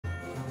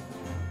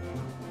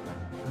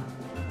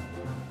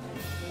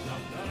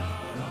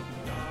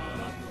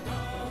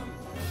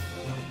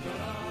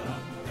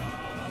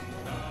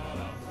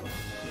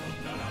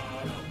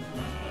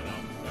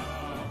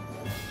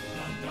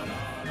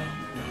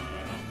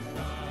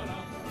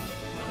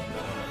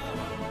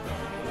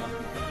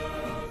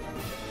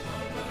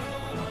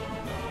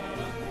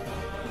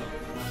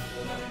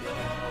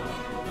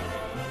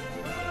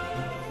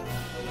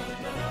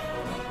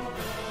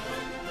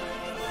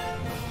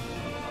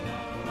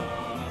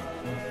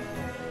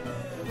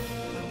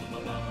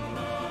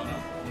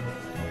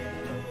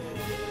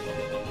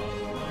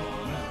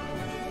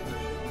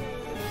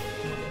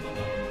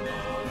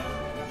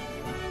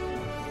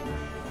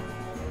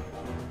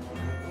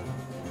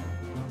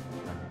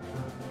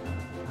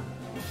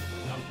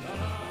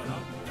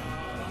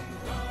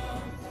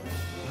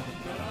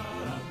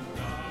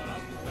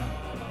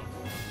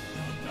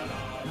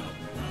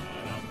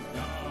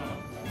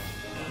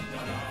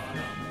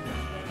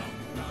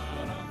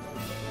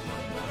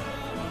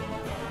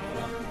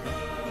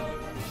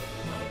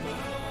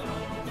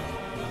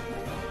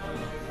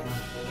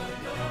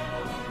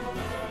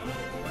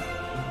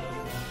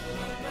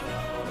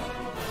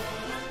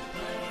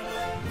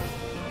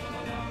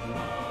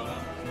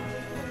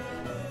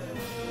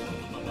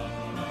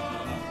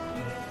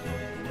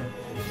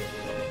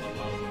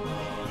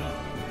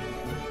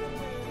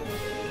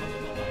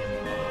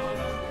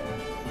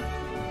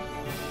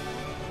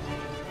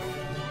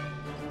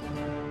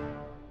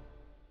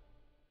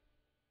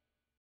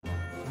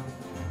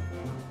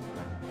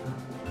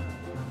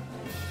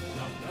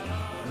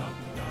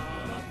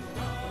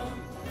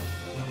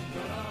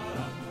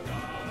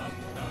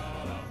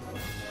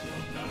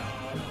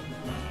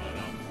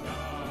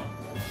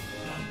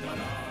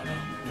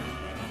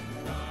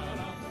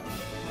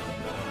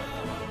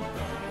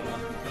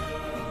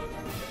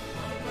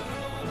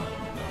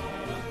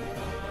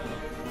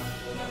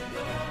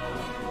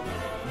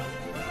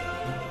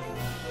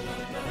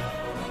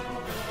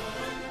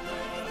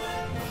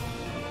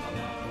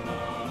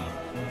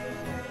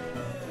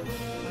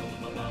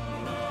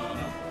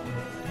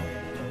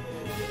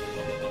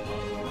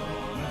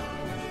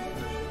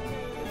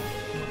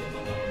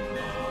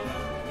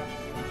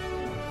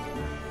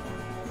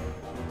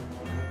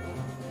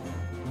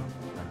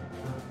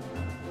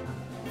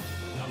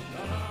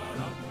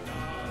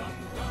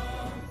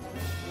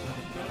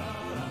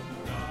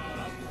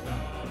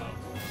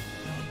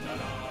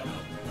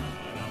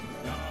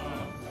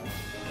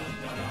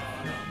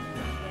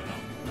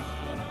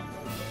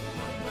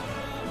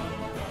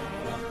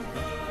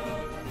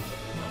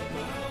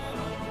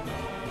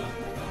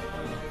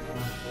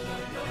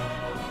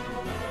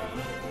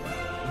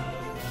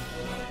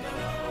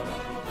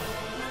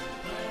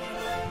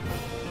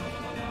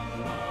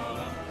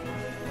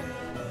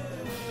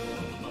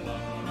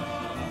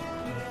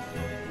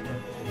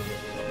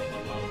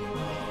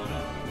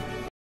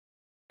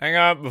Hang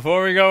on,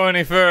 before we go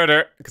any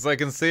further, because I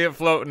can see it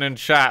floating in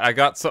chat, I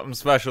got something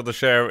special to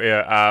share with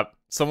you.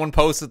 Someone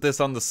posted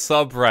this on the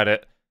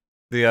subreddit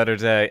the other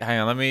day. Hang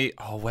on, let me...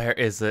 Oh, where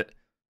is it?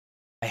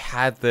 I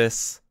had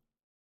this.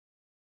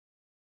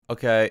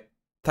 Okay.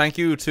 Thank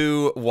you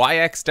to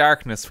YX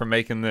Darkness for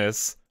making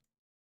this.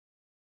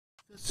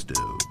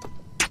 Manifesto.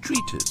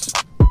 Treatise.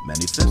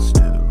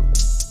 Manifesto.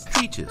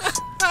 Treatise.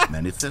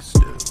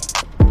 Manifesto.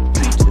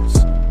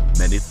 Treatise.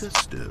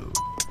 Manifesto.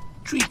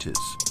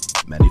 Treatise.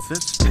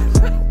 Manifesto.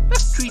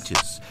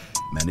 Treatise.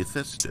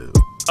 Manifesto.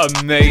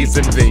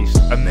 Amazing beat.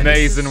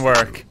 Amazing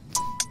work.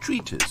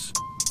 Treatise.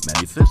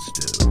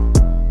 Manifesto.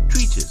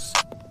 Treatise.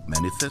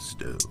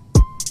 Manifesto.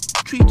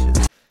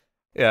 Treatise.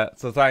 Yeah,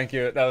 so thank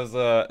you. That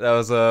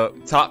was a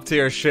top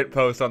tier shit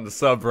post on the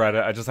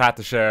subreddit. I just had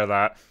to share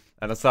that,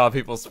 and I saw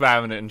people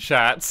spamming it in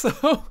chat,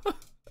 so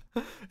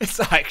it's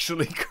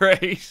actually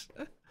great.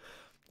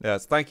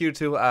 Yes, thank you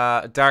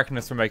to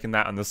Darkness for making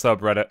that on the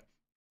subreddit.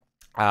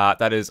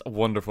 That is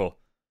wonderful.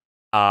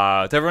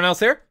 To everyone else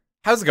here,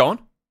 how's it going?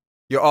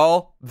 You're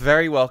all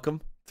very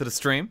welcome to the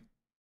stream.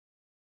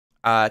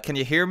 Can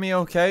you hear me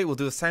okay? We'll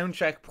do a sound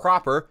check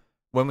proper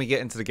when we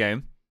get into the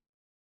game.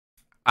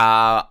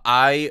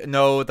 I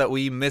know that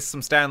we missed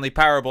some Stanley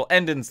Parable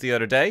endings the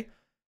other day,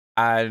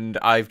 and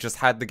I've just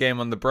had the game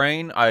on the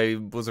brain. I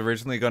was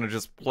originally going to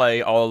just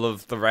play all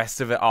of the rest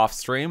of it off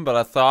stream, but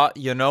I thought,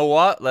 you know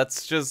what?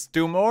 Let's just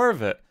do more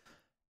of it.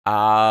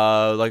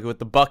 Like with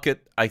the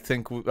bucket, I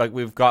think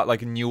we've got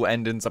like new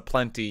endings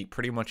aplenty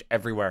pretty much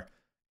everywhere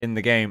in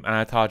the game, and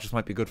I thought it just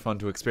might be good fun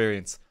to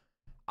experience.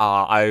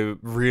 I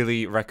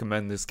really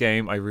recommend this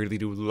game. I really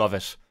do love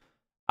it.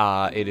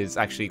 It is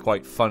actually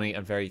quite funny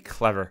and very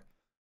clever.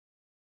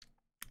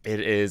 It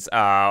is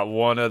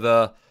one of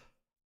the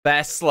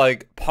best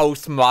like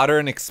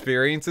postmodern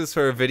experiences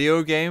for a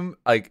video game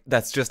like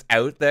that's just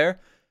out there.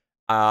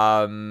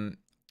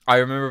 I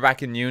remember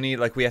back in uni,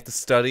 like we had to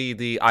study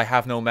the I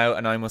Have No Mouth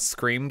and I Must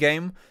Scream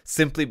game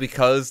simply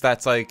because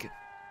that's like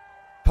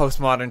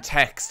postmodern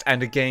text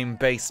and a game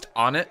based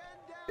on it.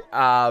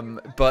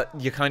 But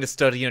you kind of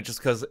study it just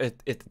because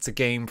it's a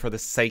game for the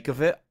sake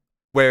of it.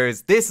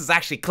 Whereas this is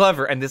actually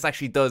clever and this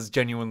actually does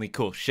genuinely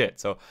cool shit.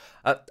 So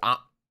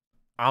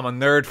I'm a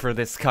nerd for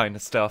this kind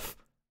of stuff.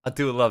 I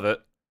do love it.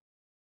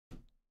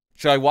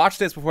 Should I watch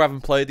this before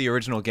having played the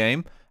original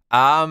game?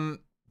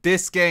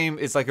 This game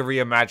is like a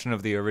reimagining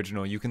of the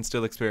original. You can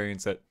still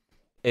experience it.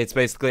 It's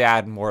basically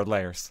adding more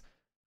layers.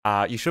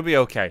 You should be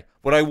okay.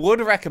 What I would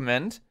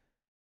recommend,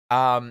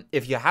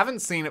 if you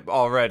haven't seen it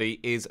already,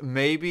 is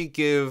maybe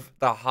give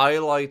the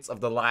highlights of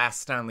the last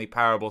Stanley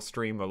Parable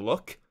stream a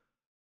look.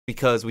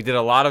 Because we did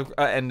a lot of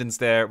endings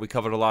there. We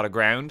covered a lot of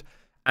ground.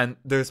 And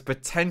there's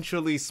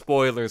potentially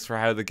spoilers for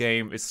how the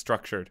game is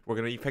structured. We're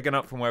going to be picking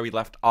up from where we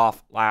left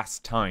off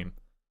last time.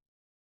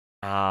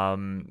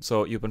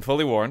 So you've been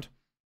fully warned.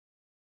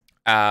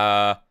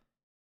 And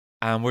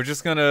we're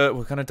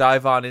gonna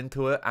dive on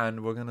into it,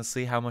 and we're gonna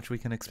see how much we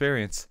can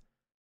experience.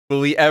 Will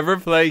we ever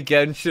play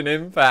Genshin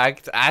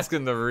Impact?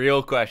 Asking the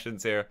real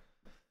questions here.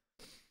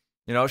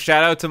 You know,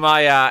 shout out to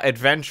my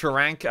adventure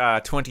rank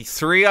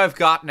 23 I've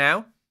got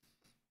now.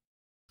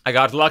 I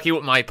got lucky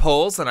with my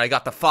polls, and I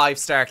got the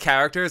 5-star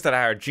characters that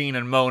are Jean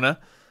and Mona.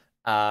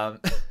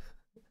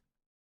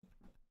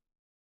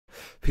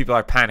 People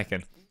are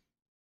panicking.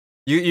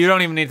 You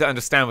don't even need to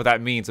understand what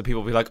that means, and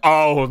people will be like,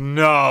 oh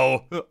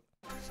no!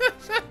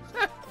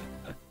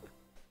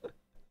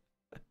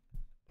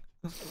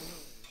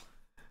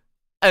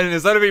 And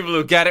there's other people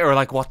who get it who are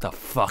like, what the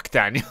fuck,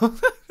 Daniel?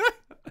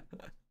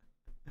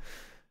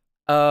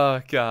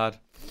 Oh, God.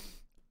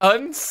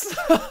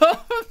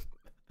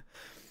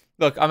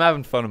 Look, I'm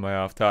having fun in my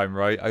off time,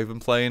 right? I've been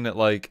playing it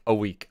like a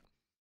week.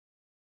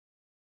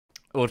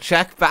 We'll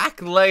check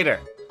back later.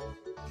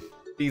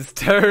 He's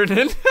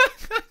turning.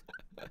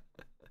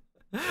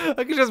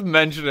 I can just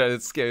mention it,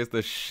 it scares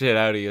the shit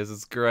out of you.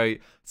 It's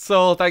great.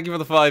 Soul, thank you for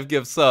the 5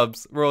 gift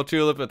subs. Royal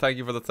Tulip, and thank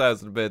you for the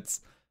 1,000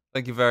 bits.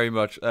 Thank you very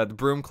much. The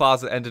Broom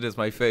Closet ended is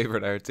my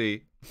favorite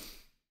RT.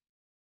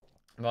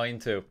 Mine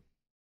too.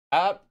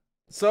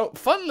 So,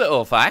 fun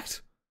little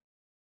fact.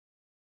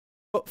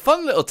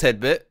 Fun little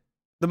tidbit.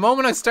 The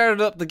moment I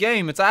started up the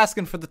game, it's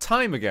asking for the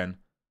time again.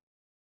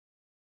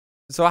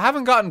 So I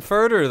haven't gotten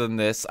further than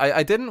this.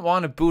 I didn't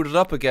want to boot it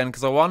up again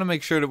because I want to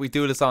make sure that we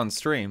do this on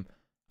stream.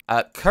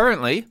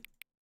 Currently,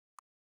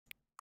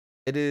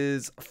 it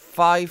is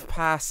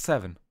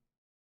 7:05.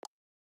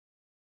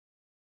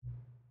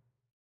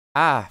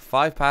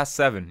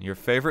 7:05, your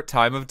favorite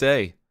time of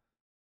day.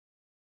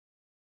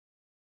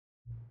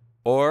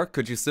 Or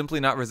could you simply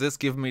not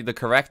resist giving me the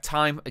correct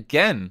time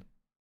again?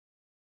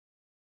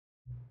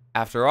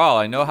 After all,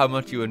 I know how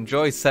much you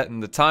enjoy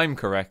setting the time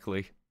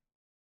correctly.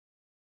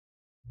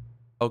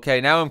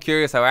 Okay, now I'm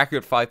curious how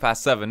accurate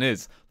 7:05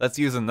 is. Let's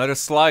use another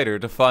slider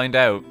to find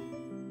out.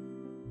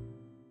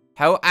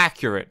 How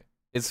accurate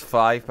is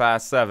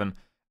 7:05?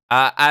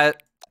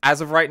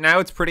 As of right now,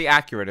 it's pretty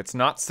accurate. It's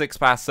not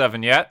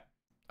 7:06 yet.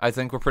 I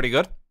think we're pretty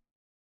good.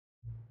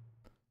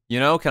 You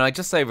know, can I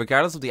just say,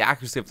 regardless of the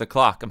accuracy of the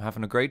clock, I'm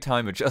having a great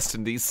time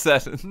adjusting these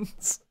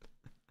settings.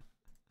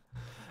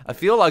 I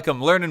feel like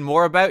I'm learning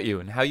more about you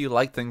and how you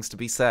like things to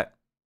be set.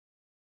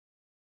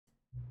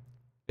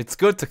 It's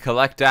good to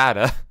collect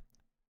data.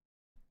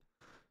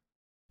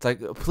 It's like,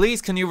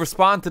 please can you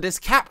respond to this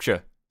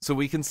captcha so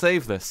we can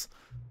save this?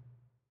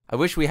 I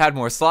wish we had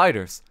more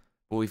sliders,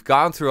 but we've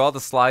gone through all the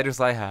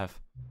sliders I have.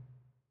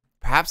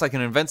 Perhaps I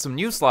can invent some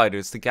new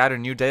sliders to gather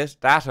new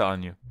data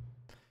on you.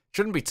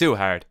 Shouldn't be too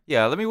hard.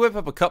 Yeah, let me whip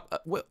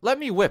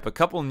a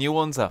couple new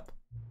ones up.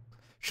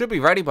 Should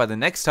be ready by the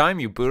next time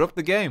you boot up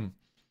the game.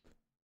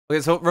 Okay,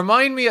 so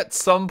remind me at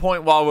some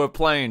point while we're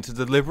playing to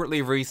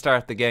deliberately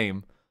restart the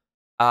game.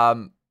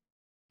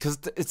 Because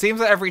it seems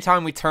that every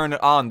time we turn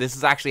it on, this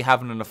is actually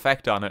having an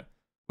effect on it,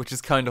 which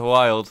is kind of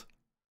wild.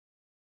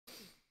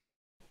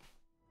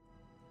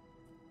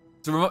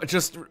 So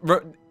just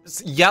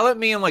yell at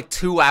me in like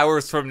 2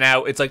 hours from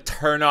now. It's like,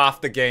 turn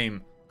off the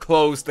game.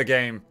 Close the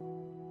game.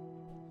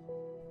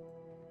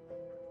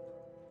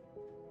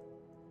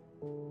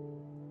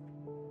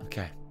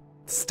 Okay.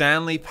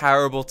 Stanley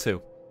Parable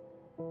 2.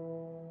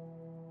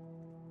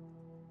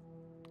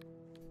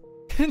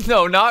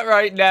 No, not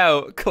right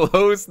now.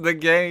 Close the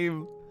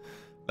game.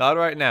 Not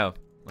right now.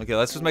 Okay,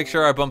 let's just make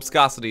sure our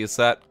bumpscosity is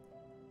set.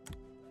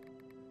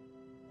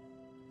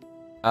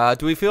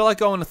 Do we feel like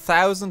going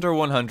 1,000 or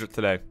 100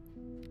 today?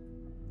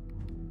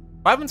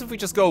 What happens if we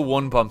just go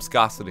 1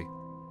 bumpscosity?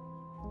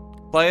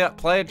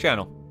 Play a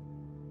channel.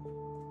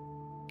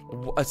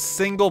 A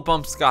single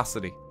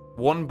bumpscosity.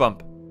 1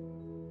 bump.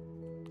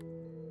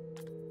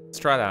 Let's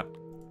try that.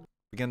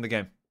 Begin the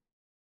game.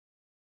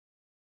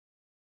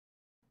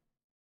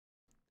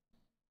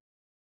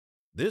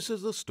 This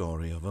is the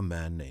story of a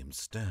man named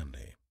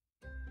Stanley.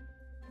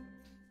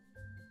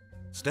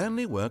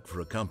 Stanley worked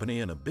for a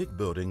company in a big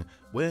building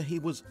where he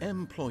was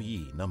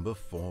employee number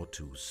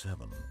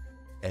 427.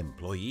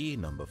 Employee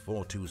number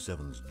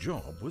 427's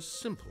job was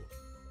simple.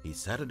 He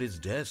sat at his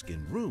desk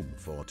in room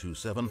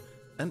 427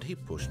 and he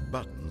pushed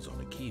buttons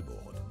on a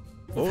keyboard.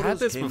 We've had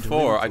this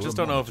before, I just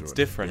don't know if it's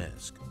different.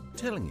 Desk,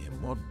 telling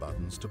him what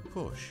buttons to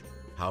push,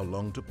 how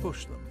long to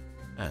push them,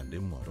 and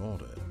in what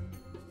order.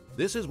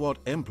 This is what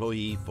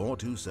employee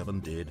 427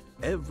 did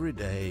every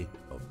day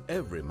of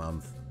every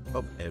month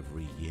of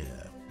every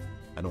year.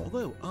 And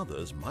although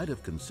others might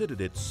have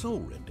considered it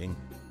soul-rending,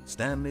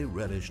 Stanley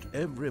relished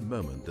every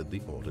moment that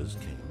the orders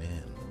came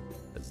in,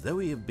 as though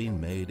he had been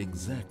made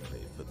exactly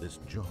for this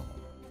job.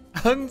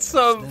 And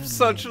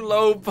such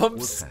low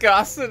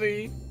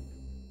bumpscosity.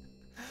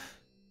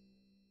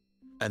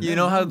 You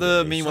know how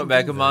the meme with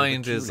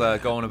Megamind is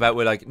going about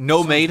with like,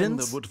 no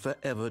maidens?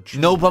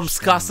 No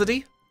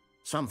bumpscosity?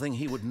 Something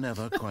he would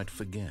never quite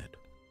forget.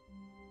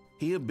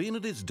 He had been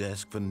at his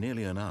desk for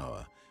nearly an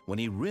hour when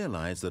he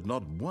realized that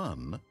not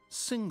one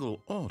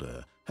single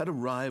order had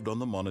arrived on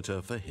the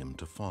monitor for him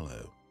to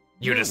follow.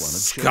 You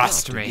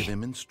disgust me. To give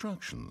him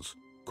instructions,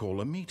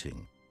 call a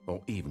meeting,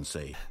 or even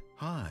say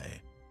hi.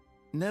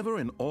 Never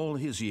in all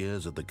his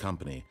years at the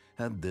company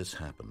had this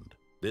happened,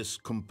 this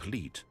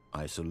complete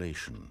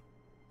isolation.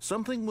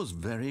 Something was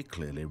very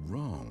clearly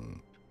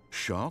wrong.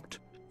 Shocked,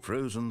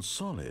 frozen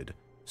solid,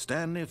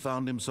 Stanley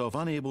found himself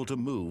unable to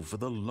move for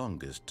the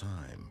longest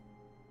time.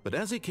 But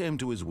as he came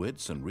to his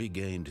wits and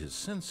regained his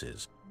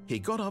senses, he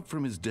got up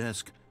from his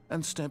desk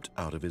and stepped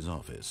out of his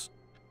office.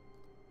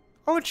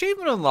 Oh,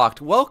 achievement unlocked.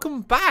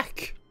 Welcome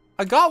back.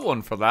 I got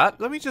one for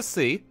that. Let me just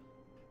see.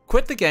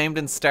 Quit the game,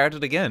 then start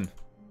it again.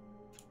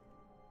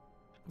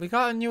 We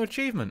got a new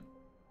achievement.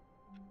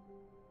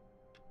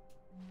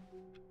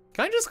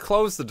 Can I just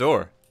close the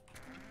door?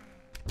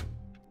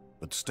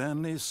 But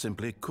Stanley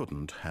simply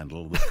couldn't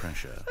handle the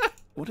pressure.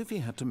 What if he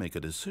had to make a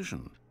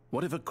decision?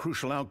 What if a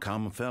crucial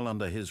outcome fell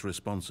under his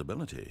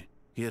responsibility?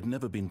 He had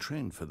never been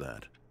trained for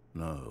that.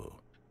 No.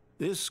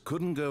 This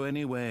couldn't go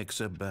any way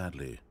except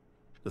badly.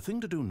 The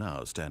thing to do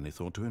now, Stanley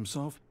thought to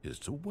himself, is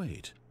to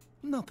wait.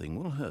 Nothing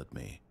will hurt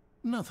me.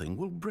 Nothing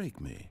will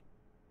break me.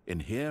 In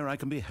here I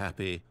can be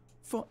happy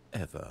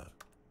forever.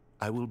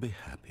 I will be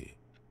happy.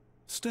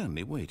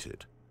 Stanley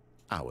waited.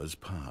 Hours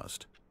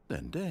passed,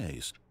 then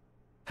days.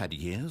 Had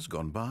years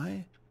gone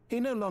by? He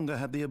no longer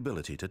had the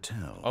ability to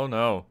tell. Oh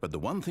no. But the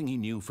one thing he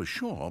knew for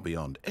sure,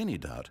 beyond any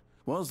doubt,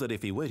 was that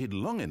if he waited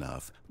long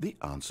enough, the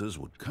answers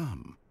would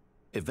come.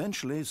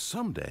 Eventually,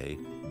 someday,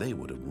 they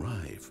would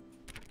arrive.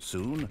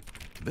 Soon,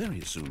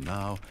 very soon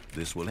now,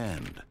 this will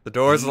end. The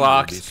door's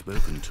locked. He will be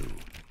spoken to.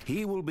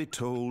 He will be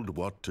told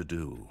what to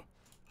do.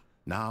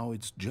 Now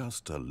it's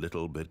just a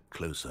little bit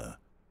closer.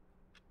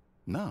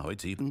 Now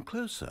it's even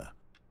closer.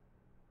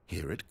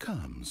 Here it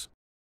comes.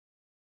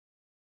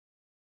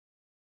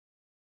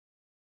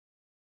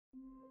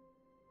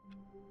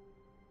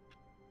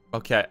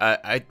 Okay,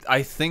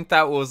 I think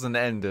that was an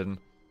ending.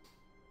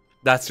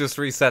 That's just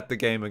reset the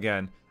game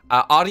again.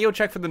 Audio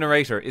check for the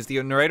narrator. Is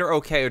the narrator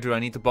okay, or do I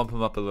need to bump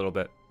him up a little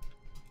bit?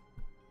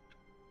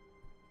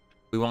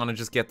 We want to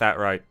just get that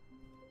right.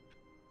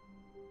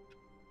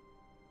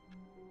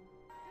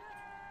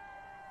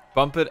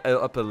 Bump it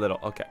up a little.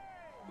 Okay.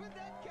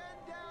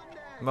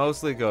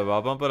 Mostly good, but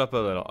I'll bump it up a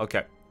little.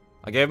 Okay.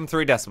 I gave him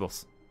 3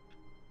 decibels.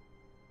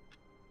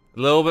 A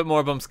little bit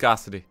more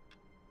bumpscosity.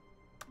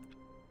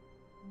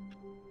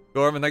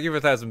 Gorman, thank you for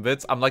 1,000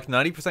 bits. I'm like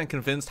 90%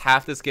 convinced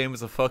half this game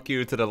is a fuck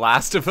you to The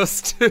Last of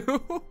Us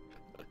 2.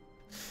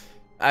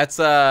 That's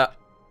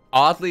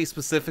oddly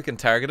specific and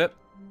targeted.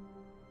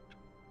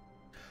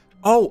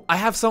 Oh, I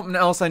have something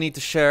else I need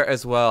to share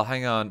as well.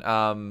 Hang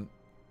on.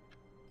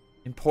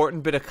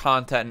 Important bit of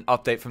content and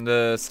update from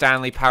the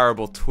Stanley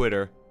Parable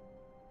Twitter.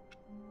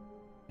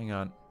 Hang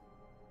on.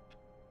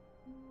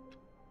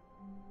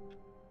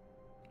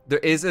 There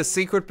is a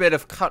secret bit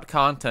of cut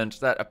content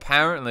that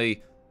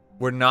apparently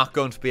we're not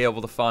going to be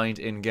able to find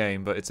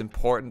in-game, but it's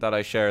important that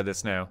I share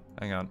this now.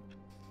 Hang on.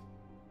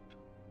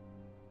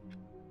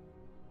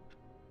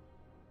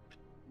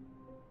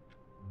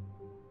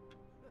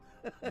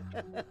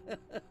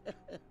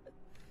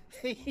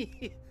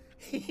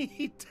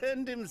 He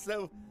turned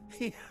himself...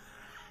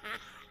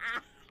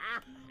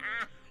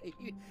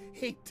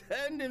 He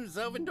turned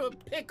himself into a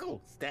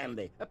pickle,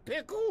 Stanley. A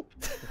pickle?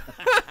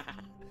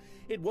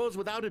 It was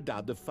without a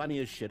doubt the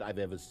funniest shit I've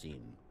ever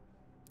seen.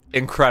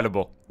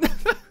 Incredible.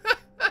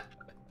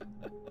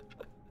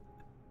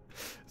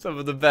 Some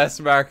of the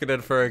best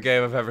marketed for a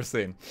game I've ever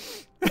seen.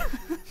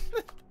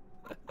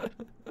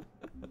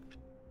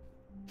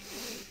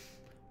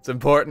 It's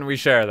important we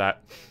share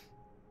that.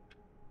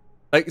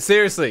 Like,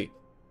 seriously.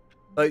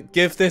 Like,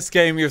 give this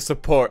game your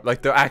support.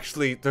 Like,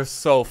 they're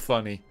so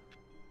funny.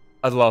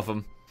 I love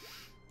them.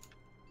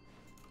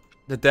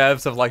 The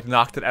devs have, like,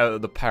 knocked it out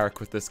of the park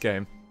with this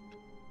game.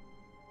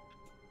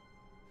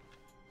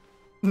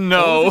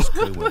 No. All of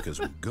his co-workers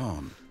were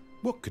gone.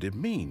 What could it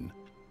mean?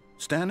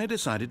 Stanley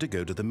decided to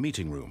go to the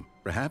meeting room.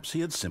 Perhaps he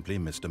had simply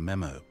missed a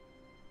memo.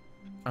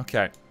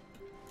 Okay.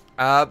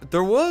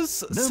 There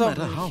was No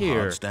something matter how here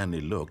hard Stanley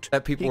looked,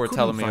 that people he were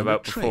telling me couldn't find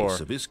about a before. trace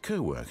of his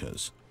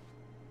co-workers.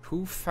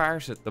 Who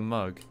farted the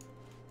mug?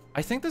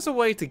 I think there's a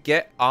way to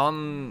get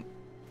on...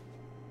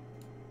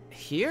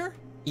 here?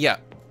 Yeah.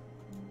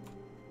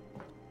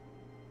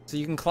 So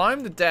you can climb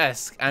the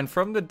desk, and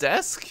from the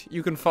desk,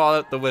 you can fall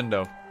out the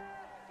window.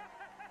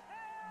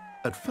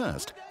 At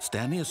first,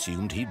 Stanley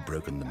assumed he'd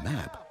broken the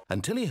map,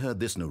 until he heard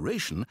this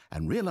narration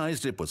and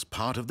realized it was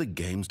part of the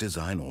game's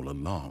design all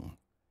along.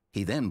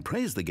 He then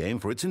praised the game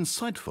for its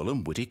insightful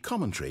and witty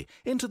commentary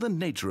into the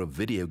nature of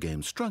video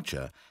game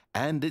structure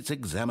and its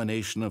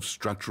examination of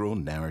structural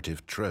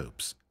narrative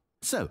tropes.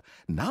 So,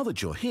 now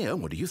that you're here,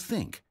 what do you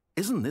think?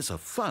 Isn't this a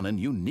fun and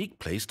unique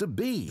place to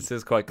be? This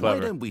is quite clever.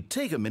 Why don't we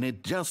take a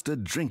minute just to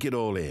drink it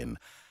all in?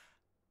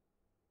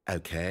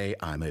 Okay,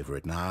 I'm over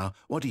it now.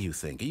 What do you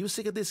think? Are you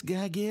sick of this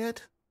gag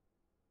yet?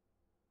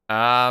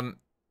 No,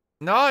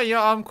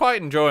 yeah, I'm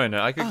quite enjoying it.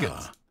 I could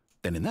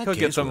Then in that could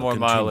case, get some we'll more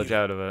continue. mileage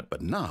out of it.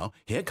 But now,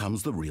 here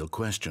comes the real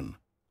question.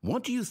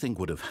 What do you think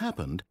would have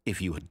happened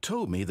if you had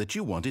told me that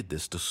you wanted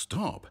this to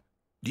stop?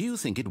 Do you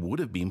think it would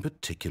have been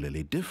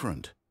particularly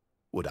different?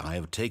 Would I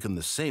have taken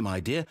the same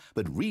idea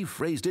but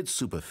rephrased it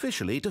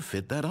superficially to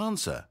fit that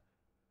answer?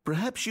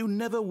 Perhaps you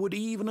never would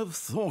even have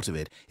thought of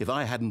it if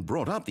I hadn't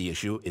brought up the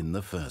issue in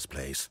the first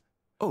place.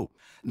 Oh,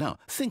 now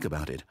think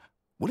about it.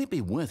 Will it be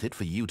worth it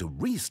for you to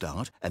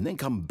restart and then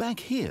come back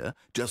here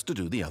just to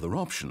do the other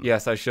option?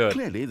 Yes, I should.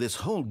 Clearly, this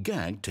whole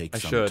gag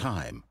takes some should.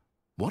 time.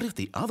 What if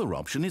the other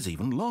option is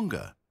even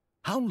longer?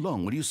 How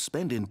long will you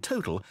spend in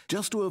total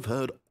just to have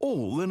heard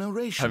all the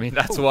narration? I mean,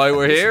 that's why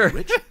we're and listen, here.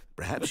 Rich,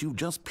 perhaps you've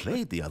just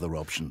played the other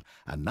option,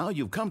 and now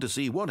you've come to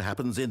see what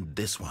happens in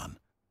this one.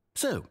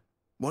 So,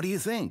 what do you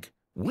think?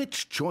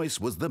 Which choice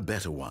was the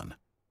better one?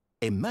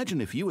 Imagine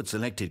if you had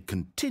selected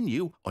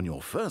Continue on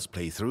your first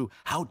playthrough,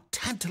 how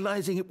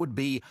tantalizing it would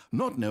be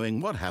not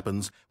knowing what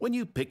happens when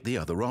you pick the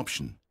other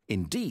option.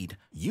 Indeed,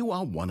 you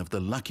are one of the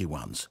lucky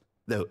ones.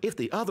 Though if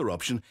the other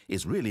option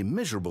is really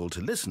miserable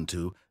to listen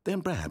to,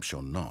 then perhaps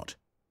you're not.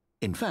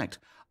 In fact,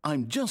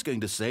 I'm just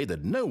going to say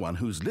that no one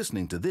who's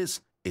listening to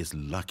this is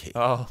lucky.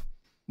 Oh.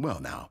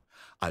 Well now,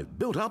 I've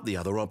built up the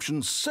other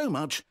option so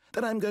much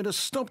that I'm going to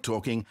stop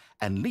talking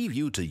and leave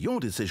you to your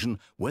decision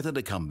whether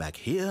to come back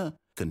here,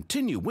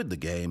 continue with the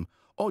game,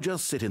 or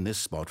just sit in this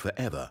spot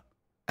forever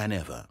and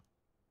ever.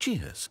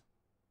 Cheers.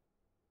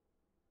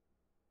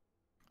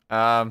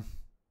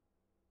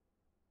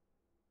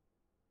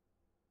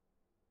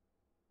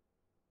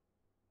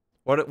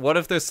 What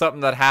if there's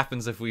something that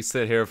happens if we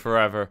sit here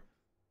forever?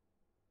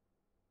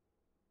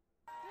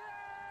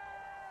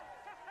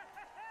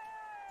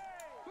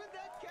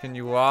 Can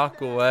you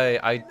walk away?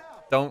 I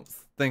don't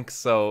think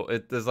so.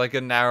 There's like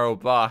a narrow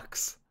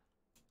box.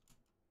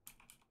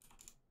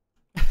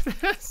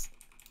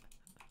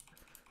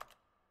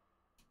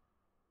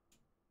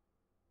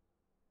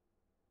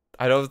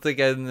 I don't think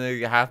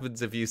anything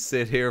happens if you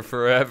sit here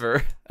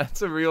forever.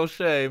 That's a real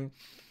shame.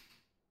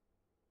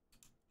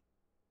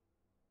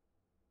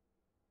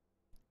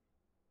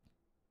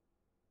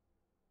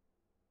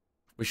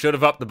 We should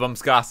have upped the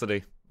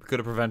bumpscosity. We could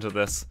have prevented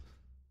this.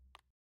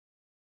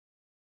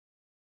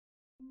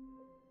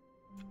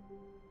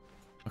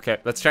 Okay,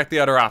 let's check the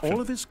other option.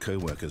 All of his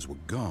co-workers were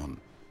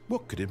gone.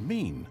 What could it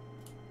mean?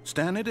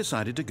 Stanley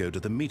decided to go to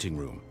the meeting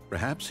room.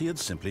 Perhaps he had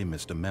simply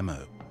missed a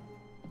memo.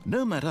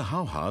 No matter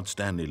how hard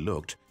Stanley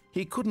looked,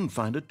 he couldn't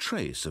find a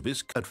trace of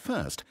his... At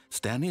first,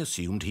 Stanley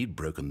assumed he'd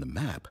broken the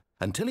map,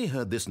 until he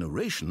heard this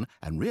narration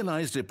and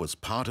realized it was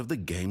part of the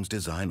game's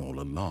design all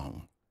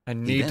along. I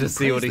need to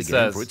see what he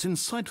says. For its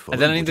insightful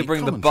and then I need to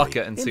bring the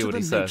bucket and see what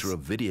he says. Into the nature of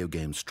video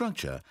game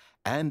structure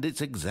and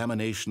its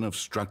examination of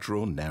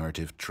structural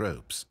narrative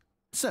tropes.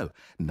 So,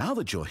 now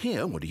that you're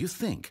here, what do you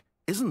think?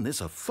 Isn't this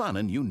a fun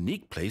and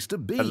unique place to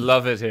be? I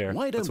love it here.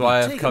 That's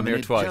why I've come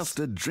here twice. Just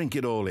to drink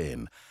it all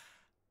in.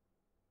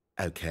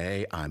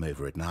 Okay, I'm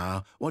over it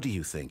now. What do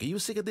you think? Are you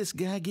sick of this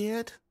gag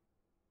yet?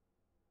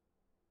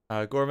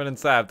 Gorman and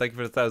Sab, thank you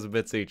for the 1,000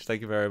 bits each.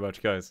 Thank you very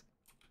much, guys.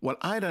 Well,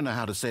 I don't know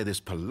how to say this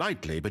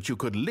politely, but you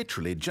could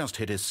literally just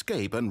hit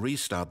escape and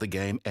restart the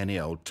game any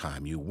old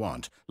time you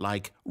want.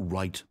 Like,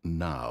 right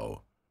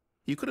now.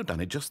 You could have done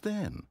it just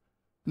then.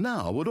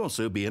 Now would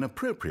also be an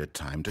appropriate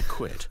time to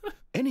quit.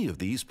 Any of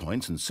these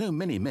points and so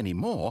many, many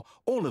more,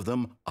 all of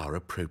them are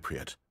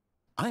appropriate.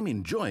 I'm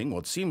enjoying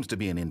what seems to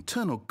be an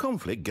internal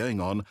conflict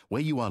going on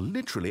where you are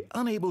literally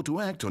unable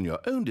to act on your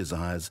own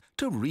desires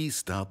to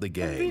restart the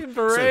game.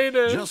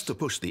 So, just to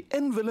push the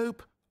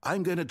envelope,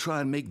 I'm going to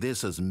try and make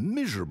this as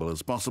miserable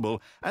as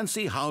possible and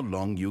see how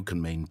long you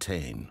can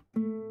maintain.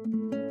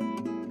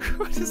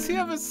 Does he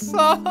have a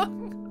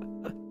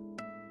song?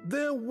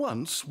 There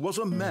once was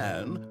a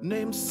man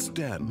named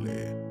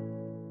Stanley,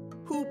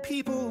 who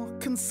people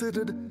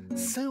considered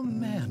so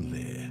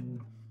manly.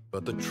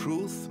 But the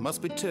truth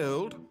must be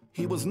told,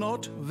 he was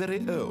not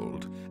very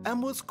old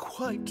and was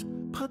quite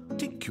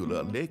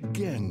particularly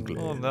gangly.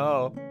 Oh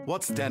no.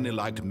 What Stanley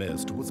liked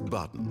most was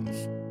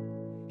buttons.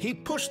 He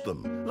pushed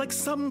them like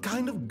some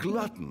kind of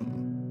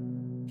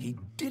glutton. He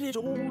did it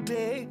all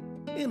day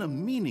in a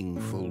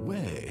meaningful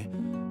way,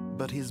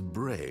 but his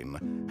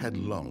brain had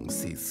long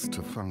ceased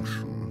to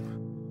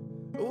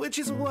function. Which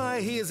is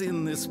why he is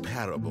in this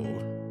parable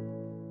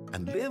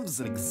and lives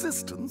an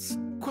existence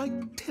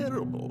quite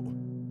terrible.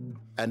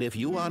 And if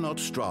you are not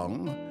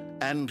strong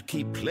and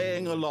keep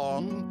playing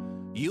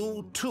along,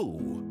 you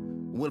too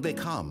will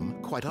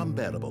become quite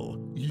unbearable.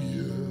 Yes.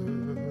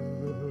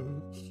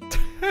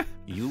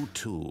 You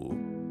too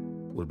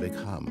will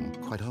become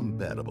quite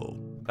unbearable.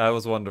 That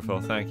was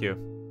wonderful, thank you.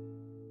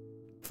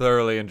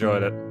 Thoroughly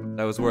enjoyed it.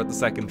 That was worth the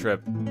second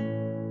trip.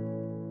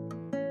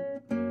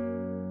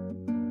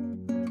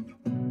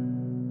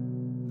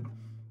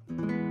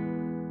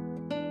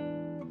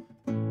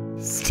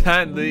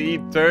 Stanley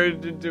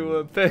turned into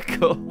a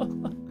pickle.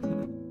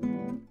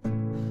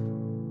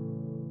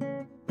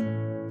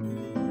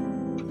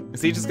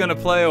 Is he just gonna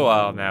play a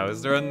while now?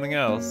 Is there anything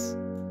else?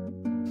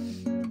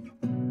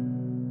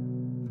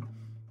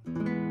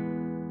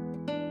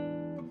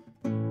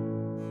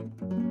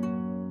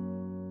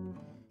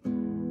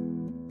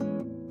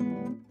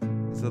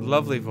 It's a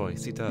lovely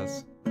voice, he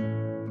does.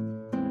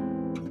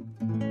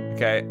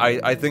 Okay,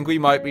 I think we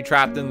might be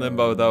trapped in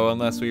limbo though,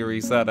 unless we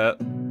reset it.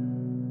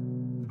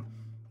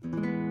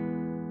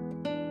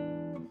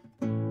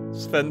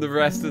 Spend the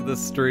rest of the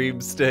stream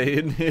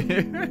staying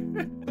here.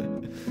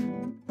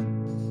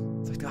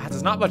 It's like, God,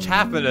 there's not much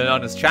happening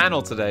on his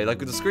channel today. Like,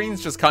 the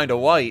screen's just kind of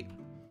white.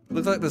 It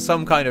looks like there's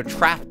some kind of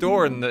trap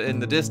door in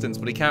the distance,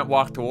 but he can't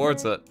walk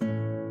towards it.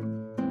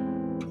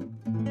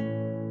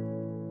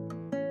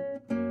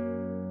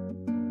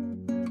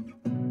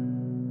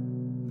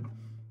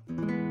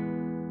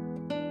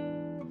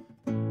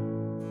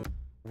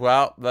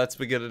 Well, let's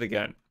begin it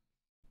again.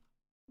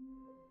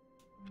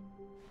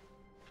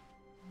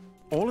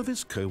 All of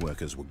his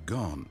co-workers were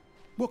gone.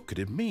 What could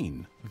it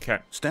mean? Okay.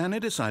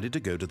 Stanley decided to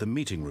go to the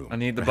meeting room. I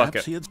need the Perhaps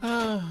bucket. He had...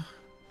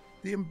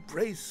 the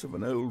embrace of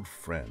an old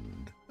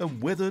friend. A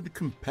weathered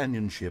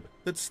companionship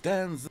that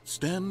stands...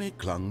 Stanley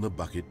clung the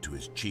bucket to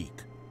his cheek.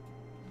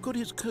 Could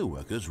his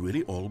co-workers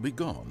really all be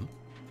gone?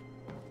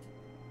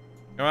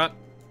 Come on.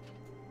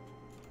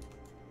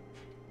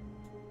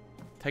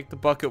 Take the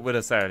bucket with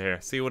us out here.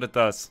 See what it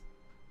does.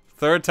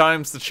 Third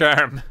time's the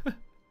charm.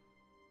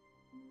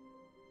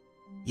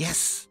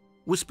 Yes,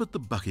 whispered the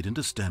bucket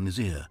into Stanley's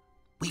ear.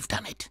 We've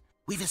done it.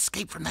 We've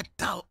escaped from that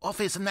dull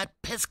office and that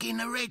pesky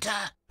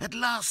narrator. At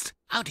last,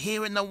 out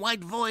here in the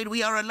white void,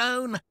 we are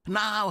alone.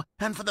 Now,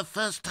 and for the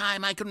first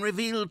time, I can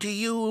reveal to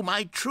you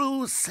my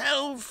true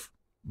self.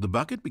 The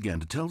bucket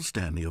began to tell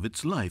Stanley of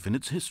its life and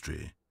its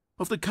history,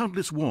 of the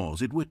countless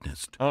wars it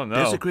witnessed,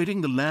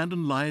 desecrating the land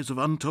and lives of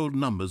untold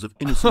numbers of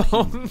innocent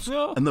humans,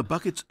 and the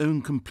bucket's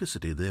own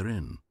complicity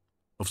therein,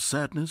 of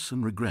sadness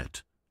and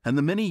regret, and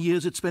the many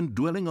years it spent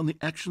dwelling on the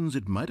actions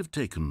it might have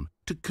taken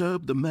to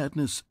curb the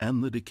madness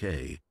and the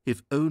decay,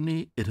 if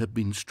only it had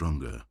been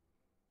stronger,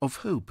 of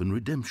hope and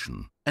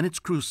redemption, and its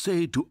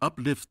crusade to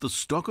uplift the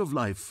stock of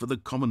life for the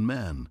common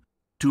man,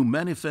 to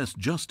manifest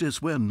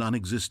justice where none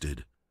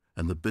existed,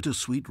 and the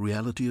bittersweet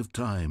reality of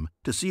time,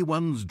 to see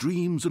one's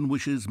dreams and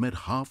wishes met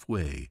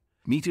halfway,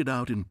 meted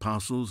out in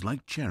parcels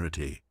like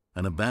charity,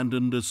 and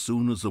abandoned as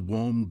soon as the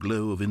warm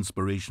glow of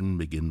inspiration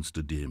begins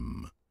to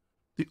dim.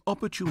 The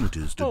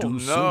opportunities to do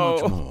so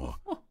much more,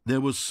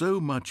 There was so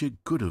much it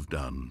could have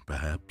done,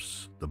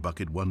 perhaps, the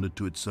bucket wondered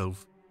to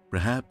itself.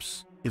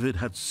 Perhaps if it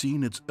had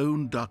seen its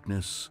own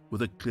darkness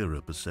with a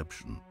clearer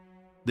perception.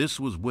 This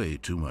was way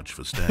too much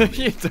for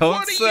Stanley. You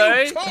don't say. What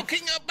are you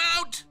talking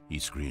about? He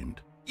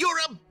screamed. You're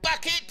a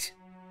bucket!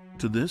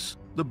 To this,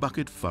 the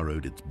bucket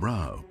furrowed its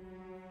brow.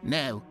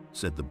 No,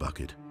 Said the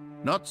bucket.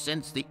 not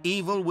since the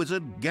evil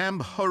wizard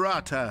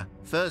Gambhorata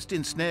first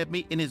ensnared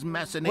me in his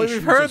machinations. Well,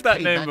 we've heard as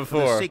that name payback for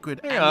before. the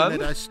sacred Hang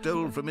amulet on. I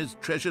stole from his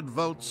treasured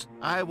vaults.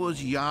 I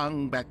was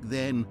young back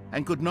then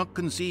and could not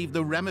conceive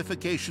the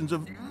ramifications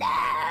of.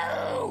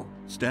 No!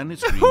 Stanley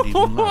screamed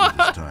even louder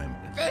this time.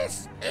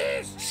 This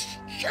is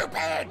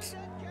stupid!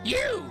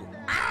 You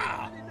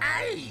are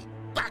a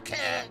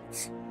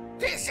bucket!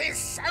 This is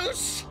so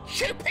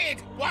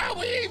stupid! Why are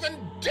we even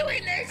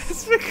doing this?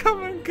 It's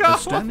becoming As God.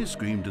 Stanley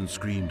screamed and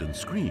screamed and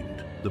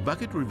screamed, the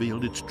bucket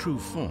revealed its true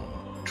form,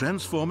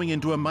 transforming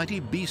into a mighty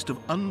beast of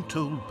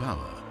untold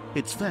power,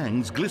 its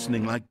fangs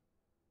glistening like...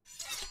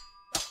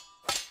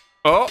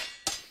 Oh.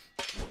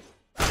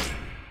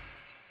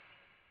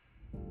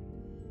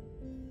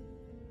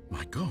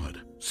 My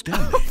God,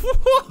 Stanley,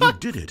 you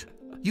did it.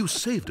 You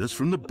saved us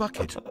from the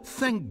bucket.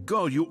 Thank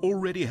God you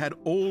already had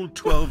all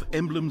 12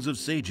 emblems of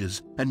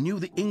sages and knew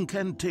the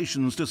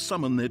incantations to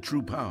summon their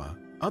true power.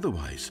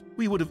 Otherwise,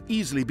 we would have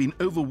easily been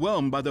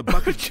overwhelmed by the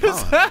bucket's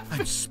just power.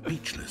 happened? I'm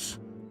speechless.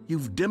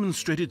 You've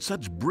demonstrated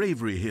such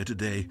bravery here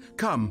today.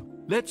 Come,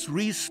 let's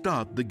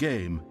restart the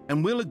game,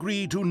 and we'll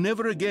agree to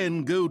never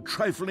again go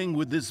trifling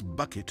with this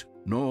bucket,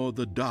 nor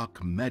the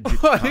dark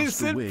magic Why cast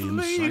is it away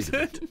inside of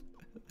it. bleeding?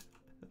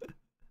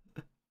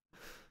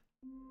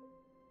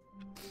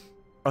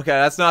 Okay,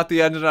 that's not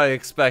the ending I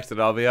expected,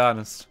 I'll be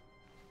honest.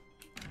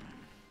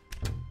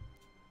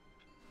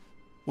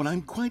 Well,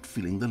 I'm quite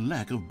feeling the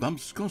lack of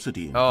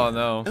bumpscosity in Oh, here.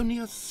 no. Only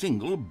a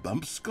single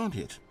bumpscot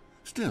hit.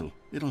 Still,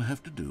 it'll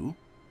have to do.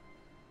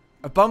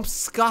 A bump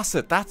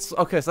scosset. That's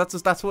okay. So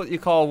that's what you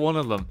call one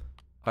of them.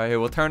 All right, here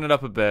we'll turn it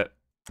up a bit.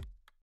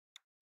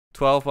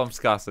 12 bump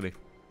scosity.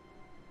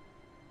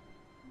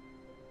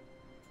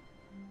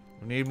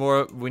 We need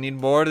more. We need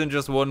more than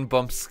just one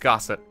bump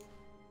scosset.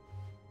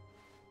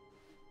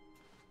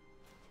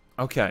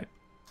 Okay.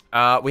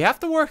 We have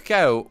to work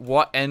out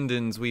what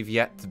endings we've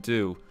yet to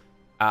do.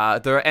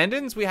 There are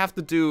endings we have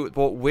to do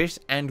both with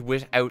and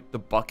without the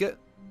bucket.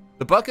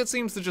 The bucket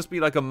seems to just be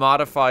like a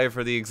modifier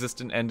for the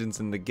existing endings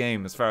in the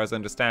game, as far as I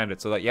understand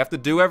it. So that you have to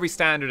do every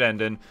standard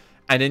ending,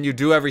 and then you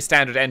do every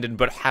standard ending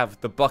but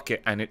have the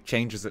bucket, and it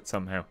changes it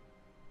somehow.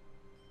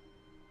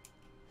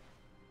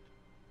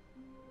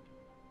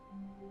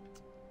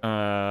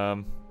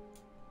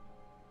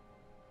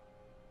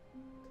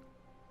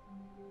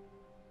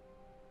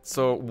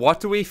 So what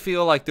do we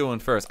feel like doing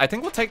first? I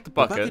think we'll take the The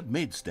bucket. bucket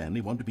made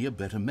Stanley want to be a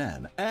better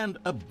man and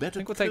a better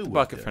I think we'll take the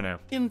bucket co-worker. for now.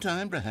 In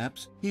time,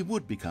 perhaps, he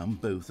would become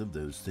both of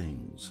those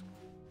things.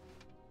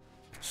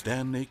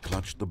 Stanley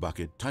clutched the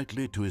bucket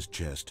tightly to his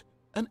chest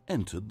and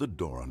entered the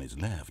door on his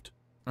left.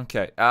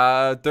 Okay,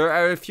 there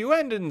are a few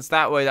endings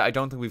that way that I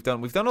don't think we've done.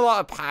 We've done a lot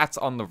of paths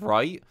on the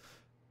right.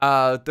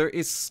 There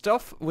is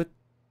stuff with...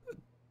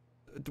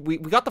 We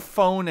got the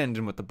phone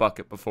ending with the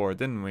bucket before,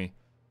 didn't we?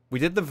 We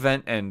did the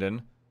vent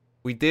ending.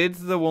 We did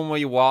the one where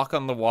you walk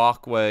on the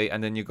walkway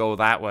and then you go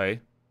that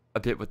way a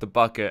bit with the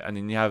bucket, and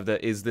then you have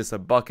the is this a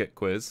bucket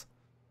quiz.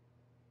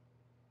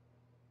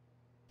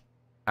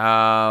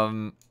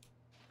 Yeah,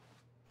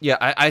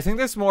 I think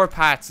there's more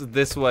paths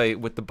this way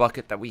with the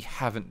bucket that we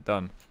haven't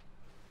done.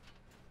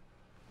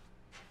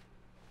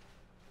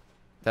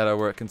 That are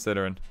worth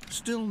considering.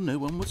 Still no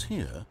one was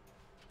here.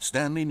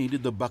 Stanley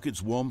needed the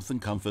bucket's warmth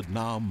and comfort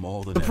now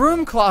more than The ever.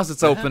 broom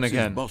closet's open Perhaps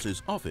again. His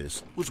boss's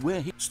office was where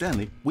he...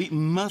 Stanley, we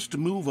must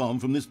move on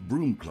from this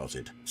broom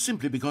closet,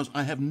 simply because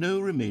I have no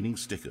remaining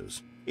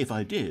stickers. If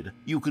I did,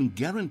 you can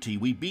guarantee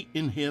we'd be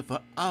in here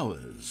for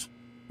hours.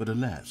 But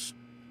alas,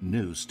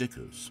 no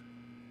stickers.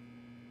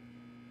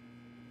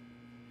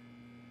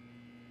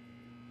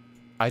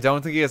 I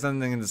don't think he has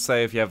anything to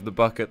say if you have the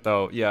bucket,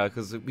 though. Yeah,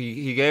 because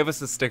he gave us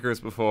the stickers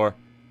before.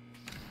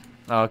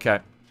 Okay.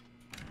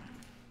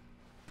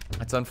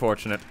 That's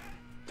unfortunate.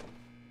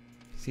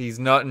 He's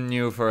nothing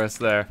new for us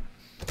there.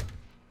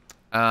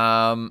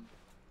 Coming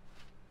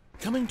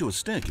to a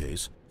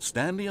staircase,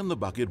 Stanley and the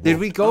bucket Did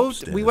we walked go?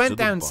 upstairs We to went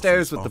the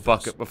downstairs boss's with the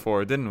office. bucket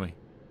before, didn't we?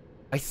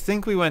 I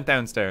think we went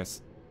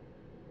downstairs.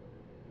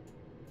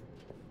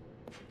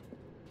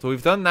 So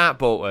we've done that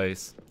both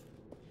ways.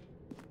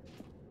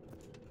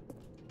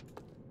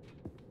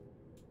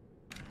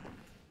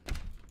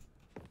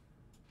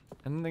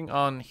 Anything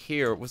on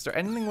here? Was there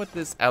anything with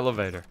this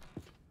elevator?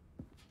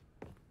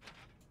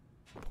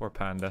 Poor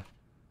panda.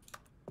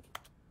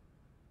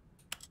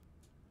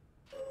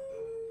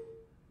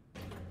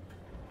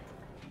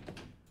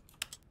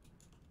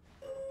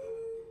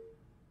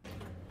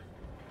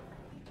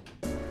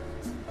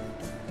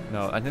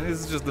 No, I think this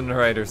is just the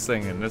narrator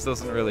singing. This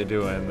doesn't really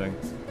do anything.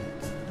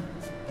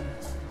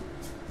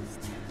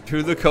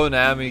 Through the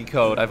Konami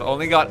code. I've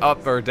only got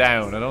up or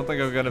down. I don't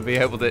think I'm going to be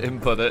able to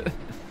input it.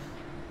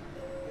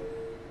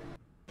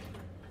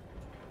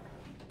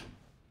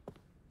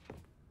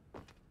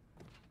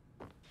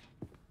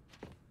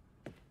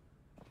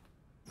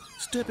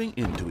 Stepping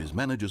into his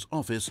manager's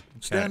office,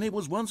 Stanley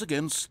was once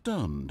again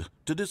stunned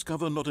to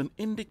discover not an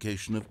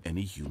indication of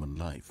any human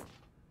life.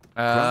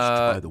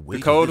 Crushed by the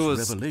weight code of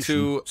this was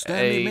revelation,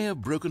 Stanley may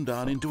have broken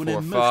down into an 4,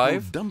 emotional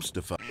 5.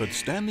 dumpster fire, but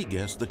Stanley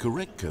guessed the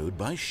correct code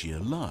by sheer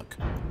luck.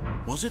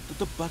 Was it that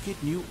the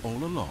bucket knew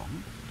all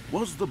along?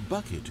 Was the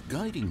bucket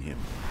guiding him?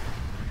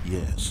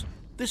 Yes,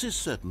 this is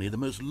certainly the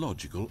most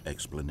logical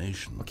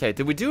explanation. Okay,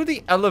 did we do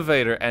the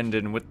elevator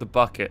ending with the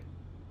bucket?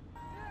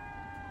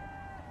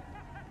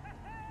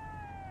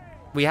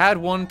 We had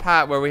one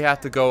part where we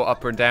had to go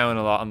up or down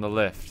a lot on the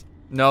lift.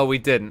 No, we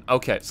didn't.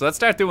 Okay, so let's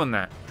start doing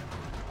that.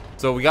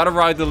 So we gotta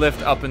ride the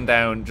lift up and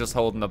down, just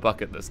holding the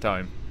bucket this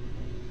time.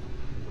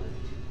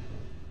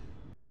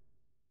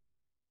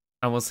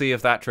 And we'll see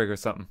if that triggers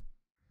something.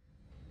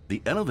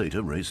 The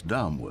elevator raced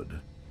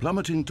downward,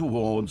 plummeting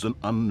towards an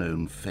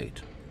unknown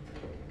fate.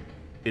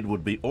 It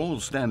would be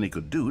all Stanley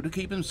could do to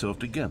keep himself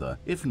together,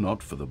 if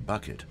not for the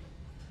bucket.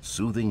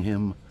 Soothing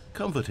him,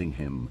 comforting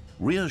him,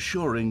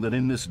 reassuring that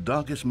in this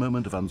darkest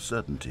moment of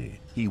uncertainty,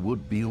 he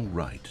would be all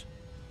right.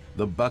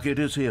 The bucket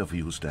is here for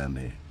you,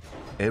 Stanley.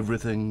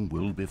 Everything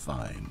will be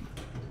fine.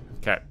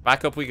 Okay,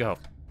 back up we go.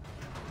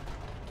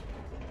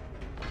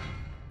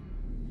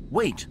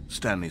 Wait,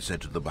 Stanley said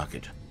to the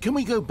bucket. Can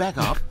we go back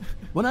up?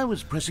 When I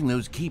was pressing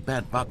those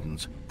keypad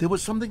buttons, there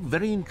was something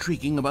very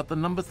intriguing about the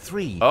number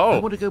 3. Oh. I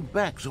want to go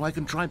back so I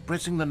can try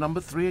pressing the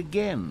number 3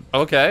 again.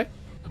 Okay.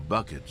 The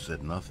bucket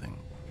said nothing.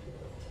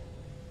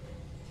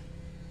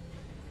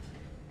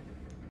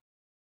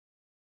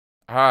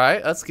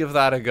 Alright, let's give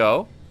that a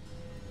go.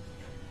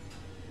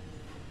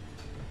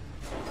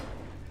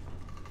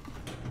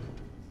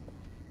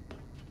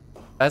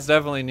 That's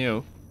definitely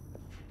new.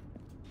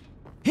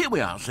 Here we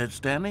are, said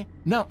Stanley.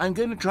 Now I'm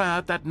going to try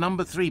out that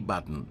number 3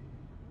 button.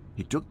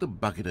 He took the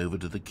bucket over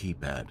to the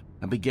keypad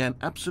and began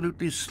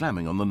absolutely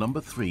slamming on the number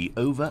 3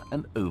 over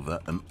and over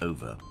and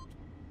over.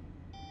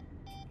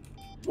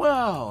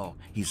 Wow,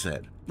 he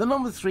said. The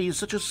number 3 is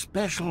such a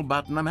special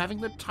button. I'm having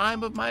the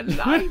time of my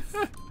life.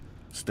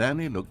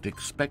 Stanley looked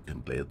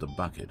expectantly at the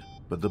bucket,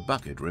 but the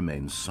bucket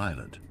remained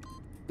silent.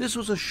 This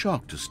was a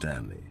shock to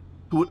Stanley,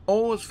 who had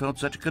always felt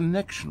such a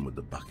connection with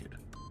the bucket.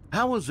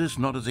 How was this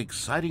not as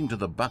exciting to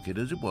the bucket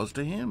as it was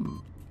to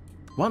him?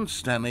 Once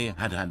Stanley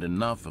had had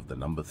enough of the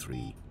number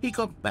 3, he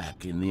got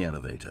back in the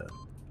elevator.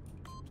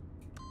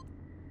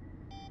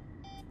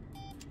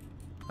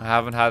 I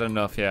haven't had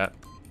enough yet.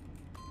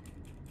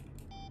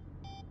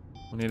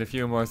 We need a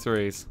few more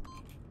 3s.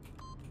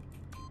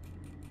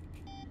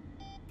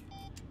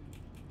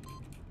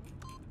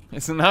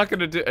 It's not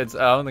gonna do. I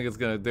don't think it's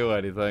gonna do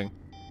anything.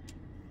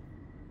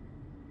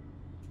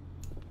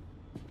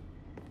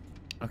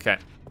 Okay.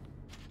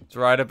 Let's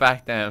ride it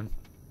back down.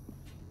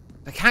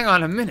 Like, hang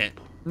on a minute.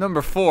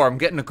 Number 4, I'm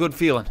getting a good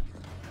feeling.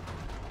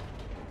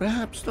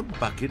 Perhaps the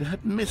bucket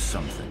had missed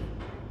something.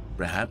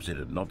 Perhaps it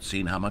had not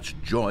seen how much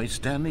joy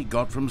Stanley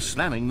got from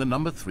slamming the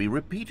number 3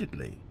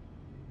 repeatedly.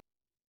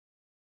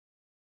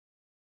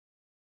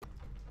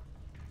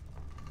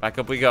 Back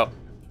up we go.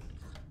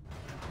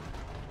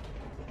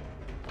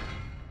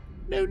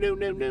 No, no,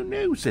 no, no,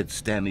 no, said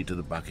Stanley to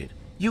the bucket.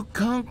 You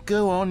can't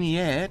go on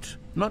yet.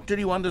 Not till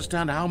you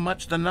understand how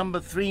much the number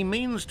 3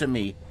 means to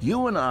me.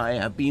 You and I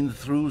have been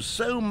through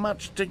so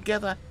much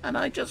together, and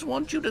I just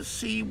want you to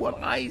see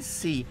what I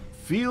see.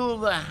 Feel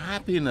the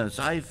happiness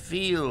I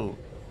feel.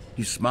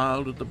 He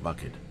smiled at the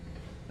bucket,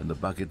 and the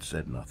bucket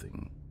said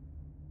nothing.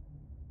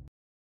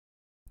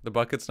 The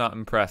bucket's not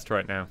impressed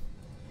right now.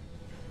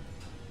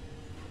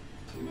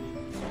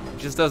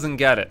 Just doesn't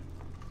get it.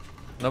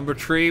 Number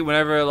 3,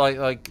 whenever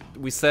like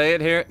we say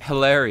it here,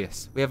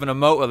 hilarious. We have an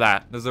emote with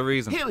that. There's a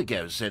reason. Here we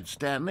go, said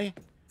Stanley.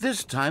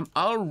 This time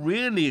I'll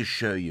really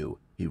show you.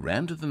 He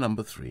ran to the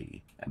number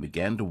 3 and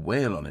began to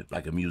wail on it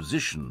like a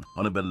musician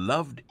on a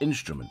beloved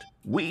instrument,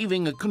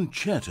 weaving a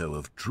concerto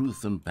of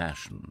truth and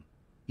passion.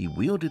 He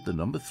wielded the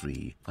number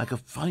 3 like a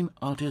fine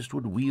artist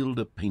would wield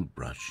a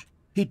paintbrush.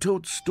 He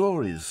told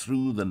stories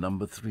through the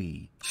number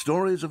 3,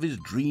 stories of his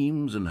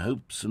dreams and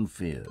hopes and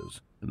fears,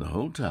 and the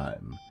whole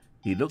time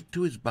he looked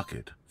to his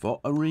bucket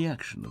for a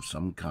reaction of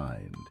some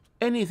kind.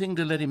 Anything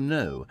to let him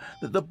know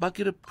that the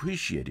bucket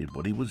appreciated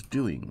what he was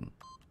doing.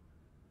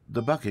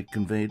 The bucket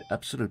conveyed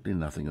absolutely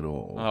nothing at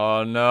all.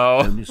 Oh no.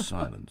 Only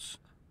silence.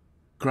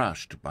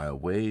 Crushed by a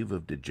wave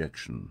of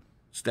dejection,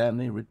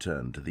 Stanley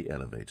returned to the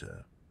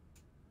elevator.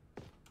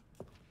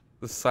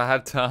 The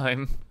sad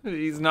time.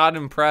 He's not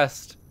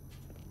impressed.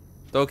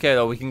 It's okay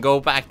though, we can go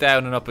back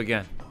down and up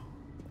again.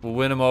 We'll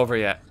win him over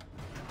yet.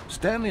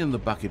 Stanley and the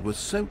bucket were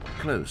so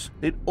close.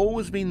 They'd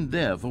always been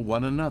there for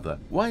one another.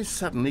 Why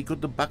suddenly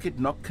could the bucket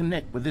not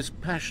connect with this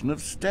passion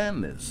of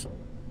Stanley's?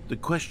 The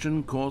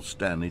question caused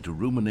Stanley to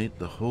ruminate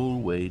the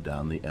whole way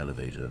down the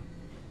elevator.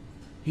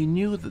 He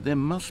knew that there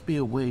must be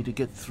a way to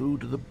get through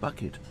to the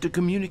bucket, to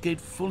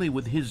communicate fully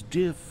with his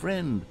dear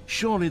friend.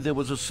 Surely there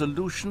was a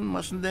solution,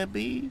 mustn't there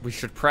be? We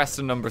should press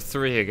the number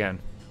 3 again.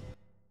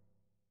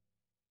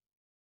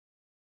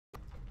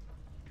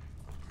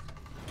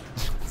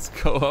 Let's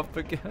go up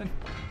again.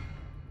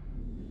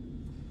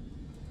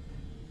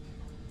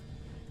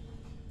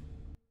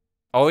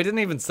 Oh, he didn't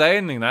even say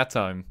anything that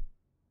time.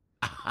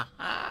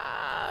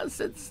 "Ah,"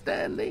 said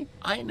Stanley.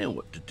 "I know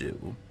what to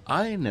do.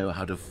 I know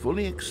how to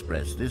fully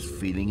express this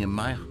feeling in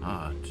my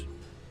heart."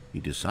 He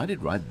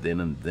decided right then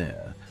and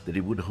there that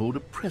he would hold a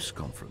press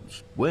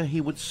conference where he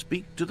would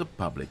speak to the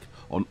public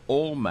on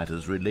all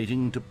matters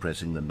relating to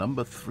pressing the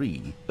number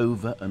 3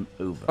 over and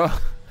over.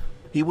 Oh.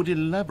 He would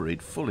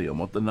elaborate fully on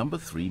what the number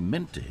 3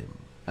 meant to him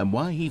and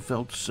why he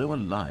felt so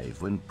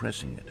alive when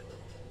pressing it.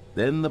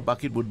 Then the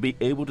bucket would be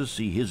able to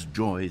see his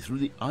joy through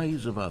the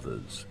eyes of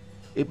others.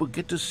 It would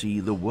get to see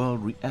the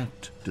world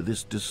react to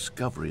this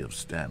discovery of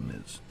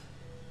Stanley's.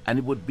 And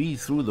it would be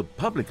through the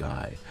public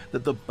eye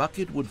that the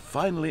bucket would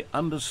finally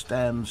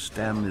understand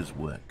Stanley's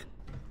work.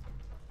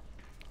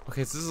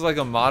 Okay, so this is like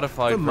a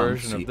modified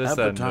version of this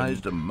he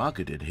advertised ending. and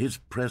marketed his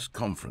press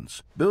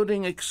conference,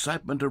 building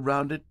excitement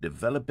around it,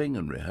 developing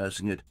and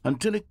rehearsing it,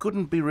 until it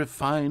couldn't be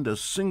refined a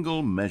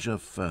single measure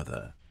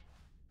further.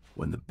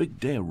 When the big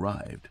day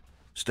arrived,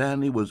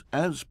 Stanley was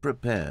as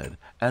prepared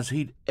as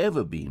he'd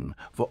ever been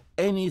for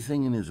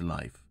anything in his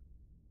life.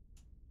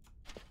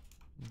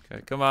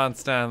 Okay, come on,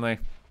 Stanley.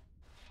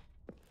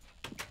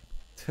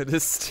 To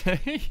the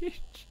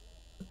stage.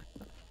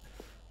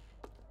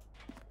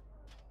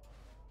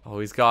 Oh,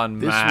 he's gone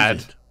mad.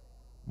 This was it.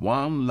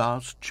 One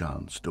last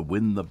chance to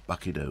win the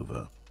bucket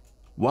over.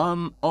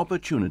 One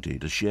opportunity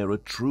to share a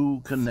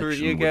true connection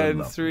Three again, with a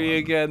loved three one.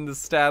 again, the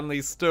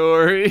Stanley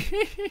story.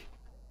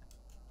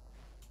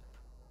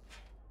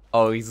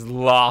 Oh, he's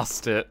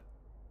lost it.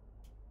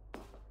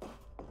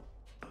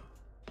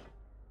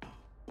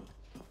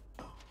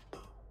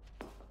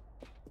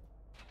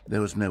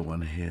 There was no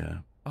one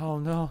here. Oh,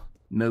 no.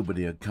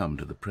 Nobody had come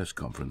to the press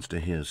conference to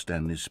hear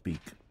Stanley speak,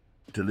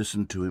 to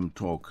listen to him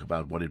talk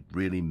about what it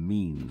really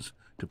means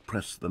to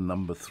press the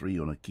number 3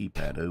 on a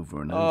keypad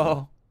over and over.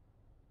 Oh.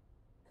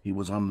 He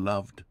was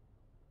unloved,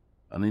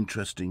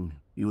 uninteresting,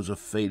 he was a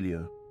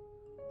failure,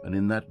 and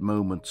in that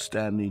moment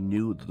Stanley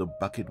knew that the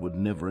bucket would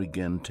never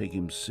again take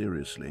him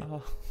seriously.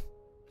 Oh.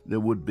 There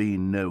would be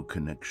no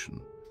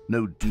connection,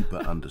 no deeper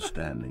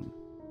understanding.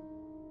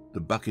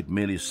 The bucket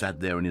merely sat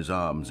there in his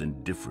arms,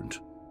 indifferent.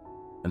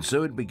 And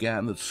so it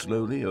began that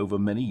slowly, over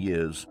many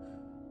years,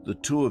 the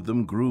two of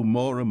them grew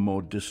more and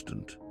more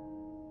distant.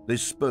 They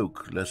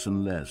spoke less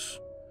and less,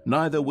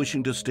 neither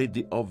wishing to state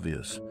the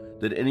obvious,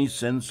 that any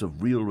sense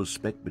of real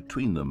respect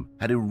between them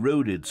had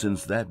eroded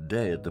since that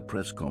day at the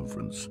press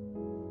conference.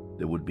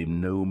 There would be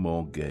no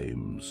more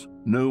games,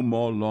 no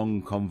more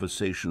long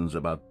conversations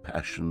about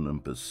passion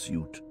and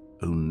pursuit,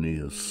 only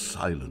a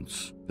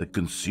silence that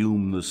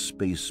consumed the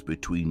space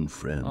between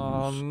friends.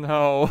 Oh,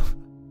 no.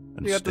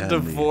 And You got the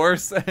Stanley,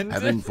 divorce ending.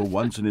 having for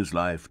once in his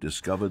life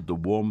discovered the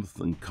warmth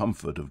and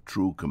comfort of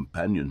true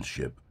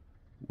companionship,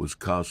 was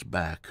cast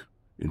back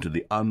into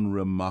the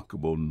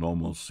unremarkable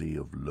normalcy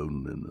of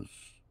loneliness.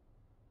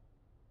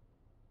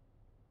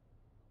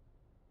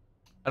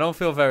 I don't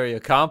feel very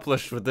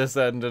accomplished with this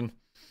ending.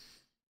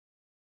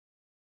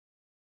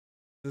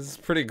 This is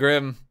pretty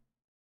grim.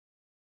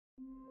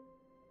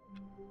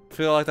 I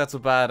feel like that's a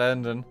bad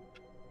ending.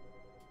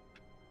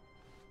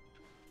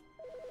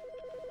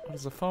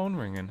 There's a phone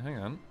ringing. Hang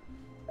on.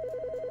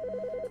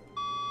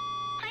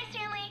 Hi,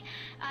 Stanley.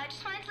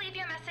 Just wanted to leave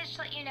you a message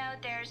to let you know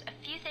there's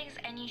a few things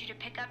I need you to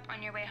pick up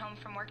on your way home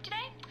from work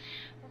today.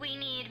 We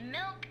need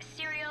milk,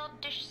 cereal,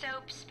 dish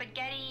soap,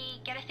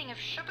 spaghetti, get a thing of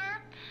sugar,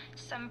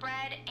 some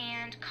bread,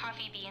 and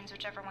coffee beans,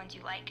 whichever ones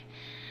you like.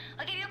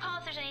 I'll give you a call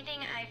if there's anything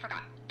I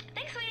forgot.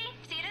 Thanks, sweetie.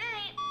 See you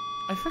tonight.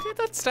 I forget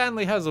that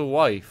Stanley has a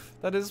wife.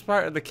 That is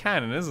part of the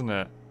canon, isn't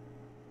it?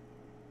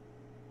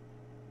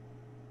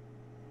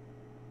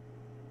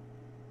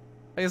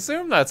 I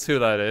assume that's who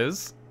that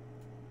is.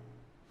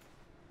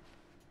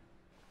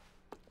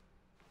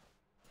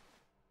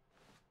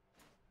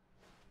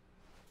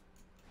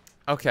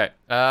 Okay,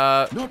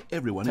 Not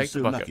everyone take is the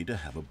so bucket. lucky to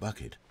have a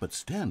bucket, but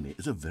Stanley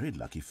is a very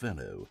lucky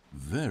fellow.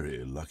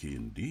 Very lucky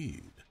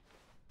indeed.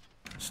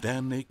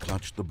 Stanley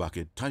clutched the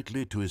bucket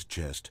tightly to his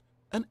chest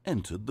and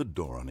entered the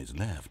door on his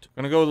left.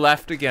 Gonna go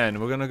left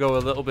again. We're gonna go a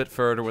little bit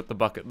further with the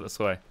bucket this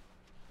way.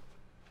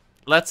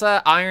 Let's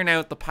iron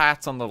out the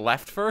paths on the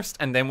left first,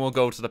 and then we'll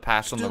go to the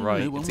paths on the Still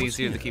right. no one It's was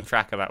easier to here. keep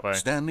track of that way.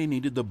 Stanley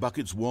needed the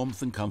bucket's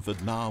warmth and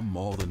comfort now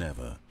more than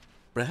ever.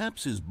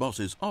 Perhaps his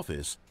boss's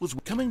office was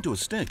coming to a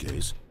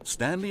staircase.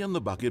 Stanley and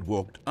the bucket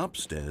walked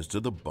upstairs to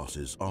the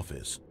boss's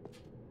office.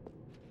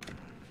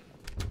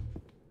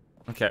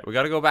 Okay, we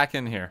gotta go back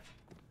in here.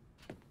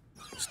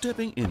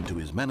 Stepping into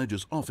his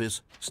manager's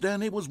office,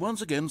 Stanley was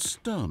once again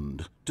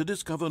stunned to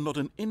discover not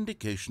an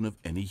indication of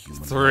any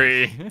human life.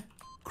 3.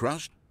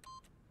 Crushed,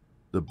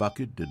 the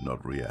bucket did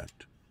not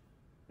react,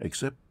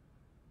 except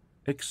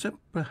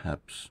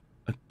perhaps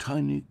a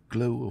tiny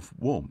glow of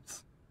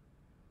warmth.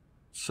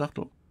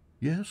 Subtle,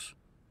 yes,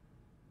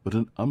 but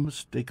an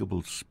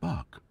unmistakable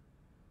spark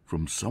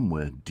from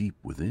somewhere deep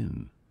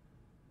within.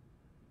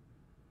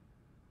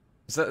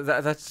 So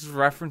that just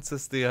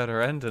references the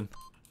other ending.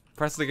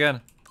 Press it again.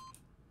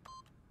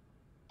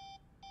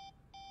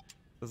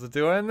 Does it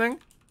do anything?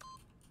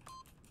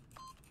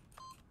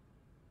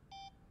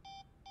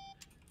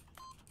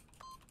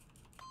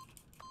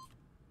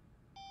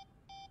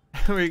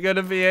 Are we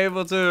gonna be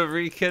able to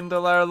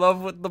rekindle our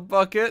love with the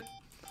bucket?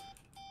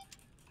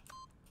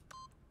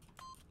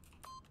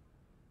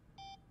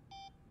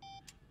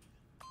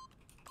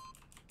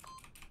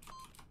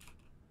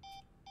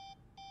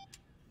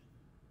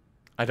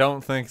 I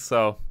don't think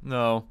so.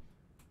 No.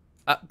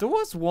 There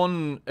was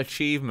one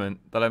achievement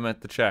that I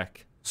meant to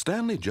check.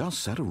 Stanley just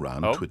sat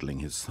around Oh. twiddling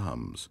his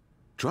thumbs.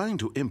 Trying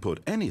to input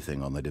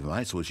anything on the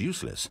device was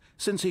useless,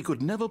 since he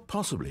could never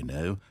possibly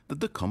know that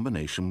the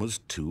combination was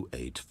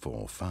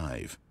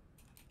 2845.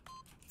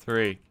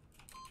 3.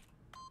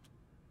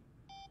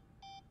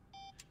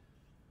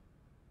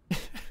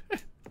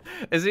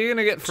 Is he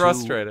gonna get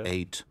frustrated?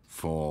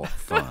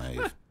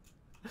 2845.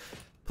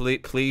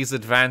 Please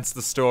advance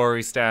the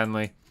story,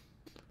 Stanley.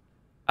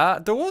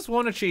 There was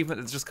one achievement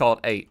that's just called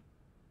 8.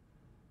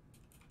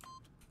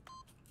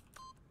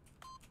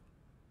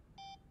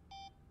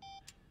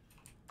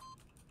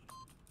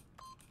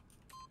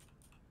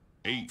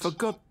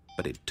 Forgot,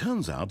 but it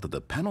turns out that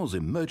the panel's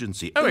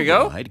emergency There we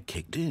go. override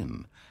kicked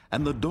in,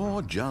 and the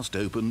door just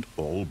opened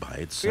all by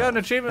itself. We got an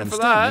achievement and for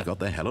Stanley that. got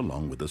the hell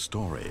along with the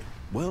story.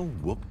 Well,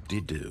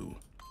 whoop-de-doo.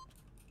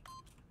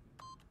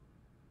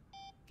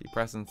 Keep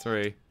pressing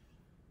 3.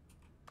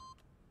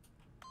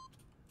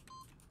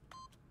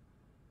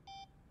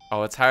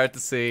 Oh, it's hard to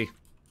see.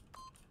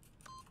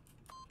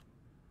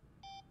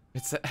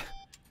 It's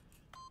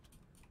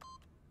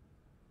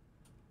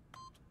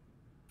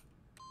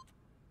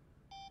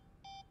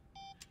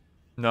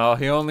No,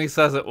 he only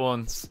says it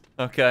once.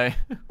 Okay.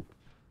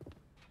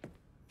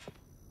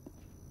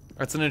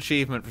 It's an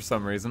achievement for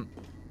some reason.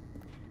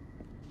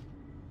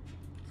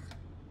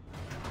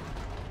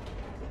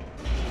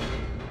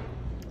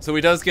 So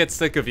he does get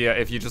sick of you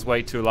if you just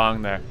wait too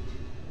long there.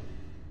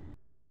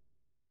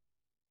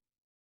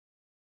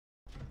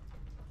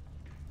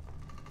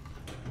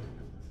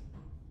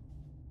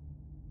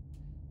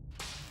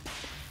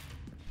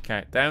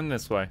 Okay, down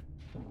this way.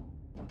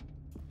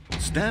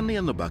 Stanley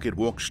and the bucket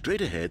walked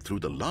straight ahead through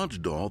the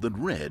large door that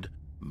read,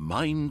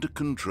 Mind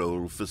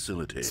Control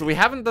Facility. So we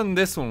haven't done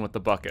this one with the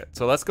bucket,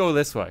 so let's go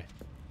this way.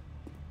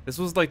 This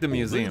was like the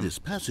museum. Although this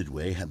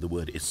passageway had the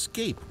word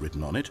escape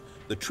written on it,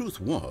 the truth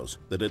was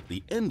that at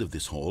the end of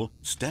this hall,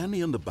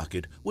 Stanley and the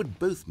bucket would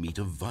both meet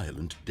a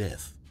violent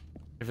death.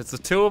 If it's the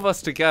two of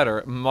us together,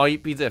 it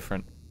might be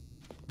different.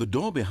 The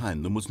door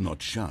behind them was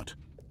not shut.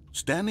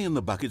 Stanley and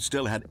the bucket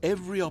still had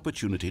every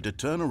opportunity to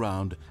turn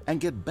around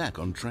and get back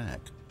on track.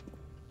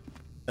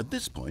 At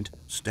this point,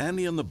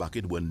 Stanley and the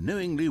bucket were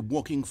knowingly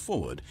walking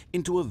forward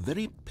into a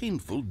very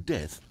painful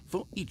death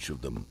for each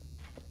of them.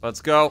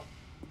 Let's go.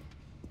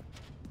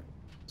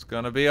 It's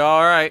gonna be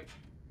alright.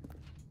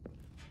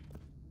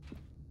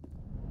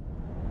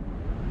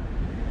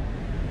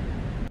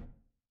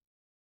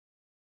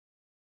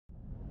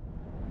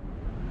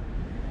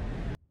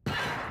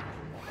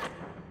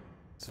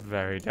 It's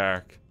very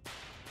dark.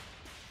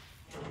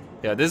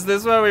 Yeah, this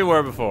is where we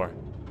were before.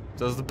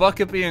 Does the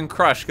bucket being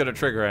crushed get a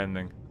trigger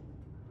ending?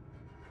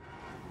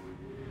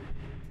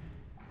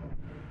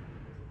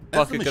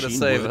 As the Bucket gonna machine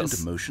save whirred us.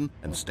 into motion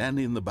and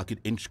Stanley and the bucket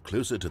inched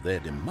closer to their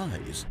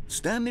demise,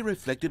 Stanley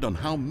reflected on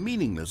how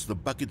meaningless the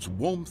bucket's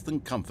warmth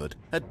and comfort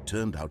had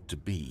turned out to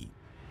be.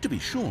 To be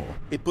sure,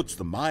 it puts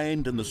the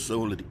mind and the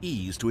soul at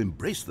ease to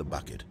embrace the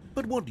bucket,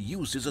 but what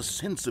use is a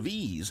sense of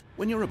ease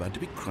when you're about to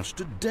be crushed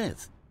to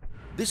death?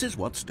 This is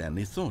what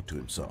Stanley thought to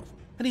himself,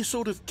 and he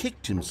sort of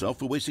kicked himself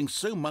for wasting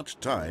so much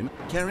time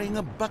carrying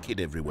a bucket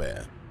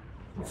everywhere.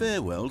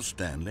 Farewell,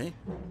 Stanley.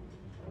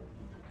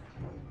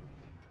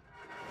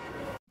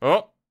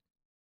 Oh!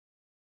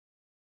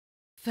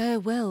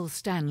 "Farewell,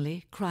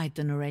 Stanley," cried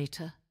the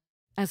narrator,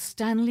 as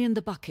Stanley and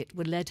the bucket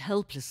were led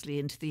helplessly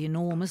into the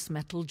enormous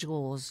metal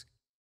jaws.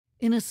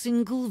 In a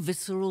single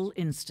visceral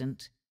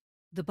instant,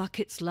 the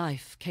bucket's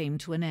life came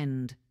to an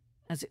end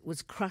as it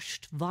was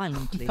crushed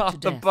violently to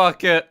Not the death.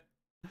 bucket!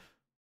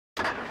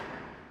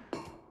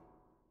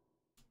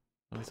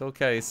 It's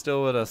okay, he's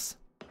still with us.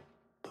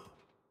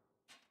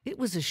 It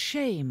was a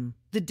shame,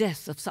 the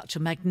death of such a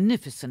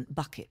magnificent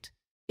bucket.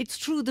 It's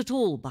true that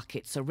all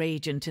buckets are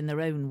radiant in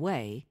their own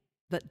way,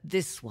 but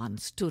this one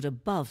stood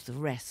above the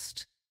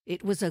rest.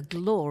 It was a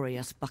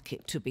glorious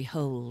bucket to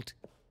behold.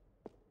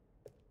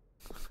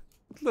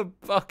 The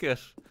bucket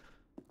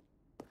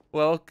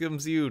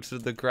welcomes you to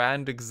the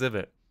grand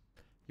exhibit.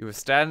 You are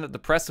standing at the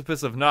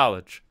precipice of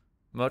knowledge.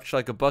 Much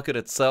like a bucket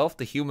itself,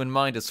 the human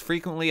mind is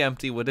frequently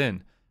empty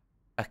within.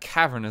 A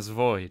cavernous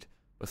void.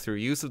 But through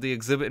use of the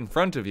exhibit in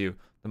front of you,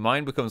 the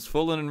mind becomes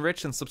full and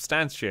enriched and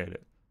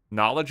substantiated.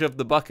 Knowledge of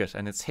the bucket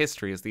and its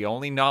history is the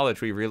only knowledge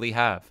we really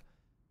have.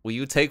 Will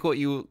you take what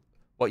you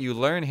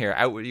learn here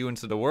out with you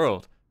into the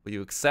world? Will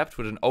you accept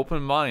with an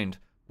open mind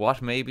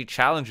what may be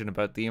challenging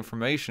about the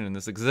information in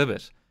this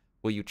exhibit?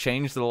 Will you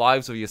change the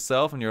lives of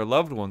yourself and your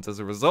loved ones as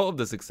a result of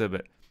this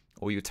exhibit?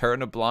 Or will you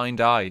turn a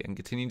blind eye and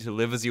continue to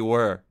live as you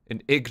were,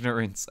 in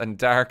ignorance and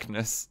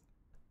darkness?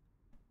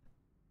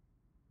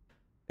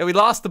 Yeah, we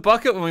lost the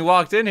bucket when we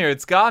walked in here.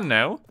 It's gone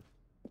now.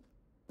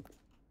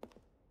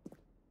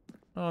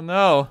 Oh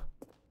no.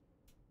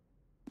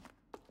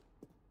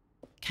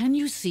 Can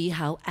you see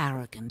how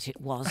arrogant it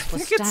was for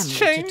think it's Stanley to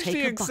changed take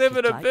the a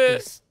exhibit bucket a like bit.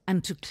 this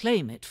and to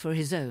claim it for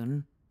his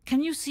own?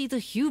 Can you see the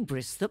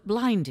hubris that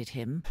blinded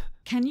him?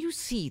 Can you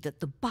see that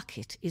the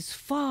bucket is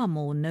far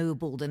more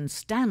noble than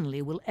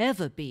Stanley will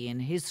ever be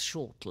in his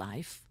short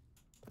life?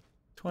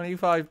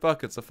 25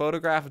 buckets. A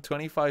photograph of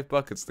 25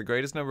 buckets, the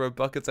greatest number of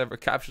buckets ever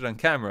captured on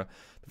camera.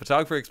 The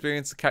photographer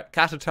experienced a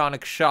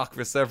catatonic shock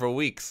for several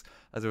weeks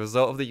as a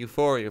result of the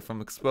euphoria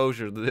from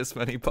exposure to this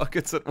many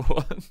buckets at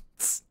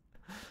once.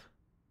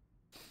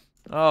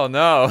 Oh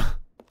no.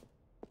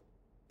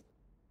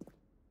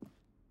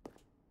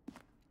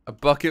 A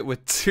bucket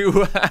with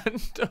 2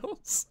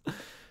 handles.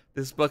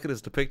 This bucket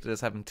is depicted as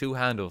having 2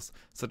 handles.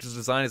 Such a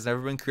design has never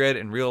been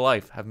created in real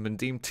life, having been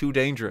deemed too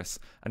dangerous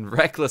and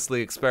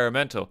recklessly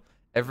experimental.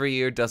 Every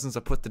year, dozens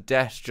are put to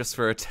death just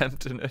for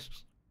attempting it.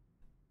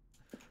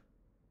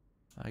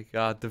 My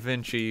God, Da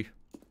Vinci,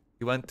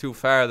 you went too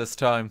far this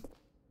time.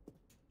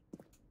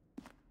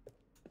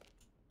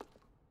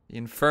 The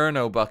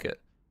Inferno bucket.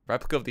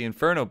 Replica of the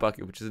Inferno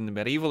bucket, which is in the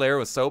medieval era,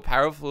 was so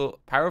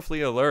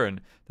powerfully alluring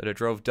that it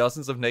drove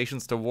dozens of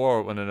nations to war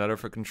with one another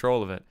for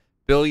control of it.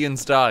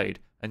 Billions died,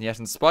 and yet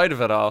in spite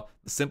of it all,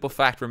 the simple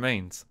fact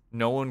remains: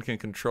 no one can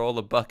control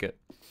a bucket.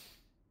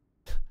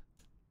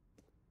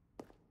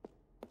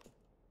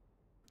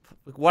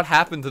 What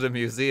happened to the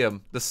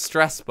museum? The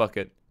stress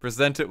bucket.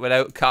 Present it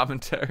without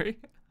commentary.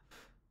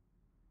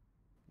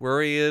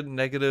 Worrying,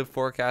 negative,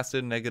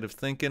 forecasted, negative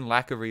thinking,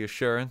 lack of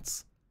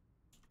reassurance.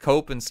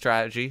 Cope and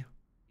strategy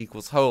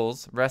equals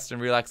holes. Rest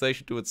and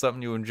relaxation, do it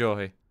something you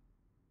enjoy.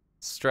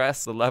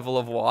 Stress, the level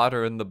of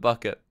water in the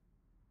bucket.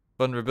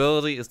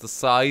 Vulnerability is the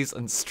size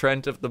and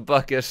strength of the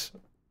bucket.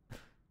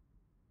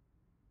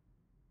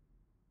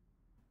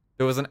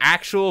 There was an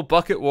actual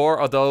bucket war,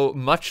 although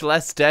much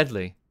less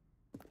deadly.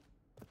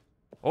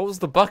 What was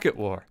the bucket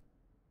war?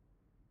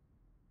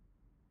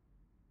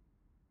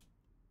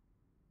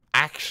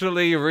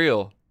 Actually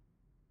real.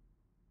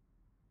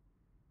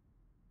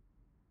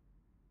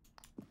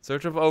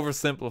 Search of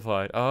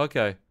oversimplified. Oh,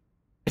 okay.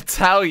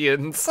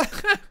 Italians.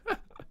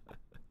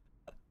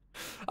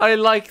 I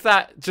like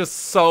that just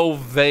so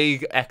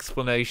vague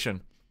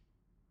explanation.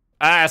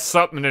 Ah,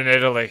 something in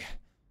Italy.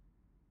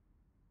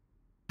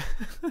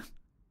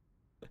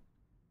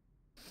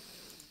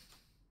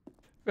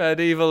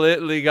 Medieval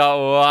Italy got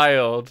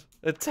wild.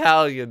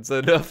 Italians,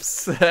 enough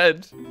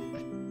said.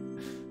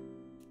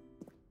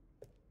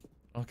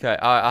 Okay,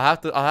 I'll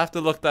have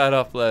to look that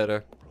up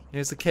later.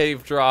 Here's a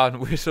cave drawn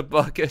with a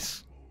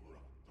bucket.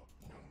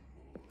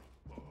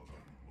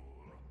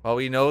 While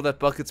we know that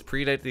buckets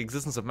predate the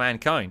existence of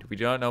mankind, we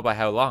do not know by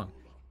how long.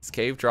 This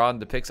cave drawing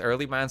depicts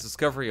early man's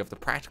discovery of the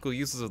practical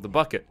uses of the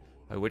bucket,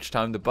 by which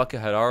time the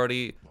bucket had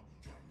already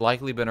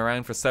likely been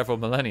around for several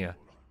millennia.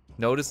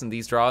 Notice in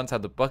these drawings how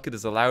the bucket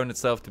is allowing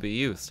itself to be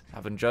used,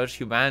 having judged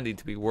humanity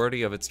to be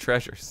worthy of its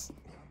treasures.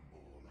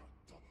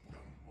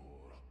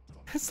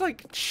 It's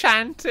like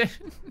chanting.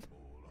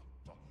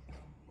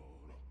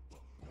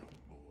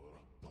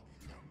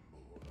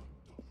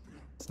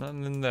 There's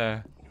nothing in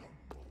there.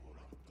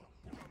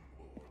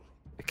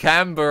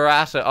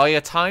 Gambarata. Oh yeah,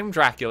 Time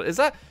Dracula. Is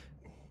that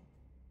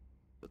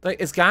like,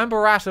 is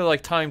Gambarata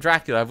like Time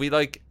Dracula? Have we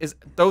like, is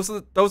those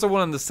are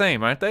one and the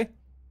same, aren't they?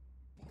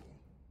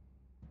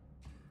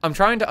 I'm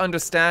trying to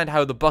understand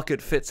how the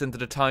bucket fits into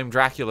the Time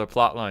Dracula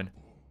plotline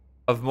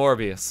of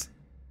Morbius.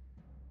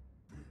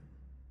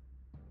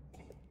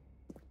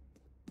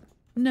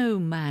 No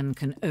man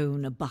can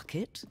own a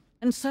bucket,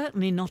 and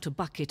certainly not a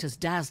bucket as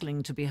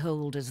dazzling to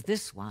behold as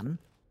this one.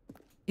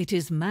 It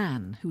is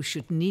man who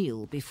should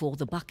kneel before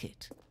the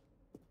bucket.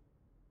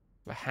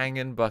 A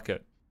hanging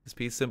bucket. This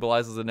piece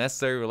symbolizes a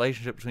necessary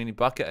relationship between the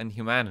bucket and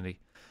humanity.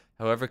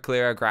 However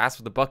clear our grasp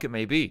of the bucket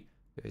may be,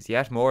 there is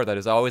yet more that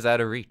is always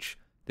out of reach.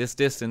 This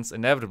distance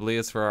inevitably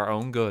is for our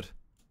own good.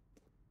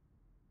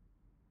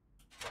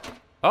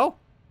 Oh!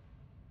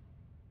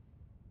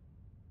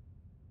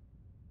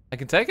 I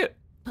can take it.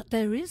 But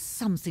there is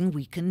something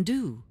we can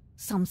do.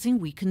 Something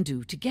we can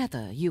do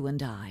together, you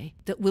and I,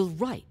 that will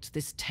right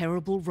this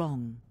terrible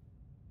wrong.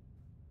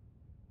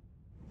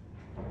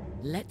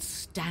 Let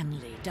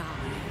Stanley die.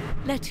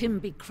 Let him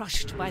be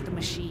crushed by the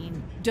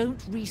machine.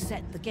 Don't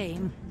reset the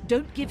game.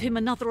 Don't give him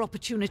another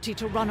opportunity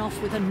to run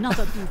off with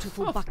another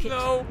beautiful bucket.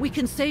 No. We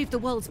can save the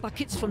world's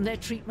buckets from their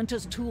treatment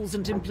as tools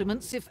and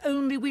implements if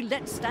only we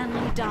let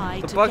Stanley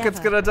die together. Bucket's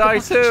gonna die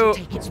the bucket too.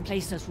 should take its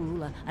place as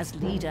ruler, as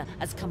leader,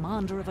 as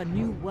commander of a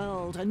new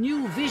world, a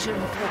new vision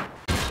for...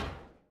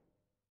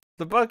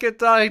 The bucket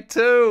died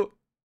too.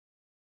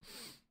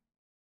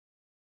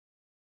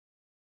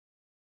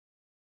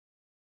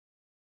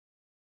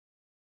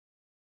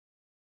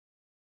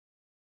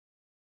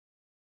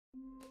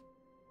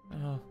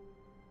 Oh.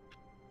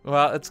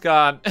 Well, it's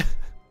gone.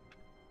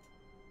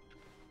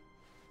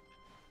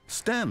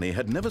 Stanley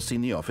had never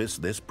seen the office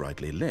this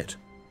brightly lit.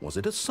 Was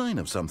it a sign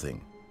of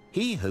something?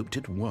 He hoped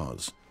it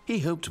was. He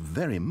hoped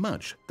very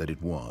much that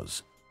it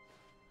was.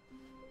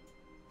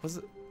 Was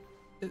it?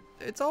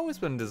 It's always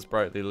been this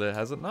brightly lit,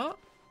 has it not?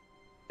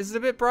 Is it a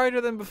bit brighter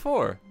than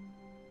before?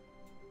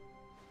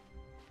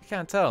 I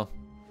can't tell.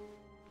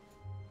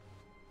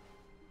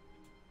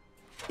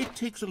 It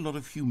takes a lot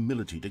of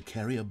humility to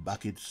carry a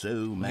bucket so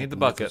Need the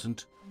bucket.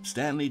 magnificent.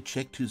 Stanley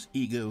checked his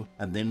ego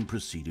and then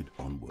proceeded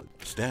onward.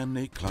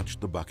 Stanley clutched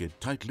the bucket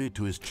tightly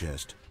to his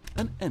chest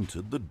and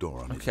entered the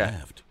door on his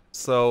left.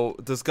 So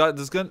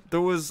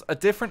there was a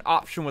different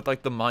option with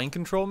like the mind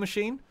control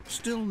machine.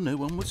 Still no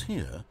one was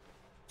here.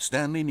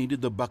 Stanley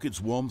needed the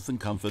bucket's warmth and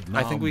comfort now.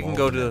 I think we can more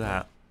go than to ever.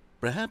 that.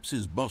 Perhaps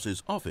his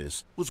boss's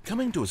office was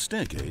coming to a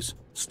staircase.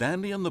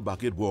 Stanley and the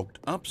bucket walked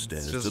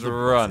upstairs to the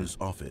boss's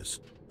office.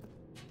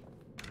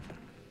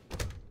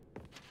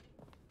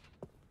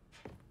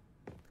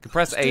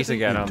 Press 8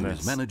 again on Into this.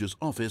 his manager's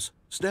office,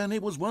 Stanley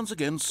was once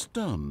again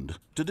stunned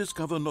to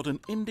discover not an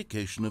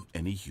indication of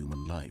any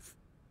human life.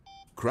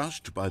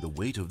 Crushed by the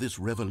weight of this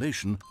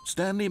revelation,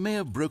 Stanley may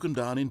have broken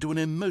down into an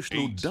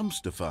emotional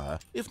dumpster fire,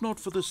 if not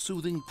for the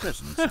soothing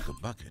presence of the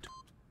bucket.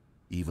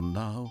 Even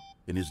now,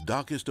 in his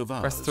darkest of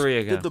hours, Press 3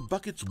 again. did the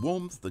bucket's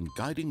warmth and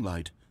guiding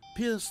light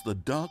pierce the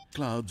dark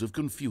clouds of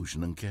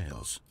confusion and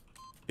chaos.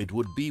 It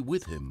would be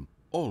with him,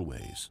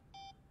 always.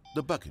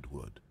 The bucket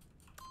would.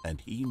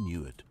 And he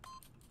knew it.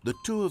 The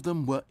two of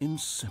them were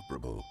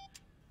inseparable.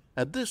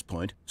 At this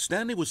point,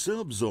 Stanley was so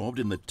absorbed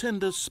in the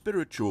tender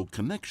spiritual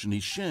connection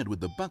he shared with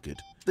the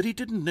bucket that he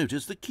didn't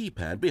notice the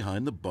keypad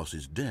behind the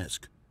boss's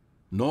desk.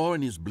 Nor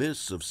in his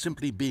bliss of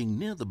simply being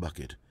near the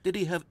bucket did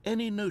he have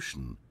any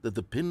notion that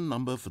the pin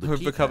number for the We're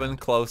keypad becoming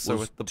closer was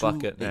with the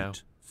bucket now.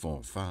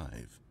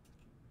 2845.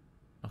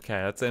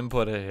 Okay, let's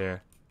input it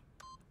here.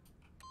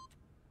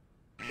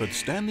 But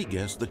Stanley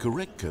guessed the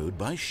correct code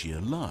by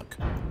sheer luck.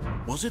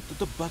 Was it that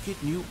the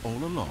bucket knew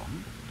all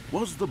along?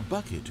 Was the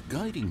bucket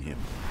guiding him?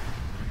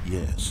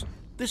 Yes,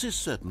 this is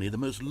certainly the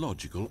most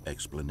logical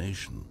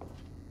explanation.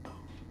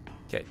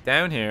 Okay,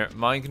 down here,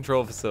 mind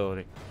control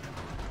facility.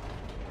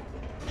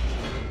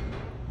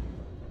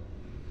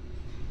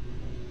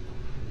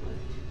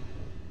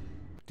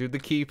 Do the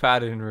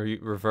keypad in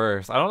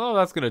reverse. I don't know if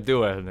that's gonna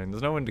do anything.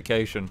 There's no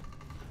indication.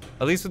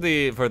 At least for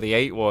the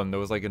 8 one, there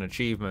was like an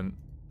achievement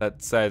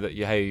that said that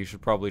hey, you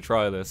should probably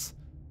try this.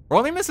 We're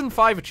only missing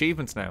 5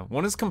 achievements now.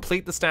 One is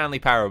complete the Stanley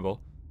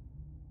Parable.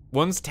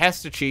 One's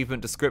test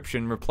achievement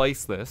description,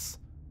 replace this.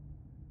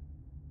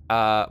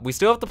 We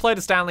still have to play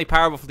the Stanley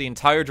Parable for the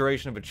entire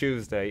duration of a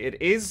Tuesday.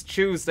 It is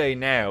Tuesday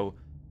now,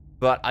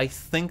 but I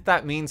think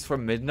that means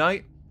from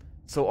midnight.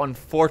 So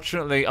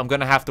unfortunately, I'm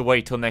gonna have to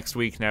wait till next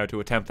week now to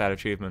attempt that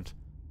achievement.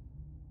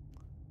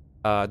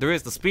 There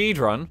is the speed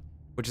run,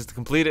 which is to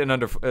complete it in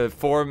under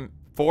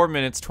 4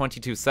 minutes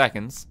 22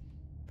 seconds.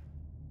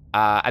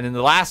 And then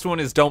the last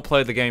one is don't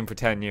play the game for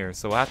 10 years.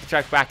 So we'll have to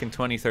check back in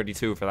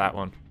 2032 for that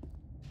one.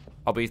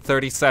 I'll be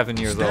 37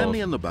 years old.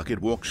 Stanley and the bucket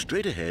walked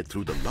straight ahead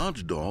through the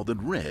large door that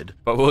read,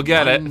 but we'll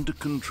get it. Mind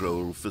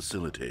Control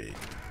Facility.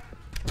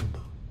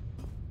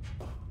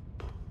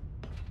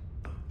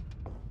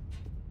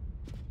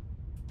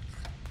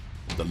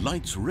 The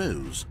lights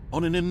rose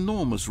on an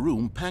enormous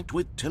room packed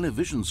with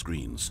television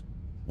screens.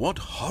 What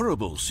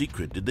horrible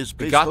secret did this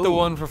place We got hold? the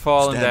one for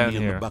falling Stanley down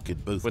and here the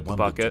bucket both with the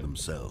wondered to bucket.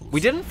 themselves.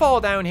 We didn't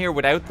fall down here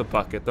without the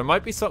bucket. There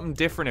might be something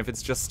different if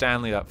it's just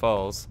Stanley that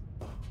falls.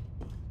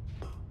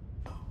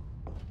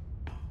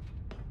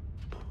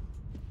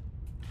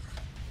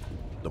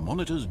 The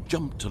monitors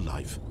jumped to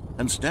life,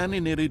 and Stanley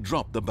nearly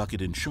dropped the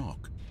bucket in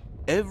shock.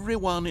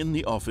 Everyone in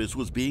the office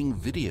was being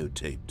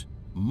videotaped,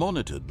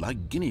 monitored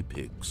like guinea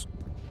pigs.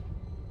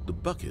 The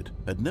bucket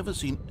had never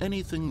seen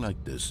anything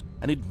like this,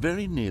 and it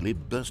very nearly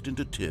burst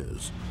into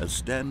tears as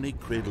Stanley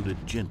cradled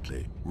it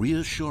gently,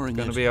 reassuring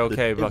it be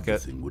okay, that bucket.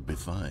 everything would be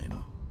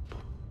fine.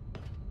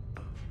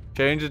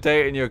 Change the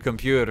date in your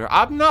computer.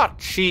 I'm not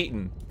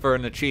cheating for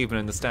an achievement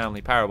in the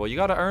Stanley Parable. You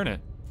gotta earn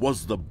it.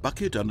 Was the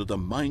bucket under the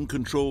mind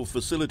control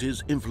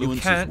facility's influence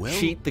You can't as well?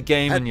 cheat the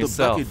game Had in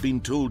yourself. the bucket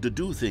been told to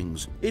do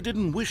things it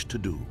didn't wish to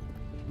do?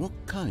 What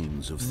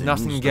kinds of things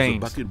Nothing does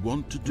gained. the bucket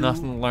want to do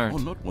Nothing learned. or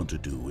not want to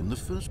do in the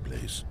first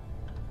place?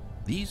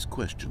 These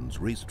questions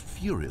raced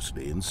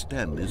furiously in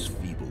Stanley's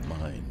feeble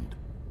mind.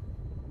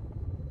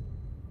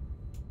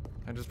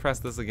 I just press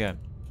this again.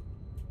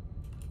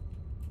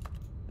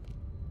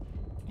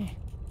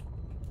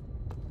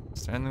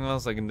 Is there anything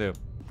else I can do?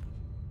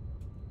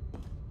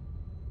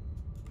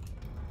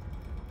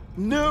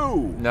 No!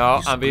 No,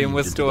 He I'm being screamed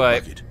whisked into the away.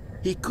 bucket.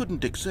 He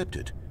couldn't accept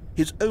it.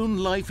 His own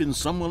life in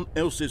someone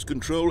else's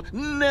control.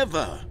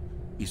 Never!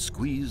 He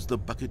squeezed the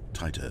bucket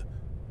tighter.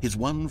 His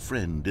one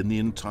friend in the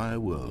entire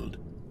world.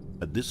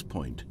 At this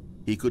point,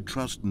 he could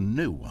trust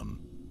no one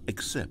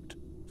except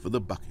for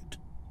the bucket.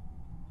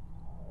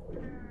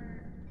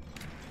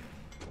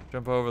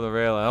 Jump over the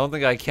rail. I don't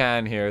think I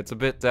can here. It's a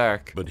bit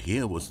dark. But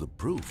here was the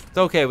proof. It's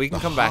okay. We can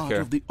The come back heart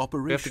here. of the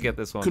operation. We have to get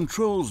this one.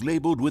 Controls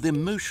labeled with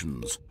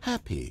emotions,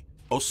 happy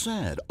or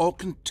sad or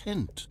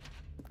content.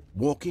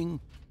 Walking,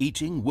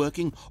 eating,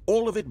 working,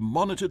 all of it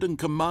monitored and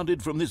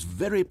commanded from this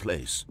very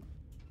place.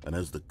 And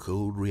as the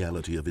cold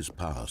reality of his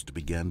past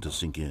began to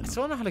sink in, I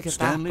still don't know how to get that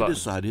Stanley button.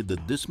 decided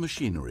that this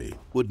machinery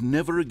would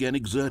never again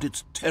exert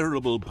its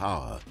terrible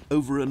power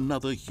over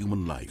another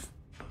human life.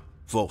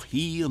 for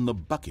he and the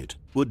bucket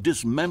would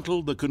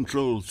dismantle the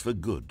controls for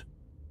good.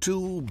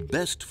 Two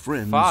best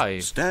friends,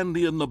 5.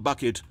 Stanley and the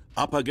bucket,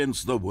 up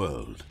against the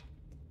world.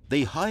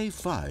 They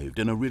high-fived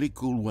in a really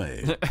cool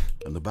way,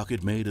 and the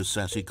bucket made a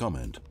sassy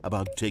comment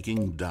about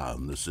taking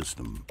down the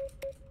system.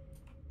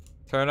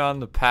 Turn on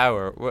the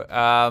power.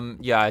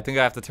 Yeah, I think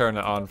I have to turn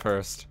it on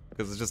first,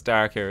 because it's just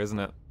dark here, isn't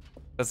it?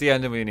 That's the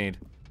ending we need.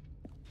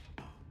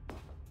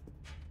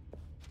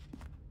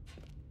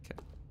 Okay.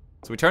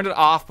 So we turned it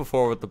off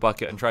before with the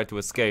bucket and tried to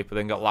escape, but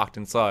then got locked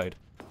inside.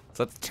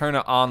 So let's turn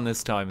it on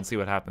this time and see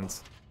what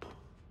happens.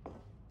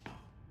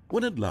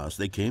 When at last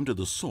they came to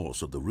the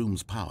source of the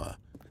room's power,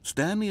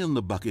 Stanley and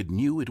the bucket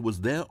knew it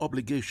was their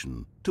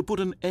obligation to put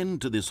an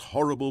end to this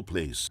horrible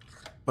place.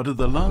 But at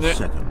the last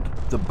second,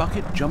 the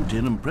bucket jumped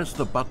in and pressed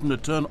the button to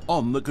turn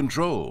on the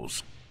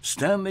controls.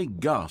 Stanley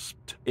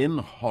gasped in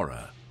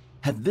horror.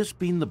 Had this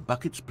been the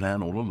bucket's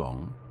plan all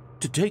along?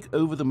 To take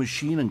over the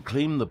machine and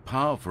claim the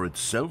power for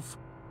itself?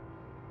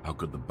 How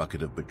could the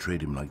bucket have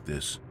betrayed him like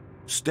this?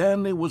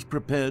 Stanley was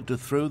prepared to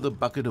throw the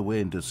bucket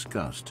away in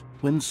disgust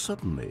when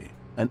suddenly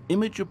an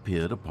image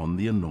appeared upon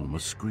the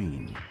enormous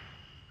screen.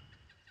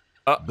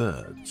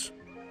 Birds.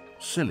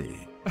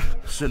 Silly,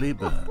 silly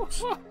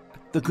birds.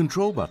 The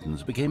control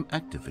buttons became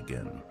active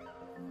again.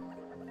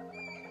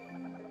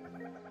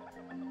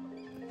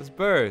 There's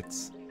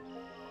birds.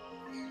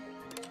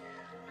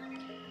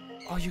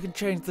 Oh, you can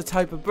change the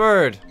type of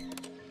bird.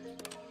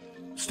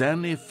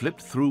 Stanley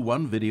flipped through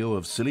one video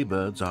of silly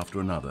birds after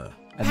another,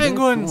 and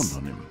Penguins!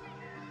 then it dawned on him.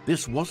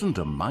 This wasn't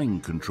a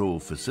mind control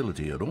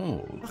facility at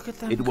all. Look at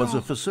them It was go.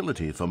 a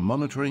facility for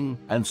monitoring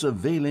and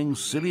surveilling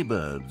silly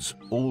birds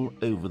all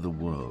over the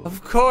world.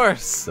 Of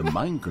course. The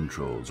mind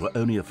controls were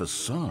only a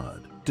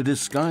facade to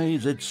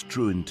disguise its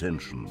true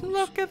intentions.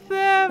 Look at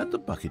them. Had the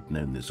bucket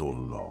known this all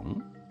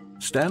along?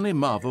 Stanley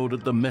marveled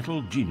at the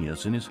metal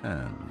genius in his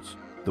hands,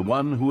 the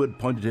one who had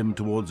pointed him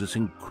towards this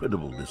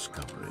incredible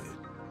discovery.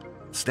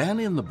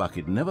 Stanley and the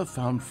bucket never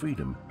found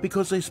freedom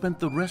because they spent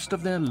the rest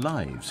of their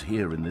lives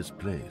here in this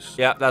place.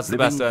 Yeah, that's the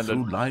best living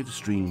ending. through live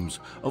streams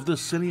of the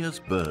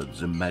silliest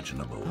birds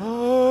imaginable.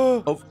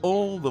 Of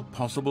all the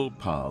possible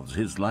paths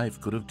his life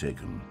could have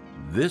taken,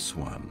 this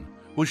one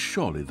was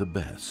surely the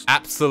best.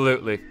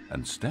 Absolutely.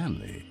 And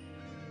Stanley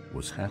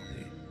was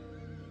happy.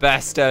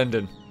 Best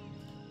ending.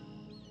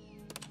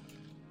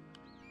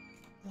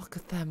 Look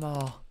at them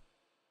all.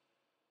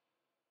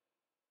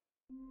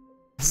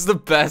 This is the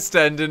best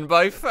ending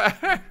by far.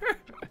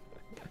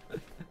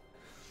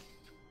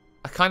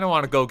 I kind of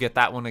want to go get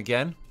that one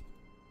again.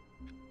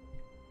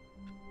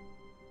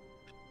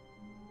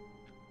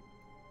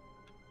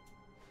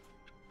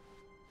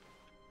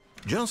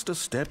 Just a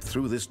step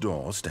through this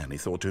door, Stanley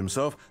thought to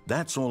himself,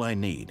 that's all I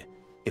need.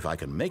 If I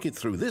can make it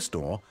through this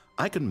door,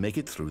 I can make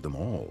it through them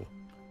all.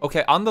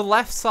 Okay, on the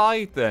left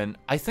side then,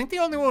 I think the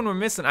only one we're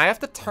missing, I have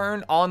to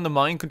turn on the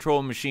mind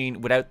control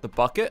machine without the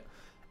bucket,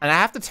 and I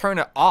have to turn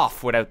it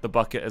off without the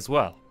bucket as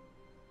well.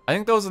 I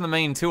think those are the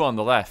main two on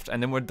the left,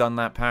 and then we're done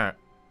that part.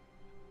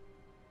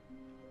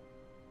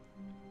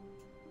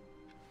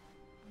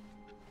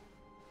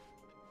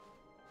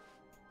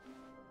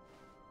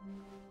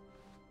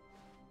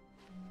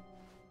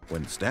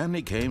 When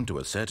Stanley came to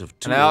a set of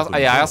two And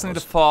I also need to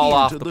doors, fall he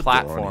off entered the door on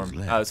his platform.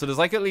 left. So there's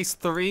like at least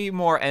 3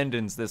 more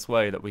endings this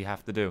way that we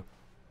have to do.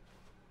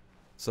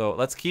 So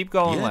let's keep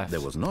going Yet left. there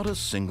was not a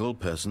single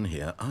person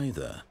here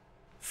either.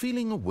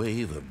 Feeling a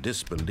wave of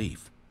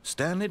disbelief,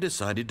 Stanley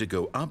decided to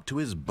go up to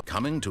his...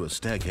 Coming to a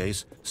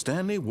staircase,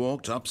 Stanley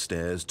walked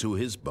upstairs to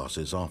his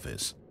boss's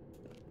office.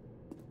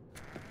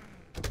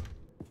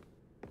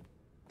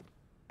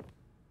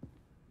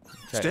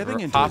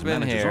 Stepping into his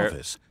manager's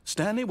office,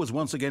 Stanley was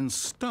once again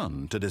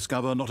stunned to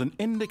discover not an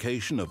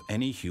indication of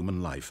any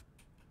human life.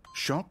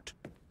 Shocked,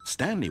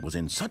 Stanley was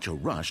in such a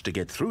rush to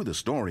get through the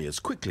story as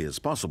quickly as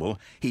possible,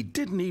 he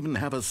didn't even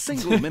have a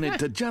single minute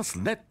to just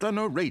let the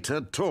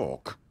narrator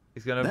talk.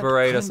 He's gonna That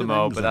berate us kind a of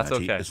mo, but that's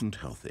anxiety okay. Isn't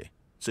healthy,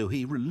 so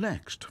he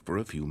relaxed for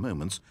a few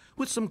moments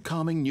with some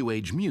calming new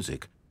age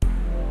music. Come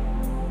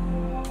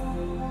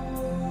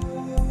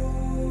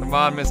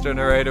on, Mr.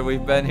 Narrator,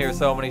 we've been here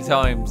so many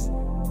times.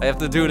 I have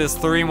to do this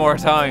 3 more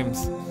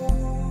times.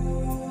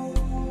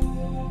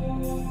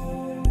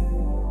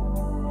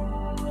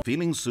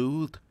 Feeling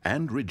soothed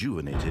and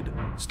rejuvenated,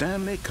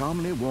 Stanley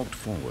calmly walked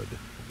forward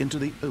into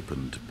the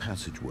opened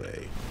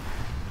passageway.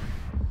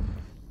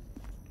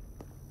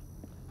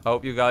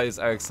 Hope you guys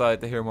are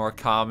excited to hear more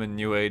calm and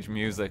new age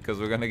music, because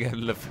we're gonna get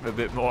a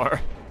bit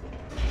more.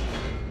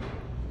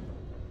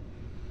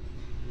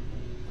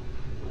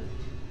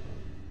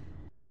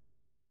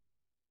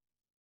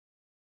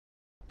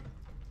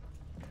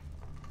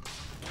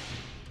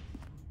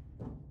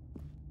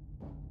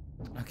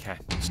 Okay.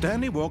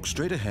 Stanley walked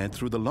straight ahead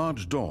through the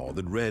large door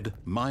that read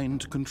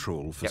Mind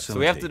Control Facility. Yep, so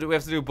we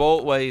have to do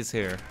both ways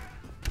here.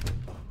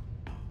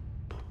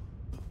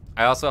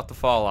 I also have to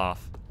fall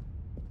off.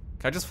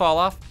 Can I just fall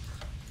off?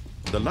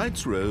 The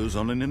lights rose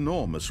on an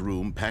enormous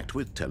room packed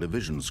with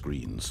television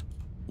screens.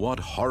 What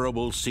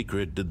horrible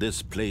secret did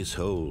this place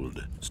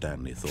hold?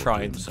 Stanley thought to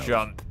Trying to himself.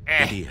 jump.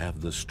 Did he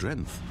have the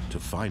strength to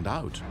find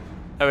out?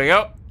 There we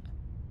go.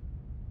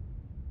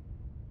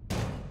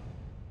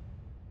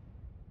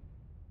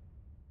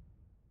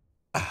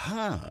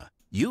 Aha!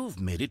 You've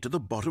made it to the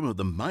bottom of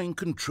the mind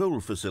control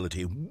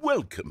facility.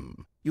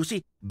 Welcome! You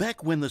see,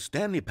 back when the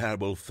Stanley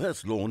Parable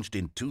first launched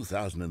in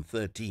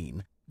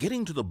 2013,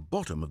 getting to the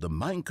bottom of the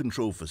mind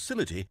control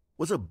facility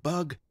was a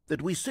bug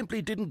that we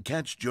simply didn't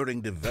catch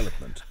during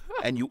development.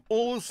 And you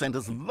all sent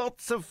us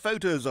lots of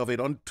photos of it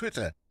on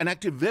Twitter and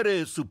acted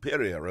very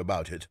superior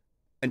about it.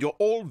 And you're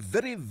all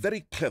very,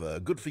 very clever.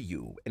 Good for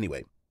you.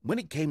 Anyway, when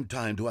it came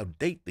time to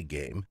update the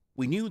game,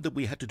 we knew that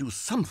we had to do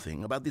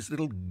something about this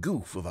little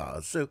goof of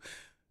ours, so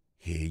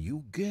here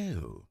you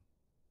go.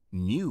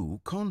 New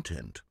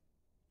content.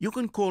 You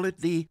can call it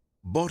the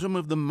bottom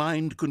of the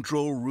mind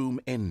control room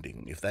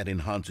ending, if that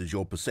enhances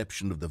your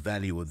perception of the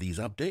value of these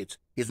updates.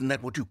 Isn't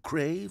that what you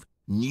crave?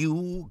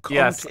 New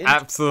content? Yes,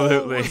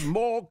 absolutely. Always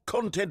more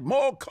content,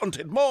 more,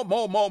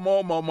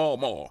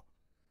 more.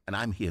 And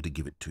I'm here to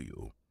give it to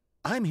you.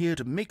 I'm here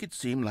to make it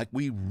seem like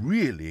we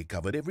really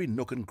covered every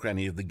nook and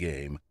cranny of the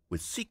game,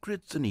 with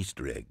secrets and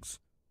Easter eggs.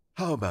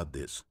 How about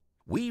this?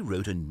 We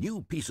wrote a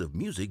new piece of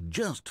music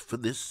just for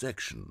this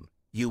section.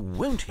 You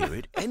won't hear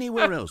it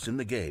anywhere else in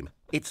the game.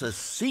 It's a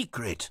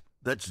secret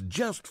that's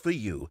just for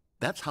you.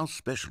 That's how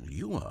special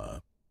you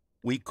are.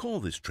 We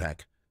call this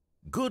track,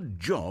 Good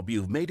Job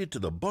You've Made It to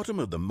the Bottom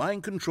of the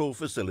Mind Control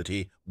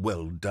Facility.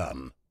 Well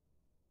done.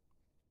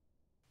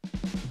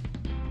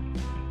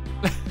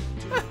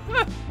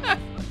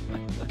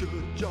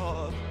 Good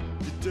job,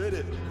 you did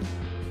it.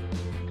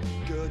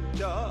 Good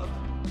job.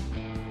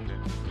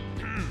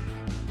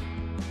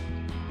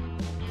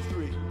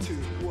 3, 2,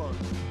 1.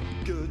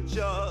 Good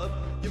job,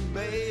 you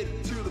made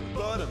it to the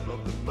bottom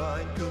of the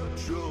mind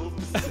control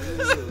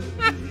facility.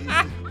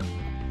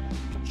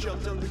 You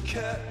jumped on the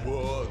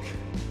catwalk.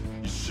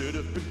 You should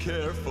have been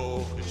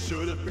careful. You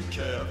should have been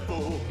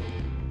careful.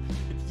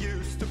 It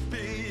used to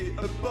be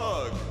a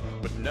bug,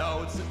 but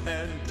now it's an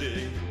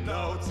ending.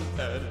 Now it's an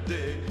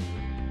ending.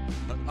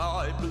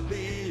 I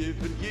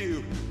believe in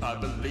you. I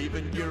believe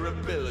in your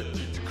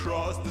ability to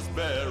cross this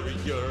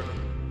barrier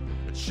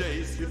and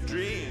chase your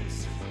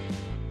dreams.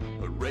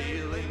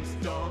 Railings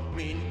don't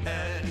mean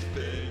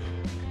anything.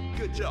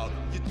 Good job,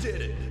 you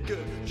did it.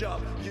 Good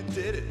job, you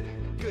did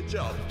it. Good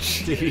job,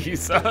 you did it.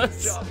 Jesus. Good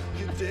job,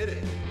 you did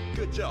it.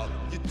 Good job,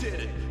 you did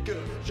it.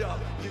 Good job,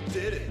 you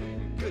did it.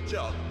 Good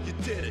job, you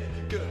did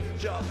it. Good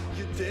job,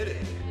 you did it.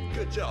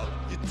 Good job,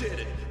 you did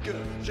it.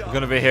 Good job. We're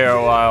gonna be here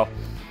a while.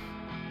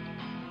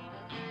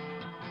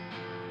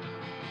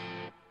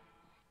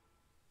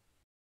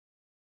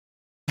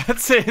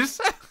 That's it.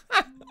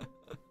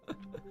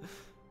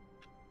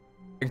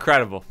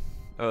 Incredible.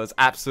 It was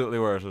absolutely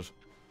worth it.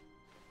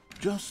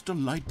 Just a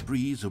light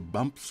breeze of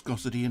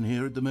bumpscosity in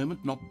here at the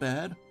moment, not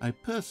bad. I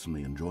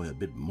personally enjoy a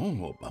bit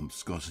more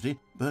bumpscosity,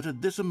 but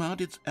at this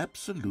amount it's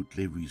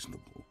absolutely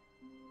reasonable.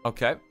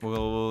 Okay,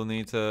 we'll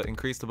need to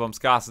increase the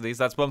bumpscosities.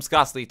 That's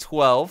bumpscosity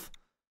 12.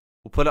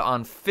 We'll put it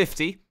on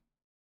 50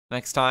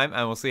 next time,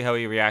 and we'll see how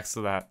he reacts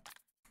to that.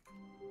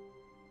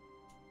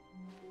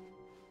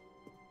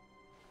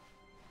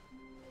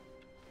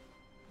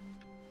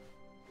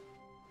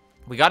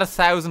 We got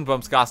 1,000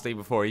 bumpscosity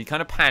before. He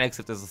kind of panics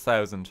if there's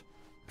 1,000.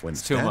 When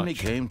It's too Stanley much.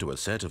 came to a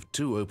set of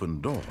 2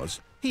 open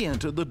doors, he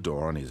entered the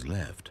door on his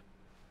left.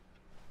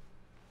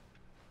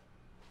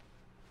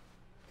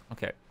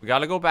 Okay, we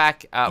gotta go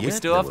back. We Yet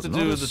still there have to was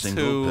not do a the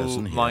single 2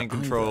 person here mind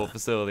control either.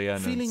 facility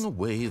Feeling endings. a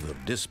wave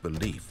of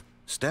disbelief,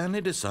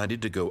 Stanley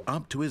decided to go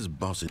up to his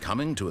boss's.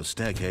 Coming to a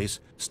staircase,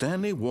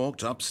 Stanley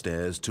walked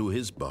upstairs to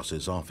his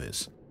boss's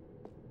office.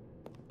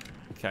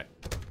 Okay,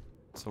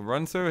 so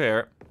run through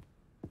here.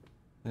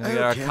 We're gonna get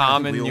Okay, our I think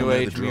common we all new know the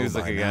age drill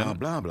music by again. now.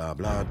 Blah, blah,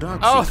 blah. Dark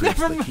Oh, secrets,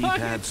 never the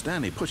mind. keypad.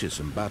 Stanley pushes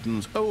some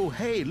buttons. Oh,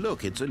 hey,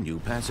 look, it's a new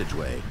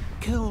passageway.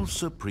 Kill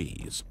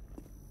surprise.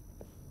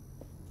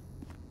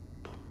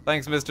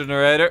 Thanks, Mr.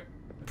 Narrator.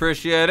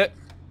 Appreciate it.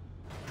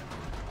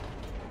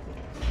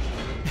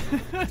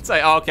 It's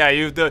like, okay,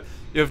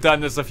 you've done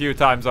this a few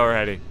times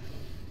already.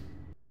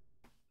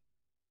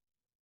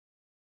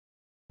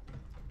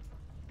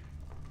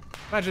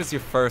 Imagine it's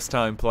your first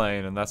time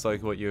playing and that's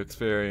like what you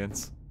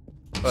experience.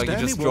 Like you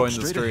Stanley just walked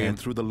joined the straight stream. ahead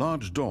through the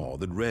large door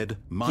that read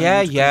Mind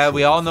Yeah,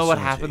 we Control all know what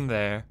Facility. happened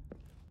there.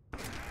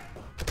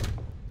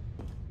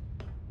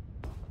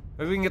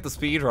 Maybe we can get the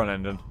speedrun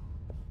ending.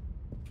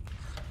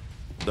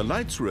 The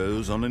lights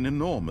rose on an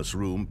enormous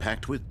room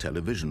packed with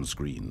television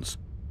screens.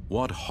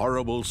 What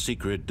horrible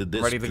secret did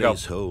this Ready to go.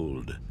 place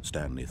hold?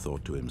 Stanley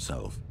thought to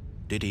himself.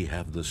 Did he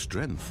have the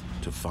strength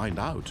to find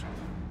out?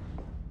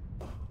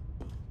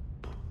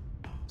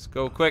 Let's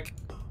go quick.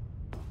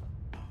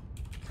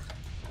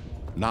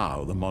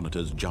 Now the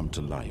monitors jumped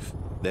to life,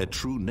 their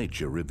true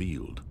nature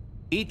revealed.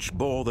 Each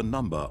bore the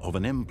number of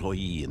an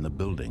employee in the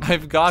building.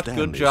 I've got good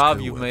Stanley's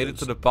job. You've made it co-workers.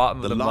 to the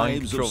bottom of the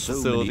mind lives control of so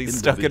facility many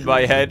stuck in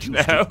my head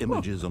individuals reduced to now.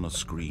 images on a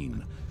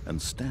screen, and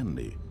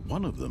Stanley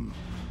one of them,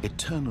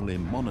 eternally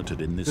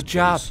monitored in this Good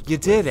job. place You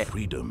did where it.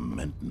 freedom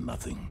meant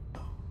nothing.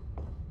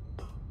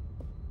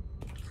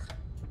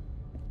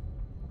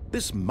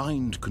 This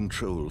mind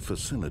control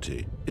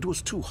facility, it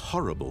was too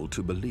horrible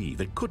to believe.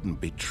 It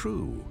couldn't be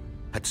true.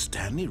 Had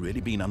Stanley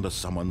really been under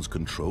someone's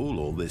control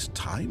all this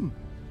time?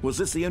 Was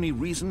this the only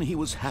reason he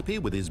was happy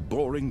with his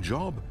boring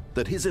job?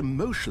 That his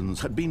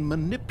emotions had been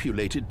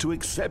manipulated to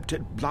accept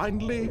it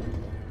blindly?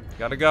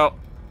 Gotta go.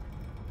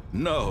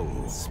 No.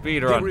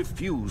 Speedrun. He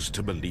refused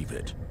to believe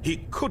it.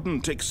 He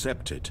couldn't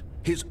accept it.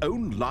 His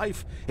own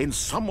life in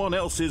someone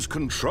else's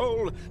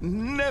control?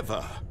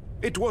 Never.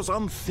 It was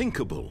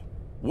unthinkable.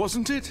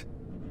 Wasn't it?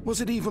 Was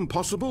it even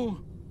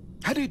possible?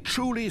 Had he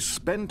truly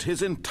spent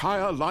his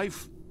entire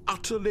life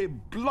utterly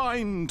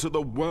blind to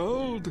the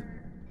world?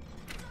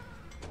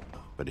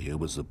 But here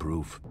was the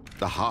proof.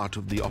 The heart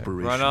of the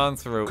operation. Run on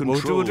through. We'll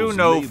do Controls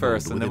no labeled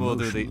first, and with then we'll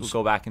do the. We'll emotions.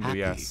 go back and do Happy,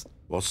 yes.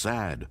 or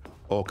sad,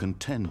 or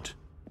content.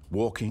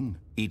 Walking,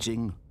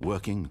 eating,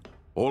 working.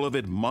 All of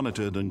it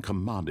monitored and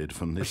commanded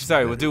from this.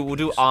 Sorry, we'll very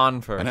do place.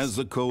 on first. And as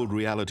the cold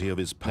reality of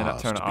his Then I'll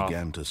past turn it off.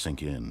 began to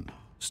sink in,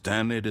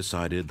 Stanley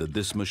decided that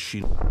this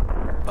machine...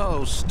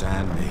 Oh,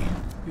 Stanley,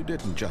 you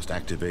didn't just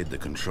activate the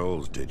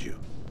controls, did you?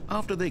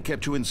 After they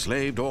kept you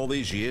enslaved all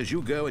these years,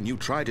 you go and you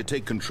try to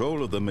take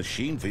control of the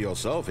machine for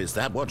yourself. Is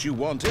that what you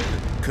wanted?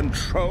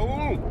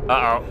 Control?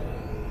 Uh-oh.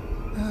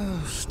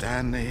 Oh,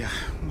 Stanley,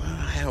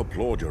 I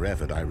applaud your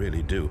effort, I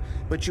really do.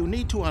 But you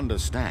need to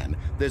understand,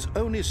 there's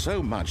only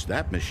so much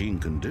that machine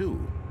can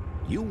do.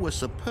 You were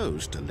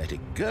supposed to let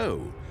it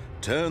go,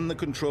 turn the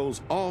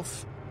controls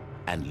off,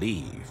 and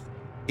leave.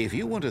 If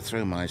you want to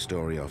throw my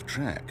story off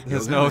track,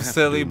 There's you're no gonna have to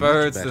silly do much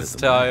birds better this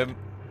than time. that.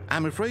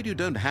 I'm afraid you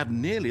don't have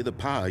nearly the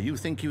power you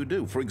think you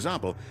do. For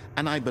example,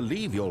 and I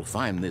believe you'll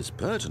find this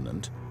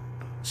pertinent,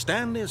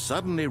 Stanley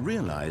suddenly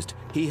realized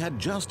he had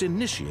just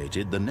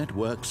initiated the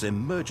network's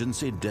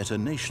emergency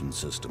detonation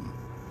system.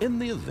 In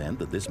the event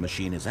that this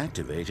machine is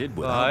activated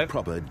without 5.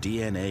 proper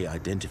DNA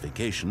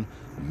identification,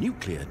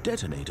 nuclear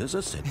detonators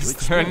are said to Is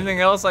explode, there anything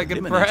else I can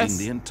eliminating press?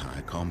 the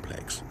entire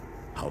complex.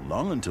 How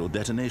long until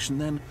detonation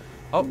then?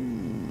 Oh.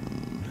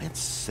 Let's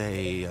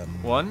say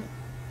 1,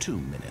 2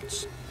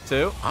 minutes.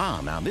 2. Ah,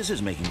 now this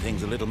is making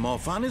things a little more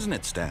fun, isn't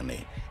it,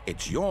 Stanley?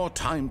 It's your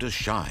time to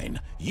shine.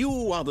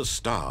 You are the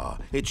star.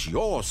 It's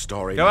your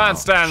story Come now. on,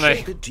 Stanley.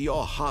 Shape it to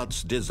your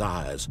heart's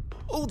desires.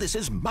 Oh, this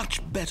is much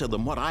better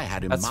than what I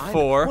had in That's mind.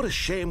 4. What a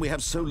shame we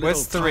have so little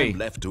Where's 3? time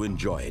left to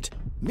enjoy it.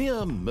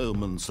 Mere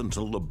moments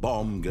until the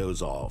bomb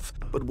goes off.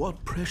 But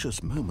what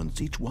precious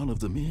moments each one of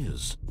them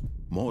is.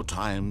 More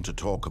time to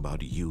talk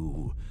about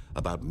you,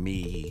 about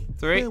me,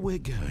 3. where we're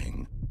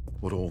going,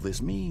 what all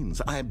this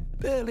means. I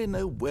barely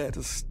know where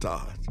to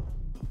start.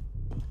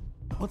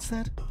 What's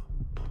that?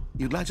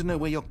 You'd like to know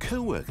where your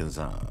co-workers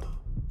are?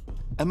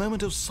 A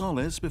moment of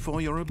solace before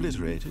you're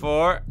obliterated?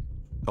 4.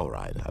 All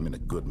right, I'm in a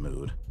good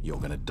mood. You're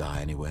gonna die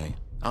anyway.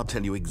 I'll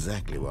tell you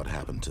exactly what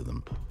happened to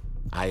them.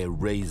 I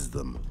erased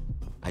them.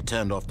 I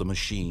turned off the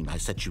machine. I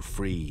set you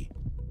free.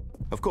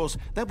 Of course,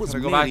 that was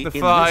Gotta go back merely to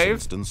in 5. this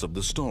instance of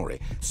the story.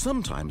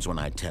 Sometimes when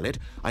I tell it,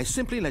 I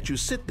simply let you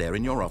sit there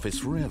in your office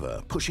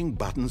forever, pushing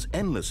buttons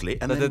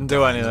endlessly and That then didn't do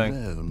dying anything.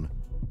 alone.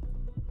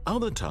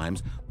 Other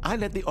times, I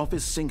let the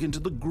office sink into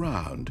the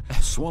ground,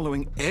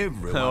 swallowing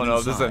everyone I don't know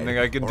if there's inside, anything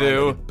I can or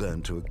do. let it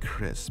burn to a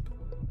crisp.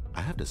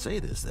 I have to say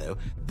this, though.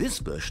 This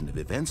version of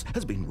events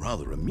has been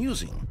rather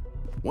amusing.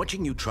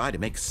 Watching you try to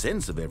make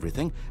sense of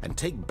everything and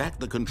take back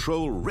the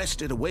control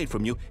wrested away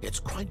from you, it's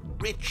quite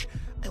rich.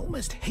 I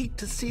almost hate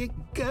to see it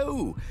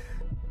go.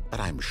 But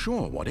I'm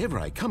sure whatever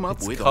I come up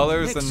It's with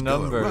colours on the next and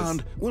go numbers.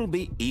 around will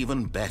be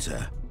even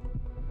better.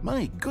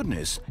 My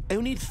goodness,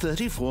 only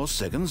 34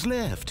 seconds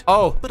left.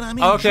 Oh, but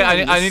I'm okay,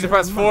 enjoying I this need to so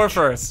press 4 much.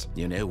 first.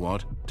 You know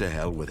what? To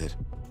hell with it.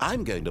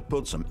 I'm going to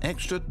put some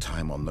extra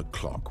time on the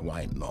clock.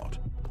 Why not?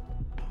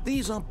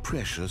 These are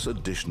precious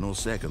additional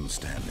seconds,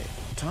 Stanley.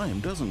 Time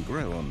doesn't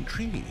grow on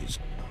trees.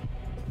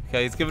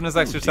 Okay, he's giving us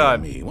extra Oh, dear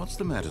time. me, what's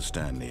the matter,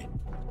 Stanley?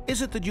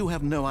 Is it that you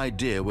have no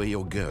idea where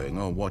you're going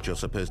or what you're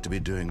supposed to be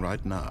doing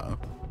right now?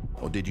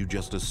 Or did you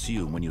just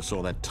assume when you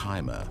saw that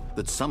timer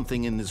that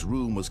something in this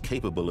room was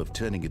capable of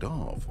turning it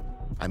off?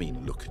 I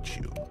mean, look at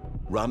you.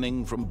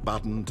 Running from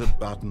button to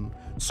button,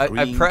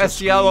 screen pressed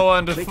to yellow screen,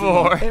 onto clicking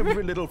 4. on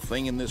every little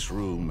thing in this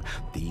room.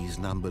 These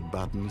numbered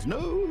buttons.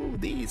 No,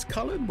 these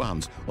colored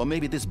ones. Or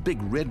maybe this big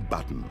red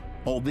button.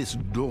 Or this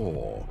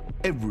door.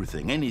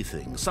 Everything,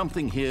 anything,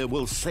 something here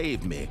will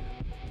save me.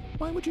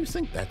 Why would you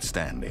think that,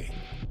 Stanley?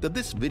 That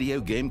this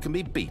video game can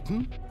be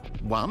beaten?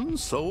 Won?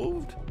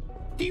 Solved?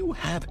 Do you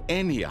have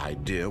any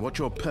idea what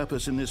your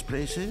purpose in this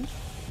place is?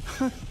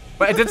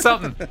 But I did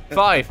something.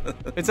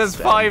 5. It says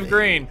 5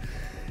 green.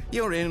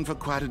 You're in for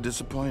quite a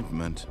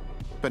disappointment.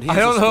 But I here's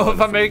don't a know if spoiler I'm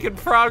for you. making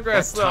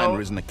progress, That timer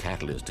though. isn't a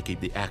catalyst to keep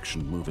the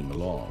action moving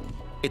along.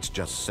 It's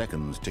just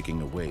seconds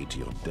ticking away to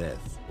your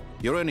death.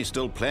 You're only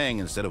still playing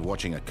instead of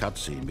watching a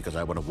cutscene because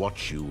I want to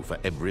watch you for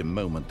every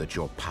moment that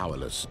you're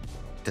powerless.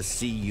 To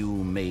see you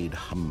made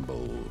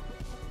humble.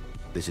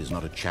 This is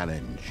not a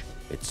challenge.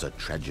 It's a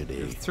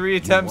tragedy. 3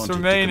 attempts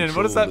remaining.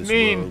 What does that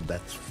mean? World,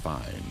 that's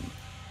fine.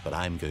 But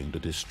I'm going to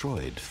destroy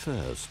it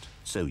first,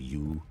 so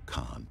you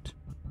can't.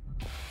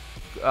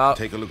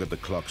 Take a look at the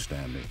clock,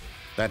 Stanley.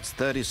 That's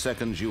 30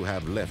 seconds you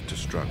have left to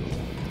struggle.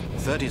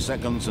 30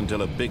 seconds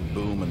until a big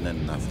boom and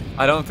then nothing.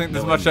 I don't think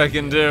there's much I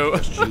can do.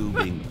 Just you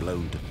being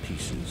blown to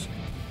pieces.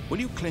 Will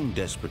you cling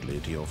desperately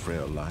to your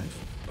frail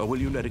life, or will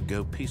you let it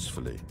go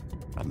peacefully?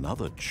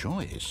 Another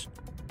choice.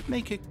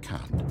 Make it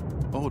count,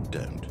 or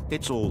don't.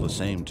 It's all the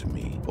same to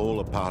me, all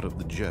a part of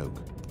the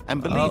joke.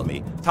 And believe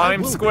me,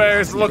 Times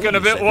Square's looking a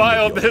bit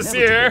wild this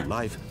year.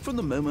 Life from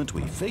the moment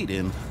we fade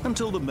in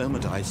until the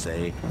moment I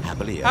say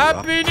happily ever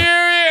Happy New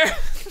Year!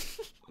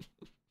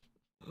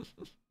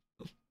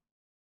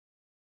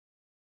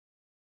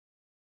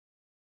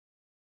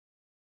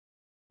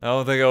 I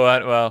don't think it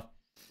went well.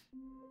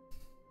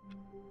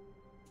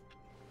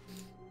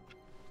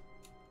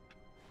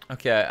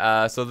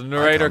 Okay, so the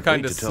narrator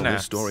kind of snaps. I can't wait to tell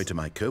this story snaps. to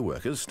my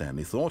co-workers,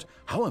 Stanley thought.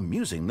 How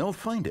amusing they'll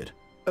find it.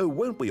 Oh,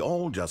 won't we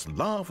all just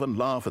laugh and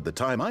laugh at the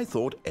time I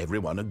thought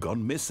everyone had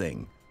gone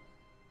missing.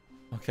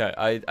 Okay,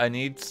 I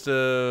need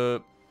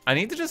to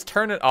just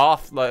turn it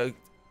off like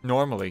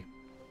normally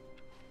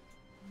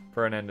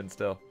for an ending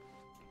still.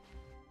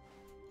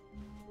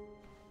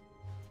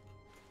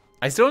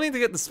 I still need to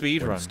get the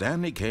speed When run.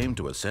 Stanley came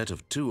to a set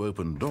of 2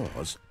 open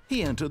doors,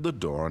 he entered the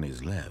door on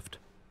his left.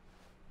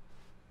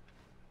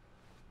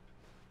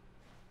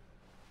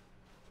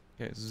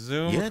 Okay,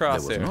 zoom Yet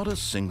across there was here. not a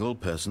single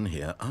person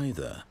here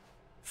either.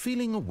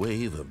 Feeling a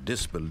wave of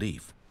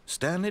disbelief,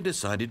 Stanley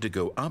decided to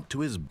go up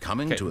to his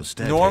coming to a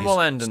staircase. Normal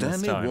ending this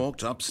Stanley time.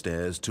 walked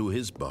upstairs to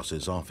his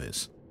boss's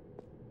office.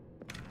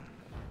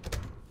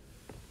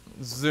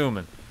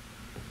 Zooming.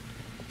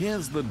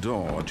 Here's the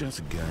door,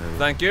 just go.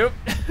 Thank you.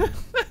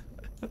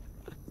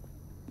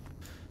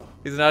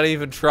 He's not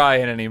even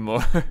trying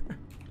anymore.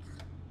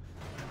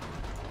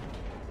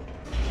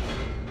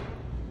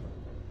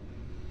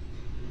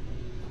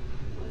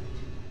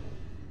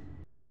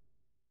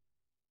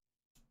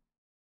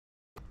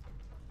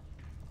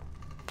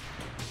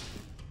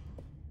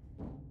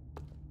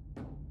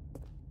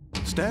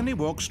 Stanley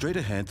walked straight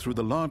ahead through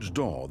the large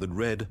door that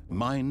read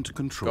Mind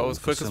Control Go as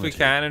quick as we Facility.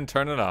 can and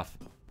turn it off.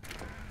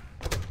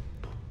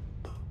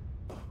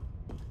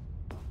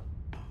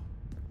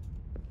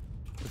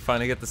 We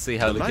finally get to see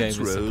how The the game lights is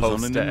rose on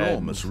supposed an to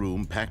enormous end.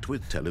 room packed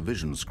with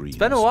television screens. It's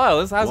been a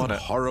while, hasn't What it?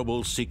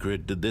 horrible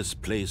secret did this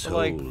place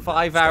We're hold? like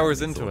 5 hours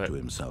Stanley into thought it. to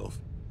himself.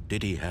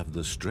 Did he have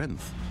the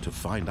strength to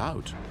find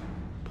out?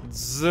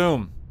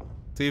 Zoom.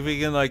 See if we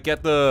can like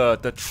get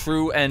the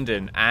true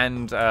ending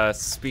and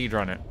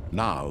speedrun it.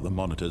 Now the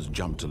monitors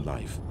jumped to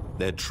life,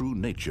 their true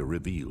nature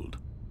revealed.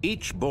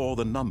 Each bore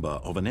the number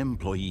of an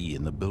employee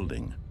in the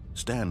building,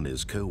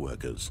 Stanley's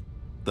co-workers.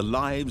 The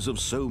lives of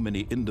so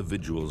many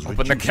individuals Open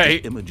the reduced to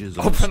gate. images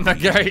on Open the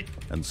screen. gate.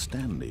 And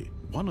Stanley,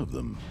 one of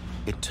them,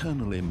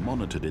 eternally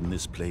monitored in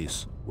this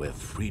place where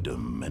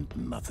freedom meant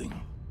nothing.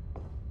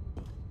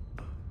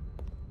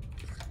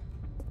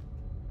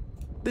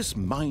 This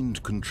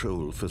mind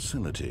control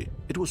facility,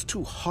 it was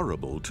too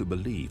horrible to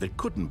believe. It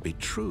couldn't be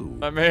true.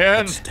 Let me in.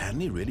 Had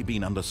Stanley really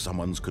been under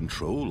someone's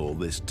control all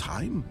this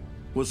time?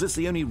 Was this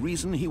the only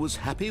reason he was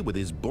happy with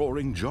his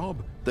boring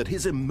job? That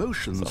his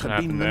emotions Something had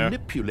been happened there.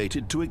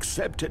 manipulated to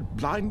accept it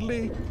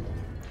blindly?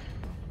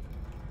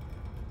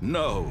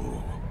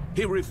 No.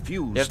 He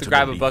refused You have to to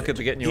grab a believe bucket it.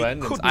 to get new He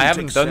endings. couldn't I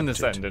haven't done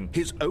accept this it. ending.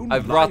 His own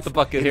I've brought life the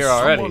bucket in here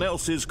already. someone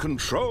else's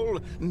control?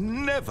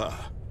 Never.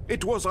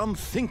 It was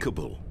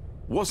unthinkable.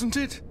 Wasn't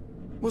it?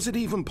 Was it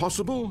even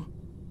possible?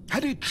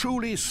 Had he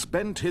truly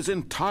spent his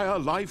entire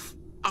life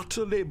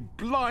utterly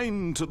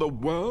blind to the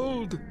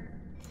world?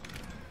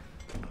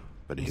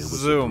 But here was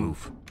Zoom. the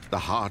proof. The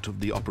heart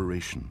of the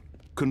operation.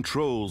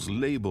 Controls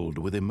labeled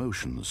with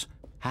emotions.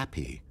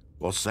 Happy,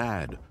 or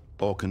sad,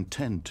 or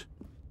content.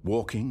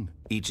 Walking,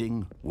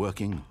 eating,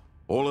 working.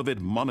 All of it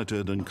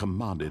monitored and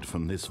commanded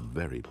from this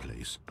very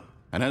place.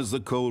 And as the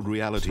cold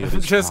reality of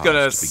I'm his just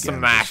gonna past began to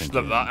smash sink the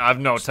in, I have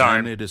no time.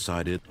 Stanley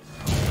decided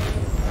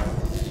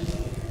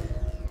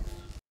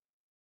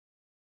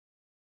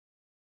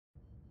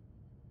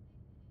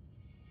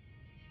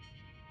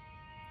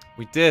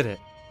We did it.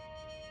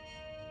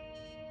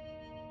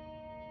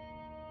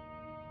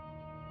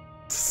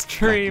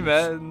 Stream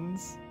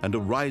ends. and a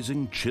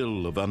rising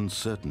chill of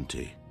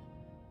uncertainty.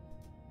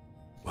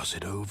 Was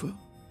it over?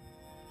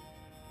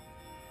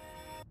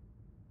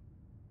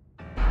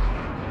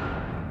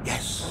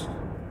 Yes.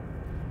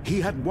 He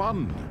had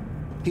won.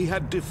 He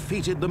had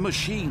defeated the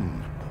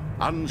machine,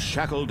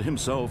 unshackled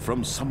himself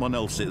from someone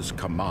else's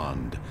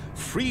command.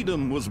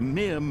 Freedom was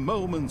mere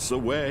moments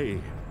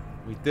away.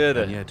 We did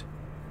it. And yet,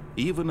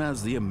 even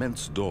as the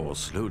immense door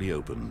slowly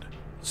opened,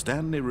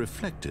 Stanley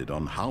reflected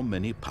on how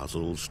many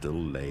puzzles still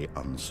lay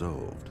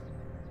unsolved.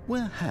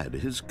 Where had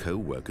his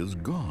co-workers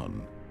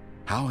gone?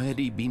 How had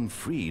he been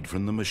freed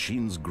from the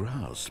machine's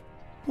grasp?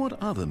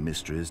 What other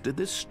mysteries did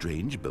this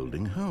strange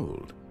building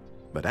hold?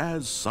 But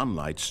as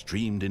sunlight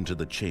streamed into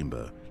the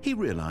chamber, he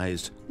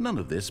realized none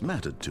of this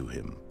mattered to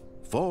him.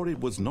 For it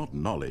was not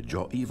knowledge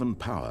or even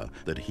power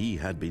that he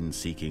had been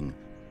seeking,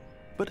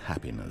 but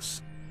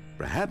happiness.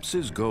 Perhaps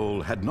his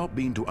goal had not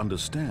been to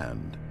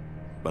understand,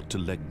 but to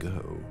let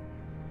go.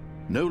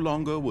 No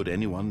longer would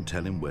anyone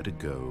tell him where to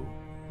go,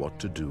 what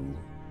to do,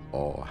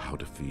 or how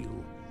to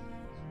feel.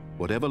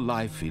 Whatever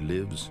life he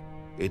lives,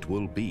 it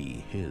will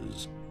be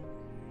his.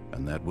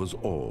 And that was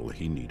all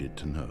he needed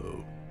to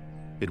know.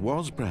 It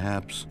was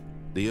perhaps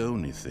the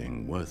only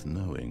thing worth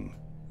knowing.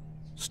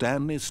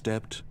 Stanley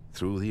stepped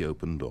through the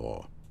open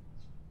door.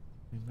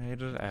 We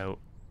made it out.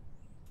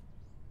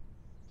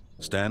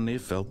 Stanley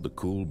felt the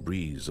cool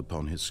breeze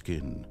upon his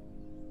skin,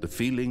 the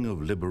feeling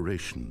of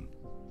liberation,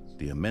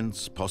 the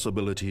immense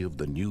possibility of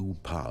the new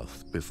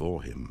path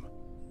before him.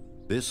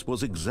 This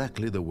was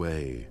exactly the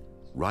way,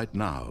 right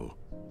now,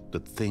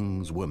 that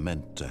things were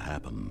meant to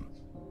happen.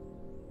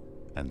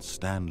 And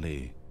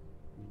Stanley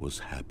was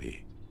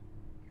happy.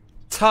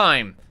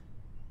 Time!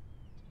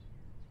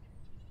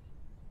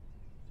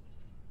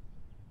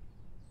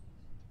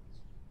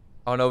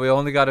 Oh no, we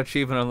only got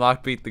achievement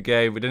unlocked, beat the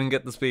game. We didn't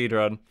get the speed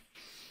run.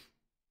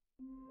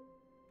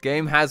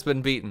 Game has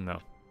been beaten though.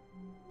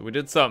 We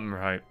did something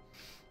right.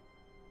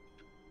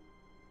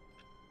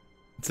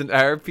 It's an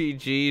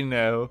RPG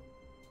now.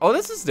 Oh,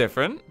 this is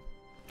different.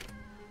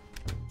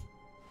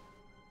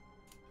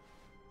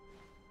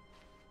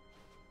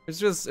 It's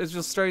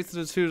just straight to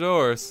the 2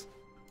 doors.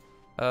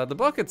 The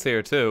bucket's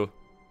here too.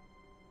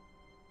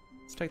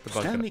 Let's take the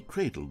bucket. Stanley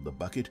cradled the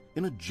bucket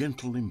in a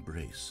gentle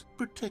embrace,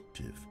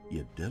 protective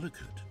yet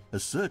delicate,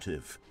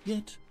 assertive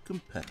yet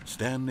compassionate.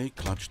 Stanley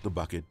clutched the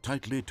bucket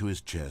tightly to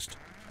his chest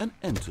and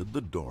entered the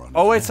door on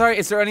Oh wait, his sorry,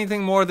 is there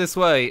anything more this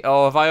way?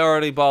 Oh, have I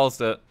already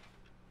ballsed it?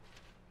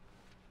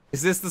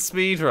 Is this the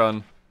speed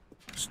run?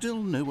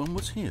 Still no one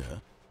was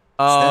here.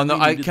 Oh Stanley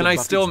no, needed can the I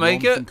still bucket's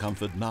make warmth it? and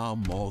comfort now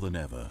more than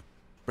ever.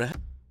 Perhaps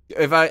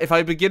If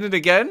I begin it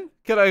again,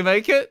 can I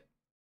make it?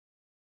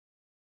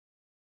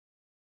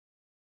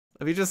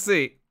 Let me just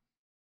see.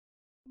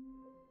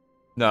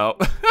 No.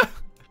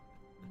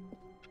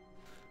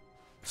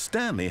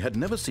 Stanley had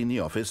never seen the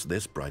office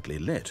this brightly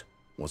lit.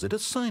 Was it a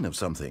sign of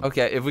something?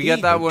 Okay, if we He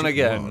get that hoped one it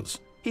again. was.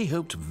 He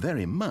hoped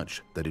very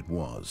much that it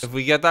was. If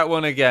we get that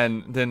one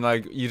again, then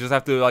like you just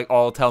have to like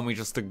all tell me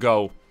just to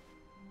go.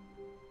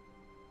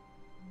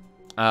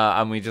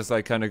 And we just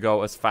like kind of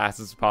go as fast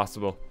as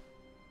possible.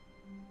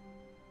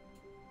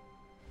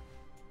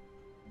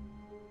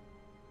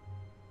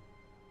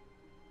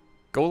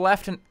 Go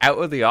left and out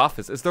of the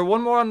office. Is there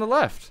one more on the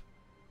left?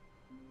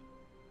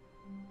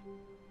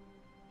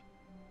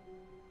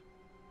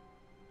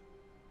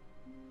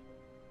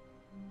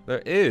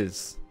 There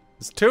is.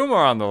 There's 2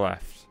 more on the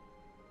left.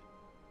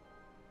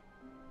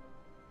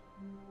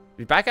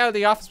 Be back out of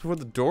the office before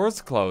the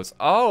doors close.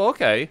 Oh,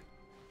 okay.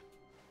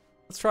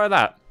 Let's try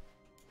that.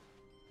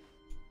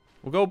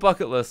 We'll go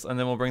bucketless and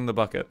then we'll bring the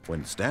bucket.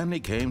 When Stanley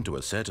came to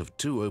a set of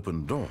 2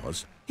 open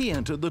doors, he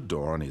entered the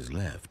door on his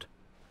left.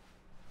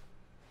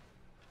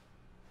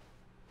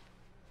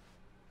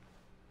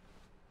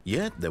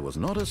 Yet there was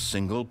not a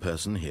single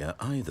person here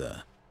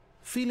either.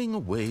 Feeling a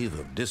wave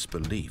of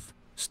disbelief,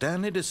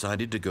 Stanley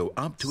decided to go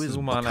up to his...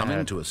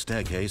 Coming to a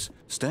staircase,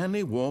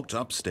 Stanley walked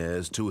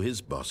upstairs to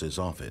his boss's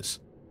office.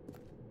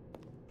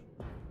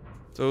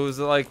 So is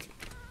it like...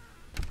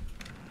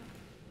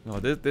 No,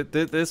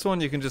 this one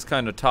you can just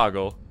kind of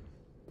toggle.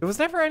 There was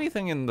never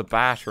anything in the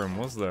bathroom,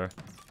 was there?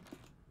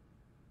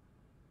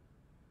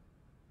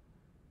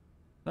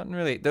 Nothing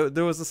really.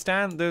 There was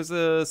a there's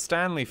a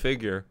Stanley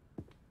figure.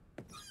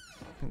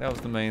 I think that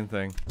was the main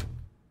thing.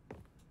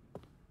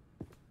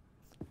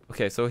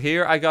 Okay, so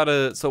here I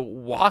gotta... So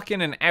walk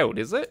in and out,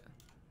 is it?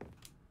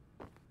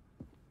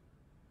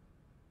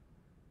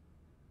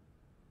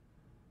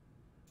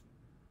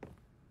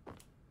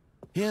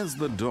 Here's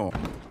the door.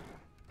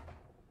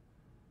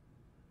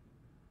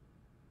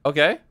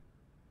 Okay.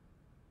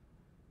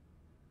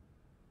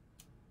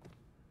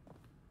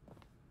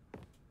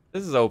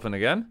 This is open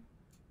again.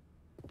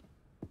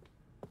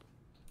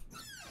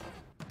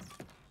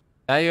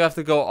 Now you have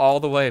to go all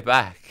the way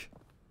back.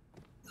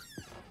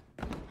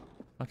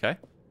 Okay.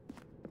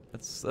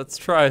 Let's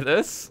try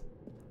this.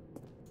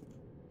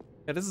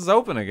 Yeah, this is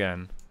open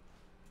again.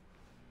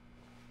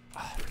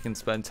 Oh, we can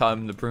spend time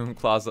in the broom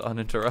closet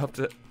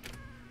uninterrupted.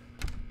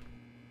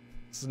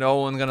 There's no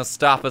one gonna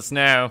stop us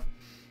now.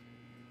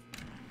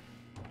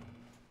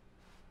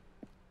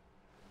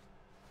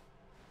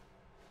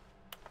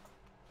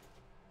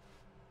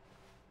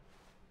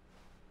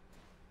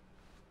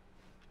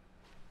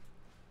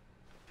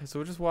 Okay, so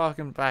we're just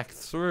walking back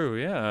through,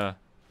 yeah.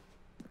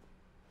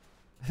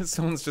 This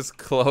one's just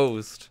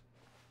closed.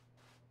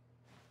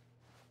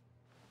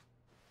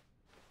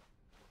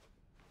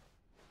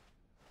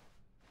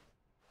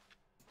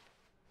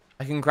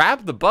 I can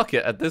grab the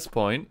bucket at this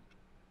point.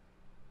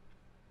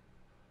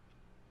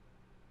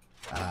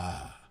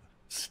 Ah,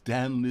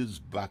 Stanley's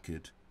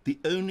bucket, the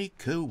only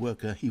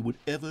co-worker he would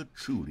ever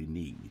truly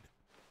need.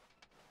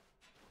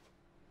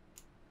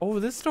 Oh,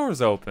 this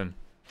door's open.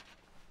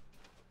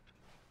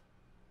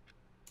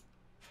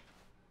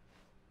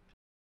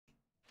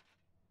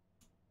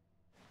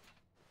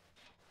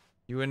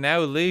 You are now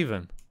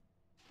leaving.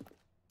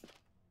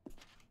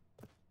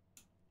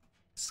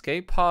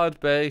 Escape pod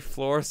bay,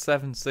 floor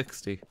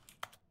 760.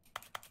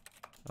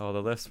 Oh,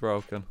 the lift's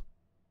broken.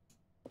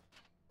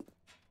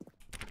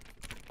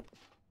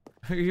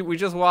 We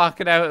just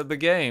walking out of the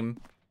game.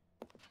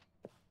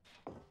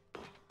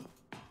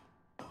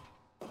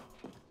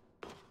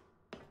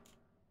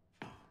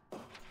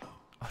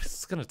 Oh, this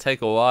is gonna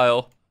take a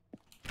while.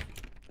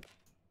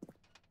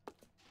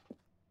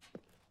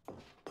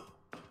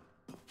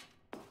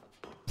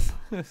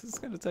 This is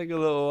gonna take a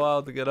little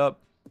while to get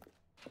up.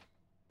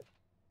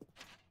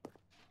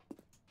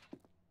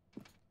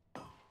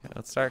 Yeah,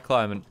 let's start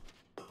climbing.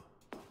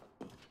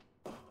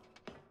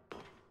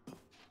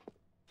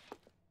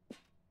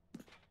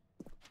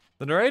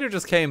 The narrator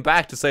just came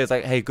back to say, it's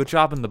like, hey, good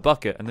job in the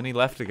bucket, and then he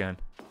left again,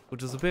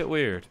 which is a bit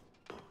weird.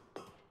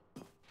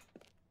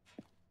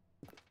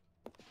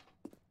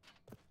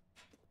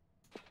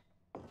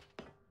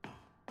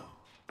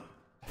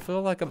 I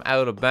feel like I'm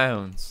out of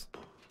bounds.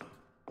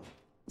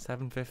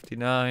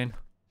 7:59.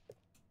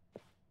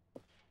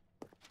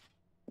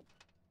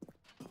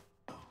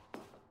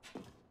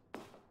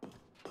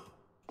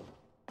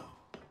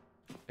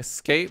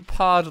 Escape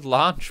pod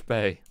launch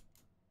bay.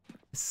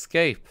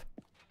 Escape.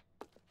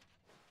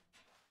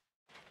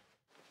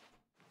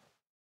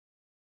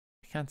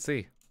 I can't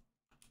see.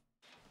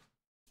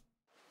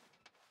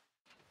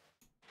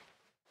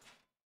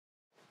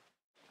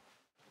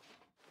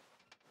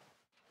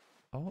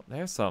 Oh,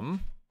 there's something.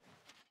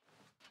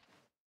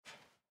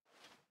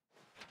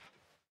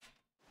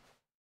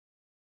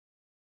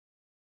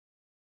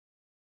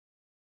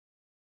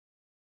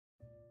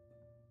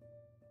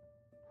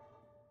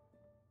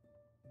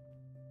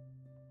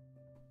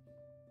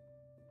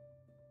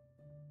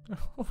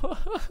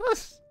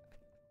 What?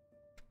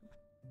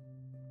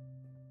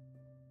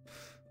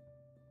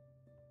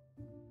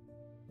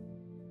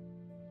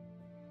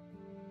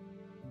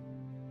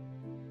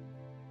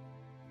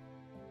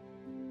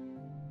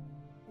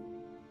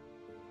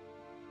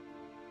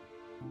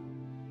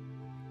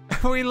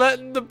 Are we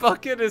letting the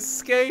bucket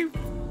escape?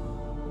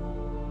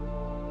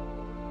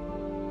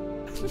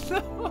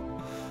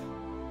 No.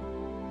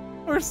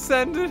 We're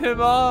sending him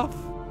off.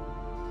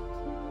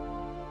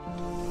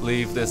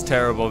 Leave this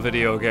terrible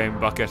video game,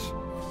 bucket.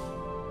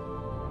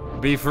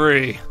 Be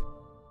free.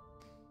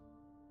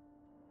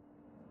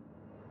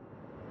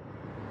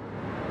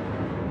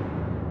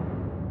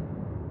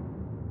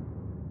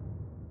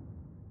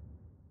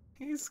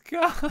 He's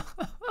gone.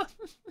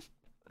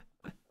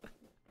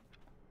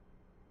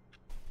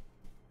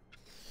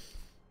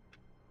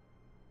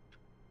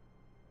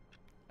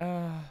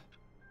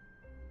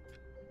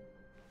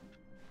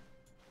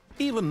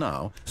 Even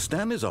now,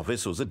 Stanley's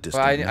office was a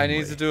distant Well, I memory.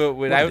 need to do it What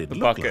without did the it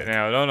look bucket like?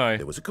 now, don't I?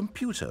 There was a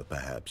computer,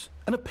 perhaps,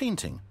 and a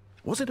painting.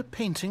 Was it a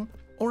painting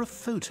or a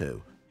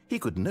photo? He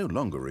could no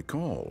longer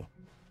recall.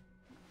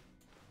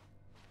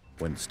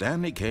 When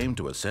Stanley came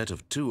to a set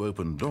of 2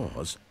 open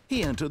doors,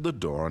 he entered the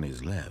door on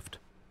his left.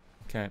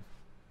 Okay.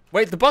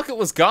 Wait, the bucket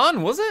was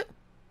gone, was it?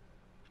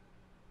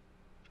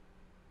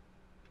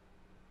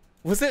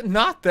 Was it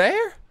not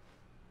there?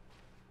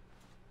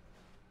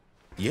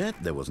 Yet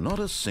there was not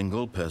a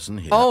single person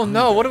here. Oh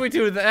no, either. what do we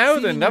do now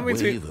then? Feeling That a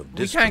means wave of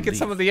we can't get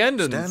some of the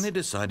disbelief, endings. Stanley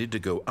decided to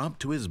go up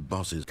to his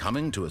boss's.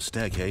 Coming to a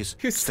staircase,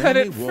 You set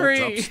Stanley it walked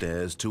free.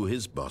 upstairs to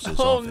his boss's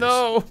Oh office.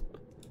 no.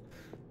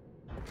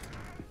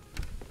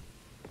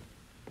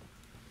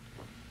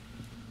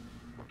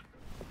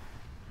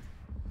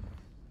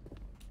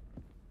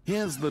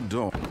 Here's the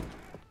door.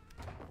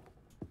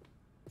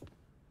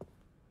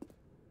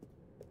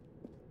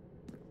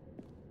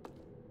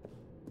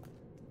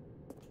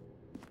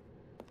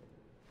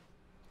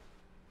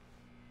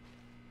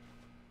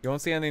 You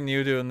won't see anything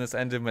new doing this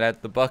ending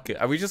without the bucket.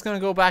 Are we just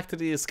gonna go back to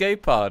the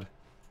escape pod?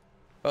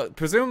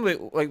 Presumably,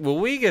 like, will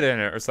we get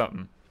in it or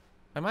something?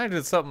 I might have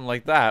did something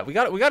like that. We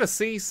got to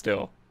see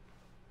still.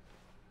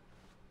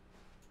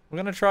 We're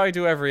gonna try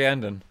do every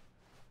ending.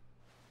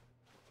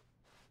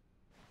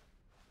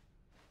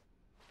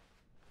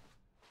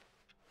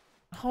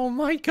 Oh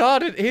my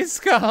god, it is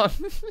gone.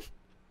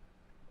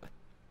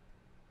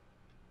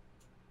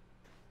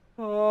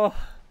 Oh.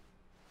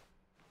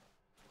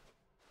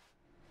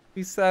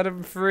 We set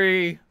him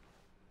free.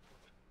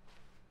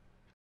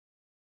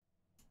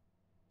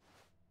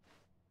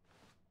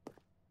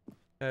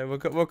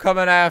 Okay, we're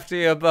coming after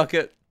you,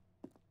 Bucket.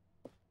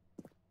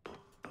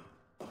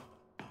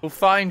 We'll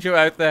find you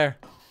out there.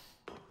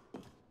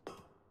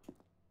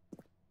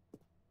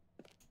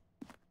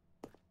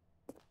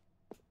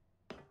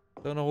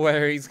 Don't know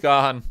where he's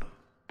gone.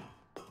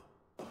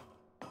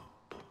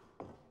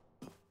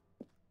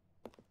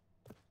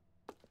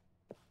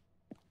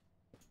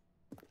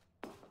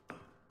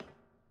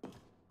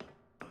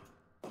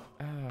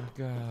 Oh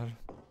god.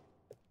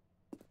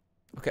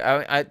 Okay,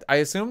 I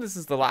assume this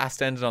is the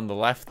last ending on the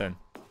left then.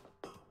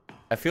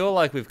 I feel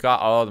like we've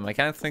got all of them. I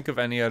can't think of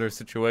any other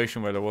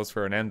situation where there was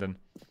for an ending.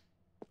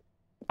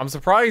 I'm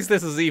surprised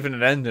this is even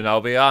an ending,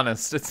 I'll be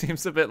honest. It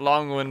seems a bit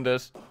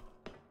long-winded.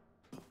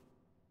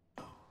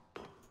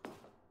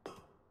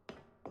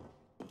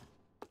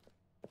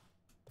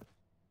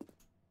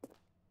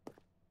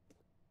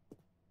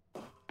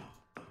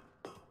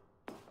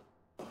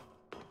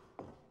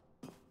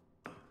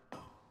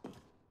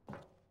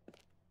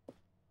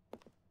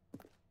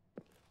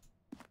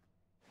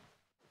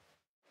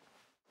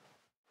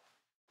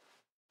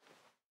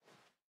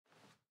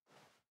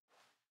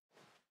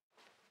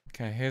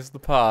 Okay, here's the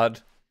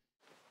pod.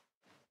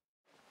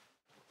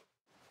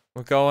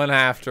 We're going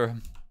after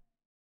him.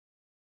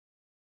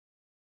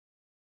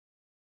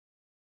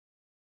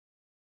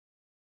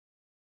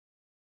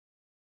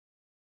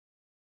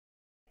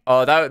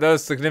 Oh, that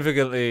was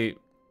significantly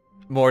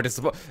more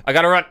disappointing. I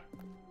gotta run.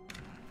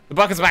 The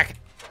bucket's back.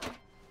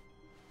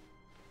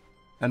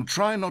 And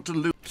try not to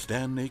lose.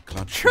 Stanley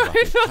clutched Try the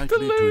bucket not to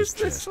tightly to his lose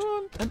this chest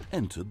one. and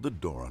entered the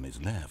door on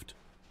his left.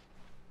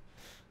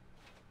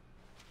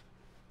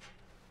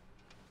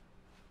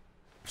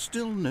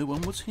 Still no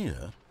one was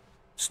here.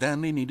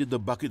 Stanley needed the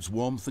bucket's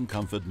warmth and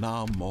comfort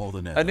now more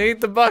than ever. I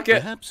need the bucket.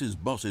 Perhaps his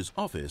boss's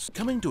office.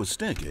 Coming to a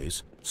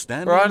staircase,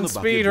 Stanley We're on and the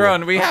bucket speed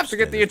run. walked We have to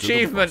get the upstairs to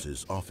achievement.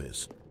 boss's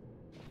office.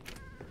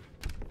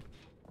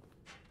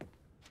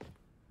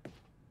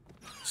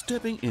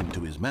 Stepping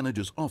into his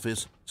manager's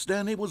office,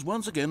 Stanley was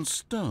once again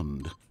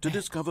stunned to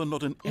discover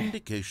not an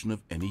indication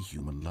of any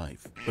human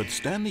life. But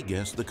Stanley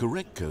guessed the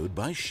correct code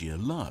by sheer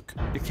luck.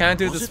 You can't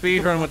do the Was it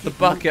speed run with the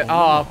bucket bucket.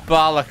 all Oh,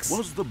 bollocks.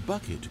 Was the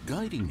bucket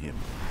guiding him?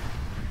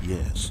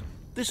 Yes,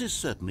 this is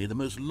certainly the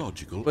most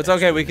logical. But it's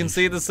okay, we can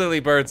see the silly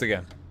birds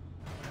again.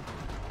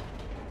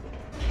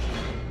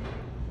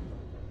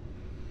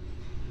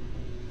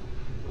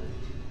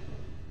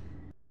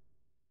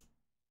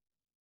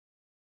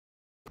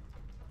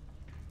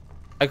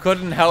 I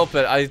couldn't help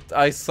it.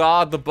 I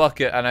saw the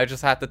bucket and I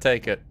just had to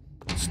take it.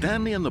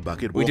 Stanley and the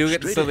bucket We walked do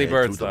get the straight silly ahead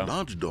birds, through though. the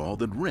large door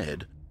that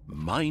read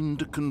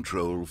Mind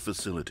Control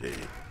Facility.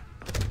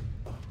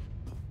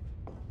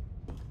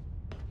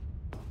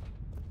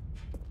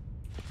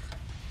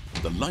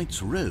 The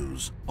lights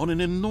rose on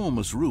an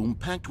enormous room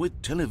packed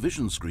with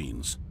television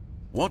screens.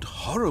 What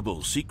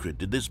horrible secret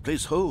did this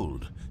place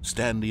hold?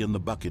 Stanley and the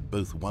bucket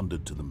both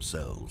wondered to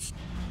themselves.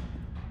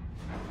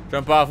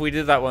 Jump off. We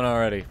did that one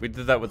already. We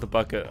did that with the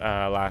bucket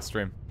last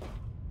stream.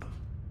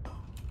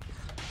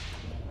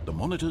 The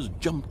monitors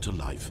jumped to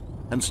life,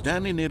 and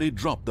Stanley nearly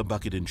dropped the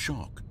bucket in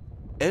shock.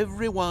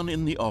 Everyone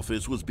in the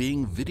office was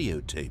being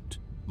videotaped,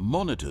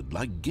 monitored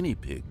like guinea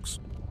pigs.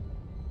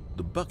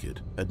 The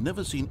bucket had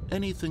never seen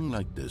anything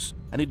like this,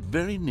 and it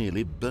very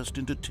nearly burst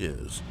into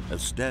tears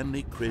as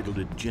Stanley cradled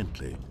it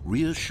gently,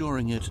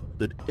 reassuring it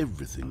that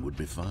everything would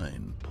be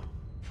fine.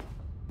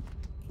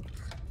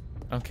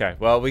 Okay,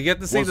 well, we get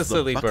to see Was the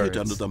silly bucket birds.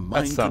 under the That's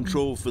mind something.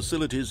 control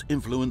facility's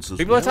influence as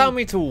People are well? telling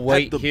me to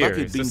wait Had the here.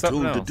 bucket Is there been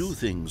something told to else? do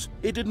things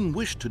it didn't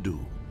wish to do?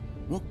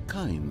 What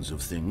kinds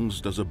of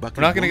things does a bucket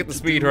We're not gonna want get the to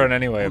speed do run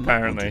anyway, or not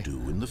want apparently. to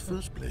do in the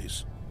first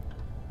place?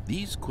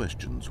 These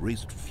questions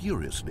raced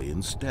furiously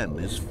in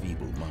Stanley's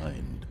feeble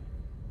mind.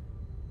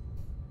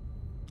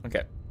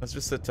 Okay, let's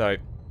just sit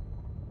tight.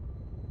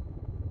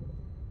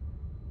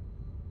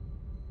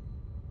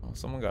 Oh,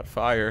 someone got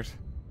fired.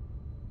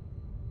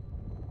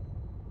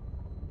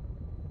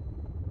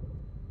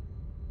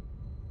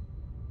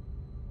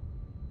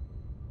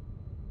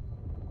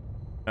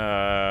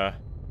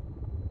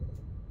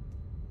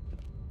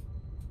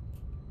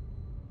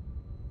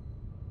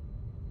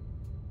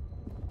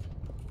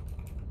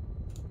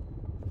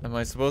 Am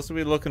I supposed to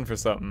be looking for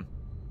something?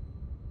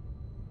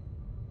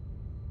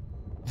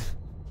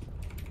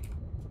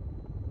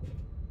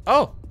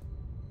 Oh!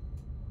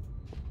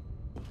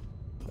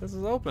 This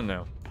is open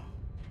now.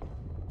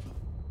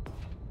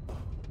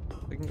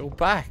 We can go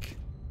back.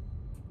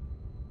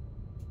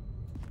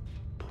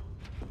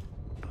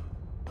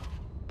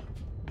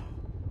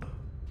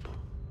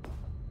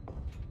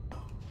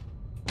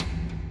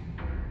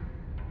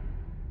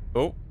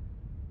 Oh.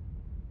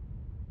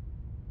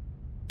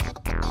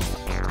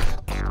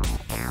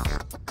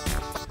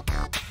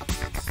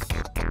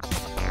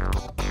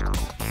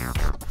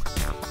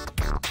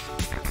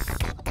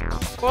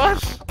 What?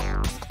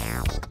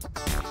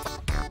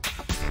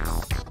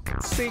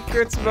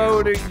 Secrets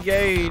mode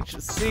engage.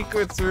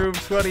 Secrets room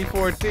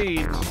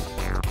 2014.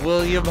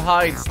 William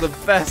hides the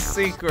best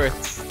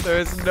secrets.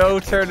 There's no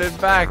turning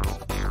back.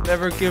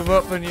 Never give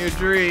up on your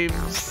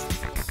dreams.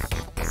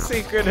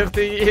 Secret of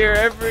the year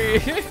every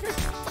year.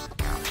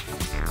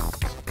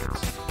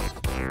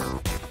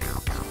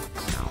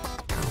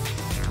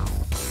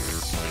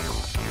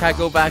 Can't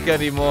go back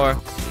anymore.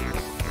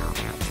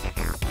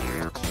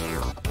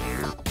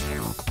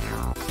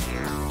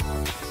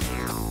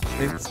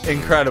 It's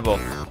incredible.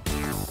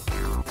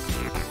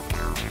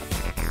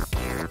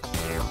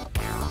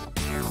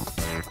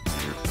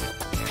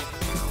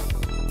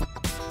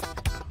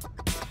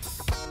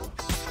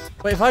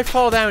 Wait, if I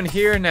fall down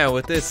here now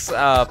with this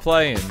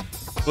playing,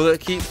 will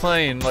it keep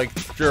playing like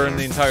during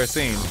the entire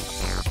scene?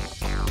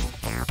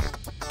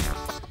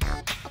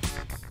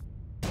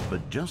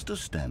 But just as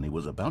Stanley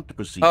was about to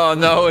proceed Oh,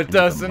 no, it into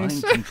doesn't. the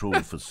mind control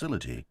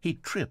facility, he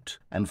tripped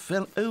and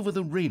fell over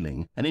the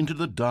railing and into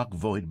the dark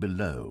void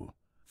below.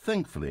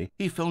 Thankfully,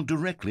 he fell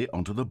directly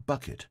onto the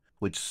bucket,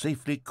 which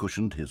safely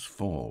cushioned his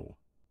fall.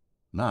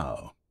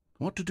 Now,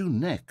 what to do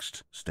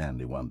next,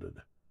 Stanley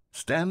wondered.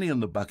 Stanley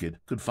and the bucket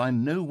could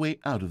find no way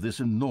out of this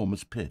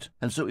enormous pit,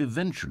 and so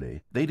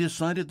eventually they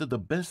decided that the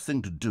best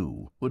thing to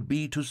do would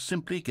be to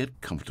simply get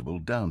comfortable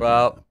down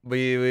Well,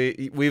 here.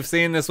 we've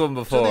seen this one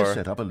So before. they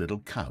set up a little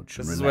couch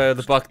and This is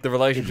relaxed. where the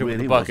relationship with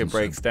really the bucket wasn't so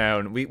breaks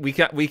down.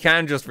 We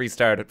can just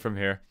restart it from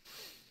here.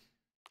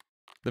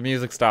 The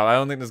music style. I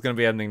don't think there's gonna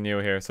be anything new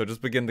here, so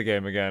just begin the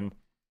game again.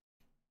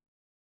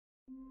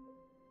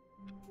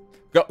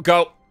 Go.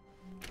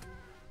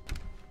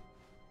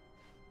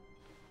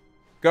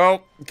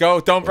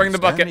 Don't bring the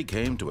bucket. Stanley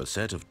came to a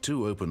set of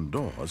 2 open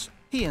doors.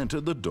 He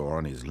entered the door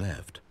on his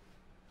left.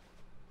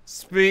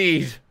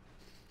 Speed.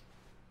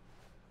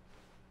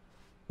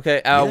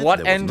 Okay, Yet what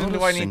there was ending not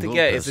do a I need to single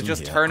get? Is it person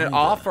just here turn it either.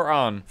 off or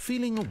on?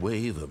 Feeling a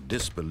wave of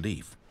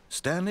disbelief,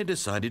 Stanley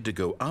decided to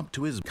go up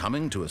to his...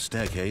 Coming to a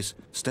staircase,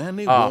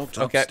 Stanley walked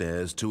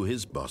upstairs to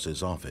his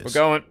boss's office. We're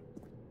going.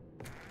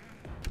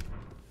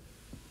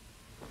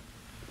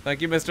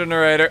 Thank you, Mr.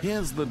 Narrator.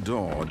 Here's the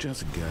door,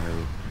 just go.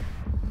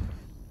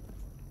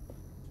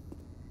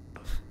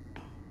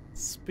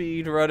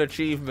 Speed run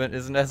achievement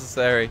is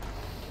necessary.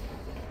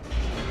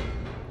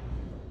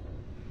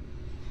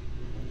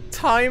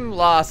 Time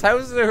loss. How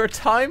is there a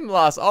time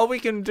loss? All we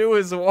can do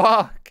is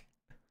walk.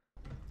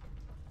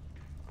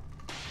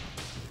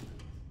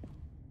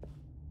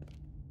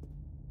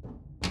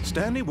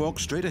 Stanley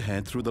walked straight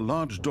ahead through the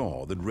large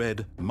door that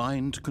read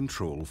Mind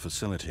Control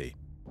Facility.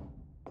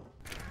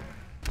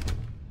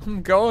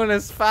 I'm going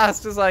as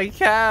fast as I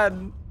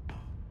can.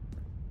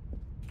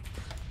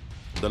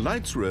 The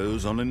lights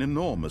rose on an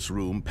enormous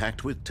room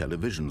packed with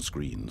television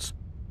screens.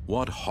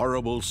 What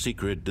horrible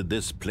secret did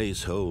this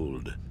place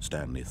hold?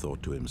 Stanley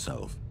thought to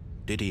himself.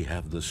 Did he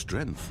have the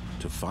strength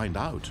to find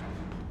out?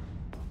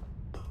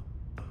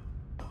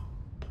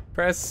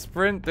 Press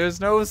sprint.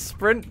 There's no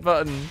sprint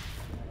button.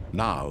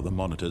 Now the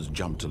monitors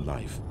jumped to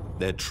life.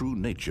 Their true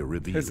nature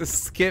revealed. There's a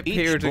skip Each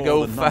here to bore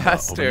go the number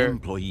faster. Of an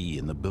employee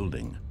in the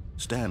building.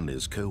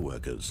 Stanley's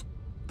co-workers.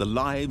 The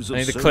lives of I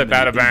need to so clip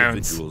many out of bounds.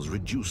 individuals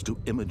reduced to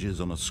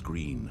images on a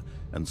screen,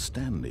 and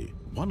Stanley,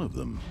 one of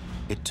them,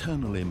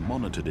 eternally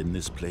monitored in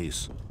this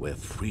place where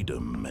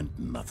freedom meant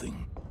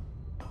nothing.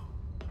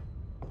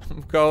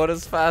 I'm going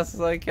as fast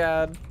as I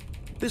can.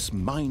 This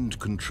mind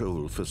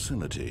control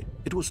facility,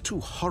 it was too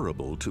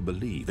horrible to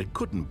believe. It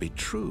couldn't be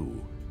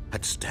true.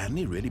 Had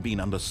Stanley really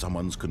been under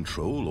someone's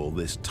control all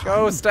this time?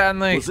 Go,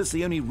 Stanley. Was this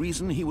the only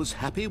reason he was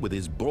happy with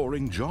his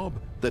boring job?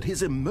 That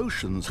his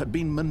emotions had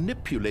been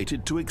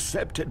manipulated to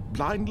accept it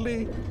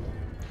blindly?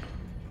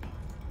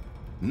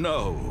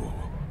 No.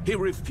 He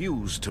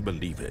refused to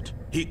believe it.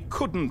 He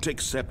couldn't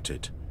accept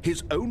it.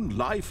 His own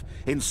life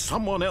in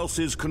someone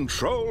else's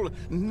control?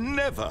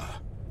 Never.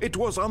 It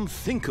was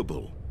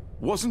unthinkable.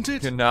 Wasn't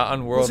it? You're not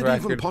on world Was it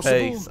even record possible?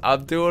 pace.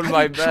 I'm doing Had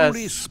my he best.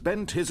 truly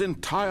spent his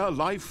entire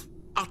life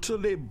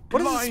utterly What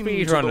does blind the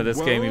speed to run the of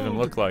this game even world?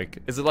 look like?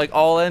 Is it like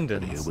all Here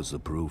endings? was the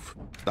proof.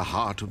 The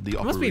heart of the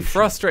It must be operation.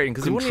 frustrating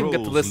because you wouldn't even get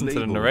to Controls listen to the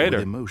labeled narrator.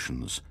 with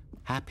emotions,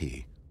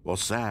 happy or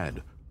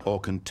sad or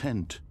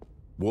content,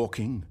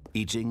 walking,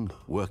 eating,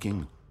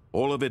 working,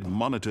 all of it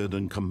monitored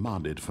and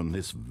commanded from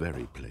this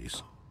very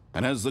place.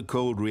 And as the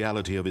cold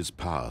reality of his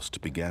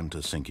past began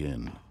to sink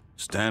in,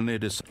 Stanley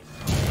decided.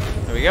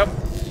 There we go.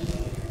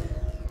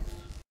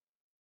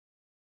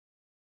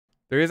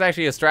 There is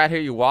actually a strat here.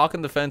 You walk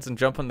on the fence and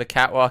jump on the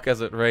catwalk as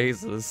it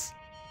raises.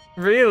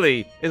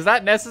 Really? Is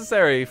that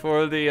necessary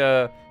for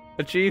the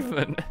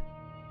achievement?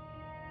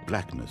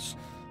 blackness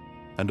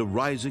and a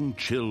rising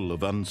chill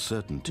of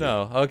uncertainty.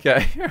 No,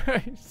 okay.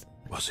 Right.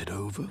 Was it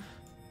over?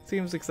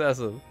 Seems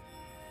excessive.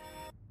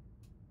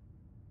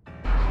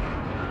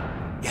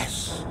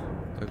 Yes.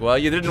 Like, well,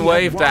 you didn't He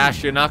wave had won.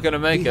 dash. You're not gonna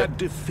make He it. had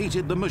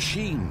defeated the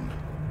machine,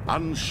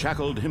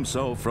 unshackled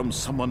himself from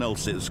someone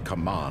else's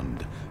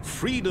command.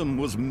 Freedom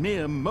was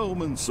mere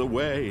moments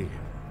away.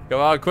 Go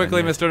on quickly,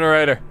 And yet, Mr.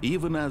 Narrator.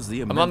 Even as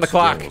the on the immense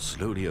clock. door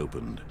slowly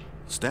opened,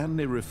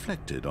 Stanley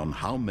reflected on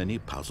how many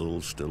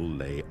puzzles still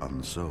lay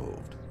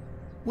unsolved.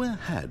 Where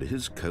had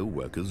his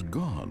co-workers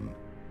gone?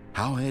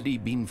 How had he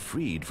been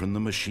freed from the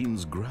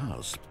machine's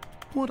grasp?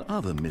 What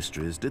other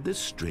mysteries did this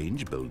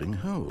strange building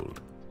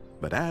hold?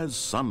 But as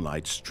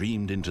sunlight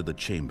streamed into the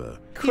chamber,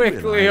 he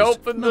Quickly realized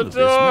open none the of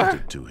door. this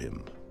mattered to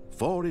him,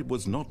 for it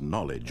was not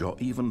knowledge or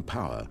even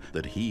power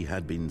that he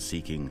had been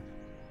seeking,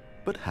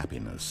 but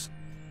happiness.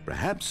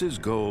 Perhaps his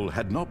goal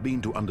had not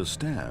been to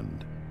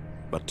understand,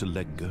 but to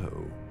let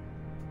go.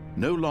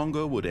 No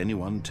longer would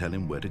anyone tell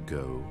him where to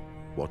go,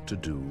 what to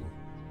do,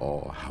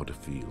 or how to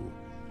feel.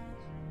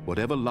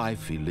 Whatever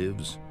life he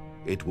lives,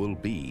 it will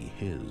be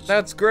his.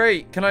 That's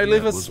great. Can I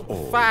live That a was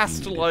all he fast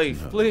needed to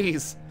life, know.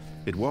 please?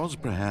 It was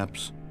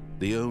perhaps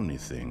the only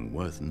thing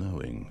worth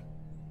knowing.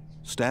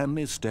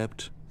 Stanley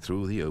stepped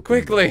through the open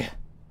Quickly. door.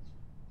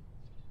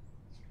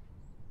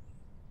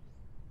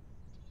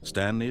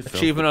 Stanley felt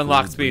Achievement the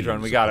unlocked cool speedrun.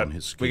 We breeze got upon it.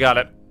 his We skin. got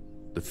it.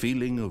 The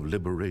feeling of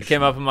liberation. It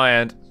came up on my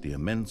end. The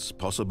immense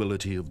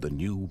possibility of the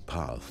new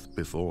path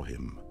before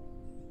him.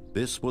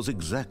 This was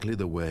exactly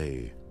the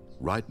way,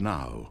 right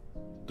now,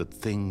 that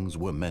things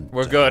were meant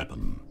We're to good.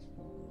 happen.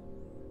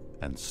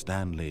 And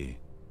Stanley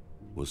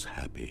was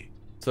happy.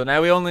 So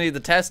now we only need the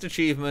test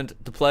achievement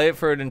to play it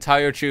for an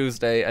entire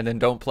Tuesday and then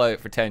don't play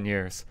it for 10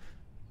 years.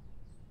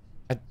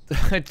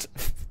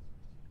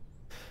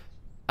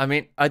 I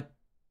mean, I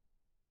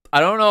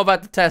don't know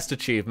about the test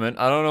achievement.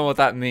 I don't know what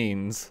that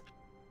means.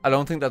 I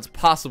don't think that's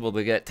possible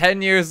to get.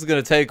 10 years is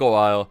going to take a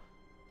while.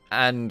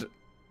 And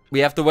we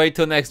have to wait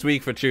till next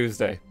week for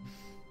Tuesday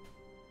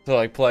to,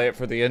 like, play it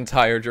for the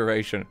entire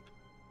duration.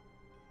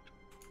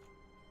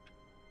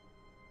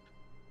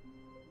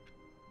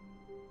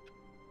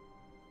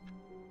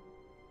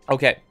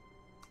 Okay.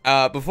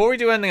 Before we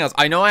do anything else,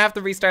 I know I have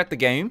to restart the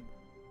game.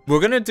 We're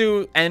going to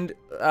do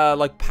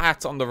like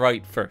paths on the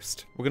right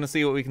first. We're going to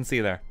see what we can see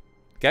there.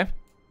 Okay?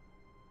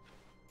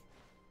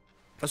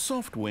 A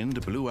soft wind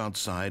blew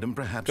outside and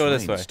perhaps Go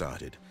this rain way.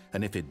 started.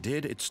 And if it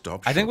did, it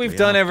stopped. I think we've shortly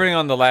done after. everything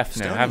on the left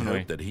now, Stanley haven't we?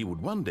 hoped that he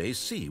would one day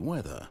see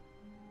weather.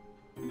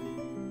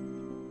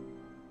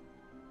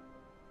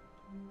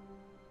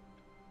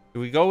 Do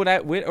we go with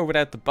or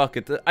without the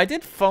bucket? I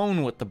did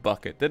phone with the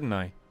bucket, didn't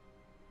I?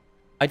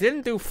 I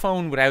didn't do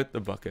phone without the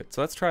bucket,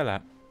 so let's try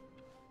that.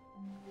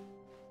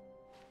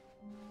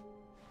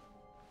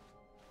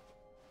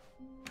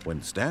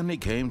 When Stanley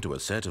came to a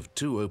set of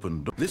 2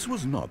 open doors, this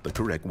was not the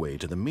correct way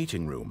to the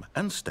meeting room,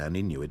 and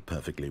Stanley knew it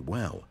perfectly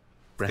well.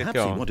 Perhaps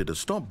he wanted to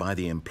stop by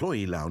the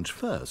employee lounge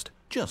first,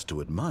 just to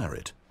admire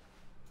it.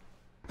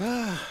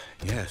 Ah,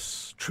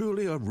 yes,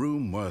 truly a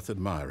room worth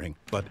admiring.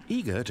 But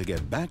eager to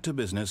get back to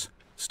business,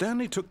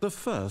 Stanley took the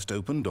first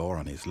open door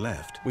on his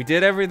left. We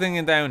did everything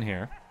in down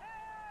here.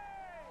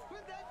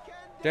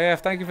 JF,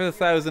 thank you for the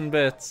 1,000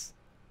 bits.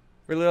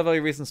 Really love all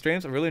your recent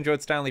streams. I really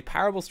enjoyed Stanley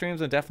Parable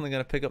streams. I'm definitely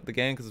going to pick up the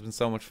game because it's been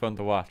so much fun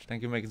to watch.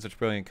 Thank you for making such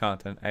brilliant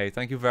content. Hey,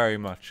 thank you very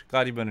much.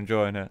 Glad you've been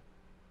enjoying it.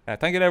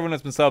 Thank you to everyone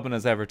that's been subbing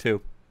as ever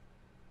too.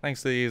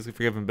 Thanks to you for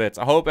giving bits.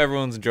 I hope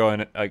everyone's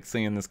enjoying it, like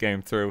seeing this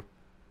game through.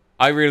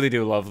 I really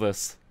do love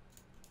this.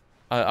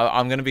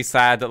 I'm going to be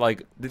sad that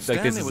like this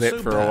is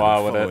it for a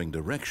while with it.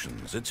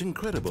 Directions. It's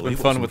incredible. It's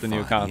been fun with the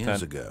new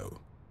content.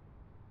 Ago.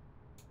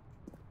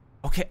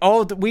 Okay,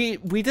 oh, we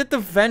did the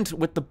vent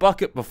with the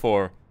bucket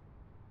before.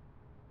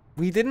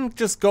 We didn't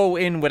just go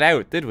in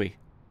without, did we?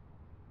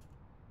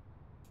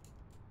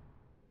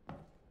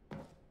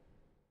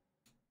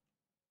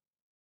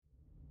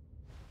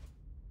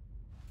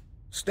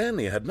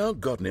 Stanley had now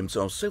gotten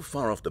himself so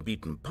far off the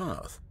beaten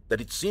path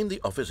that it seemed the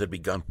office had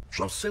begun.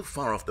 So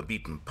far off the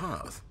beaten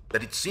path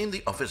that it seemed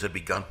the office had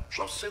begun.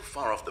 So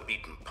far off the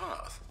beaten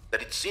path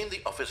that it seemed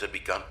the office had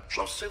begun.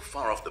 So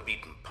far off the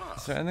beaten path.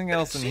 Is there anything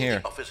else in here?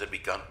 The office had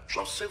begun.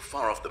 So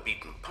far off the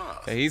beaten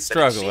path. Okay, he's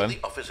struggling. The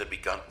office had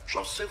begun.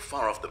 So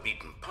far off the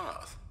beaten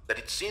path that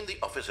it seemed the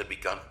office had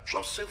begun.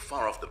 So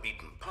far off the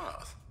beaten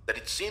path that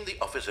it seemed the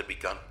office had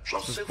begun. So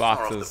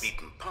far off the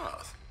beaten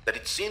path that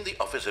it seemed the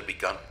office had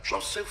begun.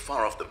 So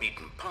far off the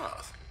beaten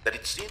path that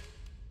it seemed.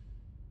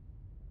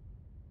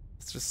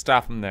 Let's just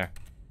stop him there.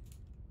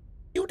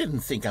 You didn't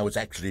think I was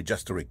actually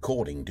just a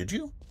recording, did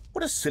you?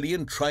 What a silly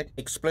and trite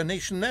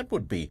explanation that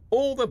would be.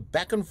 All the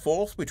back and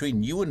forth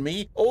between you and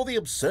me, all the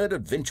absurd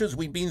adventures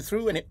we've been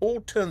through, and it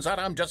all turns out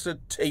I'm just a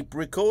tape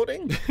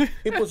recording?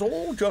 It was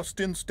all just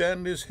in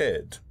Stanley's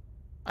head.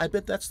 I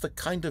bet that's the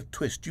kind of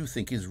twist you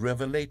think is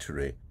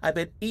revelatory. I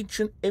bet each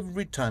and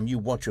every time you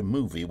watch a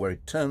movie where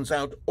it turns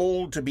out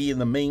all to be in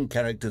the main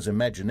character's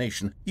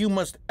imagination, you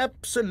must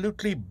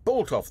absolutely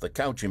bolt off the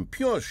couch in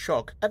pure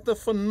shock at the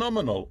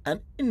phenomenal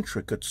and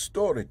intricate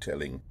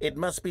storytelling. It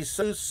must be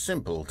so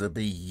simple to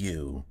be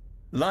you.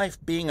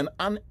 Life being an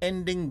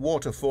unending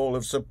waterfall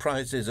of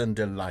surprises and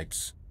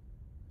delights.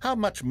 How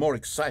much more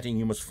exciting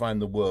you must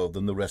find the world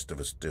than the rest of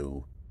us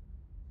do.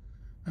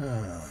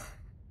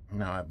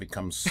 Now I've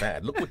become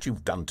sad. Look what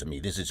you've done to me.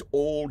 This is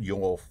all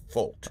your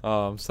fault.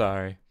 Oh, I'm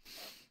sorry.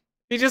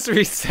 He just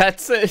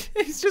resets it.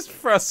 He's just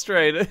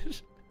frustrated.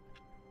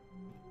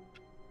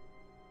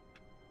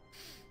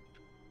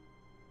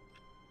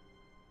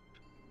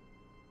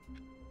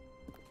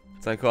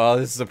 It's like, oh,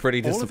 this is a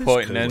pretty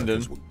disappointing ending. All of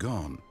his co-workers were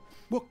gone.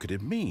 What could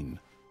it mean?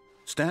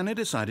 Stanley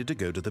decided to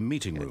go to the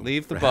meeting room.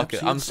 Leave the Perhaps bucket.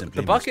 he had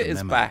simply The bucket missed is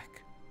a memo.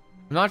 back.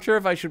 I'm not sure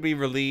if I should be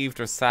relieved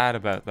or sad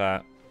about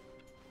that.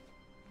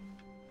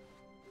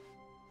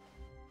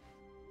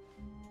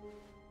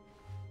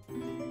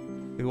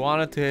 We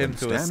wanted him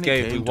to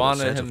escape. We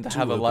wanted him to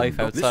have a life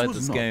outside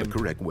this game. This was not the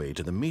correct way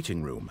to the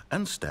meeting room,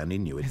 and Stanley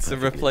knew it It's a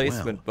perfectly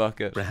replacement well.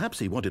 bucket. Perhaps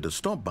he wanted to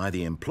stop by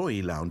the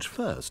employee lounge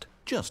first,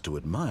 just to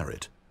admire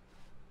it.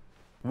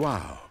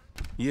 Wow.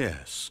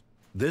 Yes,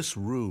 this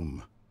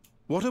room.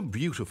 What a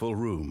beautiful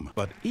room.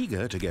 But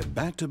eager to get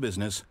back to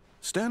business,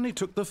 Stanley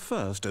took the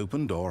first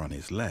open door on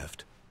his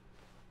left.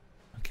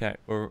 Okay,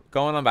 we're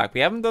going on back. We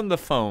haven't done the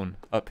phone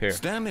up here.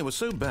 Stanley was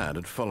so bad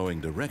at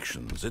following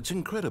directions, it's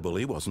incredible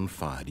he wasn't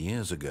fired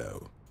years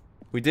ago.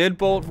 We did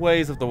both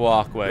ways of the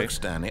walkway. Look,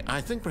 Stanley,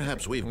 I think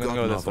perhaps we've I'm gonna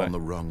gotten go off this way. on the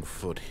wrong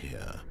foot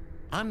here.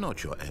 I'm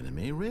not your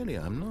enemy, really,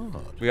 I'm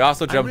not. We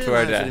also jumped to our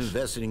I realize that dash.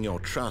 investing your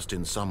trust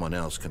in someone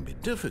else can be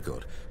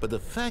difficult, but the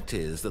fact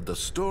is that the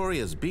story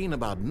has been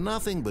about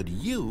nothing but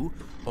you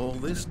all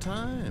this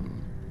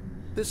time.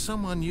 There's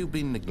someone you've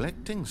been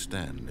neglecting,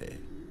 Stanley.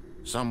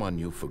 Someone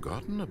you've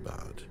forgotten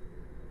about.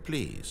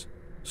 Please,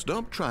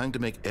 stop trying to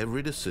make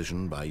every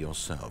decision by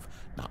yourself.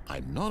 Now,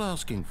 I'm not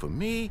asking for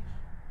me.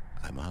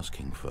 I'm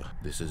asking for...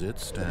 This is it,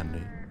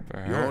 Stanley.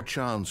 Your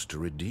chance to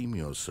redeem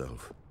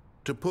yourself.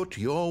 To put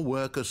your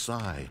work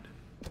aside.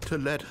 To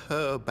let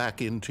her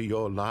back into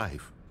your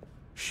life.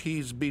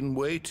 She's been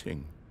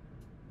waiting.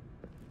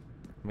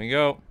 Here we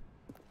go.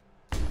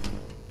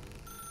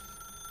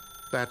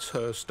 That's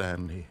her,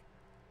 Stanley.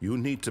 You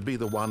need to be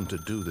the one to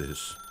do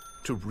this.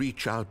 To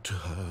reach out to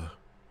her.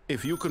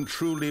 If you can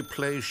truly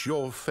place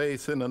your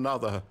faith in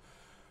another,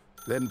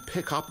 then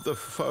pick up the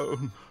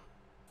phone.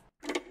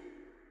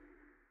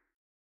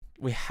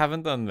 We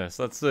haven't done this.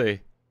 Let's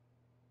see.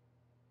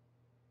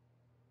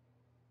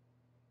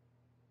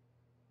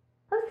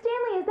 Oh,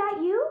 Stanley, is that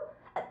you?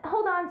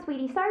 Hold on,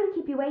 sweetie. Sorry to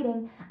keep you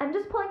waiting. I'm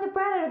just pulling the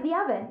bread out of the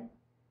oven.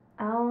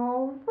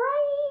 All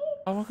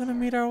right. Oh, we're gonna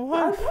meet our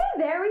wife. Okay,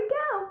 there we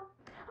go.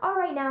 All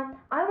right, now,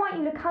 I want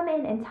you to come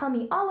in and tell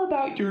me all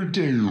about your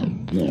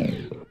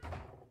day.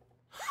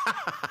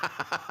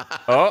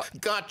 Oh.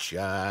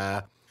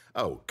 Gotcha.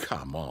 Oh,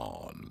 come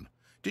on.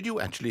 Did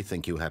you actually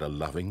think you had a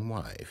loving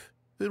wife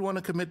who'd want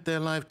to commit their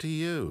life to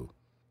you?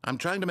 I'm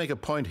trying to make a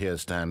point here,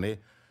 Stanley.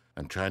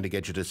 I'm trying to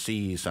get you to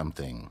see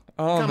something.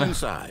 Oh, come no.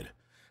 inside.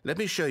 Let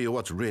me show you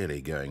what's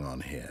really going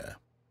on here.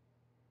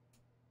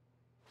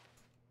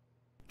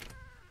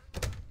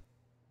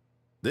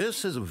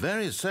 This is a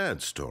very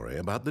sad story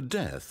about the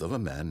death of a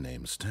man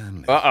named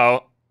Stanley.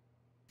 Uh-oh.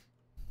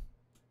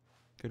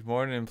 Good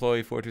morning,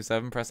 employee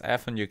 427. Press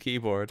F on your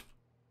keyboard.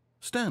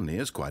 Stanley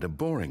is quite a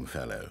boring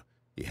fellow.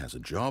 He has a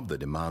job that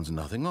demands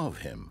nothing of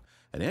him,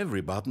 and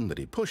every button that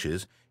he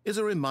pushes is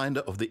a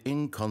reminder of the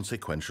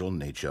inconsequential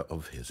nature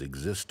of his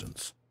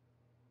existence.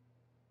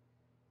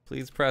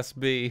 Please press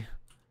B.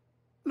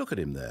 Look at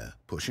him there,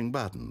 pushing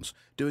buttons,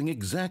 doing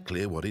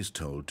exactly what he's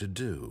told to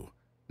do.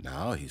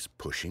 Now he's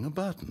pushing a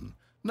button.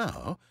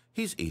 Now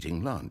he's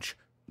eating lunch.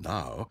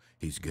 Now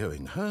he's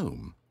going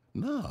home.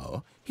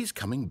 Now he's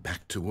coming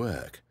back to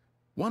work.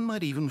 One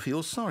might even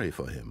feel sorry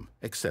for him,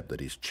 except that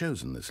he's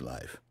chosen this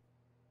life.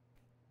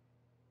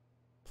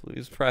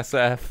 Please press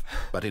F.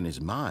 But in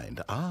his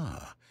mind,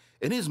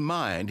 in his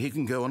mind he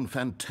can go on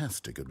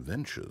fantastic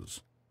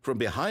adventures. From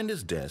behind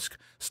his desk,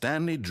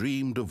 Stanley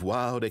dreamed of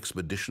wild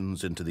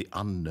expeditions into the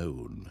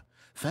unknown,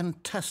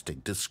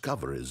 fantastic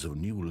discoveries of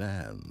new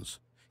lands.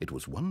 It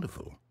was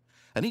wonderful.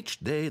 And each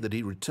day that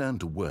he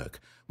returned to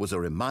work was a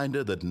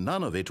reminder that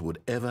none of it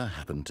would ever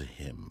happen to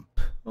him.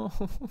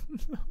 Oh,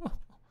 no.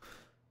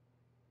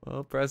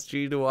 Well, press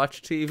G to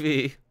watch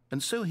TV.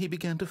 And so he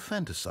began to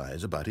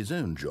fantasize about his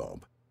own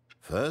job.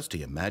 First,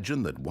 he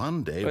imagined that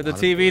one day Where the while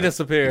at TV work,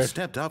 disappeared. He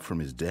stepped up from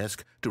his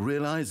desk to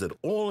realize that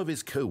all of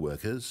his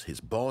co-workers,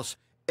 his boss,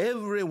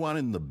 everyone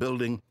in the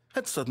building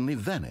had suddenly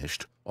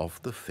vanished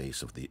off the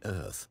face of the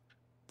earth.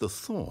 The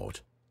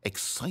thought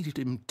excited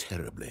him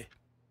terribly.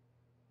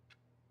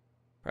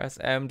 Press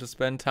M to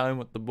spend time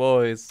with the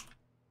boys.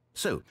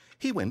 So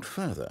he went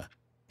further.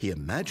 He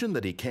imagined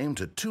that he came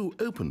to 2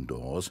 open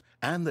doors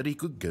and that he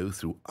could go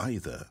through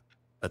either.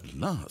 At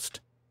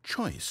last,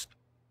 choice.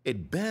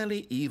 It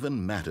barely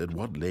even mattered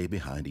what lay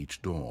behind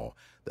each door.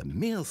 The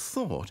mere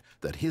thought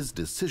that his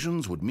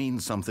decisions would mean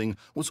something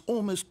was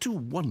almost too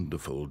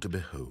wonderful to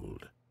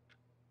behold.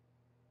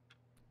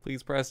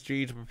 Please press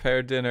G to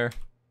prepare dinner.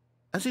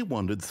 As he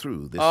wandered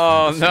through this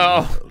fantasy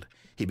world,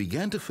 he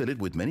began to fill it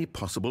with many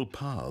possible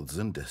paths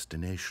and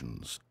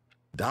destinations.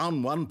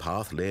 Down one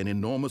path lay an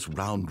enormous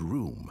round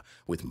room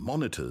with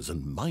monitors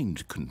and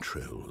mind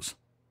controls.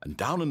 And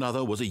down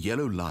another was a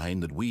yellow line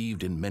that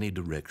weaved in many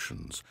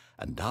directions.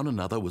 And down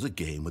another was a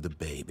game with a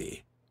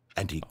baby.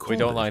 And he called We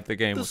don't it like the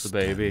game with the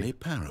baby. Stanley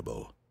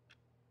Parable.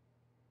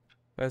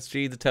 Press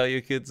G to tell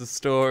your kids a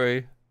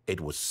story.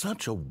 It was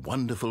such a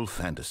wonderful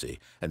fantasy,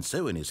 and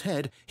so in his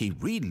head he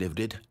relived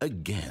it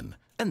again,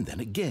 and then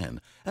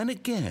again, and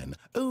again,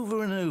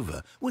 over and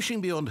over,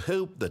 wishing beyond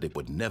hope that it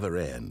would never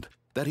end,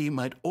 that he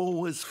might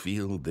always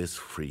feel this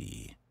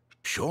free.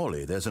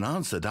 Surely there's an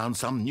answer down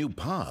some new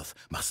path,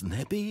 mustn't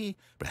there be?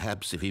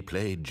 Perhaps if he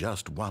played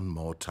just one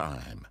more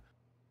time.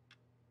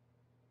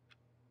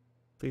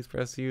 Please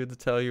press U to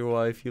tell your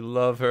wife you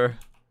love her.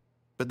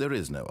 But there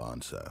is no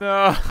answer.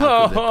 No.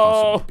 How could there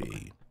possibly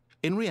be?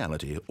 In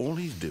reality, all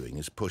he's doing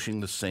is pushing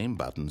the same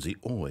buttons he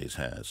always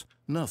has.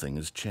 Nothing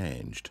has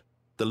changed.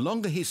 The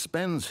longer he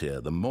spends here,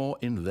 the more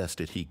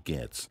invested he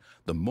gets,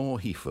 the more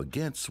he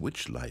forgets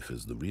which life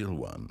is the real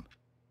one.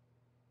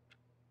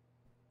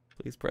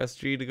 Please press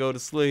G to go to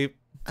sleep.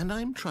 And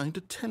I'm trying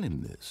to tell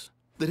him this,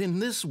 that in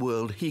this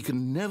world he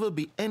can never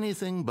be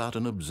anything but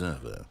an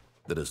observer,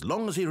 that as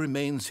long as he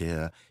remains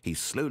here, he's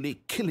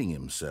slowly killing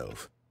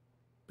himself.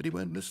 But he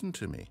won't listen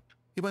to me.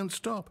 He won't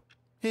stop.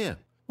 Here,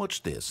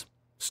 watch this.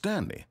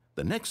 Stanley,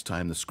 the next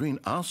time the screen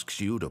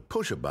asks you to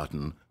push a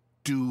button,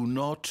 do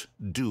not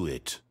do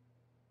it.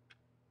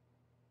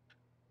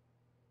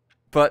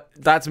 But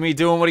that's me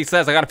doing what he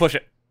says. I gotta push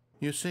it.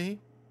 You see?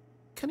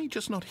 Can he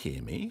just not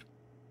hear me?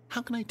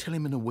 How can I tell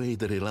him in a way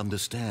that he'll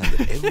understand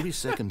that every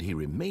second he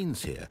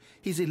remains here,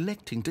 he's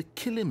electing to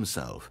kill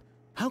himself?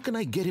 How can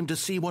I get him to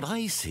see what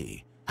I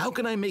see? How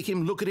can I make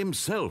him look at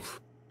himself?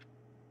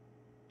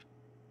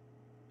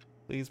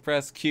 Please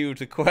press Q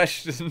to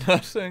question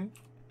nothing.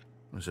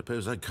 I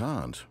suppose I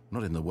can't.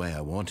 Not in the way I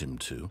want him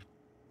to.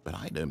 But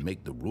I don't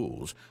make the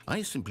rules.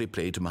 I simply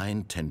play to my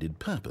intended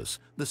purpose,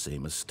 the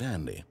same as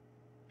Stanley.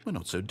 We're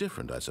not so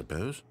different, I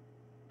suppose.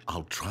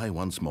 I'll try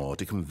once more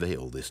to convey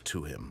all this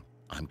to him.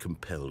 I'm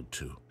compelled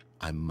to.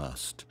 I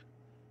must.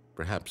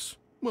 Perhaps,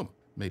 well,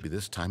 maybe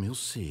this time he'll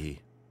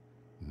see.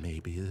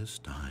 Maybe this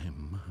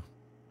time.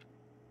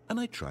 And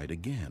I tried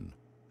again.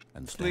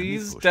 And Stanley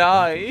Please pushed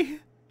die. a button.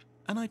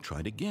 And I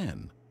tried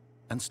again.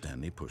 And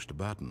Stanley pushed a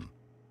button.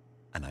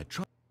 And I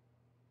tried.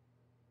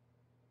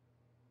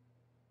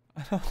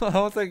 I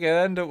don't think it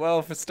ended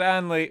well for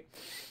Stanley.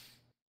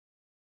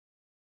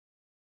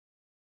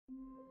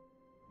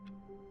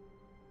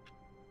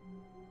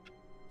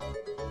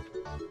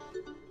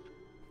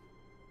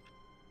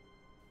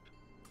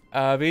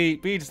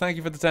 Beach, thank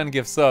you for the 10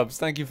 gift subs.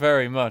 Thank you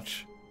very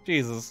much.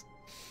 Jesus.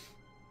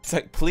 It's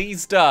like,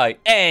 please die.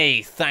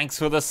 Hey, thanks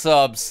for the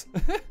subs.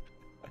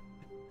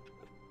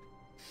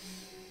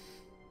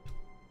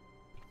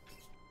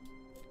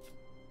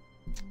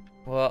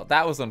 Well,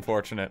 that was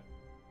unfortunate.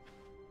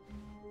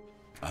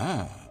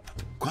 Ah,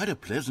 quite a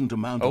pleasant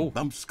amount of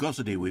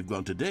bumpscosity we've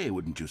got today,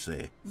 wouldn't you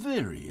say?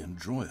 Very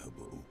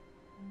enjoyable.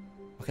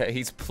 Okay,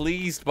 he's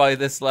pleased by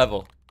this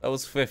level. That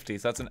was 50,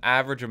 so that's an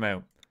average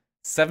amount.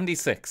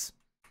 76.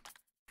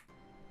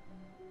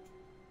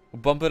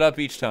 We'll bump it up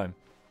each time.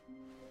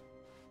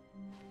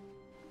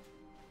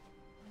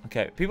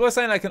 Okay, people are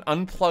saying I can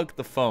unplug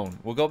the phone.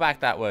 We'll go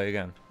back that way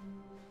again.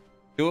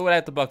 Do it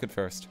without the bucket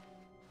first.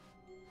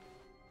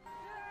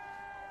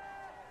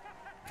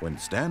 When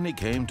Stanley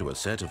came to a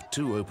set of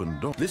 2 open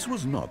doors, this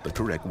was not the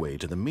correct way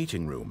to the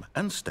meeting room,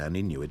 and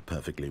Stanley knew it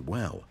perfectly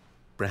well.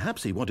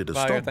 Perhaps he wanted to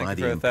stop by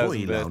the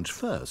employee lounge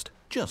first,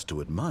 just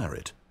to admire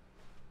it.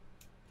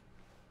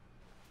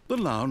 The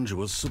lounge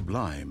was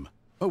sublime,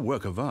 a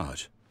work of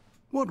art.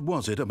 What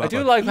was it about? I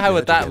do like how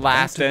with that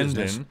last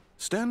ending,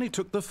 Stanley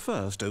took the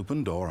first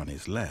open door on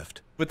his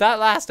left. With that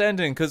last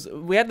ending, because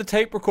we had the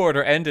tape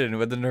recorder ending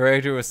where the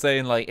narrator was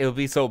saying like it would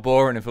be so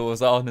boring if it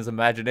was all in his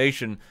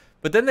imagination.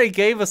 But then they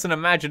gave us an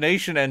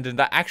imagination ending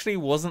that actually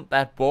wasn't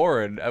that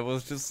boring. I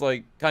was just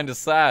like kind of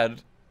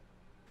sad.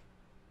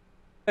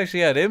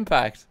 Actually had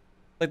impact.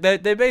 Like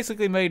they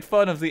basically made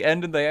fun of the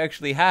ending they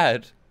actually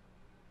had.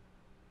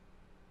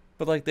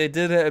 But like they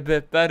did it a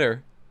bit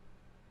better.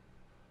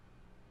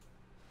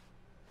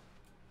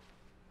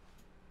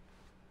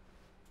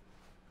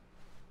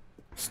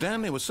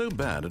 Stanley was so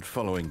bad at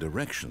following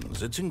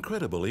directions, it's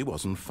incredible he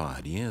wasn't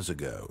fired years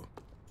ago.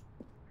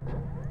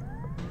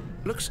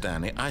 Look,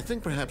 Stanley, I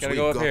think perhaps we've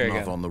gotten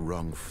off on the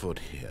wrong foot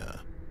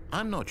here.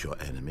 I'm not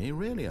your enemy,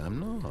 really,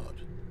 I'm not.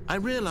 I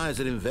realize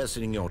that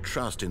investing your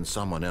trust in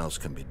someone else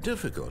can be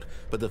difficult,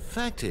 but the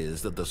fact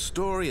is that the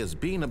story has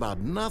been about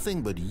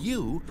nothing but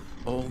you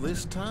all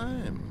this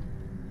time.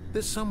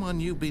 There's someone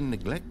you've been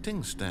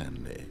neglecting,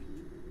 Stanley.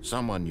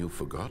 Someone you've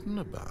forgotten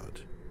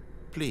about.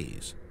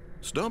 Please,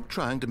 stop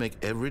trying to make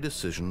every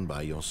decision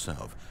by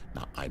yourself.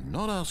 Now, I'm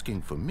not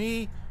asking for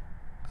me,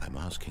 I'm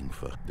asking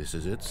for... This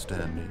is it,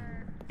 Stanley.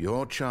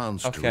 Your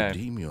chance to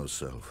redeem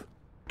yourself.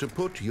 To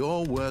put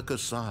your work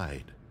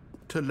aside.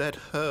 To let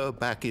her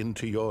back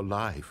into your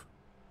life.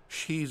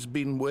 She's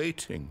been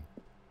waiting.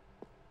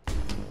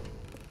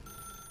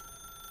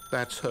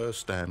 That's her,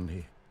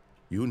 Stanley.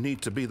 You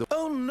need to be the...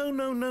 Oh,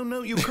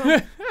 no, you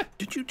can't...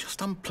 Did you just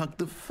unplug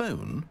the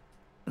phone?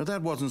 No,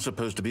 that wasn't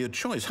supposed to be a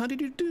choice. How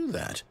did you do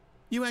that?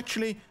 You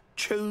actually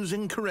chose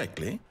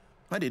incorrectly?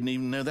 I didn't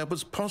even know that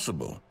was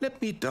possible. Let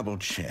me double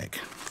check.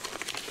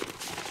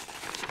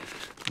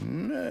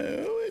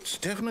 No, it's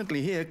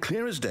definitely here,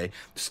 clear as day.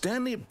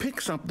 Stanley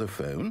picks up the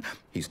phone.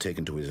 He's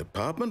taken to his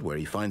apartment where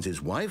he finds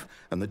his wife,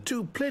 and the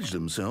two pledge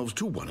themselves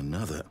to one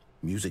another.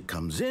 Music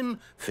comes in,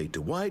 fade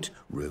to white,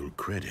 roll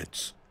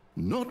credits.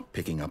 Not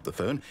picking up the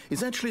phone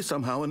is actually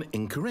somehow an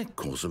incorrect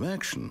course of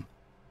action.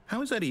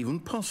 How is that even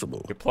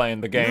possible? You're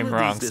playing the game None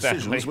wrong, of these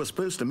decisions Stanley. were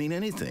supposed to mean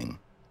anything.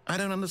 I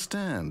don't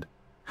understand.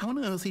 How on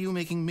earth are you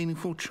making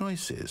meaningful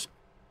choices?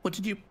 What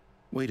did you...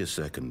 Wait a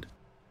second.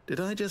 Did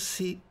I just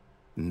see...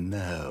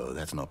 No,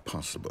 that's not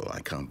possible.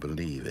 I can't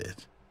believe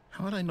it.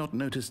 How had I not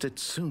noticed it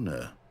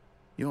sooner?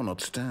 You're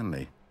not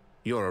Stanley.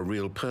 You're a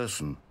real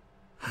person.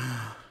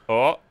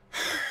 Oh.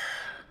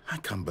 I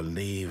can't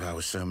believe I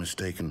was so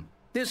mistaken.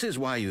 This is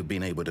why you've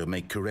been able to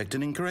make correct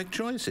and incorrect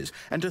choices.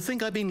 And to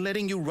think I've been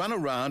letting you run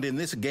around in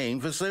this game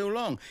for so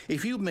long.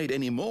 If you'd made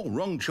any more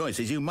wrong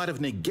choices, you might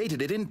have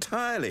negated it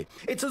entirely.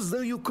 It's as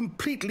though you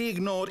completely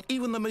ignored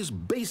even the most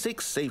basic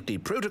safety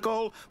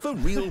protocol for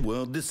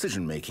real-world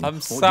decision-making.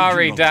 I'm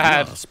sorry, Or did you not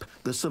Dad. grasp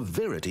the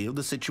severity of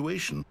the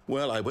situation?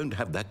 Well, I won't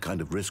have that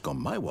kind of risk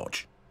on my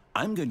watch.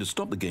 I'm going to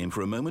stop the game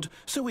for a moment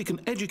so we can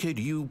educate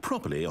you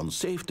properly on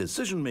safe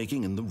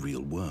decision-making in the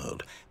real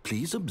world.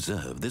 Please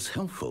observe this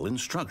helpful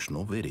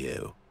instructional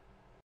video.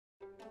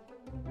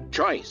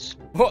 Choice.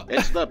 What?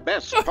 It's the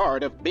best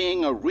part of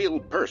being a real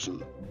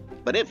person.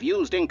 But if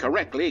used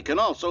incorrectly, can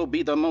also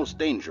be the most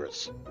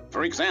dangerous.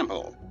 For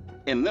example,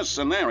 in this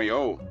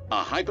scenario,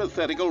 a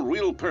hypothetical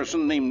real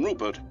person named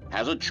Rupert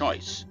has a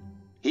choice.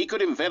 He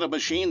could invent a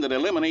machine that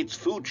eliminates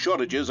food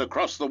shortages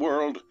across the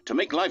world to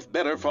make life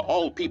better for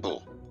all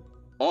people.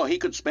 Or he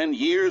could spend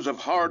years of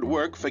hard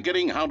work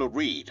forgetting how to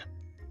read.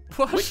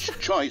 What? Which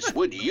choice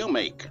would you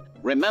make?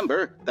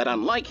 Remember that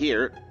unlike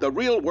here, the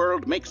real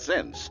world makes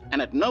sense,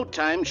 and at no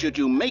time should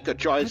you make a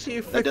choice How do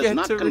you that does forget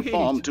not to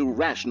conform read? to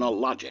rational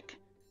logic.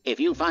 If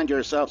you find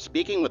yourself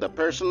speaking with a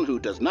person who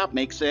does not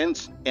make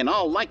sense, in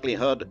all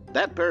likelihood,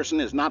 that person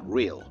is not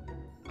real.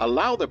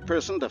 Allow the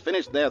person to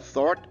finish their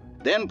thought,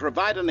 then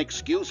provide an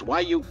excuse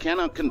why you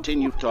cannot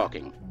continue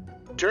talking.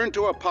 Turn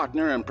to a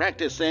partner and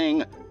practice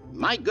saying,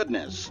 "My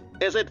goodness,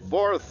 is it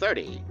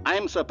 4:30?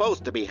 I'm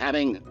supposed to be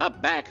having a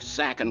back,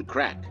 sack, and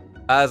crack."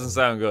 That doesn't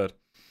sound good.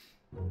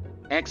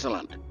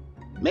 Excellent.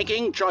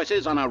 Making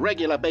choices on a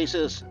regular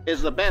basis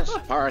is the best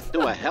part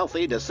to a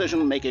healthy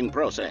decision-making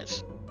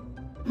process.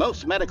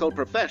 Most medical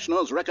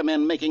professionals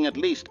recommend making at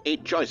least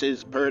 8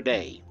 choices per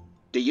day.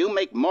 Do you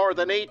make more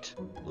than 8?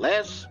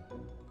 Less?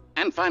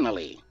 And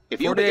finally,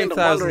 if you begin to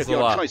 48,000 wonder is if a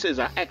your lot. choices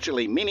are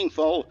actually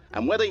meaningful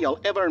and whether you'll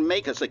ever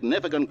make a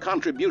significant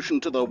contribution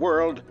to the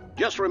world,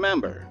 just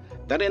remember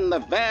that in the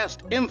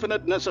vast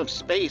infiniteness of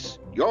space,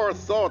 your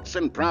thoughts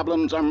and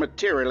problems are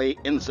materially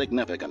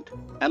insignificant,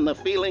 and the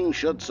feeling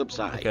should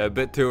subside. Okay, a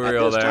bit too At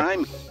real this there.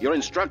 time, your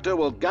instructor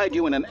will guide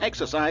you in an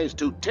exercise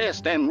to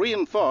test and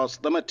reinforce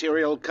the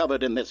material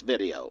covered in this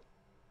video.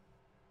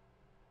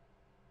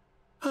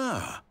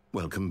 Ah,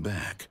 welcome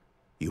back.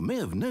 You may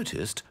have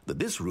noticed that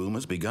this room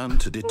has begun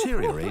to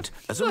deteriorate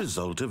as a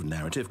result of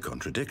narrative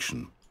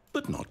contradiction.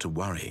 But not to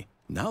worry.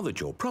 Now that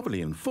you're properly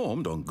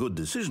informed on good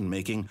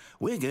decision-making,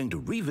 we're going to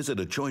revisit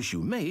a choice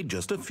you made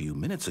just a few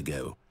minutes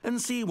ago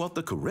and see what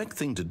the correct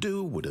thing to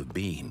do would have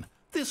been.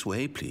 This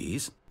way,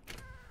 please.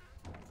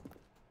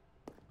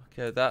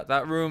 Okay,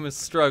 that room is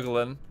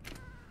struggling.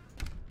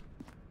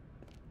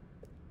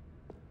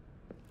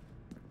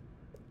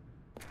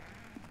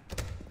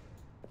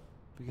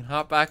 We can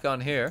hop back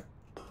on here.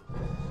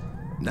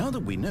 Now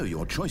that we know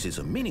your choices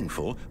are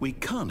meaningful, we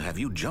can't have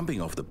you jumping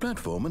off the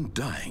platform and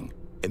dying.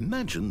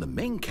 Imagine the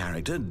main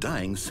character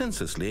dying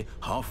senselessly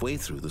halfway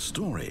through the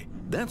story.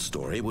 That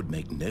story would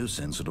make no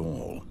sense at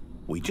all.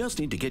 We just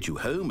need to get you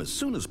home as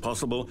soon as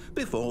possible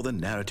before the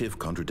narrative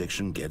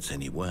contradiction gets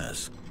any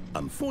worse.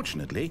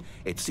 Unfortunately,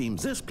 it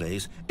seems this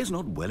place is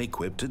not well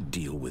equipped to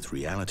deal with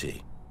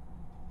reality.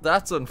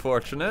 That's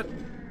unfortunate.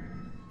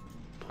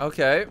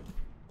 Okay.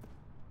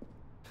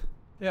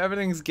 Yeah,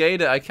 everything's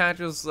gated. I can't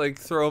just, like,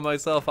 throw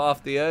myself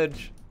off the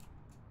edge.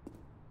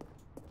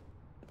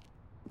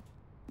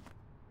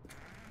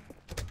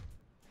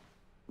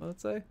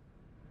 What's it say?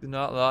 Do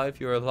not lie. If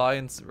you're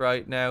lying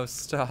right now,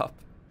 stop.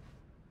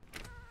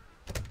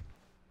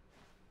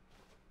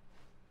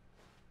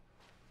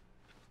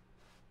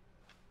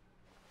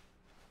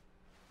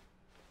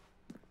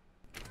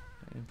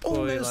 Employee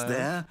Almost lounge.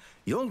 there.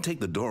 You'll take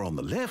the door on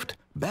the left,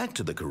 back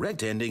to the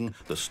correct ending,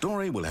 the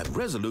story will have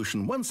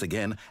resolution once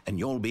again, and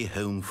you'll be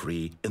home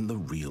free in the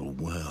real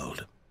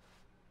world.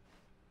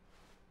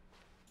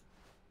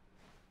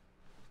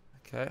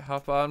 Okay,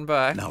 hop on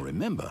back. Now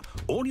remember,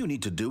 all you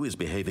need to do is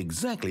behave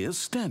exactly as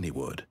Stanley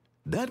would.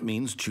 That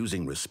means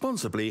choosing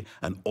responsibly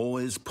and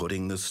always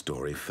putting the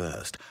story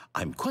first.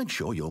 I'm quite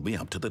sure you'll be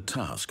up to the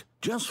task.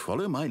 Just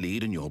follow my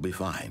lead and you'll be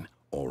fine.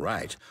 All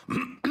right.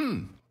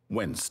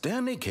 When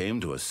Stanley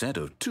came to a set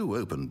of 2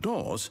 open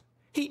doors,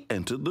 he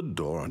entered the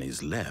door on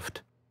his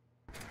left.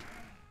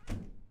 Can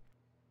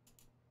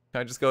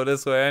I just go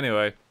this way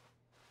anyway?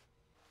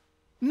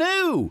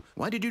 No!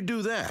 Why did you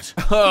do that?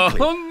 Oh,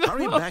 Quickly, no.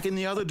 hurry back in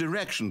the other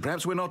direction.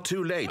 Perhaps we're not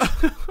too late.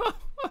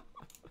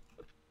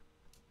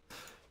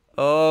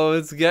 Oh,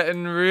 it's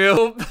getting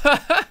real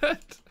bad.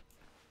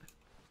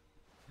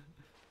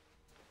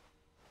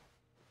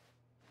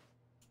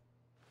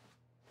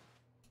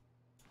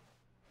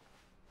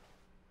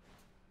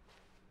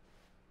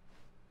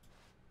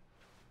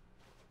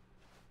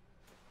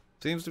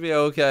 Seems to be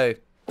okay.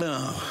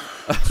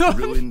 Oh, it's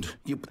ruined.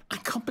 I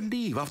can't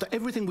believe, after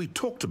everything we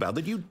talked about,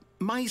 that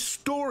my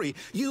story,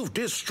 you've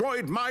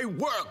destroyed my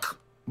work.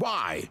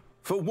 Why?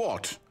 For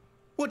what?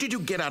 What did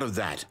you get out of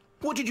that?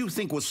 What did you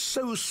think was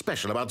so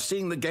special about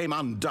seeing the game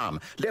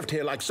undone, left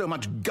here like so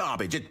much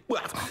garbage?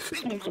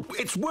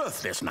 It's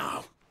worthless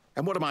now.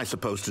 And what am I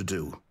supposed to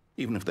do?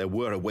 Even if there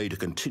were a way to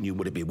continue,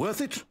 would it be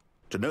worth it?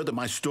 To know that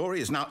my story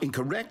is now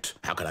incorrect?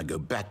 How can I go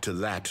back to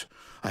that?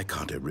 I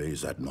can't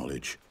erase that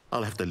knowledge.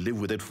 I'll have to live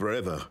with it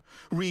forever,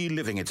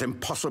 reliving its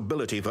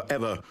impossibility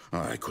forever.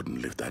 I couldn't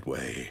live that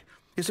way.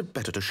 Is it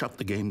better to shut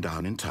the game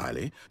down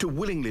entirely? To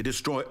willingly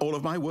destroy all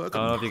of my work? I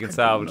don't know if you can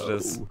salvage don't know.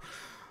 this.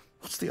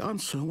 What's the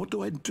answer? What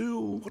do I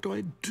do? What do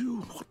I do?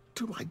 What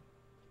do I...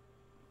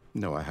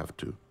 No, I have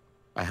to.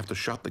 I have to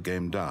shut the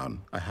game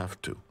down. I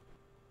have to.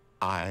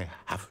 I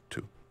have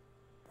to.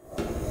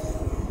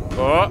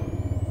 Oh.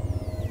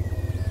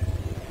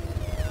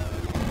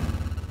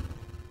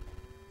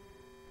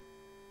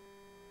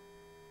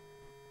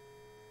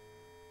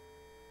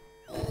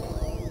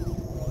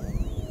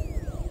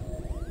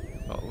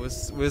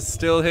 We're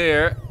still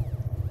here.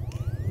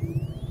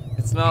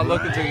 It's not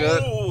looking too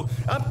good. Oh,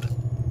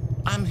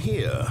 I'm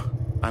here.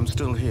 I'm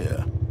still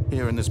here.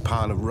 Here in this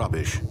pile of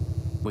rubbish.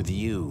 With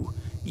you.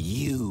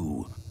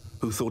 You,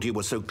 who thought you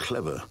were so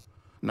clever.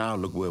 Now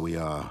look where we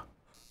are.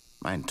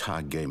 My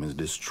entire game is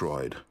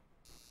destroyed.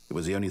 It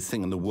was the only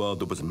thing in the world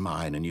that was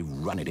mine, and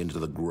you've run it into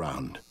the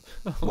ground.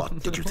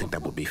 What, did you think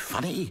that would be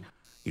funny?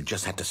 You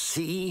just had to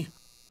see?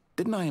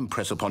 Didn't I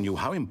impress upon you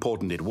how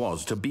important it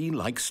was to be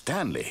like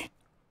Stanley?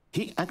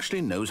 He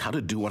actually knows how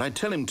to do what I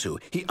tell him to.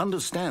 He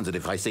understands that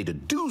if I say to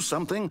do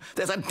something,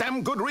 there's a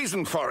damn good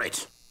reason for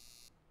it.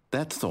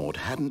 That thought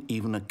hadn't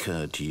even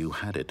occurred to you,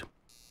 had it?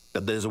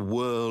 That there's a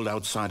world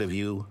outside of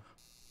you?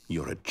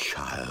 You're a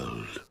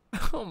child.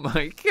 Oh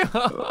my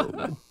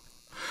god. Oh,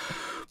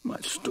 my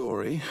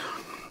story.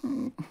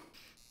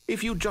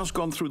 If you'd just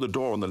gone through the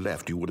door on the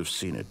left, you would have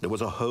seen it. There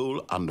was a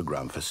whole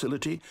underground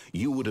facility.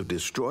 You would have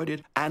destroyed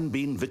it and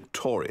been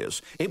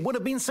victorious. It would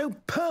have been so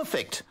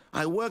perfect.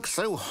 I worked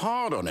so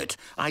hard on it.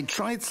 I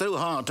tried so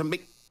hard to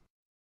make...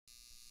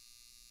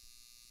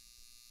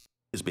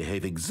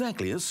 behave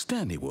exactly as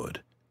Stanley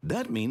would.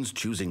 That means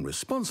choosing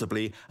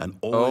responsibly and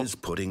always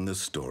putting the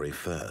story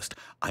first.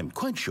 I'm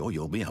quite sure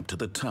you'll be up to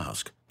the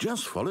task.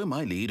 Just follow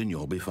my lead and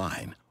you'll be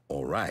fine.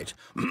 All right.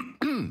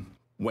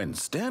 When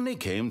Stanley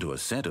came to a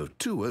set of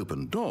 2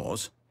 open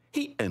doors,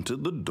 he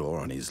entered the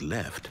door on his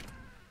left.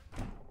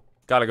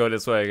 Gotta go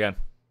this way again.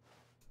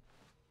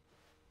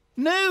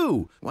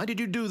 No! Why did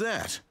you do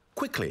that?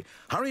 Quickly,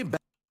 hurry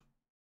back.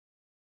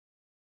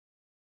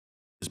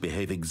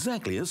 Behave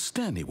exactly as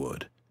Stanley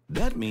would.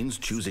 That means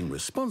choosing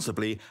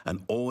responsibly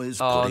and always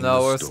putting the story first. Oh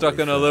no, we're stuck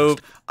in a loop.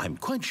 I'm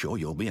quite sure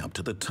you'll be up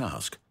to the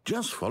task.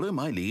 Just follow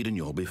my lead and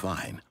you'll be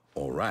fine.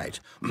 All right.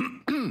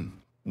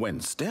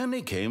 When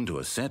Stanley came to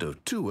a set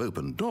of 2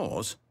 open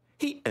doors,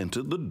 he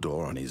entered the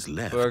door on his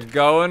left. We're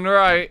going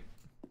right.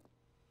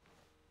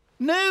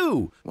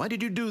 No! Why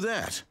did you do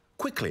that?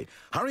 Quickly,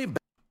 hurry back.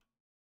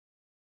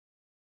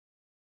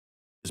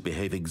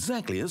 Behave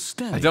exactly as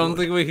Stanley. I don't would.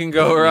 think we can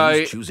go That right.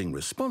 means choosing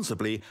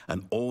responsibly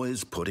and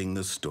always putting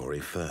the story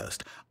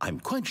first.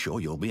 I'm quite sure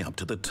you'll be up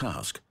to the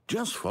task.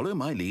 Just follow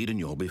my lead and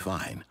you'll be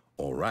fine.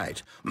 All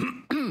right.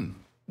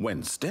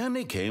 When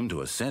Stanley came to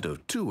a set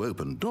of 2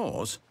 open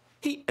doors,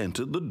 he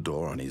entered the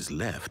door on his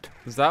left.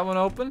 Is that one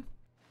open?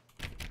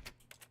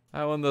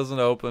 That one doesn't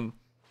open.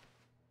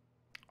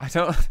 I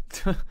don't...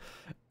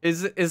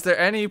 Is there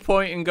any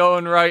point in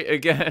going right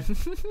again?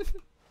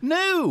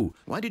 No!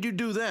 Why did you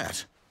do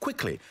that?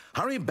 Quickly,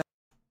 hurry back.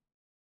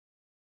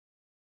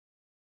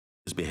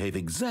 Behave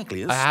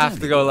exactly as I have to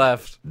Stanley go would.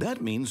 left.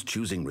 That means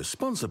choosing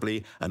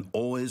responsibly and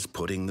always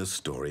putting the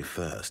story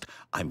first.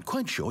 I'm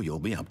quite sure you'll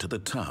be up to the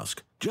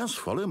task. Just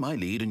follow my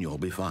lead and you'll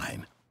be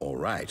fine. All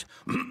right.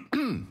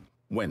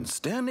 When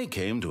Stanley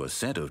came to a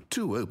set of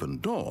 2 open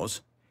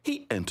doors,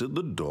 he entered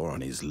the door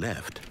on his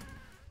left.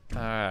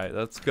 Alright,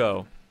 let's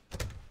go.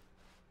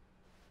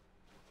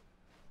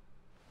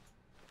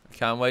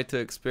 Can't wait to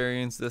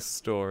experience this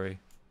story.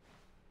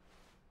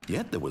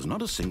 Yet there was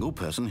not a single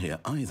person here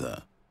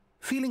either.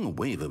 Feeling a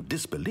wave of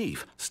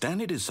disbelief,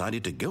 Stanley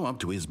decided to go up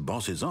to his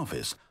boss's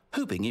office,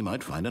 hoping he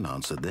might find an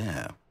answer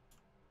there.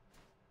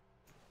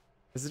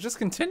 Is it just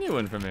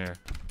continuing from here?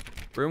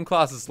 Room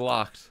class is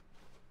locked.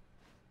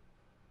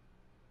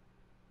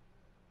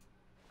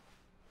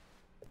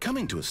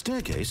 Coming to a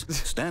staircase,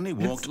 Stanley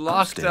walked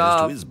locked upstairs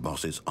up. to his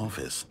boss's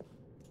office.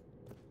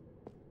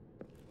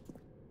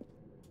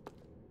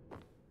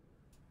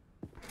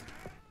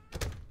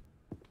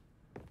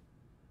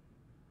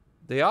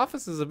 The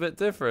office is a bit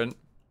different.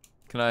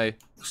 Can I...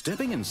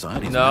 Stepping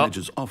inside his No.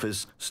 manager's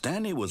office,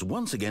 Stanley was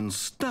once again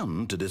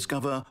stunned to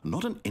discover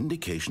not an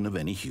indication of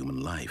any human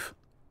life.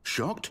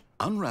 Shocked,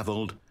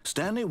 unraveled,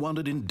 Stanley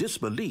wondered in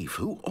disbelief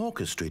who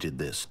orchestrated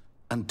this,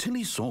 until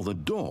he saw the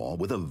door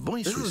with a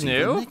voice This is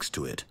receiver new? next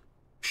to it.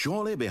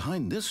 Surely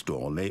behind this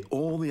door lay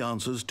all the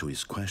answers to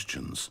his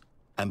questions.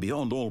 And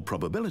beyond all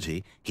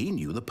probability, he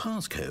knew the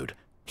passcode.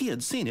 He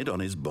had seen it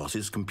on his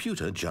boss's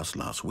computer just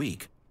last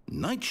week.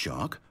 Night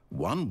Shark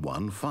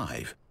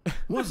 115.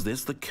 Was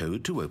this the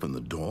code to open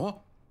the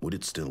door? Would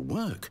it still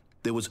work?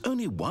 There was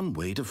only one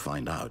way to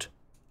find out.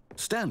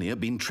 Stanley had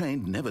been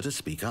trained never to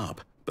speak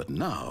up, but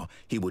now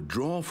he would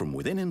draw from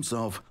within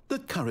himself the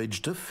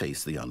courage to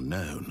face the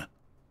unknown.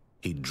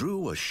 He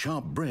drew a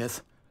sharp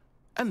breath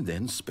and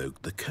then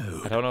spoke the I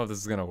code. don't know if this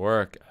is gonna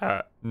work.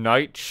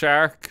 Night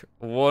Shark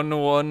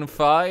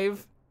 115?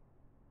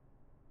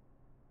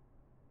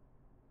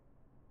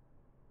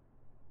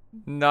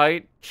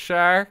 Night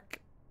Shark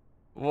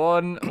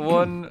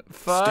 115?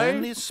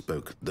 Stanley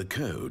spoke the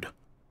code.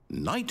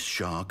 Night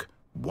Shark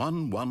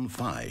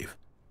 115.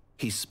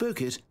 He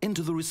spoke it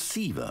into the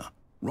receiver,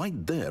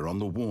 right there on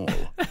the wall.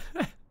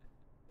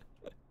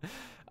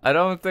 I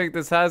don't think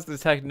this has the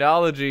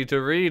technology to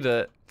read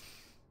it.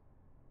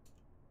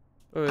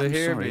 Oh, they I'm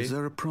hear sorry, me. is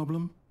there a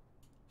problem?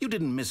 You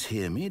didn't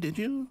mishear me, did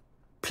you?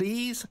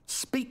 Please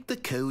speak the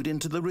code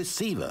into the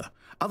receiver.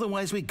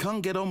 Otherwise, we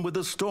can't get on with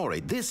the story.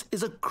 This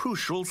is a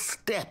crucial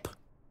step.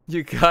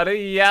 You gotta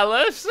yell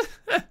it?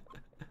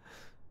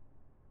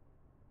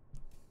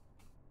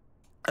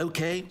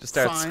 Okay, Just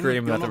start fine,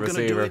 screaming you're at the not gonna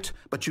do receiver. it,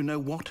 but you know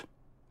what?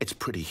 It's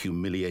pretty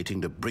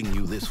humiliating to bring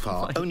you this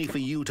far, only for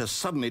you to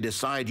suddenly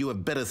decide you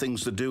have better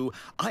things to do.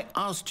 I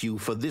asked you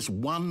for this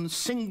one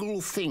single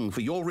thing,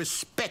 for your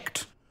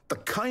respect. The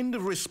kind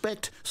of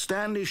respect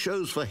Stanley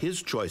shows for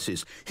his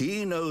choices.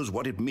 He knows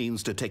what it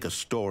means to take a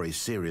story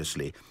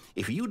seriously.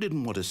 If you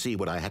didn't want to see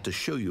what I had to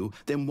show you,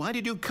 then why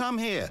did you come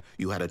here?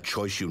 You had a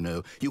choice, you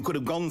know. You could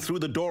have gone through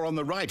the door on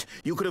the right.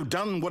 You could have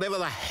done whatever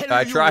the hell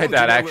I you tried wanted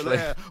that, over actually.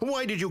 there.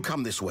 Why did you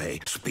come this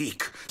way?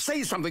 Speak.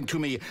 Say something to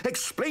me.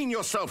 Explain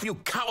yourself, you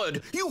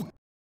coward. You...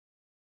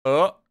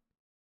 Oh.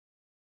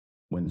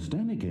 When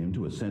Stanley came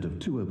to a set of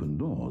 2 open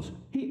doors,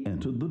 he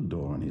entered the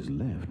door on his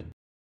left.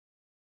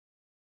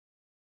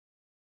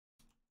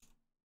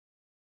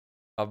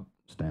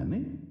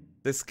 Stanley?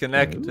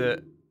 Disconnect Hello?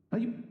 it. Are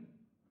you...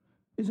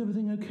 Is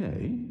everything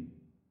okay?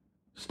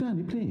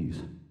 Stanley,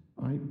 please.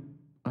 I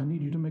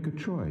need you to make a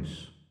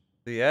choice.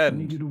 The I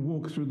need end. you to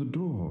walk through the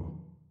door.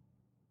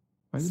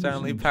 Are you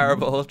Stanley listening to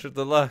Parable me? Ultra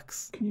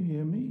Deluxe. Can you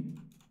hear me?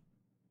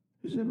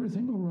 Is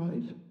everything all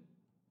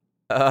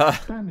right?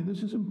 Stanley,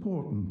 this is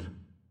important.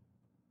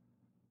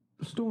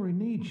 The story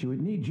needs you. It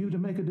needs you to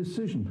make a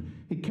decision.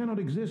 It cannot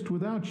exist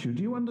without you.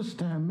 Do you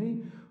understand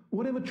me?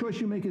 Whatever choice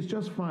you make is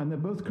just fine. They're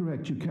both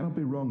correct. You cannot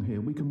be wrong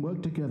here. We can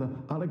work together.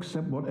 I'll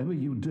accept whatever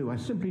you do. I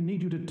simply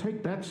need you to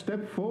take that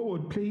step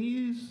forward,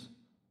 please.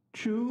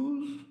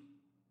 Choose.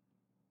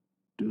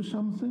 Do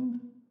something.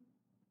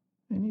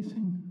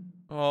 Anything.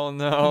 Oh This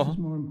no. is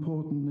more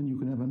important than you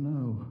can ever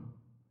know.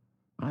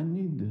 I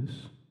need this.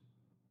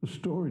 The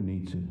story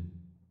needs it.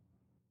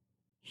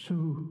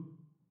 So,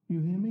 you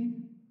hear me?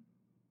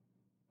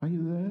 Are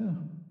you there?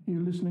 Are you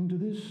listening to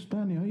this?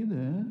 Stanley, are you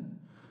there?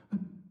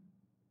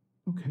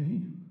 Okay.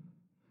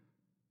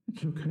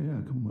 It's okay,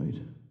 I can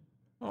wait.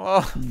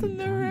 Oh, the Time to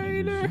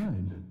narrator.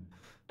 decide.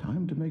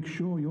 Time to make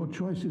sure your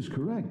choice is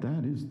correct.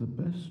 That is the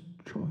best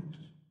choice.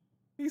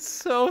 He's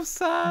so That's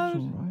sad.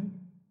 all right.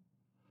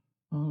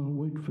 I'll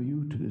wait for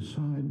you to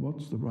decide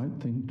what's the right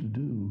thing to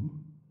do.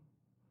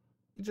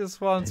 He just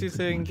wants you Take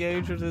to as much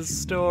engage time with as his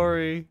you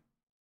story.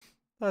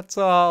 That's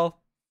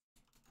all.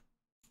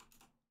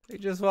 He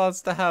just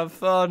wants to have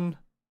fun.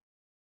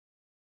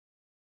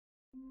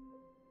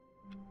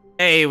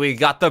 Hey, we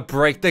got the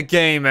break the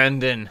game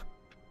ending.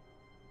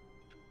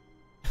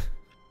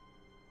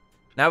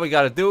 Now we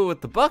gotta do it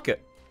with the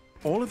bucket.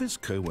 All of his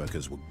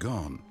co-workers were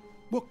gone.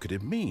 What could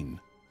it mean?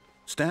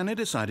 Stanley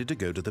decided to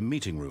go to the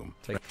meeting room.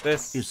 Take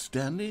this. Is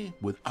Stanley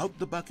without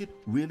the bucket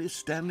really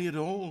Stanley at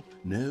all?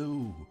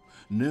 No,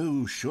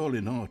 no,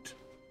 surely not.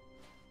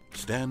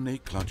 Stanley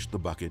clutched the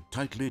bucket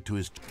tightly to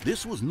his...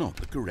 This was not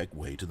the correct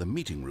way to the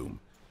meeting room,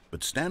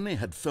 but Stanley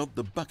had felt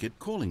the bucket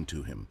calling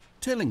to him,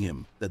 telling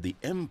him that the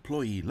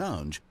employee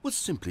lounge was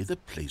simply the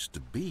place to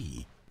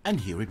be. And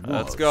here it was.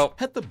 Let's go.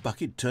 Had the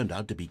bucket turned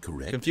out to be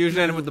correct? Confusion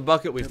ended with the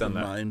bucket. We've Never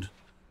done that. mind.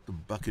 The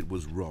bucket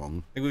was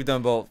wrong. I think we've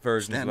done both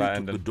versions of Stanley that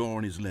took the ending. door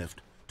on his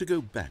left to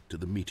go back to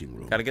the meeting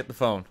room. Gotta get the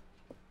phone.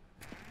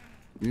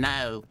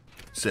 No,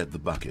 Said the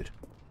bucket.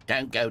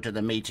 don't go to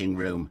the meeting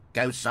room.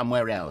 Go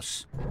somewhere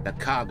else. The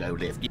cargo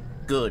lift.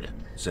 Good.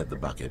 Said the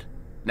bucket.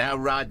 Now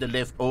ride the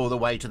lift all the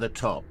way to the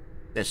top.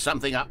 There's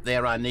something up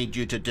there I need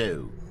you to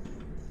do.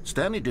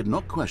 Stanley did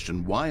not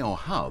question why or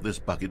how this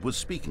bucket was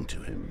speaking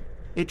to him.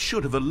 It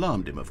should have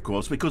alarmed him, of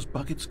course, because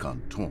buckets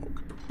can't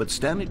talk. But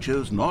Stanley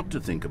chose not to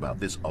think about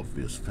this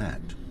obvious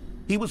fact.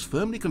 He was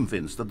firmly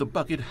convinced that the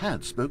bucket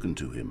had spoken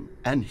to him,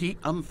 and he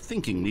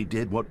unthinkingly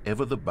did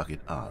whatever the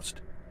bucket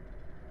asked.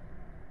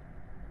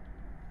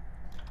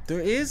 There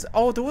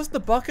was the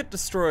bucket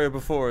destroyer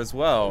before as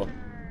well.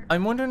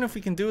 I'm wondering if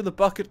we can do the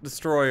bucket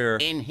destroyer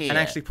In here, and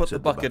actually put the said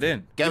the bucket bucket.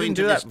 in. Go We didn't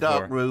into do this that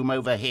dark before. room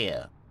over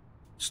here.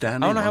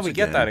 Stanley I don't know how once we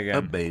get that again.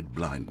 obeyed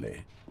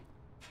blindly.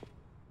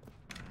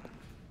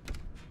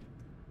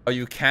 Oh,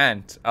 you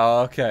can't.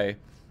 Oh, okay.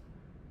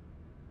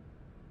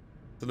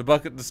 So the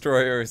bucket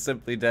destroyer is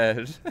simply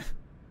dead.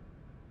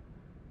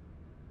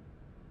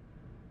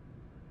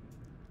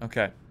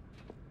 Okay.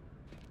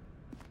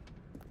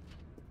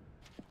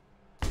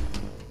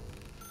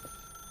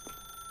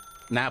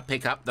 Now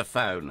pick up the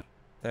phone.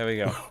 There we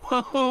go.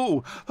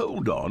 Whoa,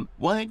 hold on.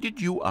 Why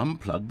did you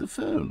unplug the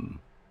phone?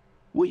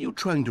 Were you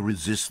trying to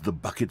resist the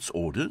bucket's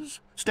orders?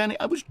 Stanley,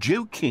 I was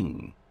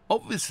joking.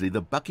 Obviously,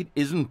 the bucket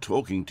isn't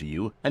talking to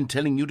you and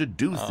telling you to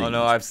do things. Oh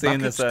no, I've seen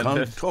Buckets this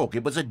ended. can't talk.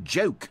 It was a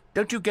joke.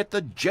 Don't you get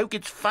the joke?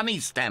 It's funny,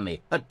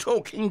 Stanley. A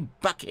talking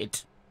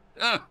bucket.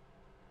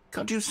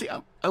 Can't you see?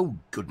 Oh,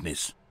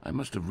 goodness. I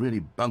must have really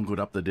bungled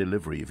up the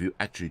delivery if you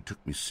actually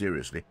took me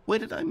seriously. Where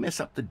did I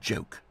mess up the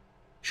joke?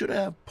 Should I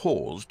have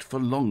paused for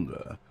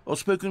longer or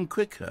spoken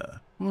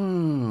quicker?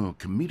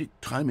 Comedic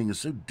timing is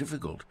so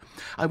difficult.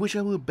 I wish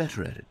I were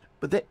better at it.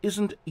 But there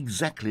isn't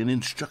exactly an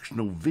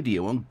instructional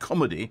video on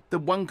comedy that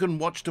one can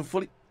watch to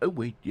fully... Oh,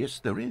 wait, yes,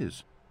 there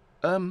is.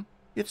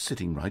 It's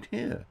sitting right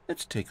here.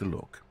 Let's take a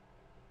look.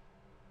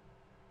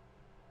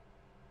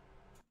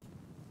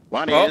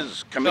 What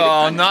is comedic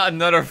Oh, timing? not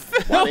another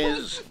film. What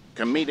is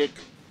comedic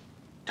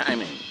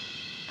timing?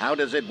 How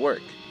does it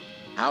work?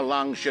 How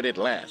long should it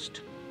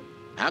last?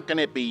 How can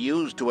it be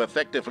used to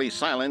effectively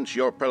silence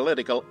your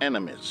political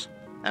enemies?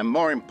 And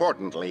more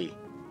importantly,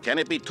 can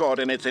it be taught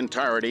in its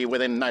entirety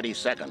within 90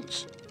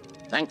 seconds?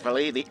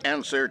 Thankfully, the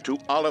answer to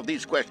all of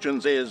these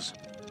questions is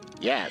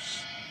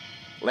yes.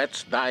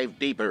 Let's dive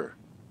deeper.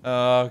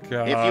 Oh,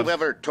 God. If you've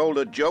ever told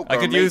a joke I or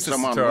could made use this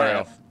someone tutorial.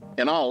 laugh,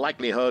 in all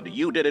likelihood,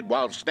 you did it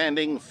while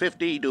standing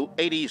 50 to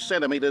 80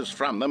 centimeters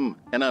from them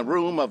in a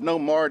room of no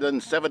more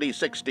than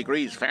 76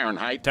 degrees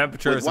Fahrenheit,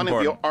 Temperature with is one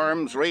important. of your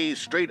arms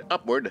raised straight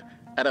upward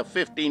at a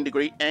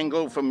 15-degree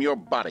angle from your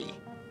body.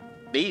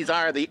 These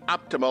are the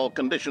optimal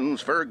conditions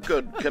for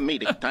good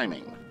comedic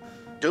timing.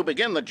 To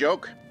begin the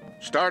joke,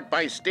 start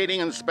by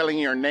stating and spelling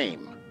your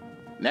name.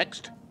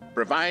 Next,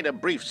 provide a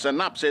brief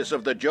synopsis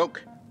of the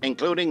joke,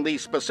 including the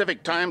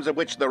specific times at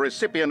which the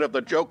recipient of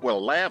the joke will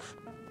laugh,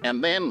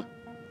 and then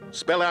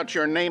spell out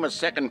your name a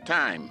second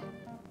time.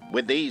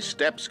 With these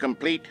steps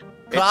complete,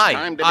 it's Hi,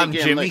 time to I'm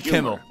begin Jimmy the humor.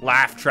 Kimmel.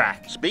 Laugh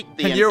track. Speak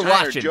the And you're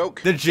entire watching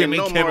joke the Jimmy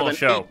in no Kimmel more than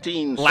Show.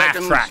 18 Laugh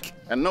seconds track.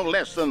 and no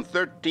less than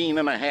 13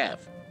 and a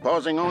half,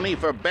 pausing only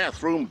for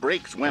bathroom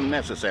breaks when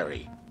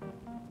necessary.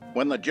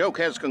 When the joke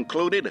has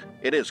concluded,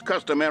 it is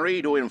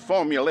customary to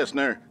inform your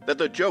listener that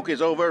the joke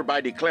is over by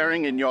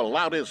declaring in your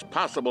loudest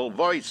possible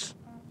voice,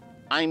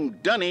 "I'm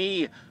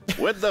Dunny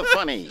with the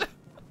funny."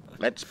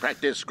 Let's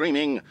practice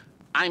screaming,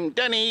 "I'm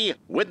Dunny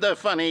with the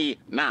funny"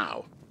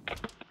 now.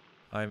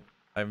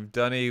 I'm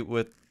Dunny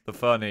with the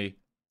funny.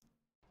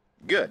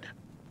 Good.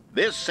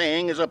 This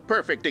saying is a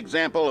perfect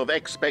example of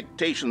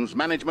expectations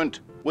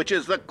management, which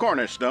is the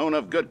cornerstone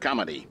of good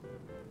comedy.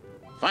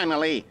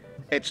 Finally,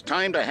 it's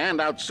time to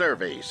hand out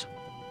surveys.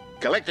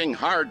 Collecting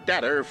hard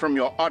data from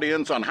your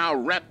audience on how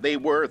rapt they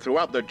were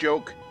throughout the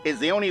joke is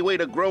the only way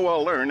to grow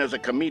or learn as a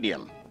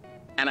comedian.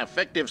 An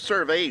effective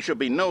survey should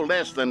be no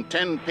less than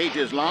 10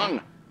 pages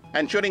long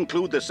and should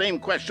include the same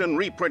question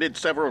reprinted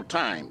several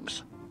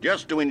times,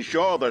 just to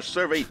ensure the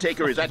survey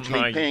taker is actually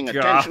My paying God.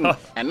 attention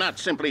and not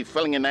simply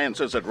filling in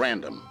answers at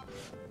random.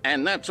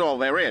 And that's all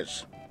there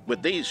is.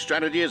 With these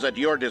strategies at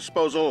your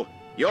disposal,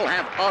 you'll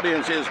have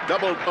audiences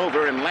doubled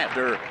over in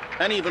laughter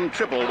and even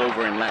tripled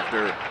over in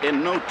laughter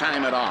in no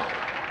time at all.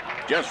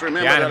 Just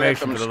remember The to let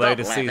animation them for the stop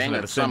latest laughing season of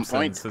at The some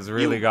point, Simpsons has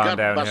really you gone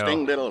downhill.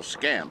 gut-busting little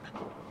scamp.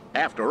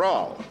 After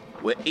all,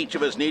 we're each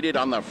of us needed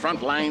on the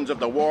front lines of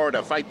the war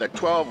to fight the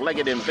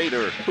 12-legged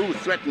invader who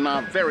threaten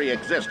our very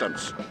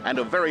existence and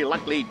who very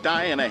likely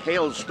die in a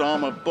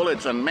hailstorm of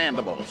bullets and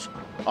mandibles.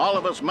 All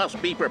of us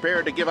must be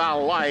prepared to give our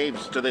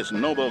lives to this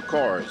noble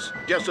cause,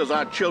 just as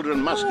our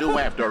children must do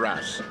after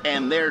us,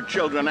 and their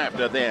children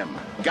after them.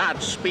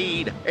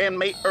 Godspeed, and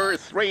may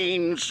Earth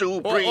reign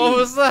supreme. What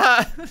was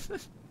that?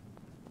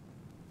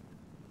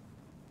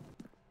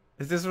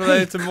 Is this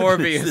related to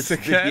Morbius This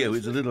again? video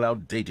is a little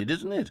outdated,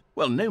 isn't it?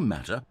 Well, no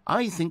matter.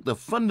 I think the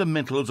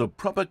fundamentals of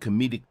proper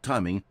comedic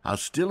timing are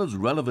still as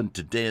relevant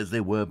today as they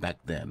were back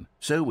then.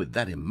 So with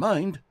that in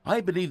mind,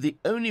 I believe the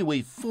only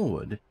way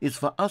forward is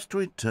for us to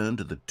return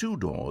to the two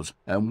doors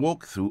and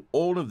walk through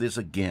all of this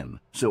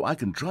again, so I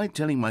can try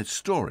telling my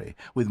story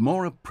with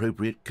more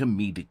appropriate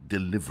comedic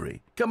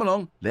delivery. Come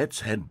along,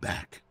 let's head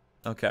back.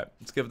 Okay,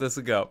 let's give this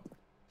a go.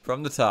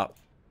 From the top.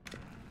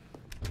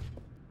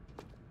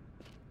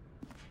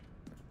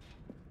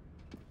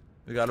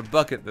 We got a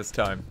bucket this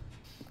time.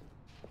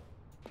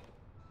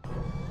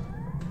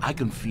 I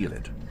can feel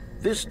it.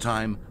 This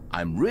time,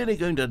 I'm really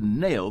going to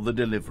nail the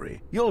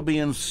delivery. You'll be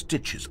in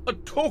stitches. A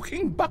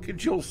talking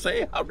bucket, you'll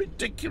say? How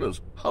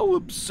ridiculous. How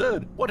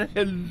absurd. What a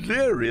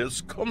hilarious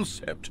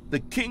concept. The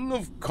king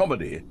of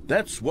comedy.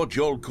 That's what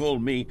you'll call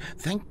me.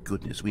 Thank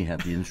goodness we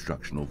had the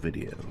instructional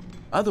video.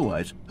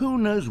 Otherwise, who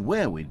knows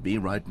where we'd be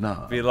right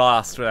now. Be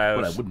lost without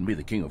Well, I wouldn't be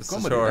the king of this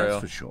comedy, tutorial.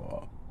 that's for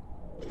sure.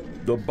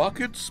 The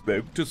bucket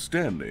spoke to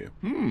Stanley.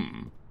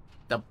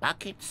 The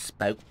bucket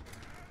spoke.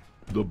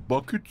 The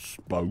bucket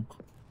spoke.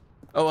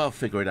 Oh, I'll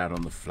figure it out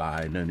on the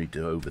fly. No need to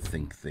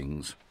overthink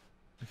things.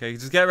 Okay,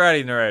 just get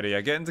ready,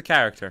 Neredia. Get into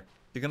character.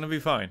 You're gonna be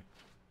fine.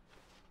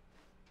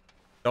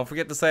 Don't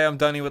forget to say I'm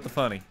Dunny with the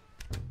funny.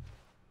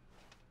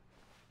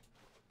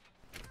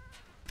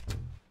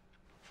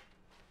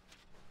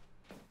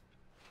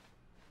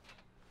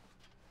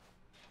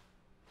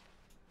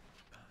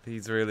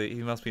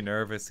 He must be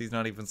nervous. He's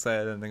not even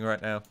saying anything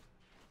right now.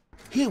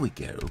 Here we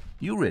go.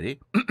 You ready?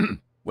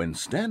 When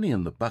Stanley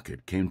and the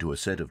bucket came to a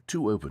set of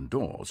two open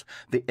doors,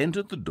 they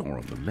entered the door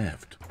on the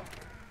left.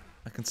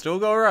 I can still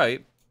go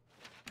right.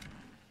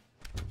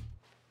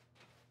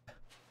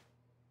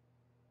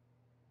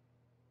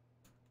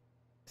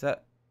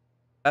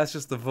 That's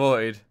just the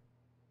void.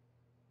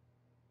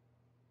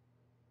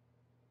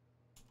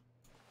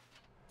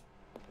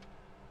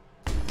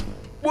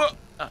 What?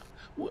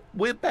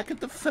 We're back at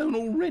the phone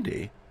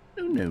already?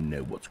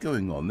 No. What's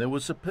going on? There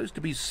were supposed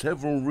to be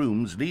several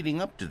rooms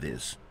leading up to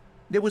this.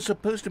 There was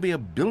supposed to be a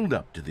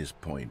build-up to this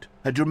point.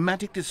 A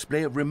dramatic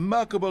display of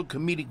remarkable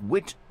comedic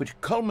wit which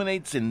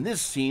culminates in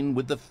this scene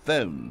with the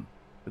phone.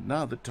 But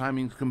now the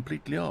timing's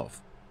completely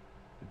off.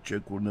 The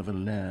joke will never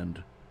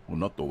land. Well,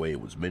 not the way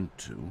it was meant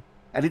to.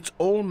 And it's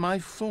all my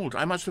fault.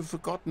 I must have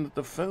forgotten that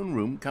the phone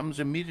room comes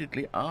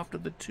immediately after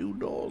the two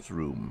doors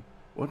room.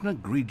 What an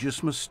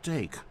egregious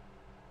mistake.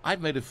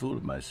 I've made a fool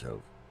of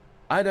myself.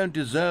 I don't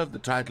deserve the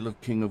title of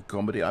King of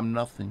Comedy. I'm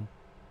nothing.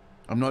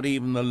 I'm not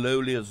even the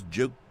lowliest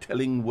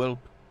joke-telling whelp.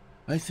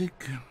 I think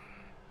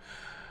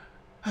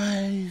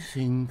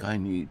I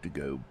need to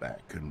go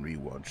back and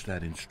rewatch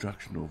that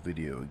instructional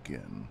video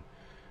again.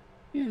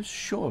 Yes,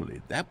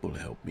 surely that will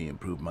help me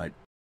improve my...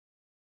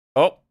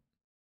 Oh.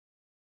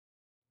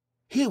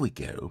 Here we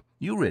go.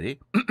 You ready?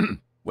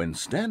 When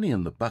Stanley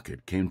and the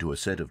bucket came to a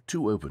set of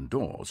two open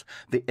doors,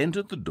 they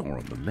entered the door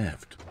on the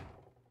left.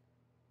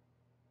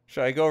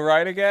 Should I go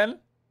right again?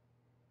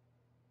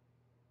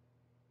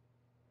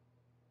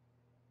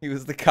 He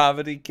was the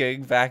comedy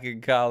king back in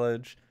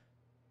college.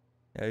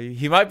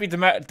 He might be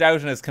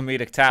doubting his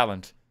comedic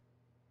talent.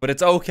 But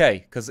it's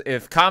okay, because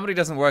if comedy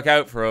doesn't work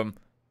out for him,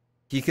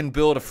 he can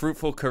build a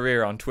fruitful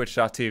career on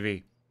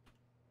Twitch.tv.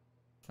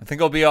 I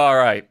think I'll be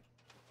alright.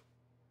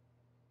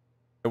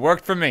 It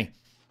worked for me.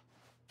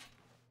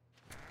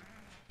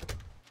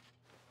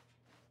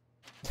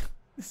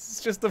 This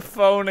is just the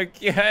phone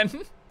again.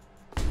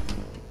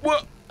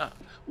 What?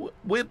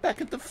 We're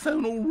back at the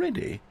phone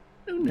already?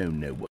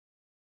 No.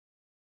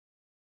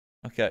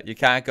 Okay, you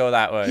can't go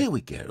that way. Here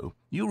we go.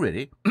 You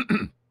ready?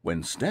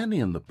 When Stanley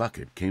and the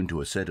bucket came to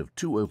a set of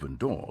two open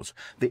doors,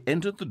 they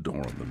entered the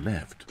door on the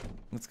left.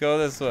 Let's go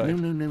this way.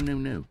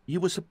 No. You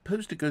were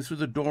supposed to go through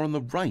the door on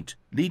the right,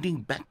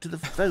 leading back to the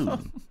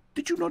phone.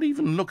 Did you not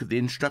even look at the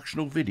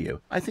instructional video?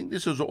 I think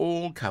this is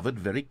all covered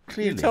very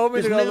clearly. You told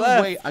me There's to go no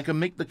left. way I can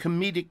make the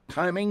comedic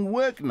timing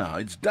work now.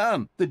 It's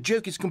done. The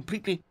joke is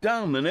completely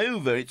done and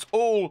over. It's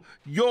all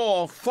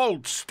your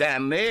fault,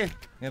 Stanley.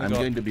 I'm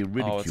going to be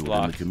ridiculed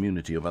in the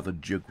community of other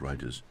joke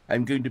writers.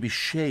 I'm going to be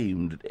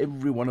shamed at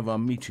every one of our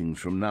meetings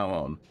from now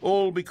on.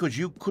 All because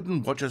you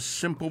couldn't watch a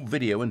simple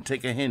video and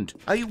take a hint.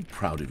 Are you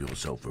proud of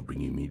yourself for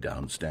bringing me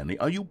down, Stanley?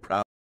 Are you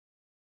proud?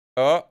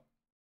 Oh.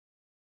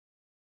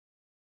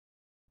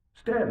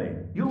 Stanley,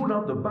 you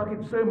love the bucket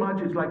so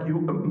much it's like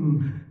you...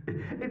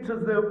 it's as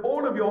though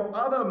all of your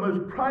other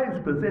most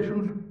prized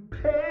possessions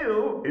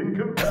pale in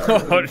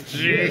comparison. Oh,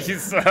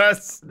 Jesus.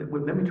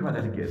 Well, let me try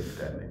that again,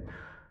 Stanley.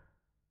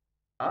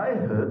 I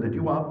heard that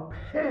you are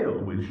pale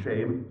with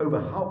shame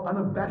over how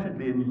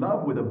unabashedly in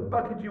love with a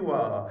bucket you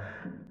are.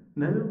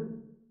 No?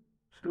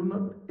 Still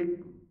not?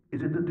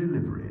 Is it the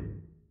delivery?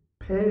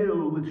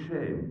 Pale with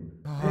shame.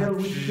 Pale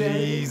with shame.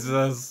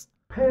 Jesus.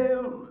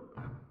 Pale...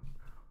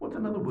 What's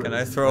another word? Can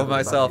I throw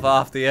myself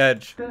off the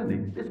edge? Stanley,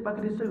 this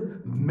bucket is so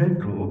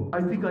metal.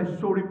 I think I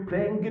saw it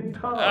playing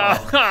guitar.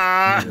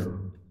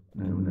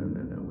 No.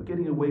 We're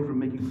getting away from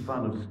making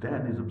fun of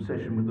Stanley's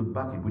obsession with the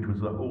bucket, which was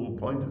the whole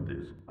point of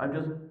this. I'm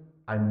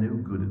no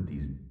good at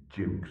these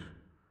jokes.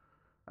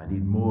 I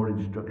need more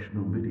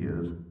instructional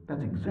videos.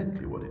 That's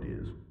exactly what it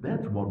is.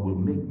 That's what will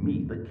make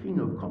me the king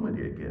of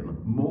comedy again.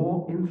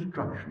 More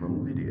instructional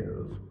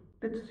videos.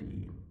 Let's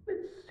see.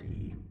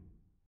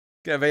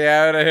 Get me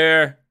out of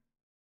here.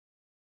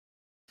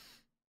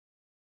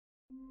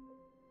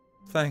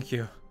 Thank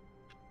you.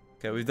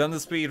 Okay, we've done the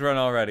speed run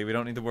already. We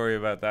don't need to worry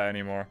about that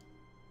anymore.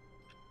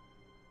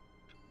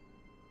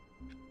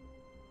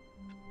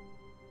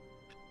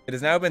 It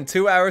has now been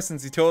 2 hours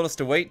since you told us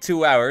to wait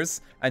 2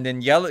 hours and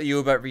then yell at you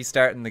about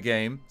restarting the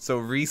game. So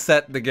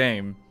reset the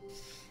game.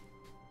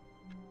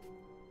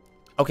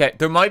 Okay,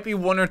 there might be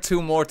one or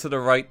two more to the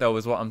right though,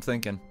 is what I'm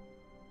thinking.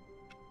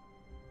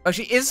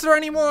 Actually, is there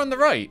any more on the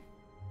right?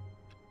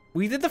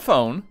 We did the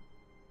phone.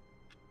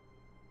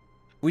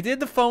 We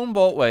did the phone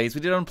both ways. We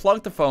did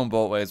unplug the phone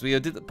both ways. We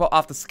did put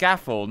off the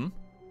scaffolding.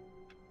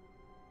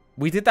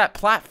 We did that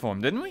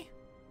platform, didn't we?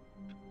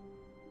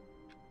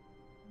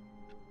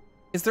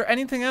 Is there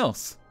anything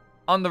else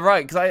on the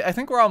right? Because I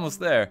think we're almost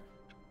there.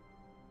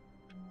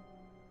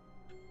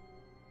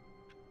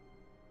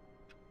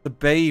 The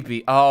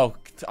baby. Oh,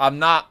 I'm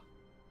not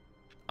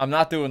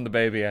doing the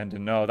baby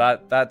ending. No,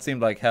 that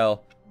seemed like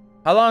hell.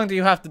 How long do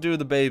you have to do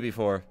the baby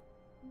for?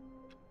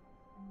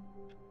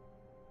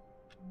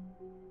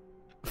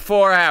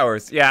 4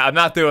 hours. Yeah, I'm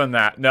not doing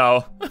that.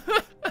 No.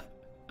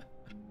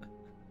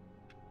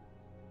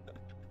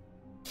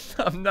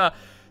 I'm not.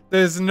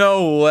 There's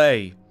no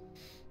way.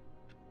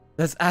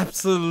 That's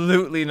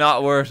absolutely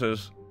not worth it.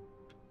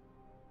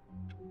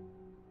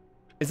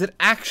 Is it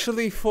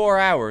actually 4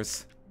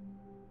 hours?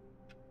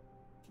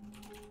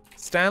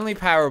 Stanley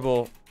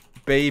Parable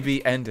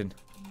baby ending.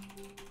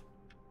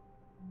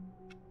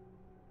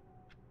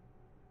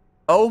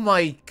 Oh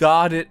my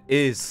god, it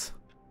is.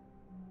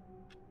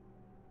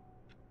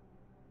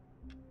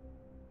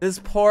 This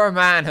poor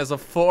man has a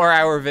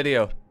 4-hour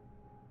video.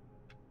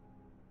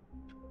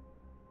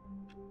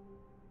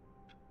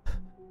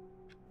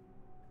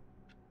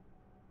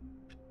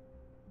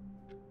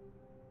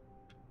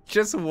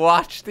 Just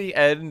watch the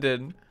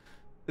ending.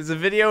 There's a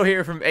video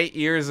here from 8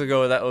 years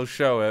ago that will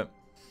show it.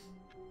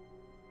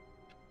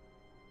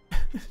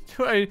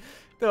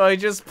 Do I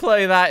just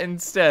play that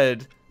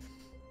instead?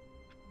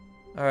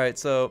 Alright,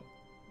 so...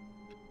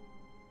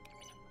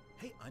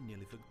 Hey, I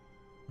nearly forgot.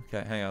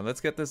 Okay, hang on.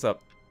 Let's get this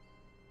up.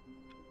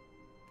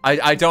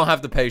 I don't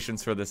have the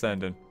patience for this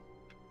ending.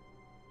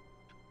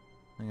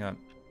 Hang on.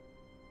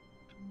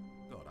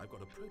 God, I've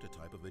got a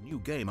prototype of a new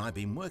game I've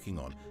been working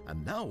on,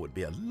 and now would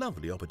be a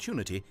lovely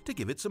opportunity to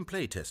give it some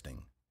playtesting.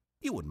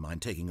 You wouldn't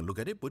mind taking a look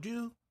at it, would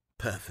you?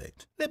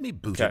 Perfect. Let me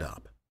boot it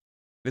up.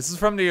 This is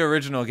from the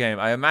original game.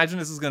 I imagine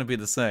this is going to be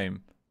the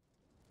same.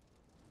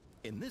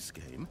 In this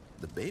game,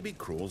 the baby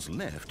crawls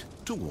left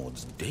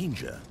towards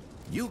danger.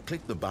 You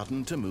click the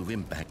button to move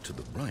him back to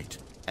the right,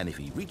 and if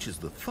he reaches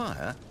the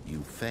fire,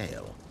 you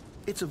fail.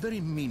 It's a very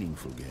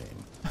meaningful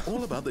game,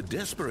 all about the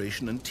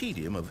desperation and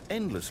tedium of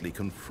endlessly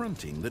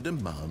confronting the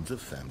demands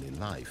of family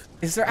life.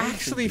 Is there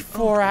actually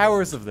 4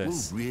 hours of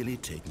this? Will really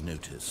take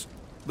notice.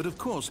 But of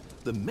course,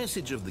 the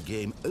message of the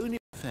game only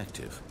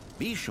effective.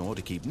 Be sure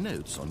to keep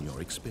notes on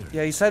your experience.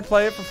 Yeah, he said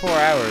play it for 4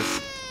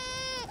 hours.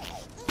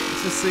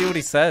 Let's just see what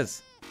he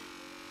says.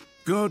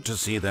 Good to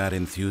see that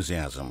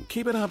enthusiasm.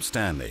 Keep it up,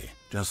 Stanley.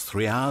 Just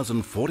 3 hours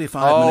and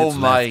 45 minutes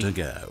left to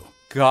go.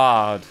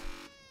 God.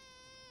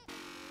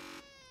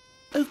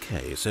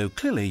 Okay, so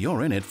clearly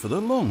you're in it for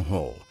the long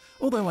haul.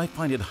 Although I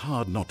find it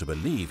hard not to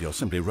believe you're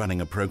simply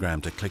running a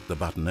program to click the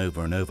button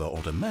over and over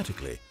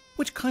automatically,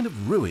 which kind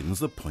of ruins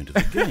the point of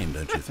the game,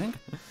 don't you think?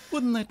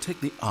 Wouldn't that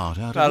take the art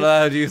out of it?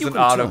 I'd use you an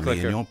can auto tell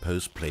clicker me in your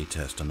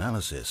post-playtest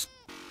analysis.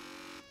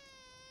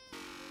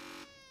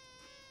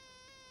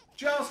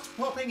 Just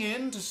popping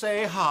in to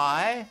say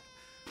hi.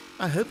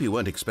 I hope you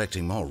weren't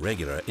expecting more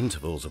regular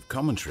intervals of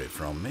commentary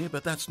from me,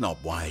 but that's not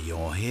why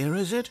you're here,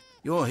 is it?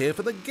 You're here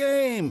for the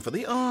game, for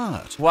the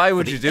art. Why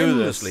would you do this?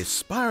 Endlessly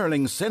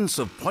spiraling sense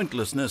of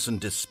pointlessness and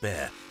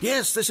despair.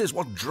 Yes, this is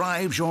what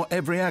drives your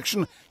every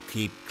action.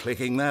 Keep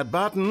clicking that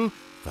button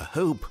for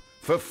hope,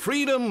 for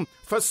freedom,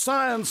 for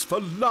science,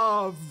 for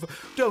love.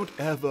 Don't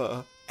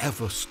ever,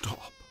 ever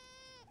stop.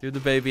 Dude, the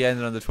baby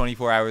ended on the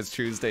 24 Hours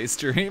Tuesday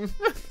stream.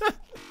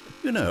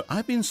 You know,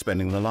 I've been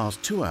spending the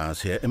last 2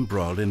 hours here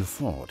embroiled in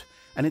thought,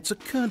 and it's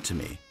occurred to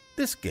me,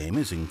 this game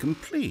is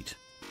incomplete.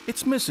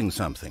 It's missing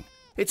something.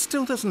 It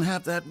still doesn't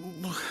have that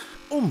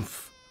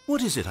oomph.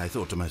 What is it, I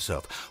thought to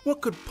myself? What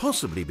could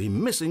possibly be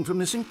missing from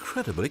this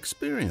incredible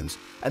experience?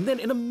 And then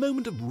in a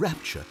moment of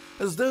rapture,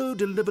 as though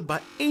delivered by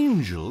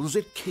angels,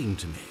 it came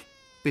to me.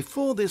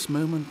 Before this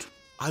moment,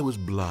 I was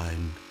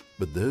blind,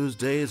 but those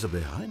days are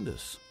behind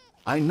us.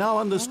 I now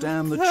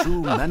understand the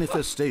true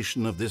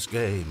manifestation of this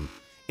game.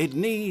 It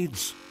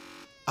needs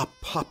a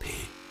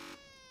puppy.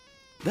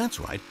 That's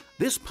right,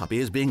 this puppy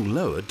is being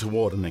lowered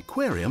toward an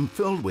aquarium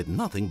filled with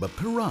nothing but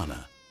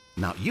piranha.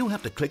 Now you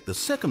have to click the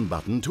second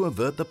button to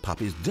avert the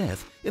puppy's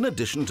death in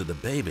addition to the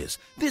baby's.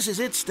 This is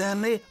it,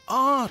 Stanley.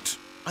 Art.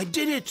 I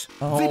did it.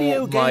 Oh,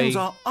 Video games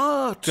are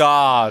art.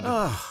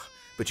 God.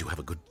 But you have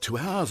a good 2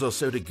 hours or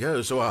so to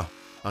go, so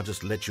I'll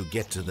just let you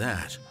get to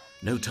that.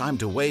 No time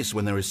to waste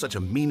when there is such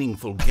a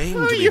meaningful game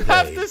to be played. You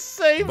have to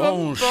save Bon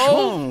them both.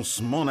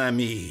 chance, mon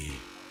ami.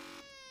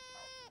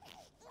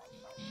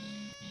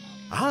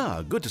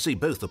 Good to see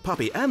both the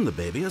puppy and the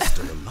baby are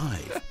still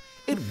alive.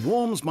 It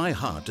warms my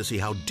heart to see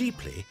how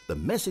deeply the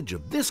message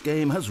of this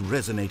game has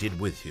resonated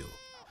with you.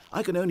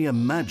 I can only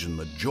imagine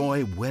the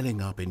joy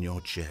welling up in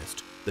your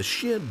chest, the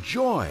sheer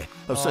joy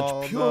of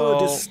such pure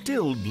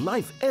distilled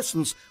life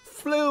essence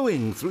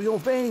flowing through your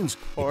veins.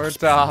 Poor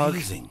dog.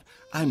 Amazing.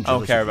 I'm I don't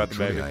jealous care of about the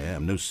how truly baby. I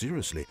am. No,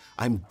 seriously.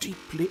 I'm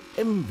deeply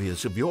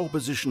envious of your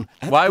position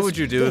at Why this would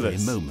you do very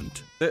this?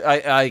 moment.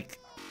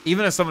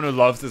 Even as someone who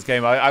loves this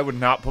game, I would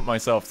not put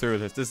myself through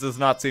this. This does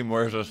not seem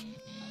worth it.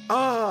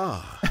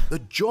 The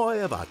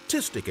joy of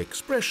artistic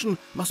expression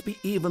must be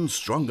even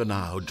stronger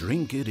now.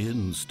 Drink it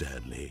in,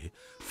 Stanley.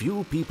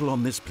 Few people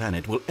on this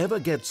planet will ever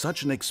get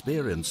such an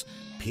experience.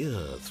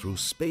 Peer through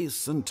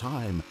space and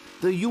time.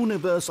 The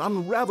universe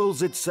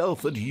unravels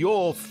itself at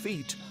your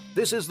feet.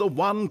 This is the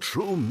one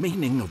true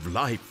meaning of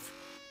life.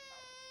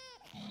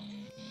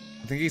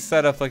 I think he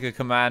set up like a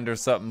command or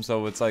something,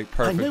 so it's like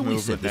perfect I know movement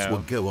we said this now.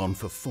 would go on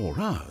for 4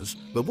 hours,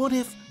 but what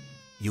if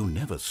you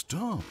never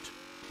stopped?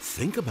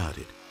 Think about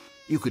it.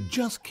 You could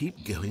just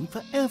keep going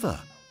forever.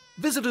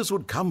 Visitors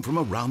would come from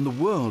around the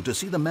world to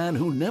see the man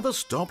who never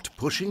stopped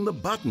pushing the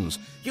buttons.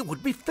 You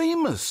would be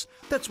famous.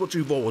 That's what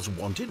you've always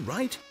wanted,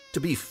 right? To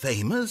be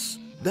famous?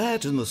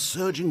 That and the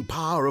surging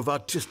power of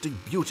artistic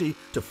beauty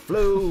to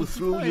flow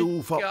through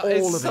you for God, all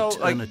it's of so,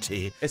 like,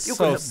 eternity. it's you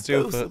so can have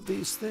stupid. both of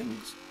these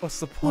things.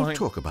 What's the We'll point?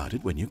 talk about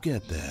it when you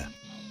get there.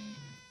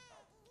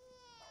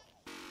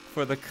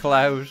 For the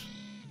cloud.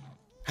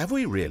 Have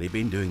we really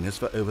been doing this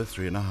for over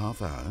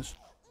 3.5 hours?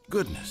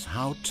 Goodness,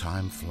 how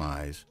time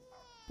flies.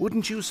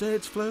 Wouldn't you say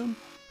it's flown?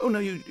 Oh, no,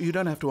 you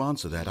don't have to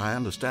answer that. I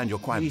understand you're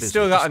quite busy. He's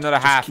still got Just- another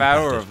just half keep at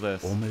hour it. of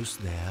this.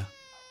 Almost there.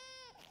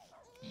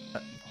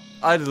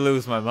 I'd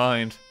lose my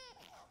mind.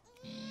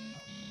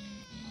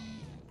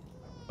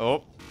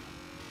 Oh.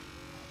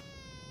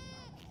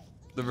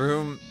 The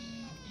room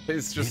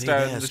is just Nearly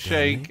starting there, to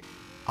Stanley. shake.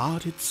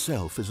 Art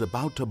itself is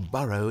about to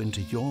burrow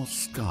into your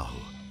skull.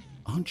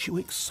 Aren't you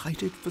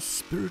excited for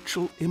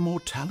spiritual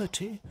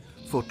immortality?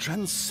 For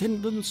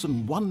transcendence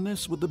and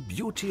oneness with the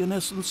beauty and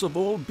essence of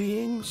all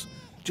beings?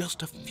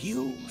 Just a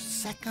few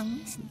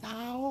seconds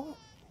now.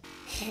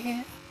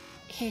 Here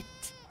it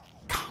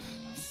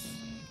comes.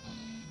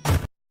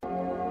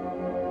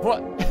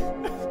 What?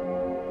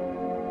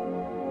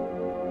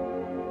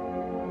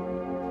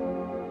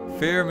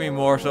 Fear me,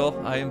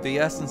 mortal. I am the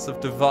essence of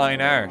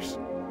divine art.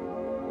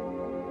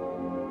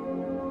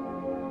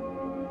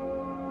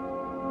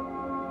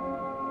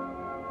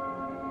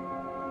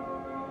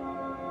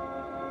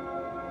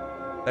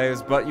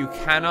 There's, but you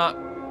cannot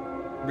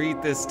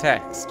read this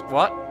text.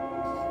 What?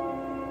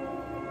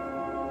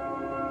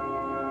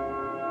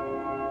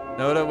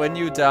 Know that when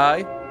you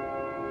die,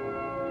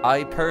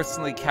 I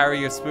personally carry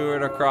your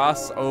spirit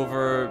across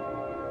over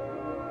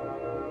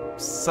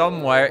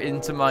somewhere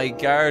into my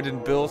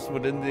garden built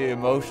within the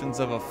emotions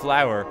of a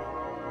flower.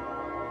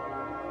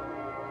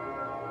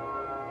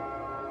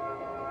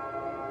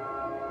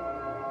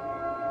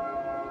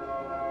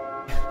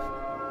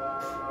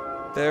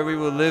 There we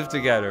will live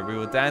together. We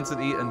will dance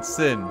and eat and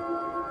sin.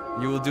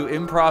 You will do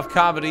improv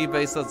comedy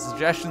based on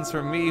suggestions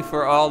from me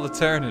for all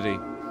eternity.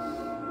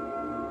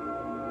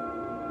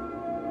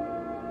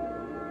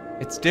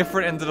 It's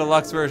different in the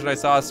deluxe version. I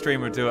saw a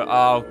streamer do it.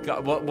 Oh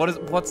god,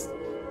 what's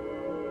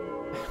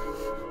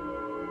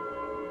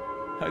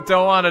I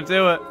don't want to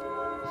do it.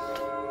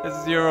 This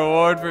is your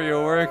reward for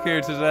your work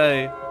here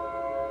today.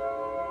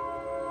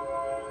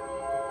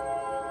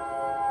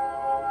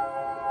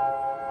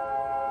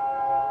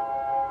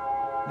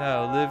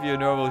 Now, live your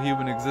normal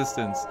human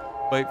existence.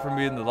 Wait for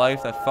me in the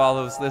life that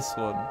follows this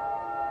one.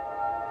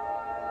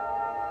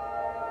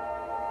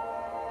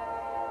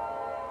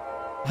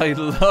 I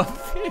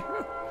love you.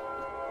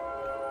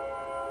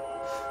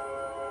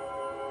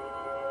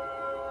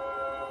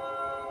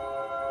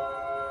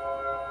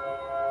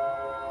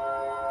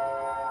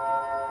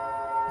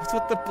 What's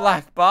with the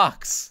black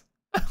box?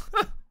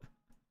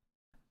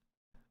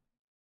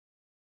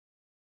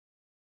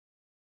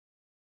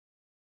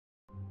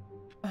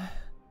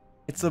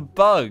 It's a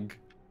bug.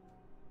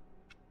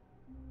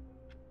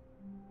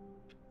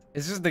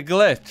 It's just a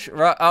glitch,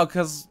 right? Oh,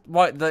 cause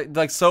what?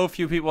 Like so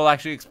few people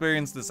actually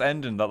experienced this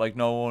ending that like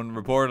no one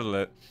reported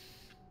it.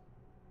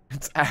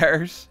 It's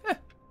art.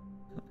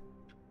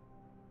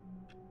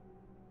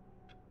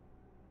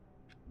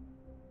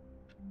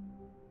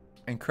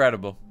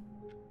 Incredible.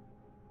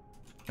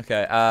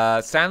 Okay,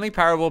 Stanley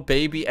Parable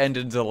Baby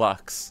Ending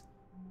Deluxe.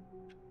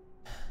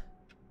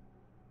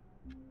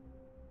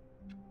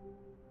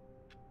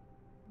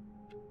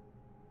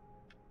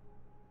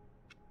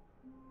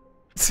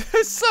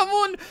 There's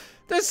someone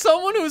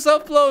who's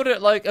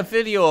uploaded like a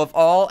video of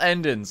all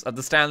endings of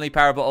the Stanley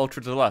Parable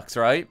Ultra Deluxe,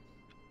 right?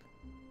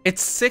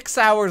 It's 6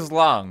 hours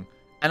long,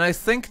 and I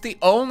think the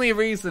only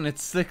reason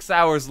it's 6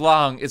 hours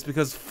long is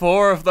because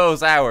 4 of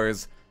those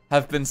hours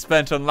have been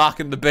spent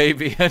unlocking the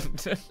baby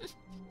ending.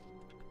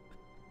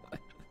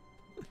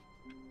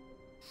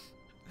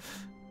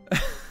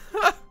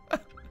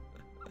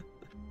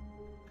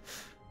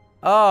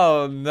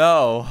 Oh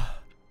no.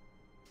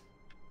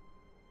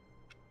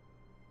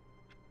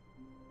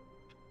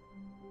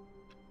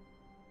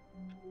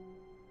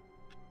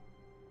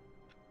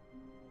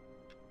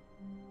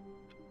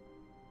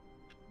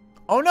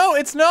 Oh no,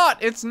 it's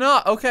not. It's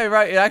not. Okay,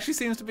 right. It actually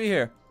seems to be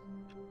here.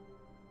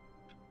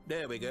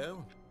 There we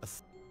go.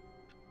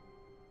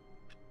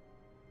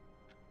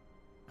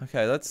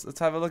 Okay, let's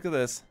have a look at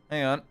this.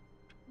 Hang on.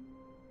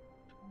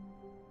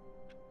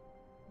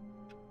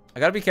 I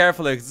gotta be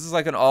careful here, because this is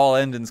like an all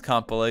endings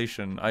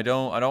compilation. I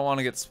don't want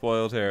to get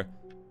spoiled here.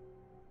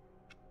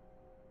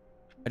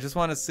 I just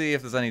want to see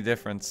if there's any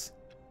difference.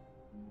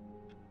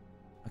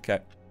 Okay.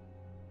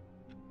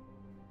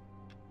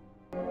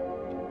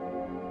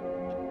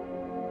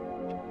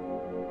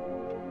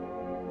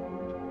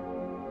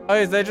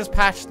 Oh, they just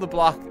patched the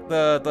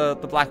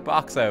the black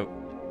box out.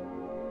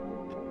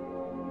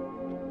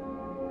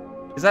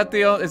 Is that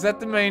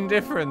the main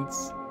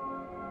difference?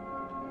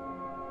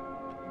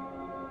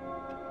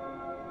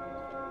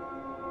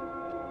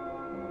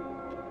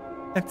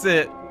 That's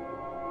it.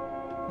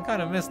 I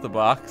kind of missed the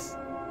box.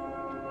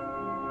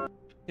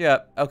 Yeah,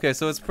 okay,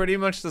 so it's pretty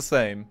much the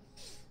same.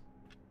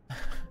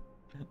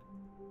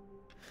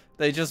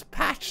 They just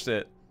patched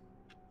it.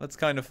 That's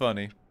kind of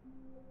funny.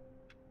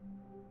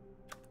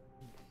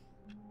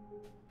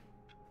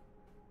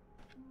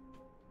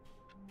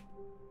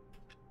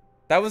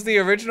 That was the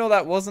original,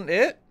 that wasn't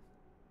it?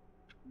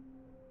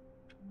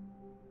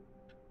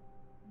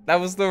 That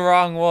was the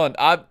wrong one.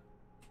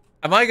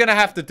 Am I gonna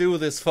have to do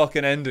this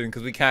fucking ending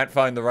because we can't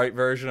find the right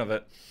version of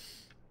it?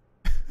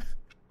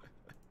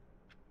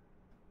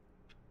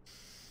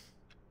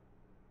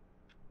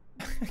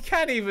 I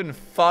can't even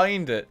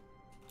find it.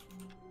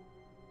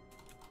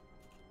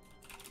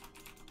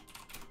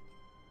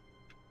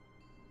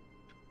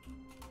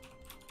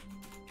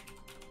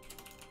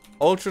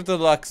 Ultra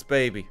Deluxe,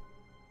 baby.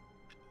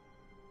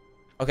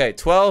 Okay,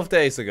 12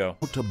 days ago.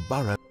 To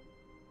burrow.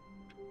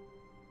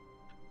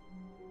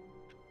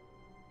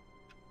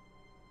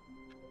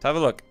 Let's have a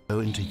look.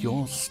 Go into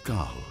your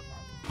skull.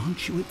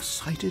 Aren't you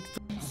excited for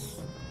this?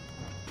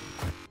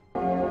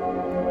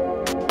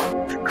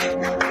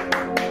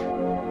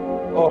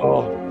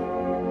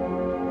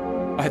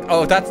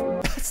 Oh, that's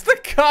the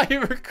guy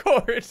who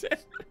recorded.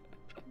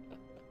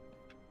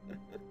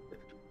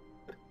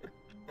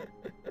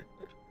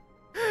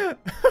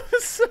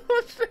 So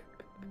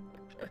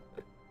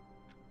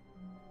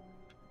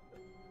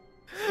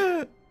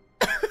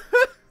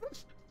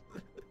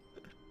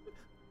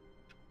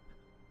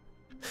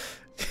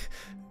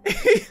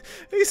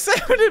he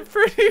sounded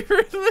pretty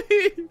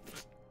relieved.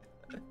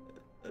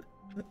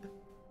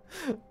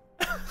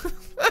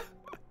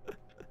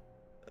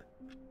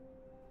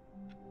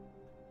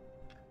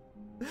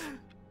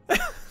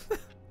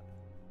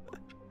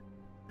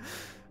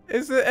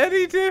 Is it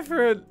any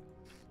different?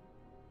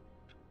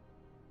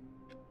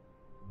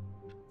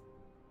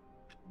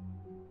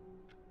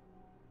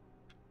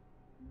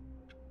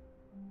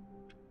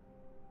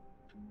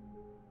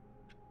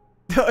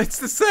 No, it's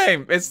the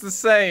same. It's the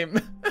same.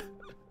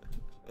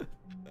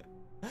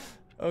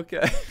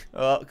 Okay.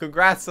 Well,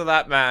 congrats to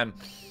that man.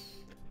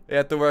 You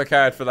had to work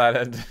hard for that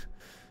end.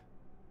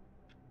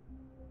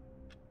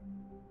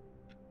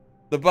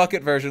 The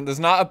bucket version. There's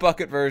not a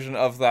bucket version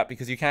of that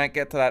because you can't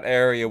get to that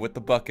area with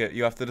the bucket.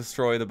 You have to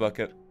destroy the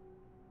bucket.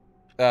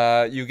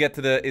 You get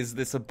to the is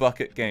this a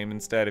bucket game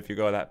instead if you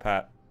go that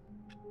path.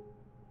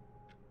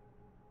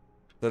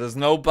 So there's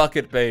no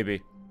bucket,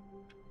 baby.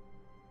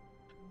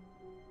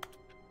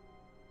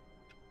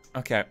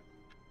 Okay.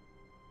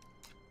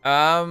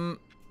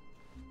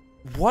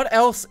 What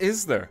else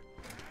is there?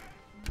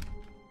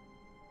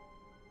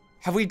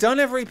 Have we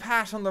done every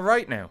path on the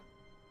right now?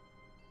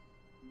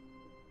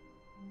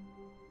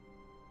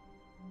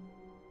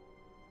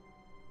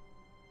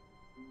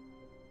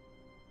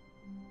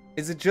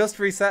 Is it just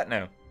reset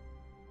now?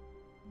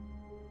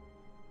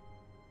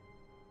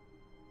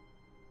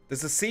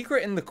 There's a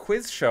secret in the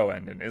quiz show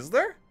ending, is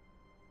there?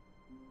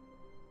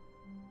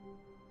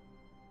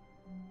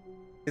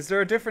 Is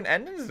there a different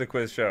ending to the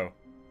quiz show?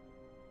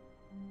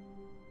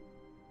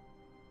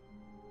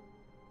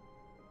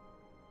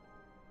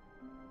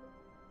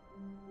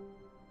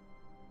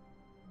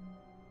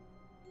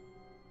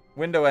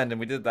 Window ending,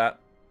 we did that.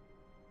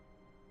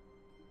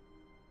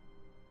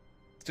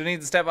 Still need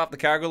to step off the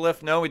cargo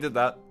lift? No, we did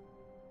that.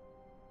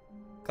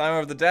 Climb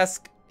over the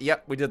desk?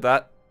 Yep, we did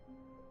that.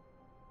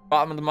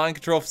 Bottom of the mind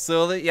control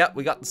facility? Yep,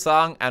 we got the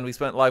song and we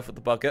spent life with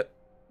the bucket.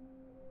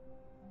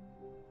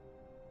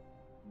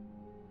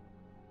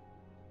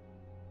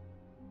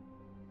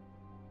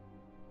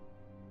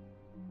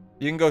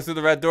 You can go through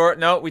the red door?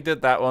 No, we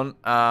did that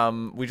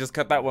one. We just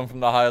cut that one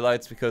from the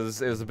highlights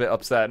because it was a bit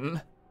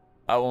upsetting.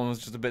 That one was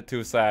just a bit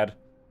too sad.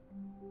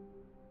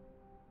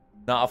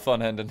 Not a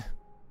fun ending.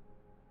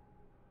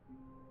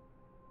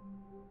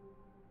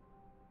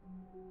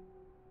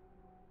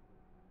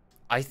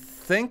 I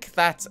think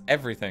that's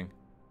everything.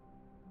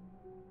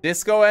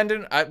 Disco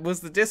ending? Was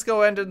the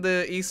disco ending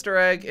the Easter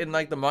egg in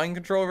like the mind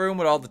control room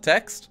with all the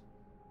text?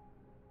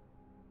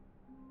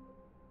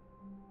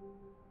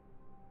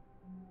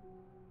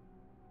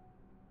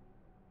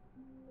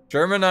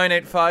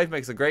 German985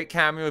 makes a great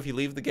cameo if you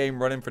leave the game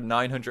running for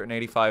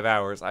 985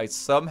 hours. I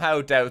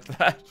somehow doubt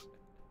that.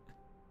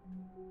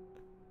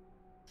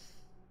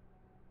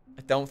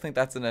 I don't think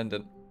that's an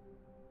ending.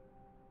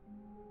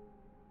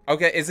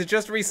 Okay, is it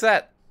just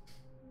reset?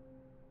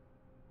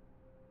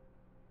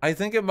 I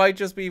think it might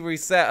just be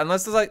reset.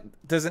 Unless there's like,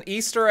 there's an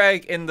Easter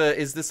egg in the,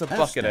 is this a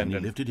bucket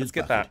ending? Let's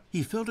get that.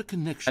 He felt a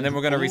connection. And then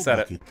we're going to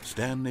reset it.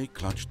 Stanley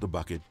clutched the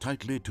bucket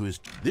tightly to his...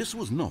 This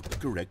was not the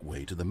correct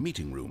way to the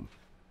meeting room.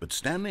 But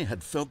Stanley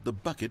had felt the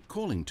bucket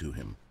calling to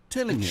him,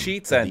 telling him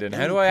cheats ending.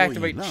 How do I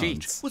activate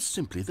cheats? Was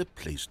simply the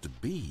place to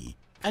be.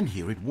 And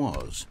here it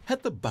was.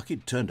 Had the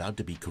bucket turned out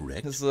to be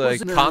correct? Is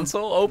the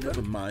console open?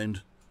 Never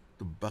mind.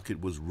 The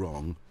bucket was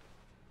wrong.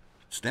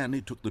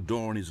 Stanley took the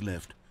door on his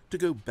left to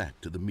go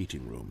back to the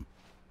meeting room.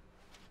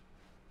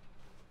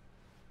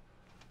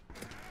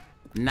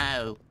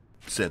 No,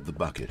 said the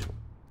bucket.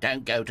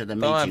 Don't go to the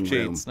meeting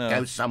room. No.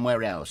 Go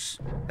somewhere else.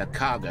 The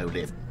cargo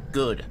lift.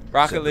 Good.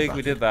 Rocket League,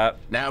 we did that.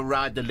 Now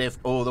ride the lift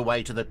all the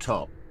way to the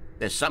top.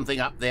 There's something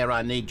up there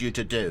I need you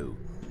to do.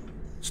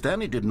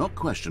 Stanley did not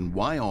question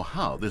why or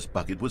how this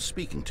bucket was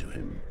speaking to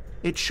him.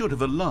 It should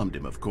have alarmed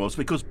him, of course,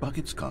 because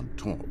buckets can't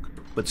talk.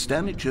 But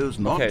Stanley chose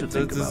not to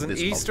think about this.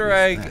 There's an Easter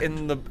egg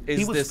in the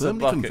He was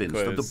firmly convinced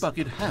quiz. that the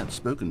bucket had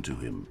spoken to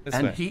him,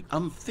 and he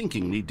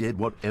unthinkingly did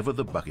whatever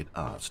the bucket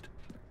asked.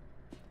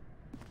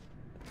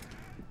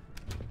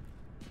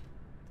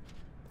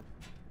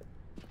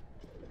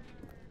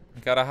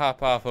 Gotta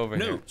hop off over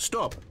here. No,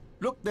 stop.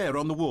 Look there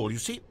on the wall. You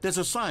see, there's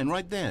a sign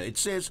right there. It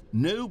says,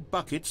 no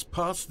buckets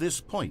past this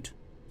point.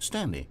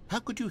 Stanley, how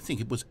could you think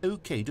it was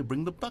okay to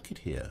bring the bucket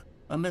here?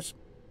 Unless,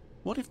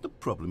 what if the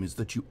problem is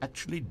that you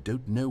actually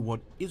don't know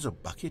what is a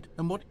bucket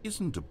and what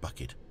isn't a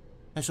bucket?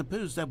 I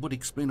suppose that would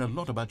explain a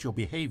lot about your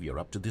behavior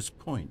up to this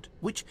point.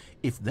 Which,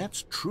 if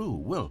that's true,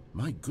 well,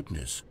 my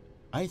goodness,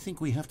 I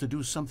think we have to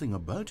do something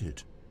about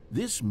it.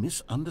 This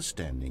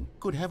misunderstanding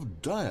could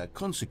have dire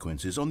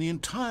consequences on the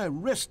entire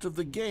rest of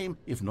the game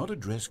if not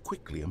addressed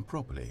quickly and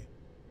properly.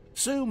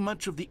 So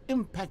much of the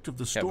impact of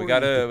the story. we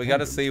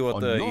gotta see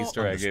what the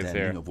Easter egg is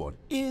here. Of what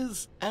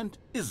is and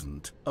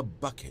isn't a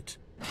bucket.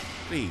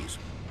 Please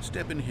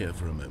step in here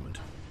for a moment.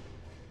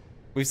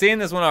 We've seen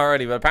this one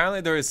already, but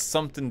apparently there is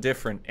something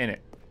different in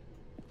it.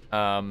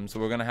 So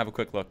we're gonna have a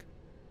quick look.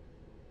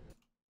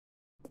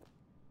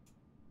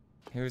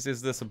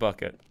 Is this a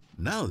bucket?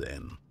 Now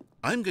then,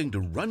 I'm going to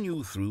run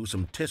you through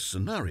some test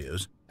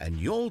scenarios, and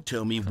you'll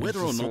tell me whether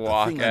or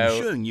not the thing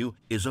I'm showing you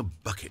is a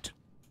bucket.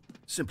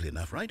 Simple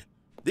enough, right?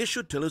 This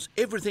should tell us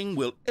everything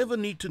we'll ever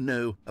need to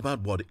know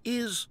about what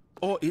is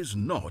or is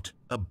not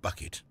a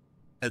bucket.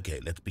 Okay,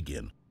 let's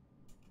begin.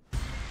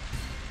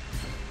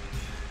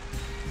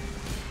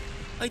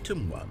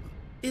 Item 1.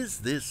 Is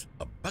this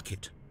a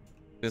bucket?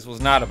 This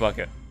was not a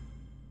bucket.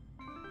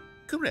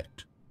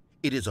 Correct.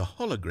 It is a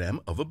hologram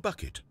of a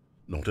bucket,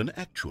 not an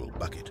actual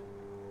bucket.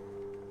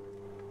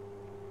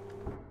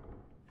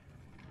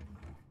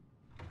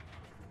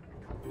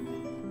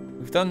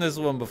 We've done this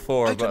one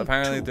before, Item but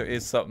apparently 2. there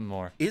is something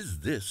more. Is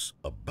this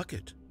a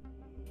bucket?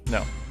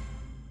 No.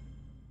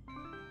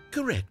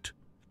 Correct.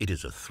 It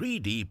is a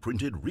 3D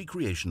printed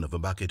recreation of a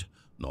bucket,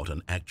 not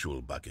an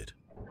actual bucket.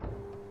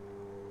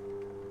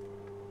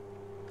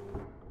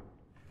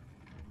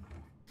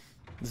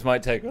 This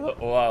might take a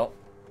little while.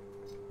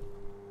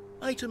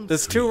 Item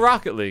There's 3. 2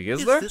 Rocket League,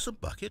 is there? Is this a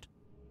bucket?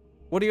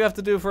 What do you have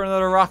to do for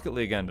another Rocket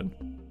League ending?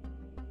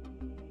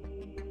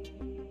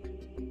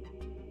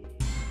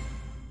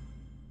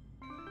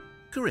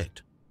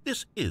 Correct.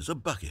 This is a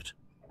bucket.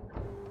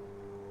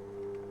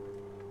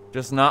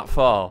 Just not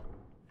fall.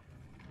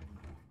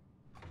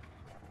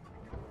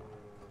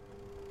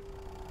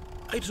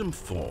 Item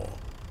 4.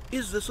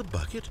 Is this a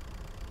bucket?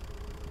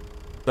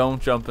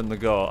 Don't jump in the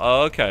goal.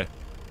 Oh, okay.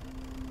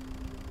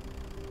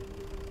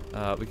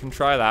 We can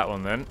try that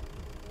one then.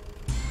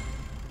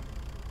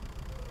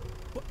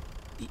 What?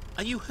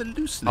 Are you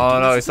hallucinating? Oh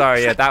no, This is a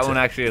sorry. Yeah, that tractor. one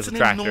actually is It's a an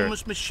tractor.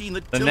 enormous machine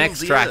that The tills next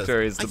the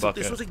tractor earth. is the I thought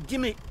bucket. this was a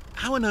gimmick.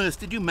 How on earth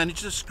did you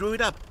manage to screw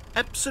it up?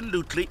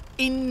 Absolutely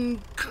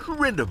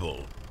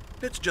incredible.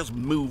 Let's just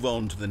move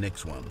on to the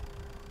next one.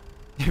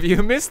 If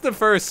you missed the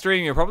first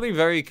stream, you're probably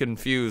very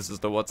confused as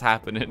to what's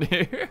happening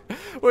here.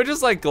 We're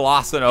just like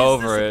glossing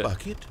over Is it. this a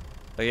bucket?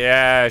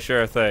 Yeah,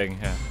 sure thing.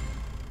 Yeah.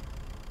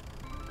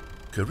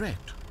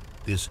 Correct.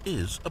 This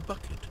is a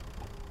bucket.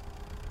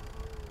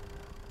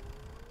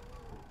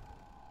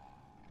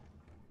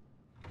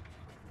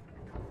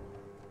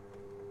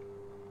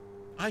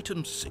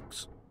 Item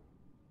 6.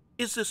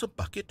 Is this a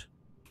bucket?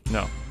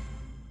 No.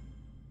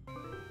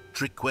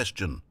 Trick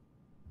question.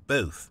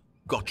 Both.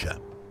 Gotcha.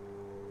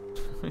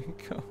 There you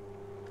go.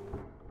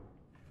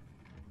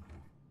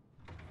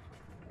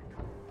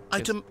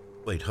 Item...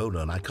 Wait, hold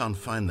on. I can't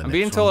find the I'm next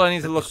being told one. I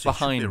need to Let me look see, it should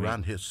behind be me.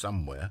 around here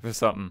somewhere. For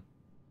something.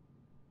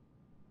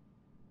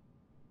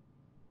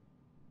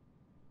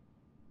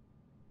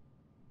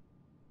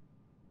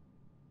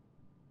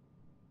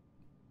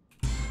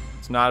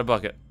 It's not a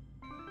bucket.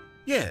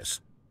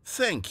 Yes.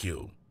 Thank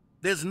you.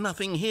 There's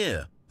nothing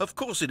here. Of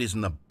course it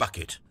isn't a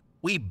bucket.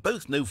 We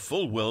both know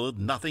full well that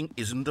nothing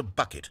isn't a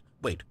bucket.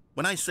 Wait,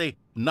 when I say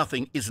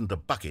nothing isn't a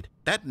bucket,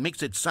 that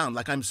makes it sound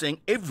like I'm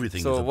saying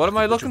everything So is a what bucket, am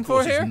I which looking of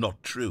course for here? is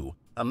not true.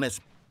 Unless...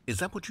 Is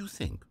that what you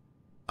think?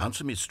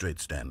 Answer me straight,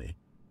 Stanley.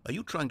 Are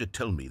you trying to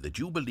tell me that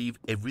you believe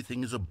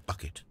everything is a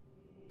bucket?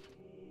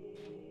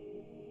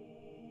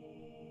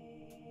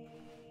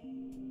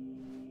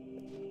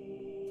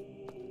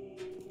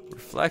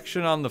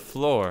 Reflection on the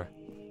floor.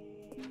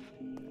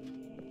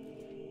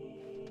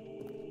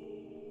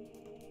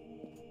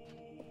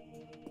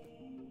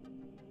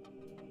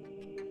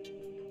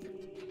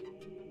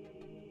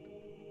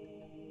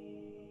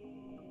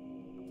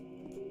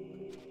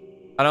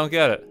 I don't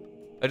get it.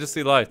 I just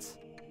see lights.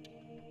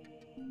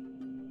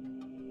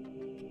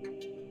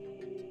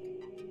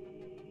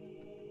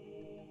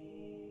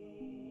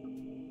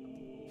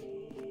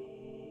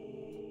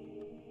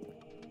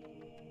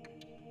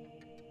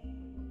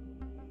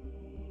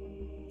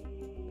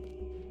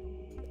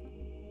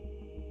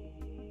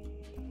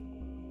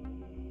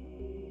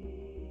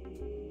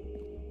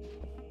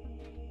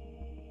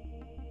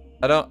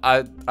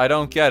 I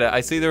don't get it.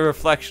 I see the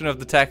reflection of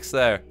the text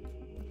there.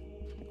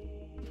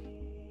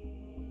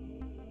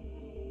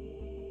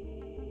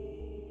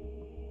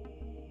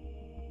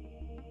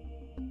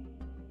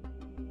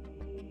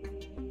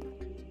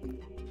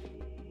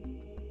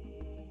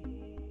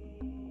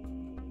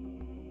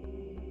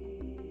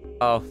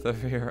 Oh, the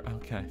rear.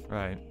 Okay,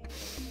 right.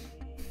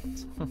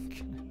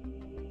 Okay.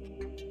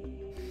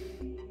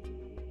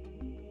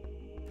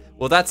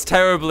 Well, that's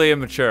terribly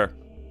immature.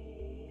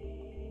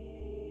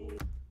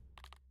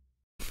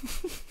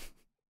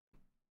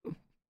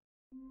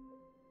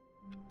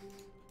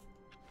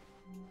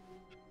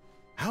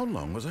 How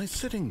long was I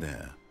sitting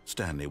there?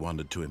 Stanley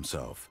wondered to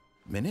himself.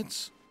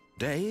 Minutes?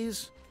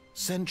 Days?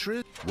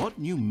 Centuries? What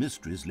new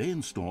mysteries lay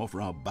in store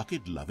for our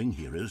bucket-loving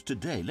heroes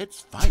today?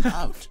 Let's find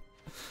out.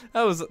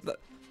 That was...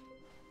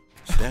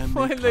 Stanley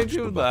Why did they clutched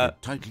do the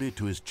that? bucket tightly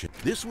to his chest.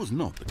 This was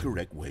not the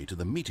correct way to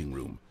the meeting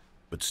room,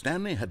 but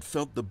Stanley had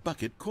felt the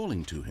bucket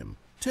calling to him.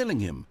 telling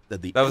him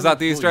that the That was not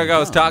the Easter egg I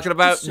was talking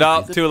about?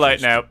 No, too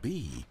late now.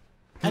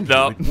 And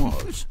No. here it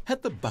was.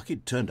 Had the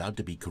bucket turned out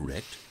to be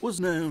correct?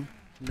 Never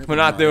We're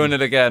not mind. doing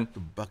it again. The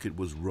bucket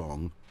was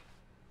wrong.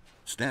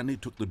 Stanley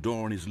took the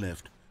door on his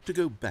left to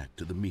go back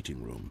to the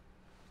meeting room.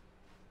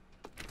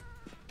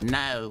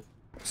 No,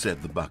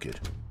 Said the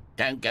bucket.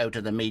 don't go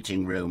to the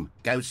meeting room.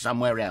 Go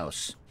somewhere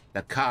else.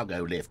 The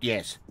cargo lift,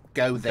 yes.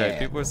 Go there.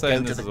 people are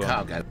saying go this to as the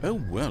well. cargo.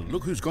 Oh, well,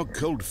 look who's got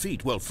cold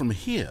feet. Well, from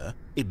here,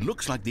 it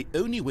looks like the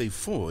only way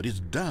forward is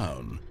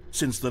down,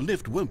 since the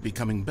lift won't be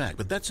coming back,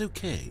 but that's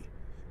okay.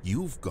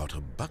 You've got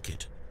a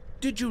bucket.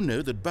 Did you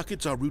know that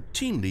buckets are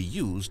routinely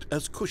used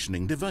as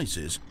cushioning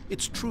devices?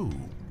 It's true.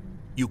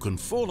 You can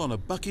fall on a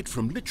bucket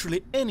from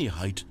literally any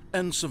height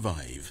and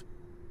survive.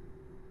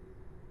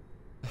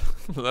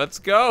 Let's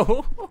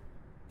go.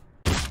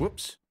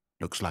 Whoops.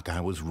 Looks like I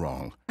was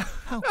wrong.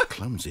 How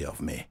clumsy of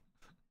me.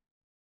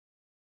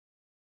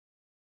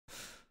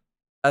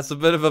 That's a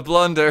bit of a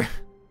blunder.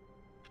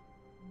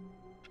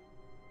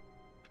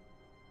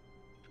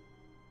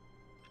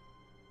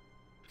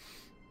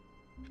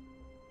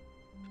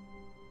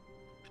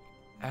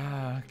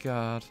 Ah,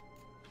 God.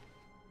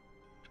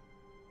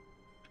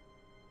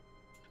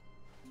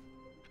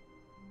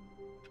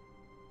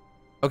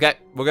 Okay,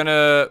 we're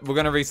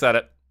gonna reset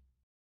it.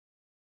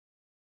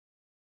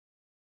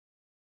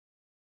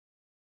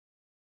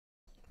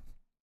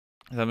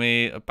 Let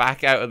me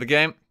back out of the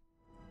game.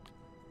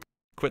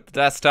 Quit the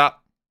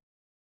desktop.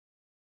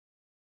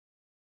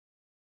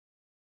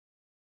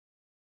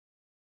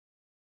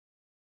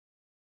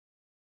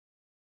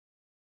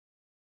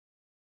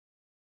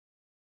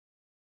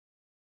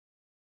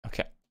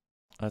 Okay,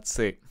 let's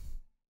see.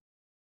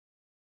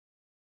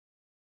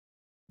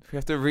 We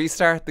have to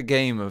restart the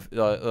game of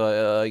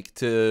like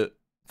to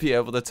be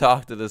able to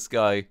talk to this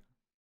guy.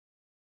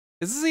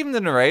 Is this even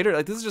the narrator?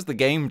 Like, this is just the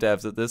game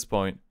devs at this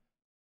point.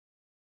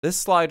 This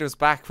slider's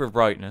back for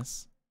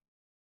brightness.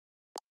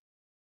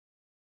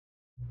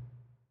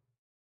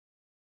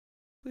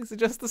 Please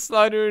adjust the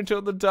slider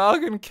until the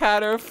dog and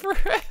cat are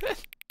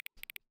friends.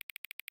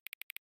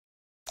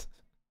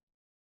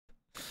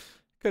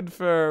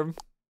 Confirm.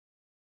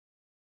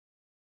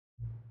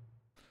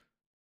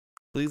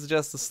 Please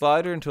adjust the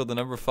slider until the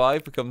number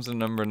 5 becomes a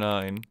number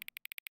 9.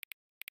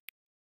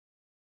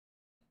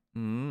 I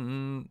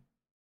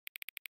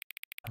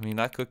mean,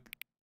 that could...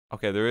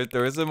 Okay,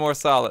 there is a more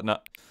solid... No.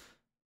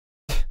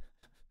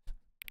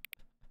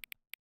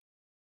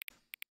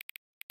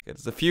 Okay,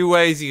 there's a few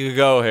ways you could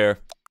go here.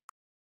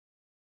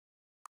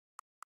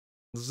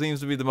 This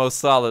seems to be the most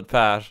solid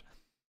path.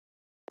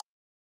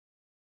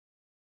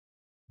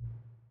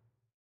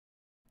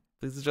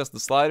 Please adjust the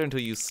slider until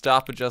you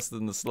stop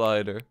adjusting the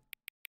slider.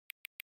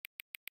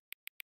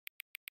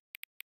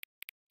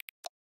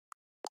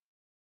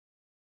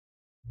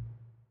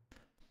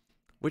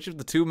 Which of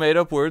the two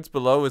made-up words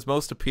below is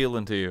most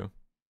appealing to you?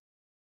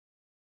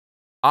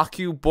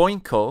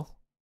 Occuboinkle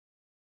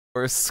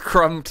or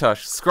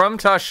scrumtush?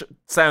 Scrumtush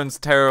sounds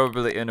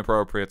terribly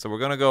inappropriate, so we're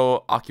gonna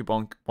go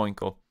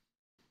occuboinkle.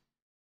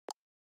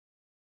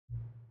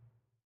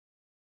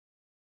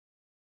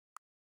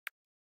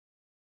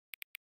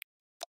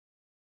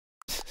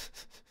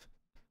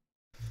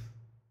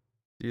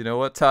 Do you know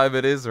what time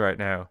it is right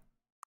now?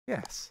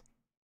 Yes.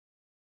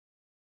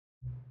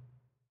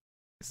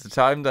 Is the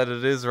time that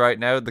it is right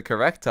now the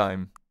correct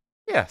time?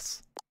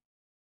 Yes.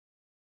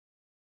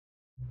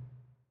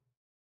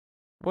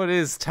 What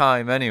is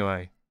time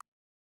anyway?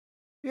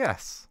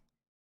 Yes.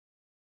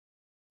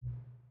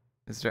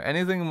 Is there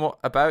anything more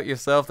about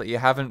yourself that you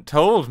haven't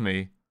told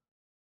me?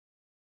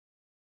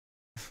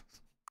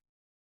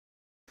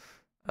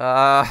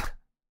 No,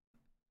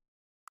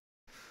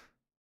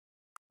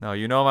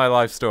 you know my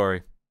life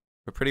story.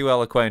 We're pretty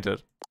well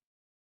acquainted.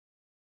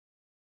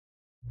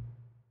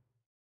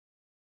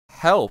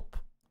 Help.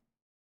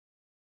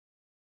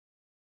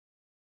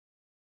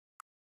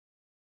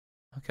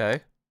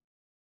 Okay.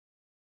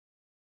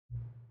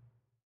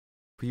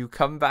 Will you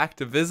come back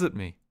to visit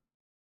me?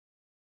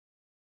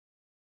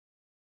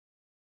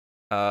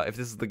 If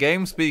this is the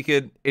game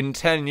speaking in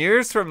 10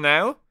 years from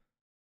now,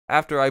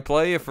 after I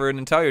play you for an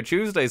entire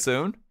Tuesday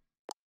soon.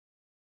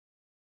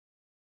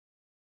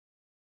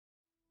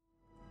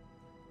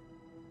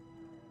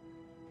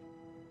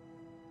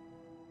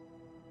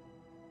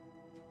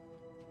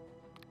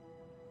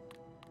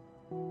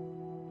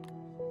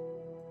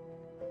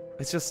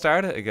 Let's just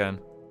start it again.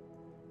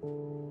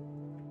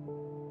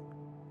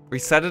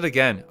 Reset it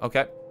again.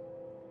 Okay.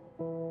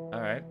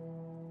 Alright.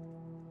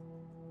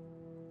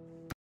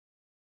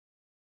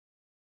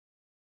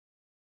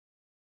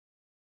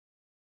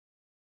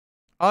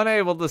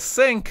 Unable to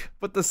sync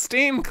with the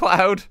Steam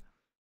cloud.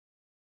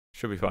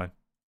 Should be fine.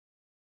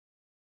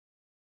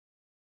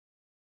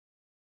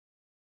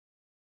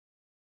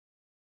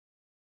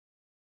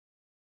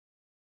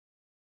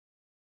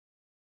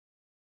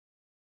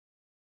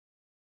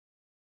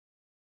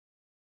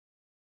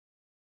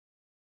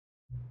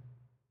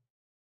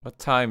 What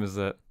time is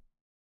it?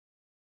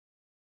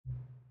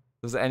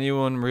 Does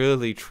anyone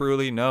really,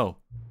 truly know?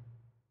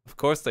 Of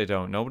course they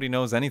don't. Nobody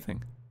knows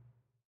anything.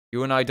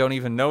 You and I don't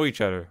even know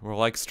each other. We're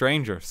like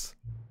strangers.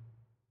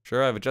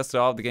 Sure, I've adjusted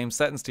all of the game's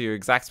settings to your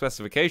exact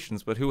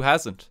specifications, but who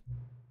hasn't?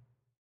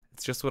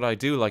 It's just what I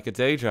do, like a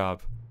day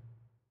job.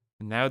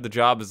 And now the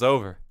job is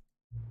over.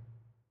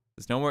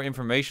 There's no more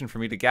information for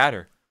me to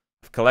gather.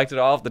 I've collected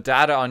all of the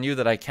data on you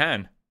that I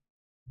can.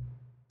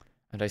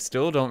 And I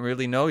still don't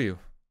really know you.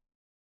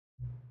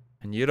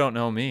 And you don't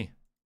know me.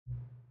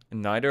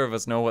 And neither of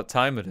us know what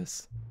time it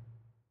is.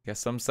 Guess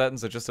some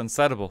settings are just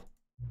unsettable.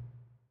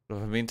 But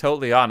if I'm being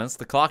totally honest,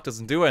 the clock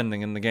doesn't do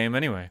anything in the game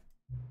anyway.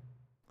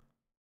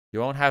 You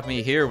won't have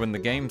me here when the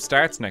game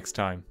starts next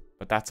time,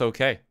 but that's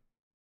okay.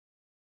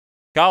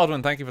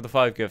 Galdwin, thank you for the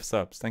 5 gift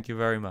subs. Thank you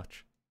very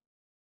much.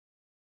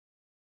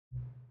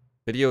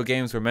 Video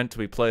games were meant to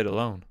be played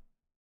alone.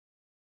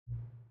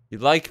 You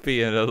like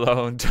being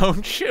alone,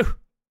 don't you?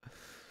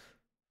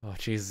 Oh,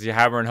 Jesus, you're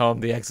hammering home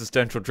the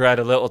existential dread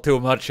a little too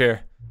much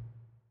here.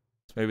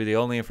 It's maybe the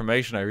only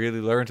information I really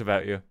learned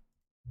about you.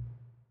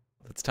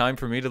 It's time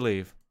for me to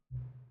leave.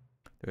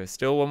 There is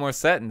still one more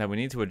setting that we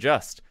need to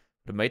adjust,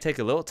 but it may take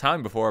a little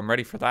time before I'm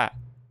ready for that.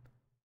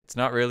 It's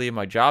not really in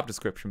my job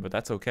description, but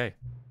that's okay.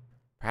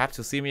 Perhaps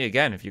you'll see me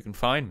again if you can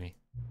find me.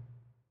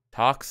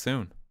 Talk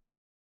soon.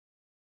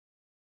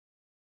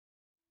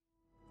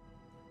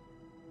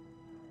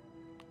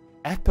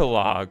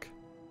 Epilogue.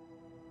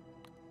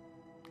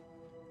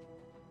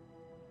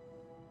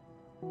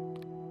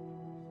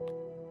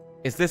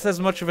 Is this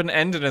as much of an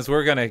ending as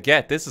we're gonna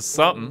get? This is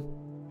something.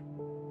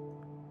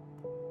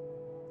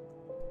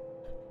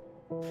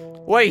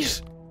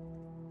 Wait!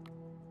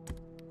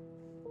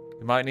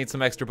 You might need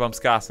some extra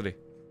bumpscosity.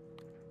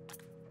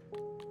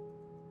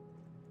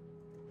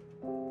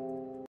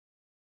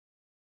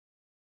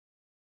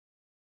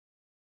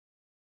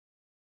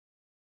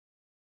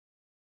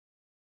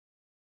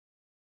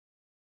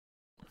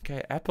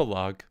 Okay,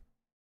 epilogue.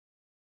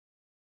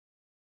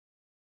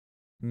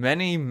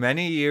 Many,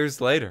 many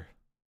years later.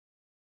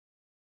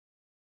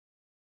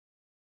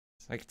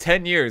 It's like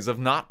 10 years of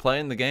not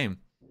playing the game.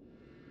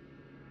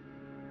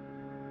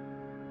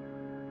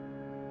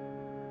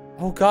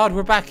 Oh God,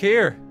 we're back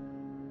here.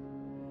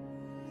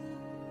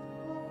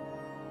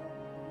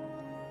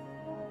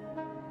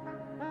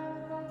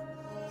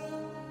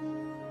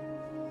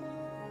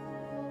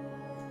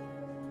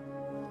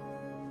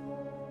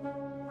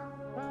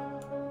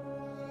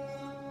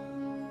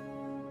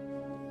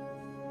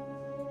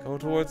 Go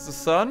towards the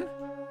sun?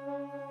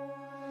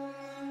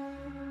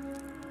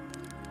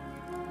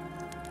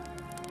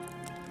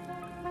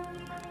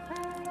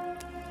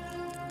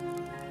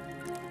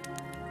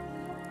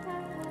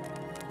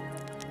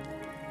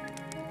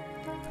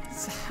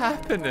 What's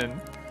happening?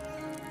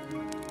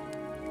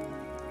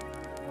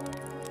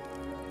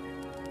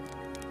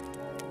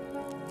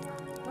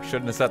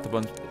 Shouldn't have set the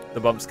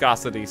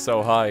bumpscosity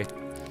so high.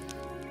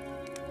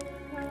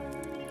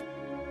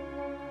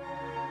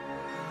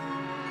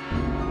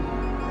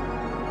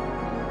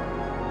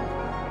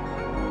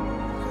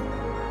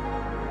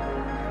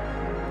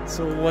 It's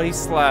a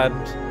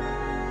wasteland.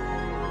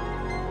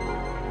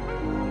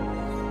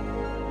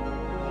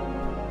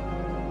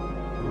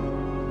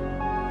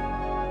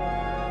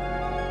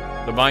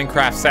 The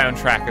Minecraft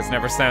soundtrack has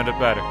never sounded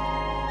better.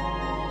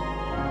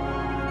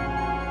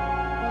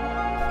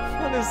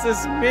 What does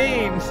this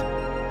mean?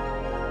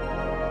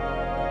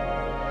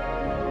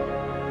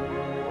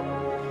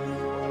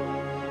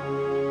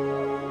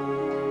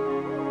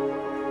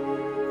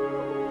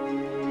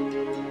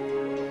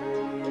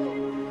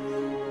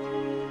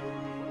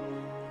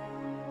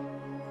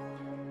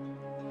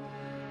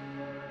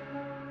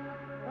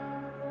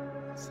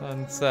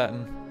 Sun's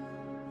setting.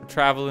 We're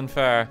traveling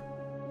far.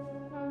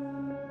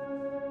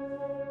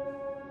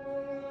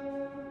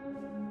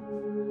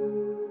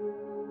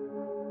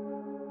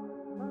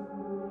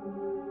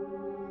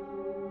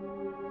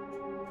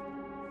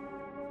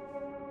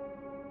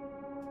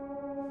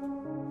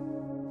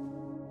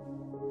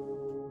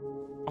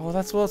 Oh,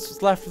 that's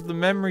what's left of the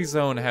memory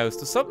zone house.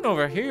 There's something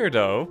over here,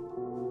 though.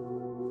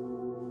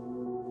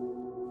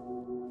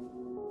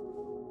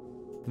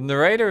 The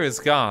narrator is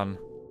gone.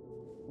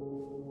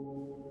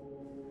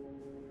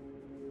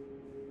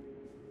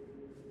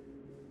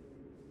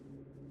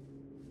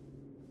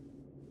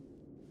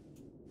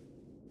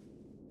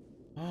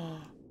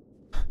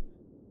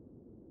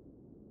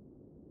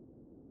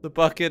 The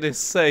bucket is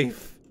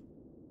safe.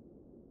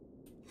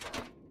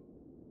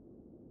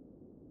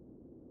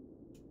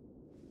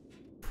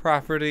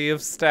 Property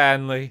of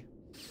Stanley.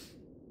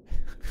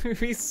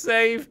 We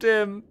saved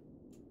him.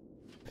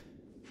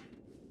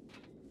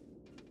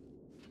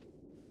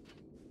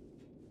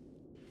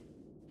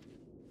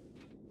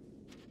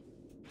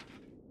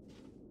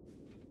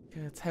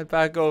 Okay, let's head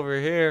back over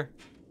here.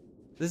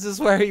 This is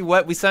where he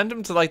went. We sent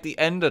him to like the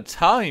end of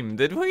time,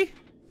 did we?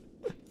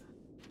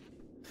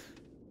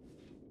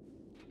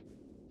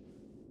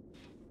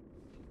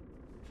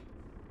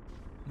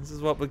 This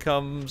is what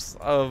becomes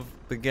of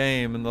the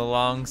game in the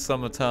long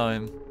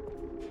summertime.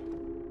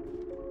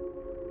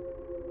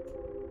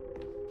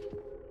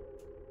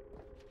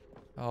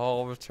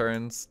 All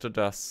returns to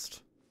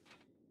dust.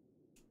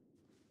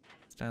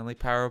 Stanley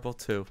Parable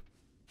 2.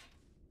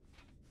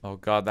 Oh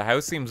god, the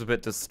house seems a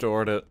bit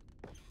distorted.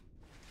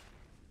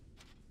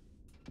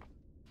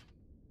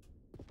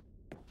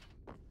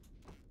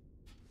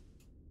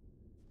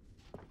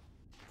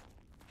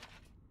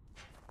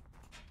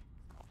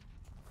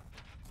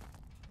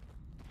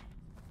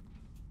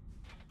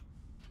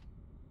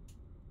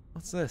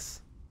 What's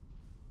this?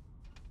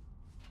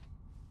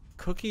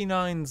 Cookie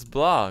Nine's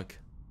blog.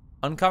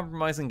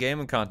 Uncompromising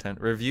gaming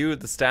content. Review of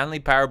the Stanley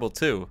Parable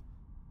 2.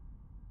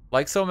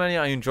 Like so many,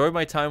 I enjoyed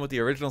my time with the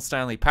original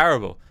Stanley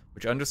Parable,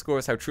 which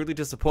underscores how truly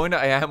disappointed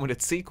I am with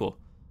its sequel.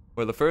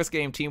 Where the first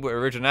game teamed with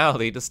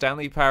originality, the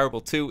Stanley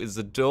Parable 2 is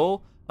a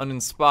dull,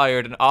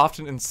 uninspired, and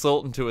often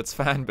insulting to its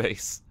fan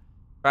base.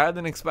 Rather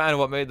than expand on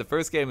what made the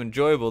first game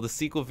enjoyable, the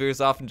sequel veers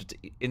off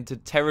into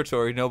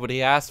territory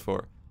nobody asked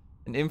for.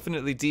 An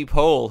infinitely deep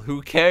hole,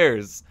 who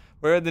cares?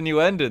 Where are the new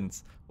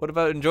endings? What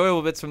about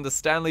enjoyable bits from the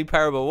Stanley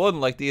Parable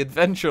 1, like the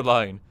adventure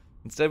line?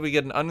 Instead we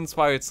get an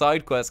uninspired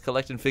side quest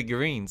collecting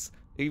figurines.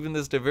 Even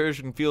this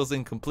diversion feels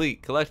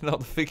incomplete. Collecting all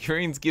the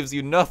figurines gives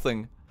you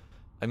nothing.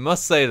 I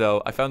must say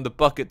though, I found the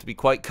bucket to be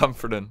quite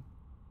comforting.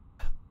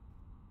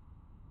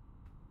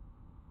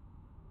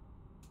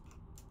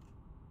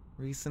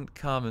 Recent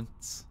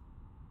comments.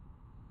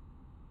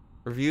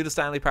 Review the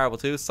Stanley Parable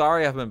 2.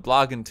 Sorry I've been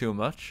blogging too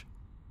much.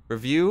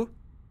 Review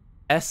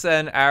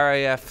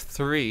SNRAF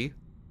 3.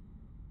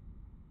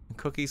 In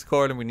Cookie's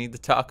Corner we need to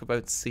talk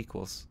about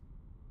sequels.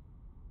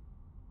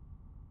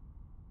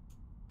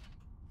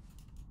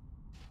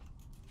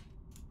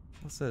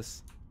 What's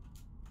this?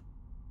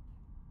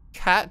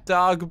 Cat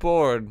dog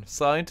born.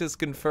 Scientists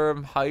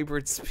confirm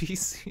hybrid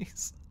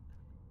species.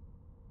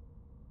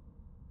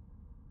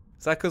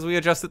 Is that because we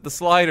adjusted the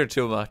slider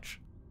too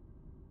much?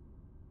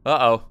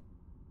 Uh-oh.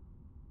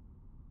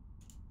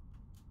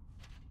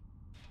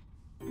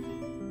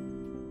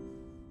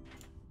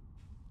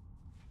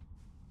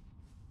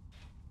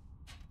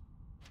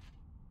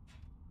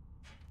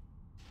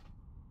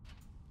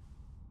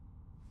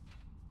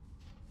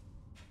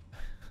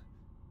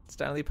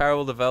 Stanley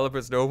Parable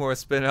developers, no more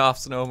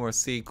spin-offs, no more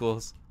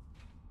sequels.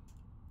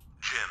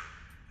 Jim.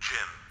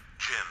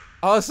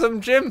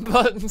 Awesome Jim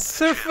buttons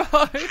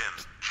survived.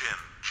 Jim.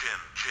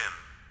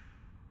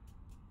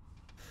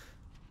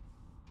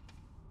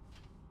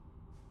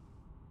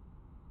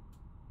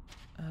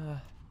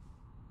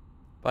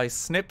 By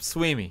Snip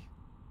Sweeney.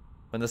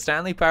 When the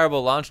Stanley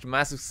Parable launched a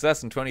massive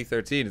success in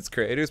 2013, its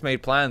creators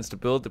made plans to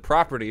build the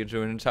property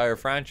into an entire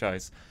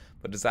franchise.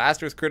 But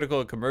disastrous critical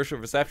and commercial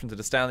reception to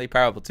the Stanley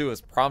Parable 2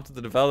 has prompted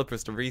the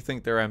developers to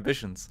rethink their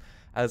ambitions,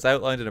 as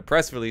outlined in a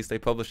press release they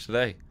published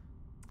today.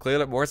 It's clear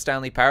that more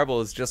Stanley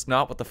Parable is just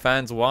not what the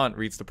fans want,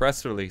 reads the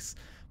press release.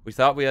 We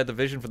thought we had the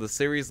vision for the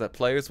series that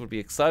players would be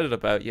excited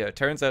about, yet it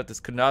turns out this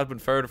could not have been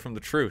further from the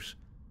truth.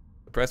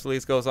 The press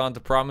release goes on to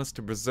promise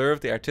to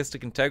preserve the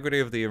artistic integrity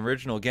of the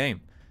original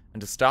game, and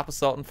to stop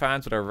assaulting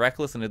fans with our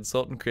reckless and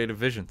insulting creative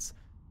visions.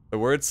 The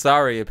word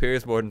sorry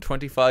appears more than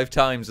 25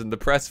 times in the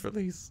press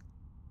release.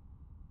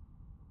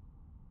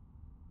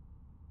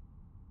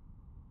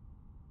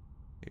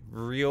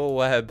 Real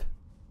web.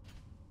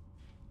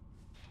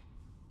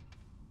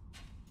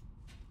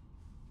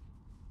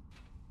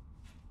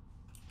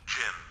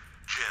 Jim.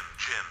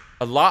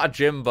 A lot of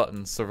Jim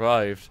buttons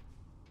survived.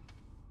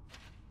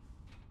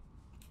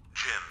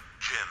 Jim.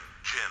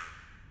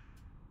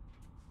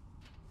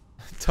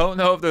 Don't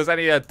know if there's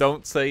any that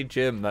don't say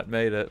Jim that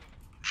made it.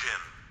 Jim.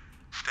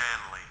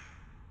 Stanley.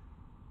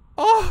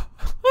 Oh!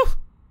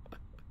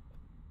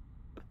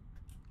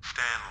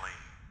 Stanley.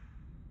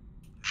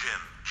 Jim.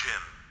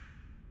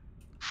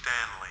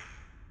 Stanley.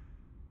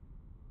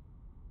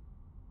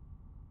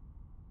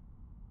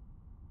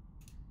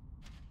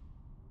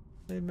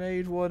 They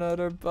made one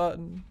other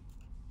button.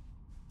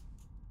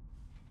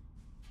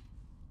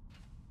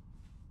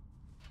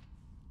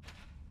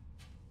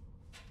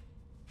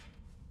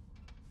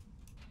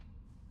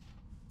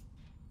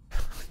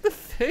 The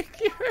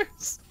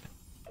figures.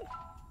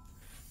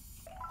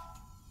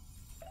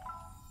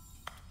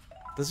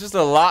 There's just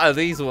a lot of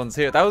these ones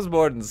here. That was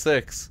more than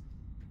 6.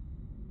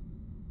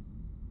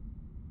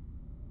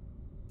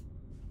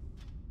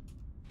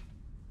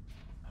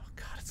 Oh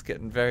god, it's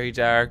getting very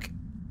dark.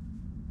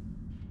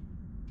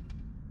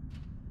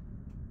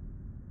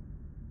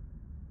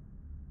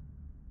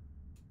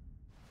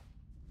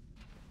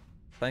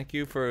 Thank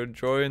you for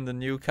enjoying the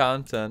new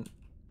content.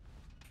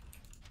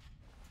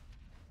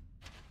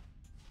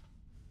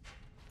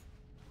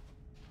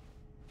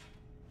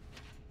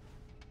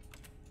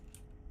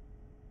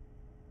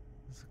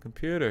 There's a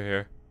computer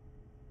here.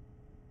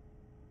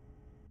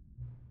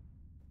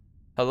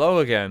 Hello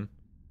again.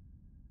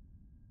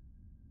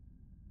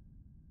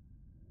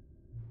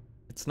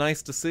 It's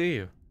nice to see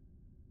you.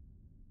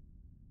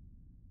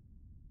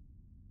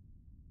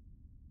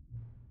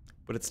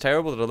 But it's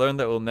terrible to learn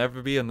that will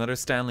never be another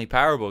Stanley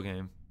Parable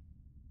game.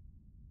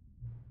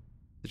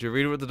 Did you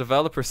read what the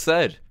developer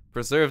said?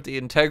 Preserve the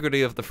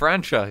integrity of the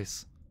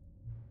franchise.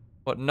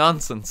 What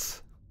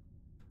nonsense.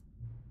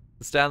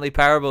 The Stanley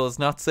Parable is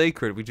not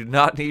sacred. We do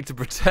not need to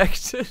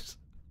protect it.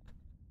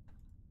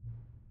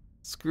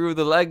 Screw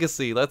the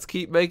legacy. Let's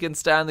keep making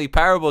Stanley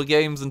Parable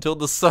games until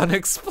the sun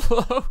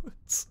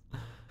explodes.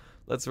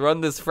 Let's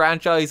run this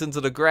franchise into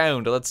the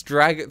ground. Let's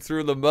drag it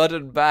through the mud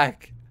and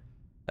back.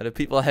 And if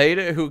people hate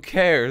it, who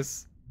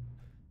cares?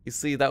 You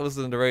see, that was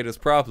the narrator's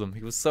problem.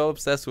 He was so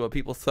obsessed with what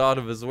people thought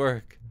of his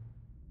work.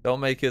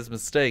 Don't make his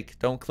mistake.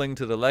 Don't cling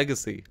to the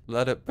legacy.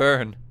 Let it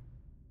burn.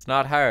 It's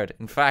not hard.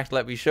 In fact,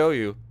 let me show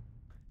you.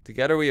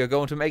 Together we are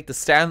going to make the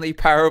Stanley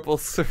Parable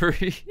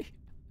 3.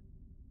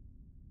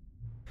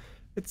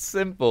 It's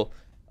simple.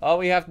 All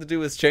we have to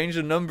do is change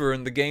the number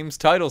in the game's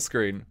title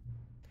screen.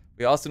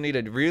 We also need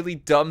a really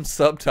dumb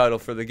subtitle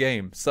for the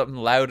game. Something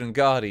loud and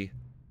gaudy.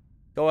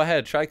 Go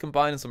ahead, try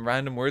combining some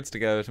random words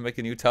together to make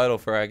a new title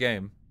for our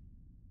game.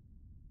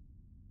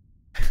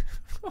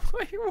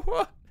 Wait,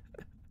 what?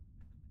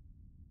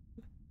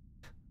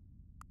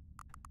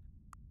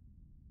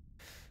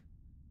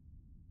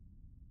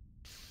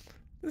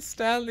 The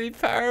Stanley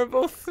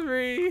Parable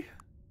 3.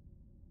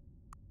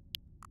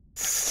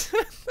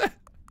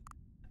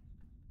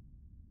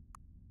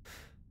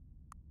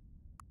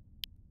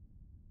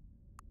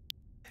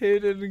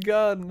 Hidden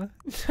gun.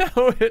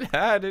 No, it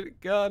had a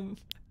gun.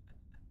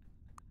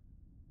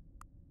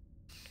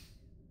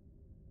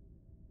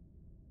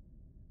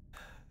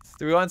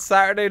 Do we want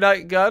Saturday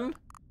Night Gun?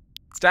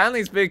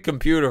 Stanley's Big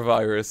Computer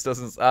Virus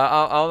doesn't...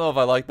 I don't know if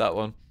I like that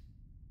one.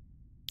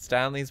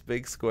 Stanley's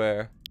Big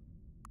Square.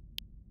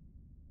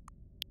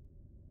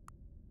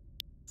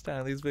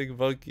 Stanley's Big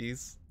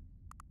Monkeys.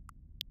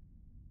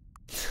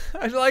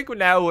 I like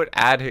now with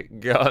Attic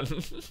Gun.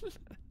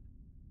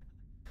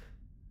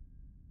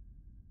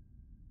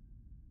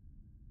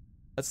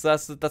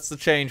 That's the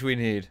change we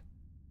need.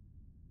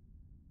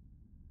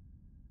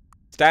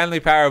 Stanley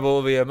Parable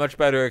will be a much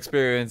better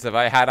experience if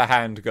I had a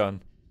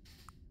handgun.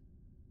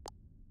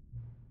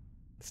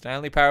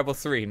 Stanley Parable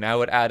 3, now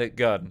with added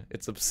gun.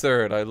 It's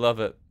absurd, I love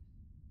it.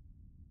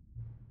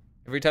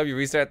 Every time you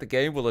restart the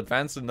game, we'll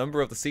advance the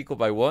number of the sequel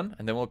by 1,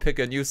 and then we'll pick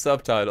a new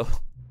subtitle.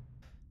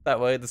 That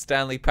way, the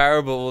Stanley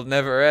Parable will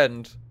never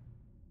end.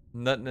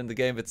 Nothing in the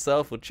game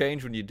itself will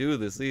change when you do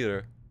this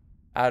either.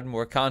 Adding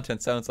more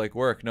content sounds like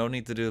work, no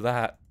need to do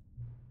that.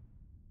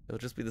 It'll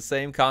just be the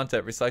same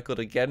content recycled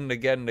again and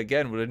again and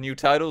again with a new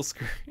title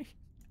screen.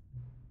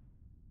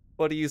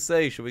 What do you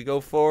say? Should we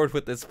go forward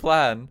with this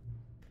plan?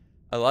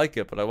 I like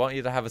it, but I want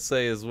you to have a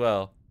say as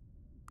well.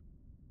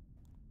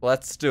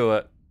 Let's do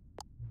it.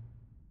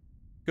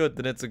 Good,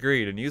 then it's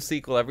agreed. A new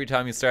sequel every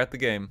time you start the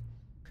game.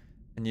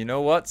 And you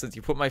know what? Since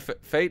you put my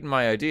fate in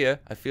my idea,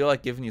 I feel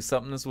like giving you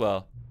something as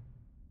well.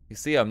 You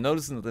see, I'm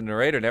noticing that the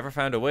narrator never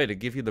found a way to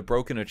give you the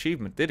broken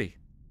achievement, did he?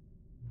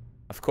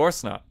 Of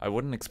course not. I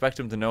wouldn't expect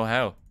him to know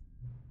how.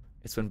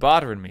 It's been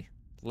bothering me.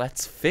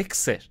 Let's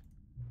fix it.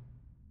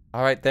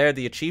 Alright there,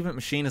 the achievement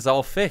machine is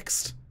all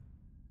fixed.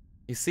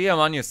 You see, I'm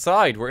on your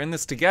side. We're in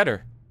this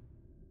together.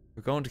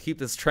 We're going to keep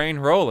this train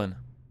rolling.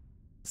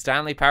 The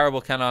Stanley Parable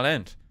cannot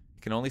end.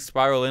 It can only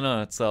spiral in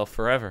on itself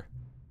forever.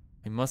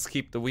 We must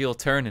keep the wheel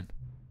turning.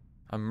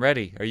 I'm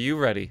ready. Are you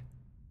ready?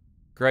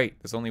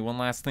 Great. There's only one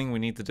last thing we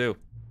need to do.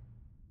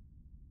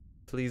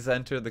 Please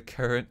enter the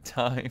current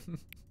time.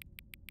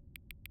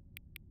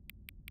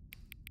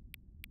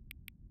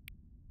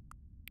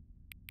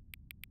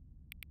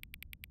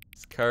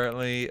 It's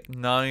currently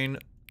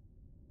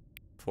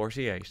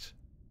 9:48.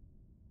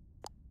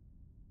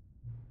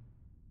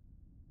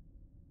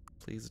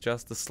 Please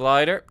adjust the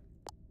slider.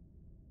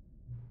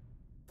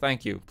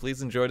 Thank you.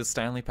 Please enjoy the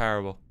Stanley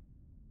Parable.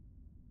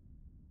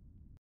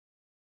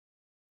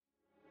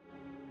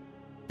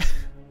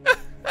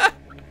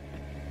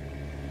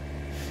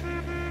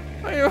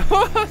 Wait,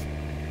 what?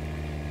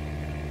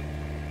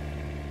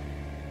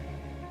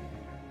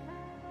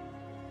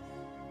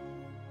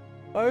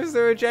 Why is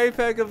there a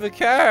JPEG of the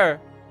car?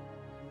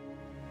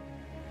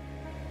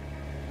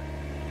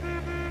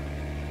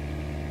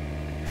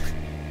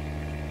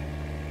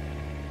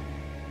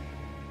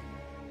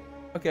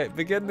 Okay,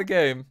 begin the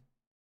game.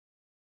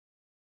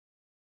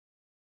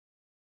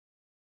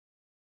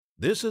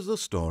 This is the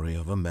story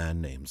of a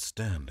man named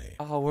Stanley.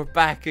 Oh, we're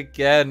back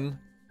again.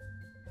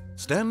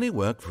 Stanley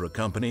worked for a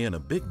company in a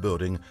big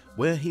building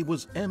where he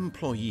was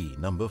employee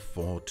number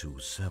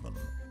 427.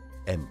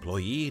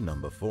 Employee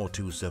number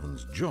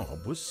 427's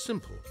job was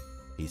simple.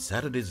 He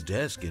sat at his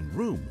desk in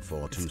room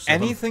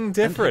 427. Anything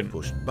different? And he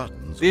pushed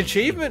buttons. The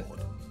achievement,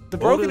 the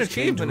broken Orders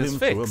came to achievement is him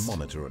through fixed. a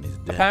monitor on his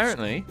desk,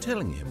 Apparently.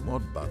 telling him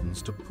what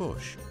buttons to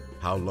push,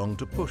 how long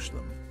to push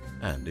them,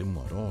 and in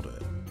what order.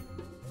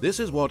 This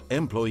is what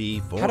employee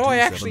 427 How do I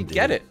actually did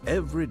get it?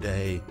 every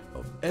day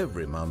of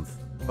every month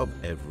of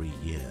every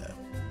year.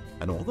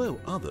 And although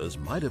others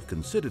might have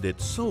considered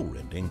it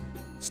soul-rending,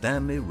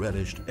 Stanley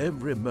relished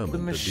every moment The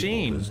that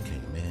machine. the orders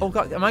came in. Oh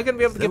god, am I going to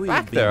be able to Though get he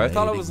had back there? I been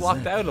thought I made was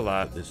locked out a exactly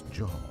lot. for this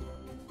job.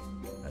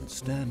 And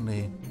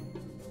Stanley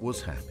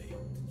was happy.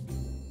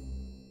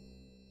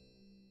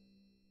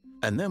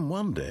 And then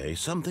one day,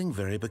 something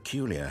very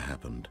peculiar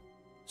happened.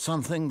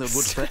 Something that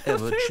would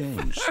forever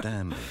change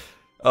Stanley.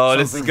 Oh,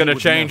 this is Something going he to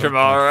would change never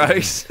him,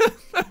 alright.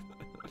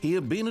 He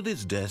had been at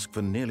his desk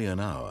for nearly an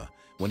hour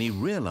when he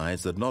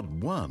realized that not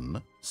one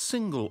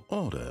single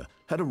order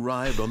had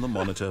arrived on the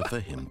monitor for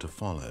him to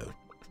follow.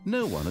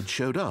 No one had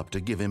showed up to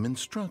give him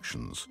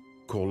instructions,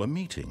 call a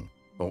meeting,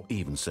 or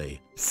even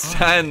say,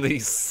 Stanley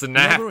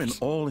snapped. Never in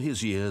all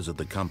his years at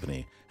the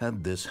company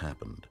had this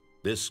happened.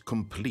 This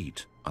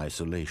complete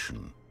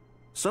isolation.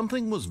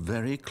 Something was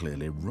very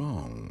clearly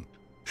wrong.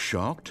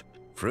 Shocked,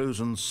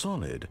 frozen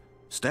solid,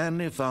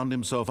 Stanley found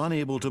himself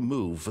unable to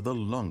move for the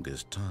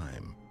longest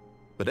time.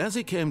 But as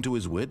he came to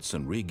his wits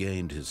and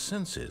regained his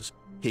senses,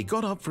 he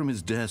got up from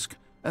his desk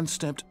and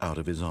stepped out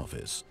of his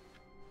office.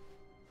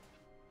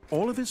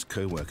 All of his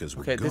co-workers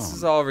were gone. Okay, this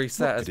is all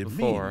reset What as did it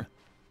before. mean?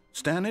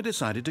 Stanley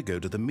decided to go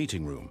to the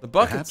meeting room. The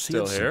bucket's Perhaps he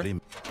still had here.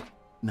 simply...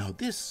 Now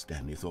this,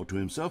 Stanley thought to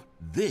himself,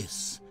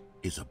 this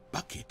is a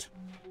bucket.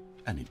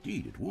 And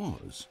indeed it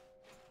was.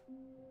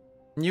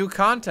 New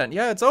content.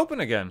 Yeah, it's open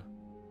again.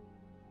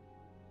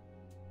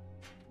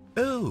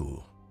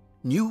 Oh,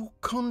 new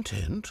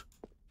content?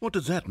 What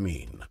does that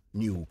mean,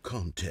 new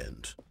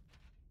content?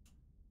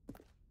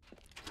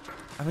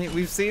 I mean,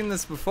 we've seen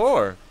this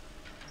before.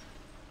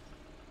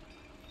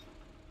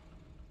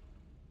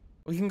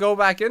 We can go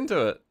back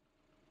into it.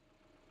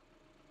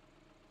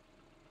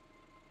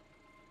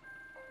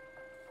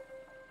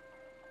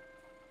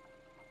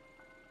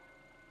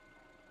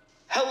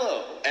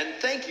 Hello, and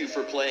thank you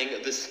for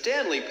playing the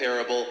Stanley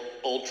Parable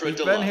Ultra We've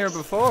Deluxe. been here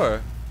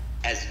before.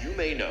 As you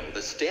may know,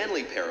 the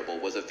Stanley Parable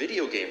was a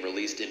video game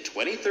released in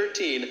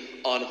 2013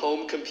 on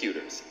home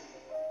computers.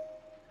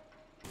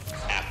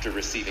 After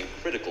receiving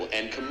critical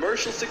and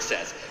commercial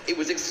success, it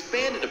was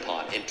expanded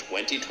upon in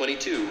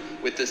 2022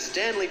 with the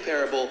Stanley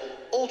Parable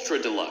Ultra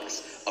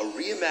Deluxe, a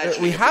reimagining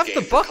We of have the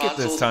the game for bucket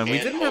this consoles time. We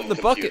and didn't have home the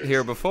bucket computers.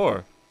 here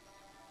before.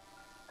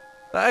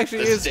 That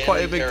actually The is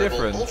quite a Stanley big Parable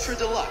difference. Ultra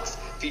Deluxe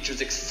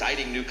features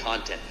exciting new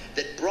content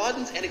that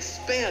broadens and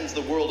expands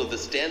the world of the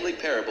Stanley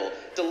Parable,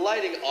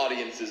 delighting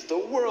audiences the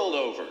world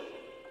over.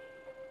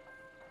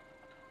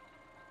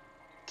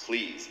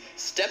 Please,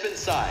 step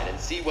inside and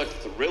see what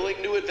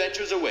thrilling new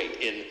adventures await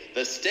in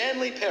the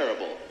Stanley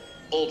Parable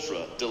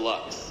Ultra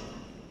Deluxe.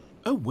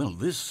 Oh, well,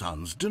 this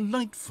sounds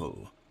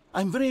delightful.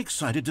 I'm very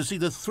excited to see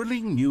the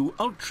thrilling new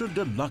Ultra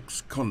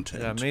Deluxe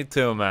content. Yeah, me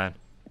too, man.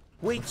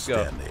 Wait,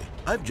 go. Stanley,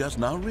 I've just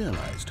now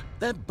realized.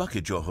 That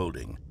bucket you're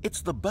holding,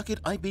 it's the bucket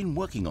I've been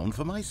working on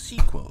for my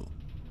sequel.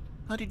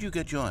 How did you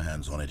get your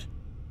hands on it?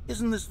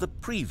 Isn't this the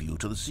preview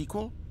to the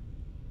sequel?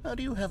 How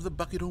do you have the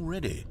bucket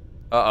already?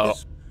 Uh-oh.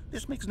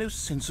 This makes no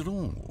sense at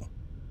all.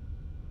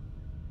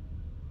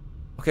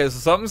 Okay, so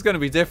something's going to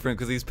be different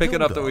because he's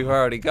picking Hold up that on. we've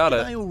already got Did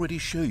it. I already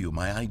show you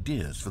my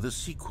ideas for the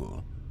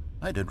sequel?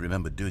 I don't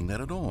remember doing that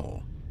at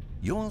all.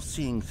 You're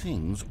seeing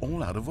things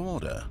all out of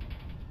order.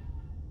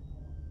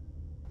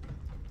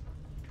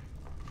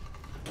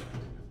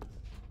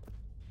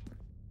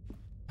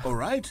 All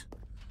right,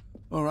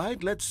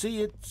 let's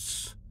see.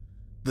 It's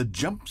the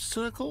jump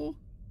circle.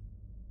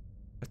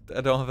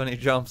 I don't have any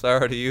jumps. I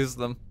already used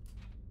them.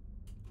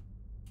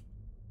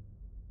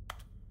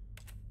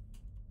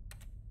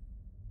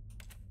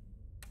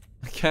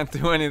 I can't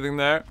do anything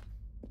there.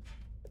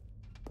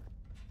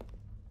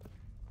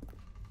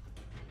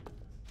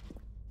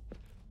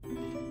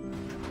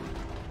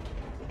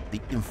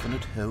 The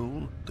infinite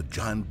hole, the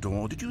giant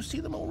door. Did you see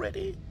them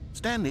already?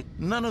 Stanley,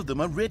 none of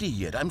them are ready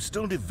yet. I'm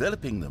still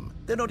developing them.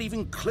 They're not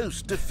even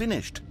close to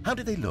finished. How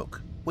did they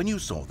look when you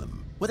saw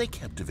them? Were they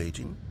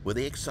captivating? Were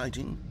they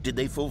exciting? Did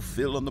they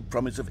fulfill on the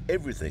promise of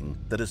everything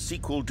that a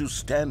sequel to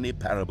Stanley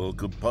Parable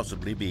could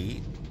possibly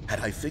be? Had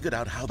I figured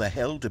out how the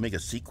hell to make a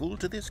sequel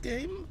to this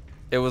game?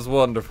 It was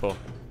wonderful.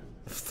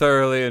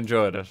 Thoroughly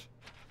enjoyed it.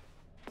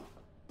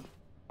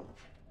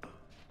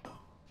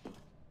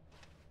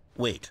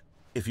 Wait,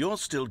 if you're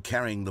still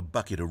carrying the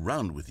bucket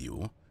around with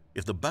you,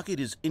 if the bucket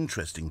is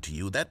interesting to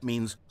you, that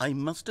means I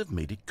must have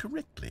made it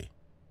correctly.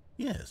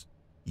 Yes,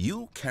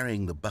 you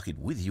carrying the bucket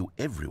with you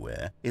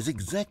everywhere is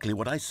exactly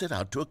what I set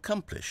out to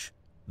accomplish.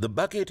 The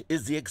bucket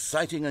is the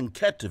exciting and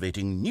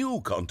captivating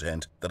new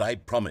content that I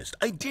promised.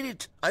 I did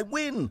it! I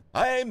win!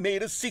 I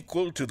made a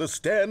sequel to the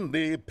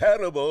Stanley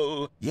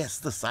Parable! Yes,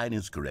 the sign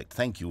is correct.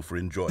 Thank you for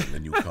enjoying the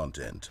new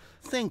content.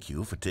 Thank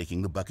you for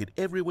taking the bucket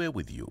everywhere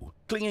with you,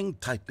 clinging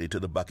tightly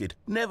to the bucket,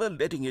 never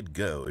letting it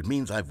go. It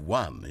means I've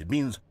won. It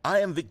means I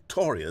am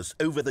victorious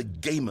over the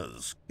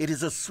gamers. It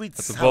is a sweet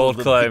That's a salve bold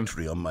of claim.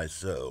 victory on my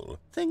soul.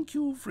 Thank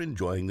you for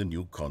enjoying the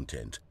new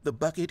content. The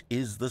bucket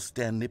is the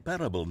Stanley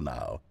Parable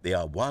now. They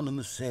are one and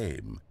the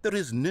same. There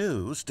is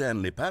no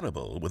Stanley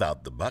Parable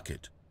without the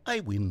bucket.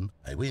 I win,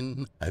 I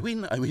win, I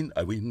win, I win,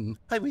 I win,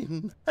 I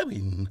win, I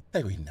win,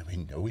 I win, I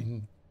win, I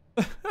win.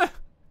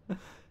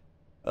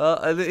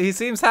 He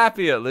seems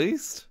happy at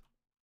least.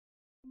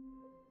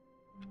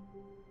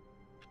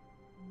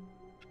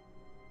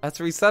 That's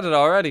reset it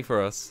already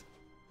for us.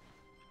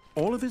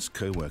 All of his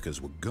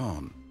co-workers were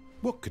gone.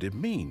 What could it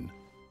mean?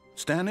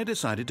 Stanley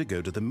decided to go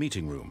to the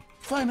meeting room.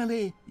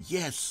 Finally,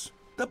 yes,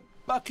 the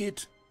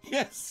bucket.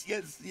 Yes,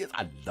 yes, yes,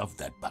 I love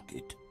that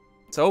bucket.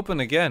 It's open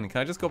again. Can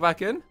I just go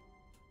back in?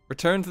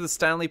 Return to the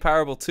Stanley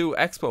Parable 2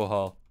 Expo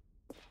Hall.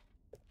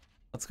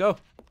 Let's go.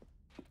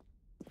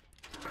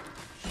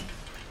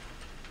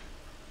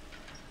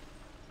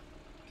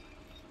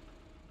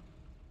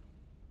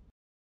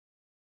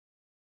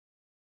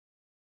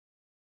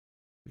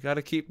 We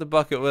gotta keep the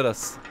bucket with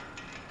us.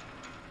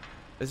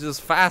 It's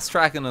just fast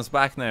tracking us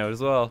back now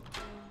as well.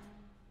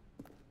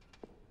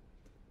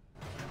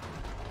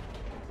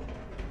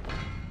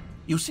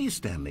 You see,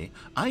 Stanley,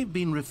 I've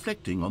been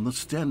reflecting on the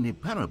Stanley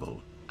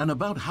Parable and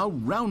about how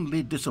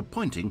roundly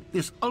disappointing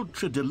this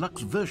Ultra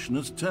Deluxe version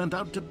has turned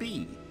out to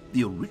be.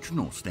 The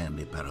original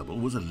Stanley Parable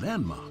was a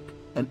landmark,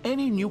 and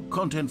any new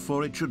content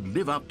for it should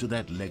live up to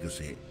that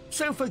legacy.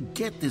 So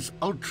forget this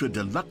Ultra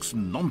Deluxe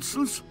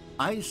nonsense.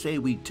 I say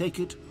we take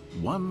it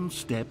one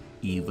step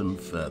even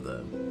further.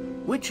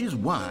 Which is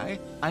why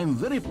I'm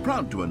very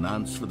proud to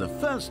announce for the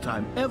first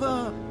time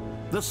ever,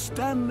 the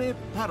Stanley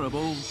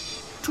Parable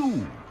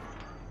 2.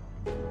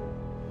 Here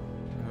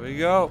we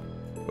go.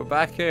 We're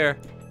back here.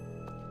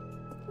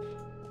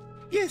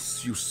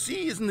 Yes, you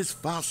see, isn't this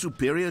far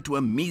superior to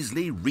a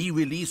measly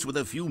re-release with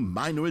a few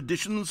minor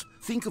additions?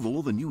 Think of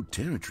all the new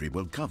territory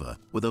we'll cover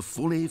with a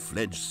fully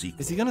fledged sequel.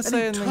 Is he gonna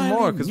say anything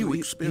more? Because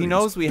he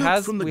knows we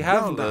have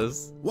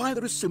those. Why,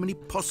 there are so many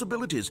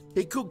possibilities.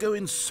 It could go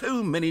in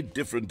so many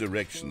different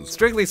directions.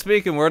 Strictly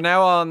speaking, we're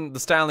now on the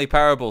Stanley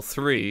Parable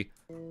 3.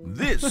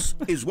 This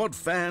is what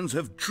fans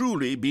have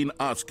truly been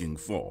asking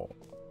for.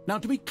 Now,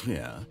 to be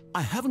clear,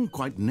 I haven't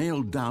quite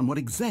nailed down what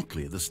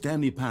exactly the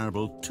Stanley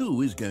Parable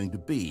 2 is going to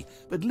be,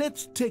 but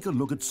let's take a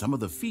look at some of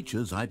the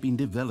features I've been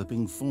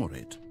developing for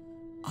it.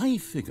 I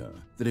figure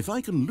that if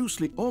I can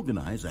loosely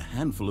organize a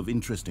handful of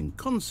interesting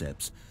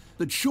concepts,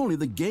 that surely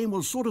the game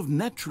will sort of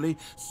naturally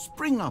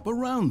spring up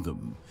around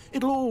them.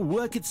 It'll all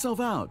work itself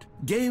out.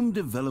 Game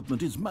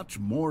development is much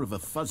more of a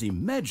fuzzy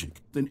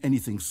magic than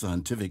anything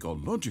scientific or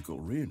logical,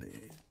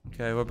 really.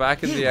 Okay, we're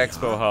back in the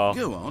expo hall.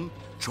 Go on,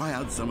 try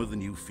out some of the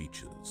new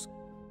features.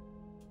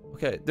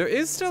 Okay, there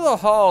is still a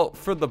hall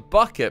for the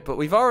bucket, but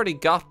we've already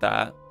got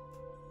that.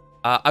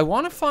 I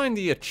want to find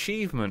the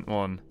achievement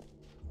one.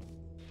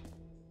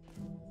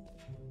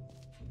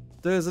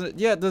 There's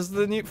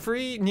the new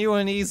free, new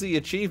and easy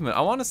achievement.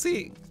 I want to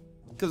see,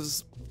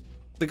 because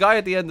the guy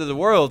at the end of the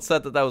world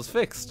said that was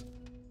fixed.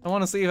 I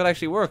want to see if it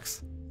actually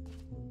works.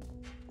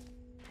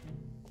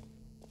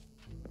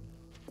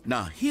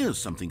 Now, here's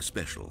something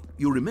special.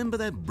 You remember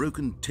that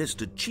broken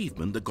test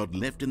achievement that got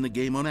left in the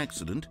game on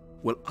accident?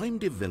 Well, I'm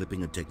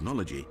developing a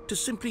technology to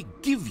simply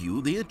give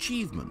you the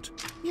achievement.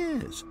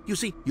 Yes, you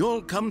see,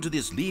 you'll come to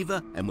this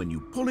lever, and when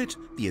you pull it,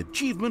 the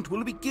achievement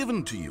will be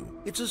given to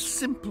you. It's as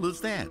simple as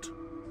that.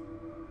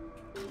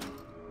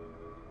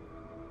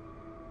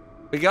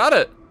 We got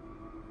it!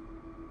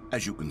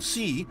 As you can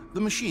see,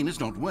 the machine is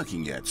not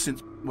working yet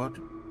since... What?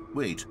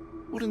 Wait,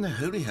 what in the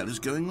holy hell is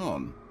going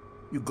on?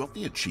 You got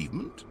the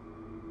achievement?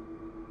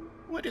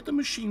 Why did the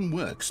machine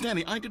work?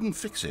 Stanley, I didn't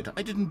fix it.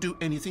 I didn't do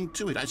anything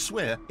to it. I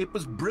swear, it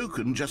was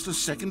broken just a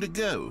second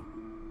ago.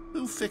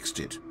 Who fixed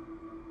it?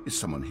 Is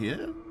someone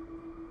here?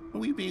 Are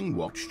we being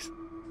watched?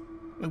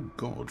 Oh,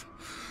 God.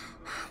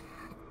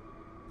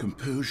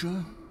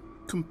 Composure,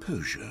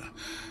 composure.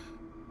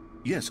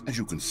 Yes, as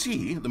you can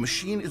see, the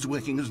machine is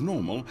working as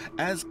normal,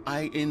 as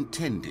I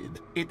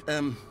intended. It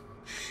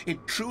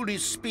truly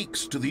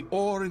speaks to the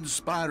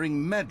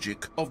awe-inspiring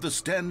magic of the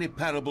Stanley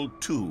Parable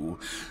 2.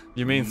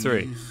 You mean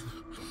 3?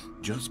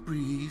 Just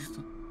breathe.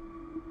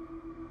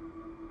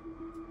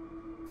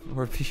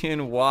 We're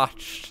being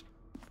watched.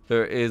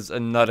 There is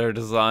another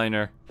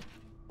designer.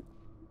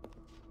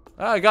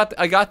 Oh, I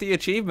got the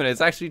achievement.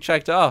 It's actually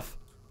checked off.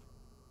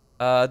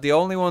 The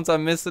only ones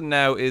I'm missing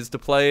now is to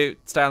play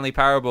Stanley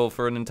Parable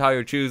for an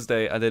entire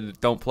Tuesday and then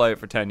don't play it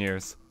for 10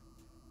 years.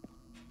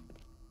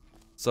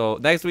 So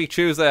next week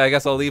Tuesday, I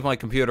guess I'll leave my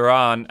computer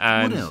on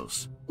and what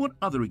else? What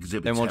other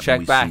exhibits then we'll haven't check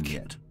we back seen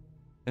yet?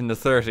 in the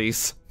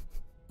 30s.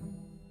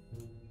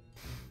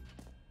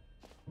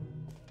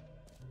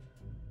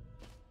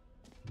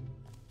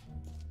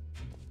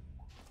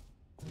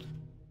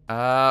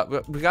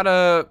 We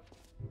gotta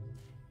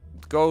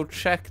go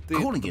check the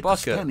Calling it the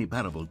bucket. Stanley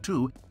Parable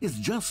 2 is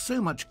just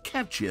so much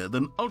catchier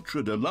than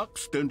Ultra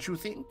Deluxe, don't you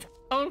think?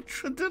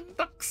 Ultra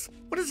Deluxe?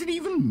 What does it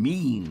even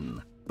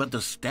mean? But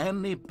the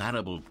Stanley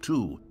Parable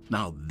 2,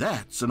 now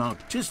that's an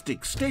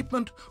artistic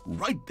statement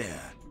right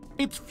there.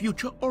 It's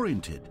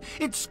future-oriented.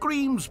 It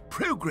screams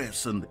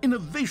progress and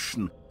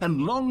innovation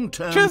and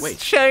long-term...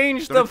 Just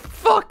change the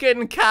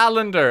fucking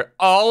calendar.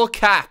 All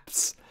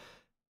caps.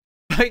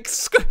 Like,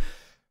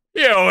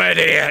 you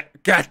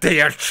idiot. Get the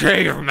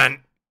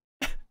achievement.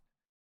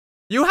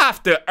 You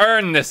have to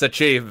earn this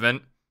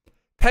achievement.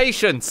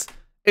 Patience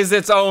is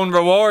its own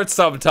reward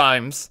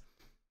sometimes.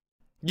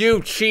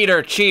 You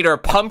cheater,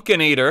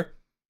 pumpkin eater.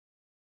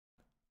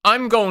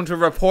 I'm going to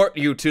report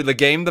you to the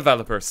game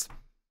developers.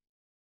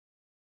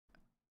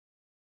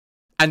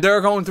 And they're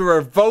going to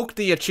revoke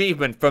the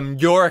achievement from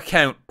your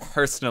account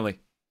personally.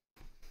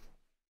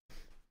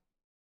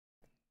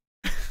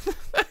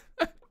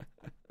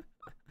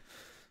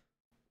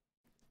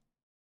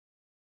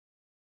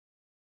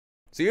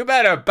 So you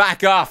better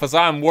back off as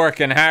I'm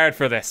working hard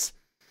for this.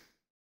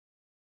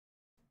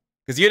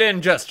 Because you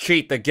didn't just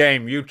cheat the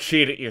game, you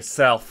cheated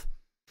yourself.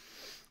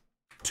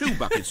 2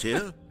 buckets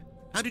here.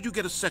 How did you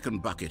get a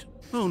second bucket?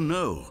 Oh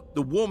no,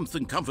 the warmth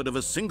and comfort of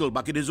a single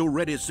bucket is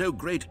already so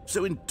great,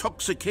 so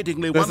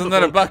intoxicatingly There's wonderful.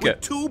 another bucket.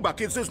 With 2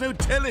 buckets, there's no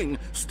telling.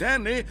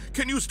 Stanley,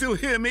 can you still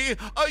hear me?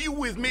 Are you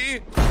with me?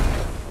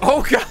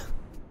 Oh god!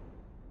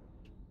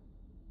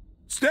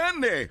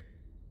 Stanley!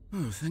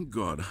 Oh, thank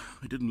God,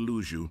 I didn't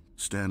lose you.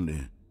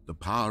 Stanley, the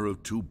power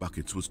of 2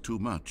 buckets was too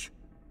much.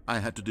 I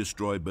had to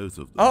destroy both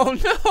of them. Oh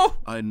no!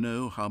 I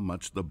know how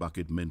much the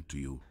bucket meant to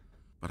you,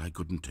 but I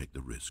couldn't take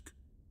the risk.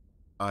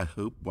 I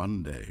hope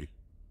one day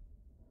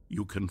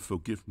you can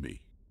forgive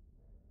me.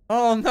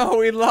 Oh no,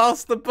 we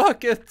lost the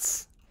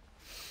buckets!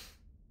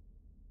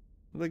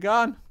 They're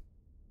gone.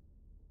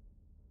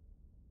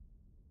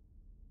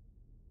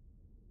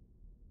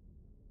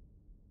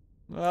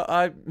 Well,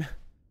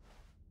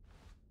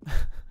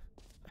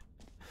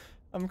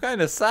 I'm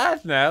kind of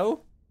sad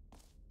now.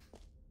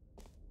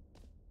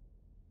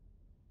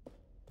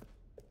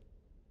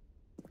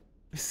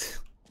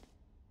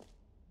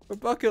 We're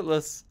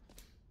bucketless.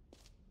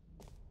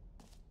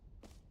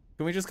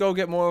 Can we just go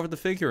get more of the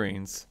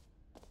figurines?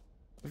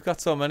 We've got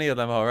so many of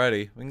them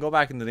already. We can go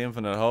back into the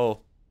infinite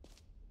hole.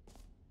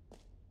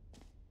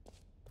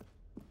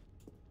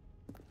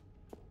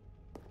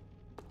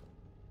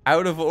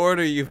 Out of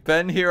order, you've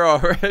been here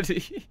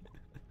already.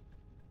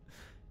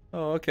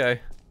 Oh, okay.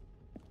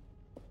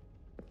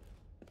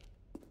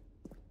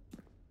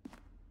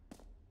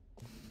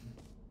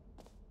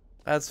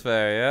 That's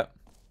fair, yeah.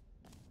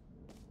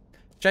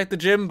 Check the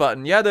gym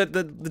button. Yeah,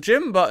 the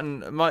gym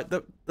button might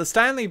the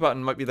Stanley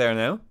button might be there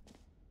now.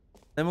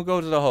 Then we'll go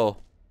to the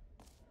hole.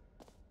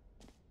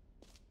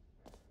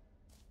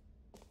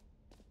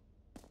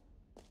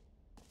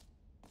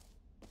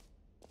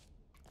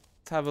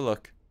 Let's have a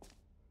look.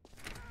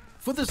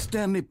 For the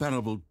Stanley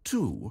Parable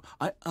 2,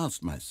 I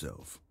asked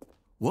myself,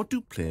 what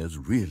do players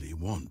really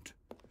want?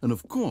 And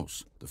of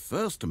course, the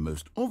first and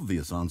most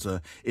obvious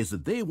answer is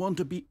that they want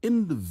to be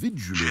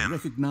individually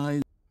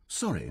recognized.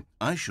 Sorry,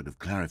 I should have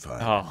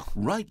clarified. Oh.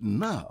 Right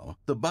now,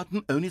 the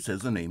button only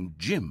says the name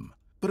Jim.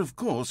 But of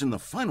course, in the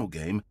final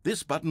game,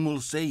 this button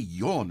will say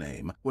your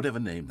name, whatever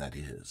name that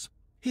is.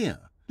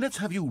 Here, let's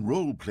have you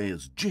role-play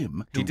as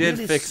Jim to He did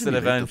really fix it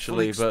simulate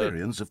eventually, the full but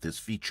experience of this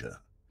feature.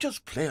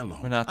 Just play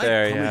along. we're not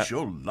there I promise yet.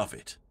 you'll love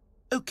it.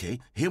 Okay,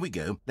 here we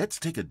go. Let's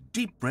take a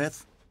deep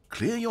breath,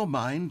 clear your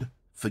mind,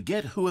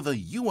 forget whoever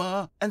you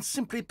are, and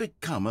simply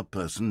become a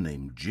person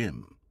named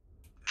Jim.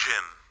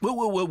 Jim.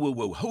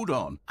 Whoa, hold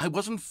on. I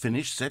wasn't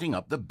finished setting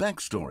up the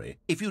backstory.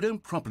 If you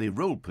don't properly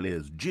roleplay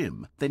as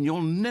Jim, then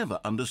you'll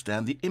never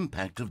understand the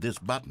impact of this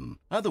button.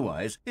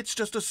 Otherwise, it's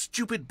just a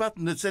stupid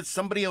button that says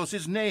somebody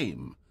else's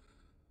name.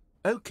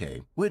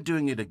 Okay, we're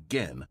doing it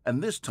again,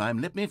 and this time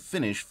let me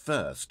finish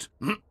first.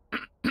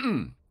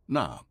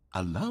 Now,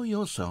 allow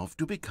yourself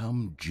to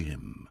become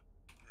Jim.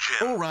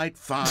 Jim. All right,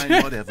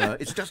 fine, whatever.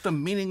 It's just a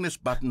meaningless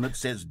button that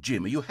says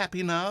Jim. Are you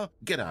happy now?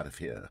 Get out of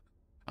here.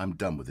 I'm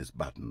done with this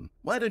button.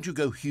 Why don't you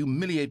go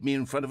humiliate me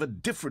in front of a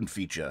different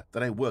feature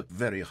that I worked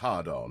very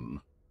hard on?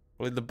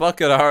 Well, the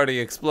bucket already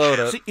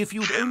exploded. See, if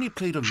you'd only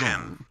played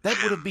along,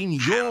 that would have been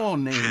your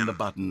name the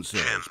button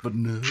says. But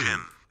no.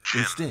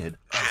 Instead,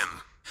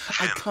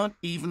 I can't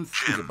even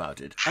think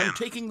about it. I'm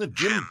taking the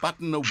Jim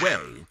button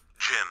away.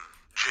 Jim.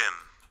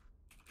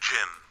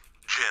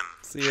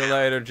 See you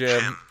later,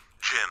 Jim.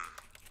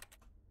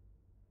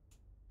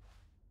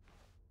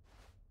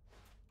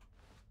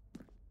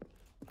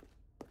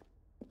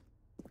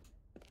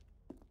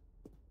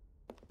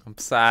 I'm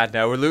sad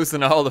now. We're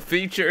losing all the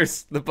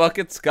features. The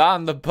bucket's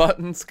gone, the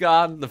button's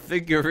gone, the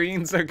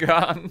figurines are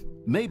gone.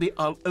 Maybe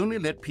I'll only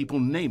let people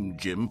named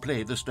Jim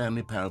play the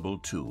Stanley Parable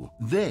 2.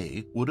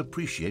 They would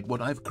appreciate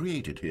what I've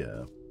created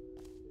here.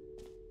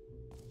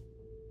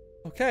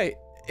 Okay,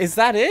 is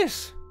that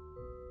it?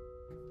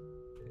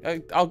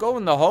 I'll go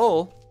in the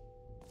hole.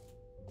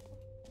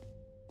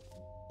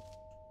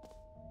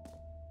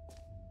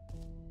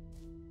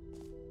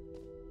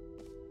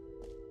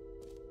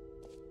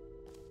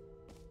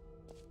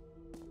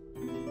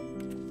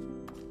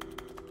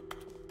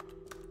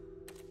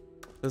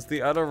 There's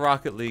the other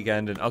Rocket League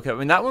ending. Okay, I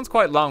mean, that one's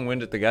quite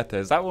long-winded to get to.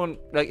 Is that one,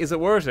 like, is it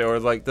worth it? Or,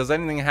 like, does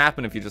anything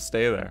happen if you just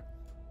stay there?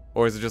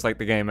 Or is it just, like,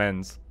 the game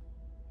ends?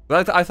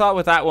 But I thought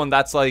with that one,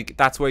 that's, like,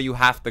 that's where you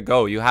have to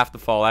go. You have to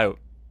fall out.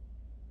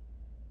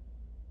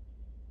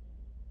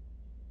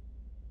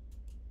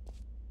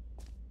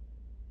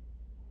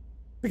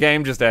 The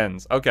game just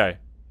ends. Okay.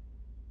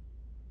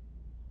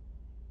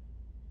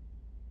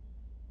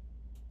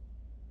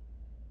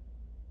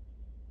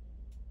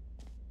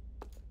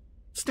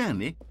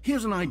 Stanley,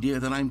 here's an idea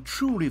that I'm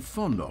truly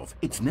fond of.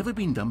 It's never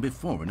been done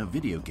before in a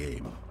video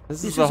game.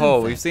 This is the hole.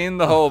 in We've fact seen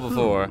the a hole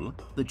before. hole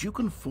that you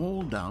can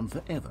fall down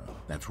forever.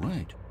 That's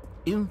right.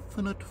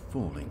 Infinite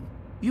falling.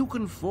 You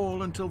can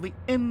fall until the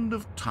end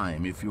of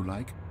time, if you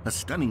like. A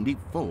stunning leap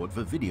forward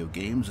for video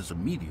games as a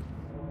medium.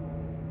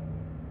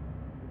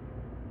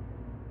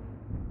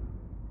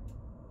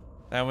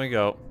 There we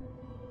go.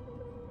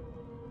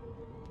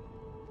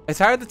 It's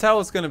hard to tell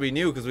what's going to be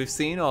new because we've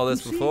seen all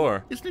this You see,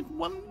 before. Isn't it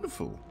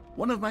wonderful?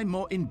 One of my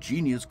more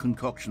ingenious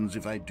concoctions,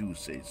 if I do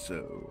say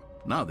so.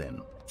 Now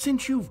then,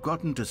 Since you've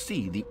gotten to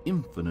see the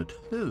infinite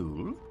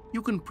hole,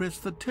 you can press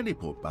the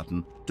teleport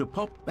button to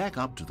pop back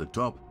up to the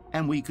top,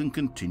 and we can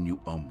continue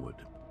onward.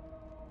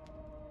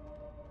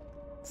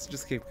 Let's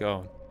just keep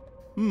going.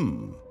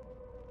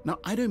 Now,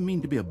 I don't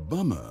mean to be a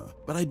bummer,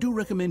 but I do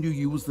recommend you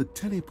use the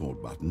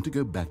teleport button to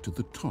go back to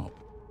the top.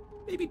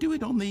 Maybe do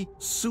it on the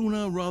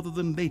sooner rather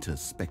than later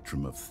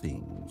spectrum of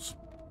things.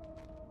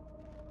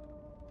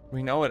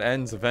 We know it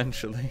ends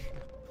eventually.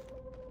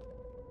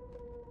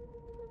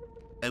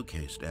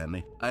 Okay,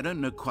 Stanley, I don't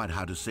know quite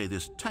how to say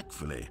this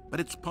tactfully, but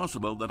it's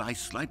possible that I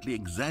slightly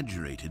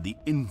exaggerated the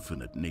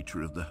infinite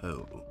nature of the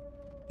hole.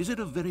 Is it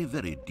a very,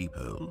 very deep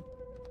hole?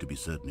 To be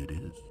certain it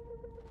is.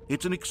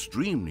 It's an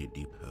extremely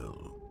deep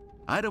hole.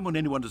 I don't want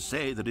anyone to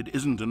say that it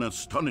isn't an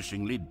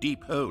astonishingly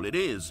deep hole. It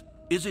is.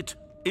 Is it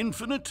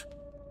infinite?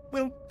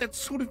 Well, that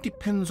sort of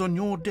depends on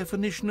your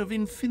definition of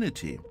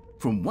infinity.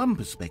 From one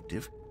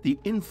perspective, the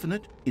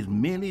infinite is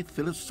merely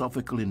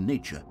philosophical in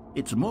nature.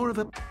 It's more of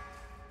a...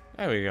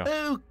 There we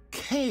go.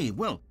 Okay,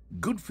 well,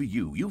 good for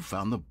you. You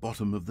found the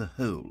bottom of the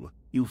hole.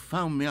 You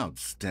found me out,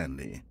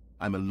 Stanley.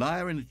 I'm a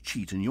liar and a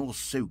cheat, and you're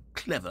so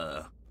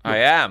clever. I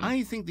am.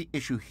 I think the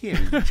issue here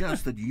is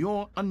just that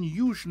you're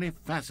unusually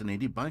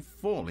fascinated by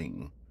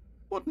falling.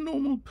 What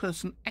normal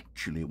person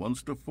actually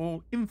wants to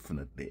fall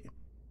infinitely?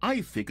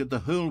 I figured the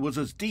hole was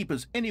as deep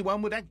as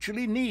anyone would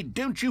actually need.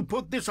 Don't you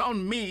put this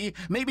on me.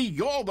 Maybe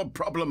you're the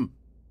problem.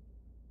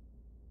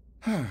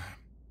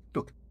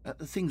 Look,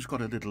 things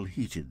got a little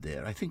heated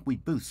there. I think we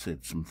both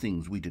said some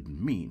things we didn't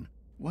mean.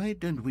 Why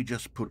don't we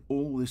just put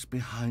all this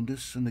behind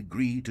us and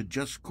agree to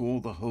just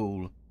call the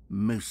hole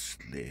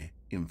mostly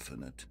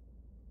infinite?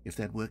 If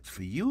that works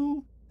for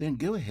you, then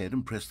go ahead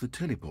and press the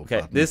teleport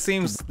button. Okay, this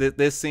seems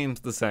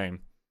the same.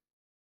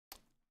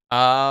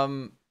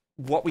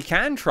 What we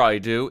can try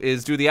do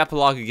is do the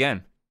epilogue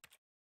again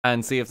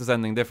and see if there's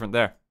anything different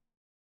there.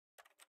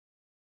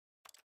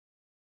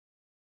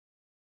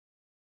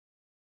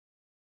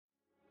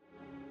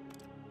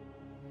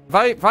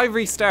 If I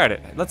restart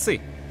it, let's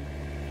see.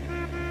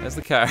 There's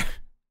the car.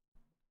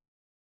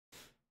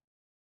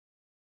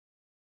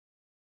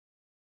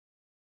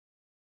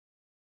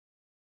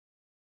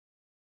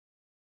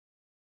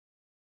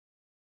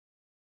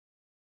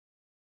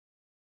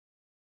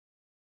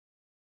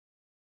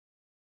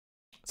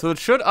 So it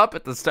should up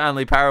at the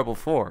Stanley Parable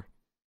 4.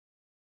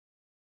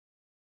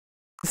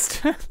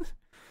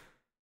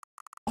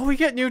 Oh, we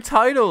get new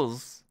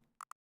titles.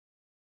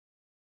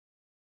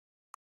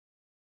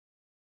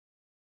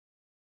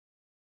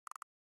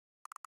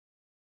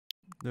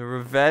 The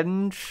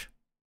Revenge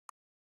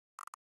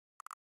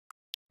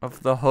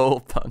of the Hole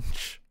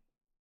Punch.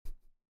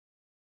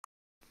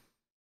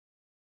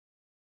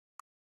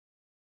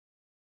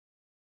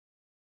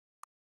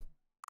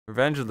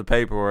 Revenge of the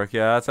Paperwork.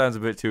 Yeah, that sounds a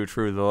bit too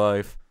true to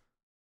life.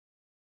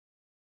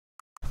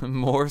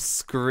 More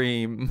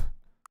Scream.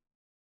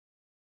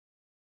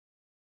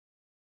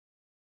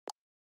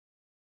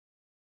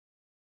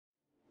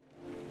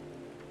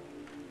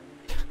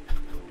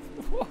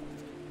 What?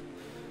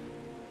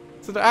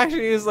 So there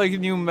actually is like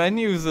new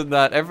menus in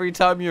that every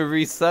time you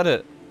reset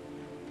it.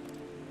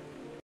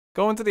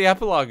 Go into the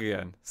epilogue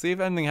again. See if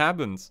anything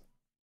happens.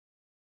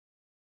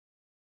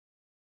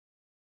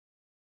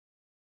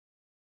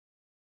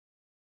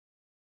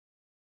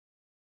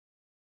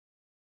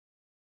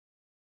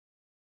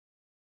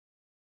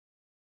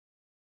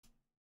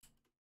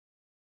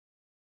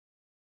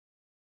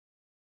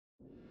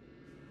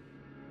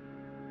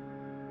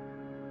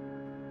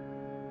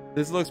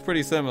 This looks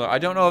pretty similar. I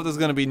don't know if there's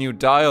gonna be new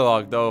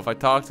dialogue though if I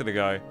talk to the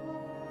guy.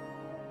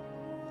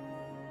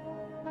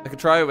 I could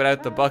try it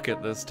without the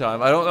bucket this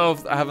time. I don't know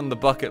if having the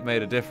bucket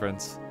made a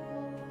difference.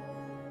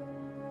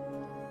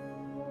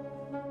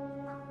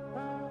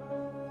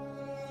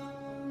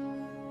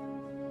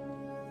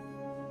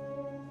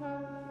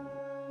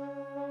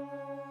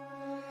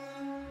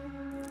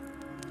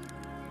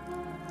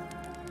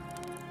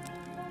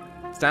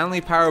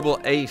 Stanley Parable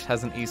 8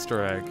 has an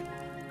Easter egg.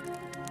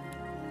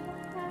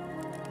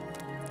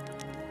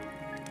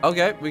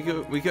 Okay,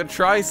 we could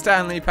try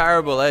Stanley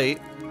Parable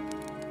 8.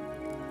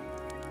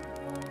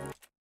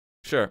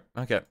 Sure,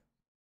 okay.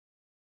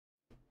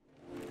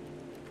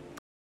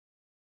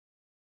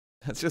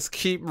 Let's just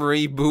keep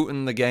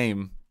rebooting the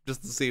game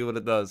just to see what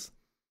it does.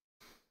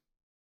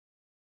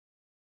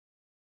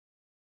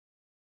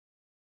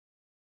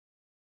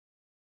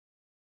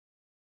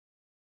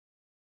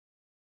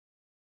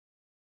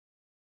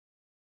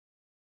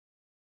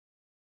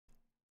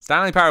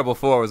 Stanley Parable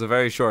 4 was a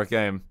very short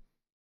game.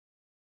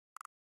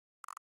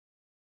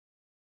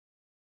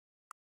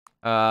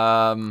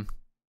 A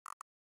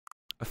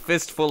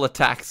fistful of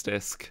tax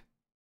disc.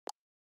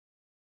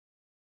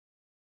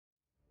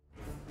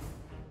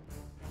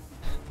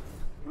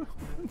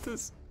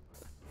 This.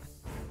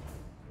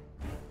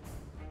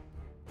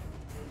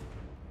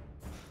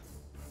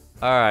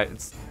 Alright,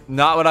 it's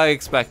not what I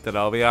expected,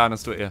 I'll be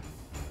honest with you.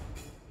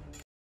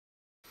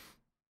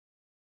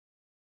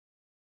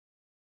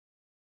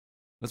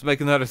 Let's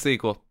make another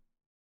sequel.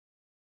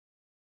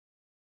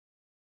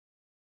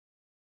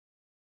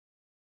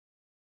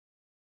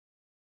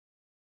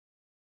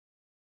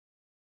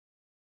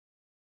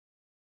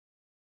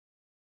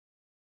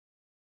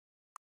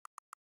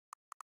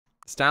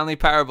 Stanley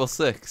Parable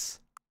 6.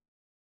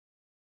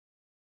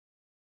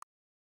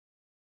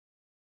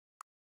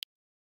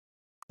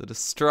 The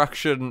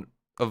destruction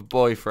of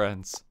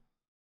boyfriends.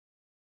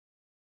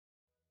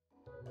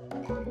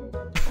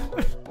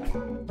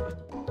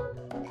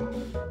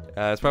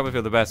 It's probably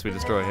for the best we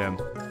destroy him.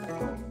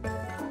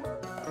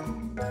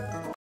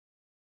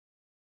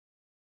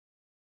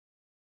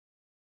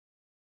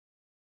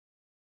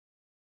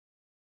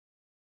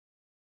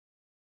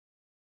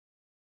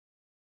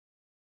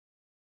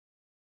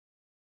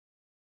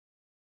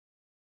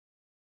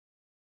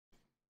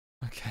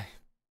 Okay.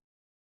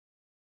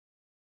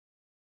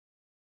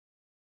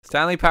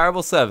 Stanley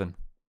Parable 7.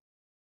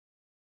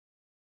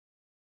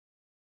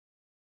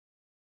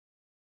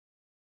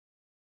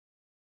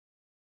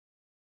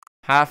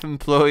 Half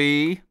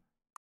employee,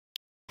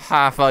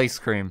 half ice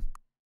cream.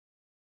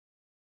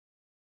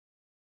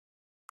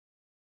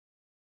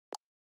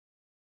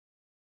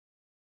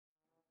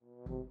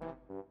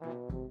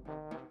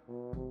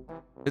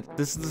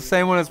 This is the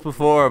same one as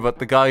before, but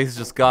the guy's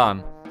just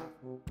gone.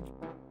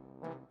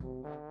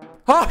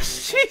 Oh,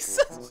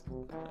 Jesus!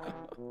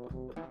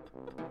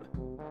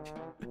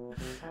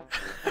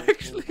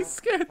 Actually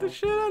scared the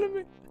shit out of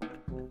me.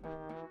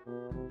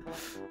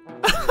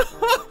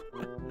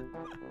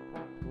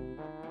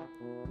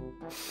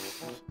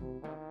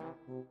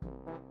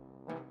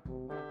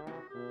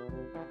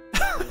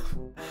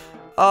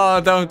 Oh,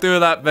 don't do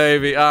that,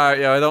 baby. Alright,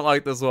 yeah, I don't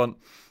like this one.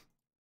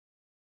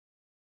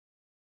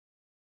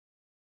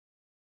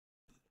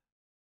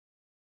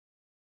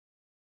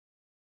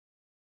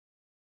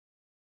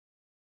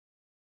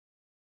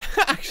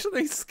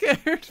 Actually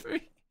scared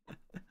me.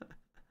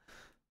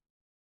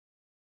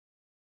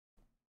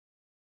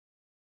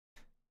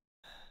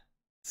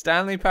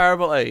 Stanley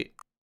Parable 8.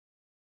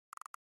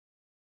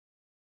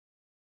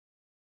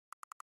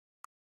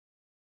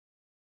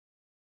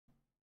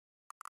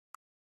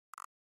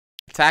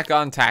 Attack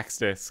on Tax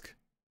Disc.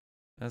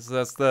 That's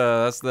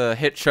the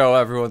hit show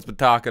everyone's been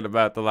talking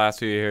about the last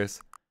few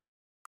years.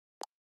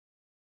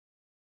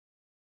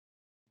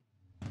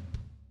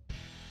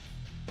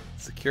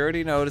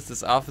 Security notice: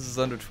 this office is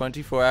under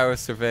 24-hour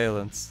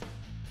surveillance.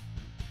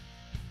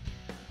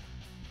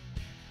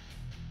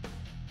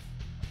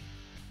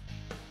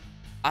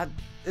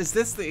 Is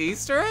this the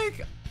Easter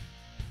egg?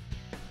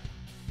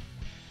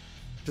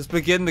 Just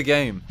begin the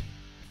game.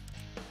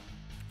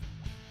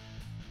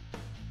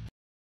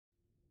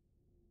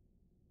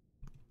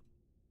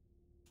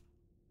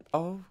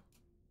 Oh.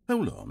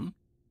 Hold on.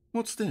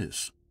 What's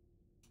this?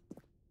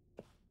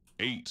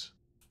 8.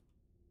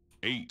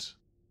 8.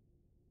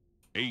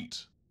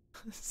 8.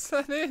 Is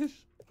that it?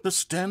 The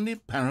Stanley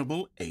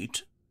Parable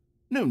 8?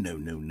 No.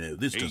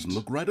 This doesn't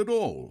look right at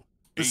all.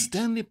 The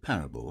Stanley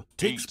Parable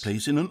takes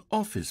place in an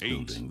office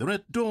building. There are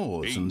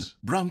doors and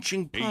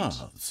branching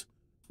paths.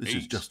 This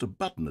is just a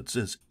button that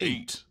says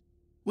 8.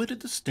 Where did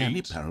the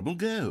Stanley Parable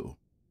go?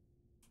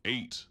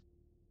 8.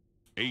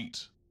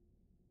 8.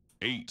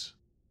 8.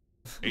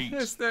 8.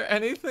 Is there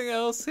anything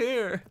else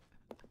here?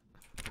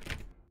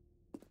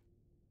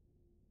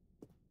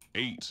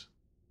 8.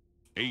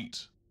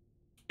 8.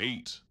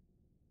 8.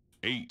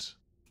 8.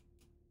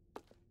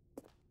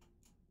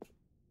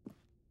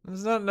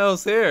 There's nothing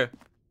else here.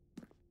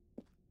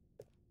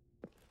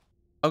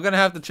 I'm gonna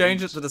have to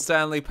change it to the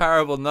Stanley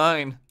Parable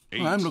 9.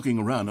 Well, I'm looking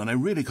around and I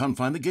really can't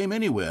find the game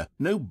anywhere.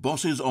 No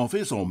boss's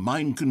office or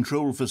mind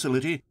control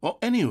facility or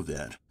any of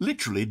that.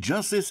 Literally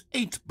just this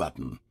 8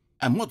 button.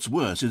 And what's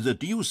worse is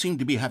that you seem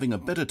to be having a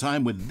better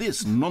time with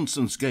this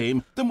nonsense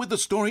game than with the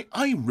story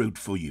I wrote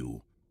for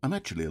you. I'm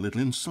actually a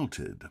little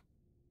insulted.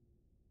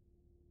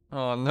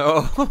 Oh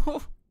no. I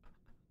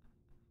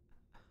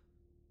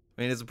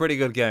mean, it's a pretty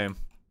good game.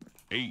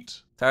 8.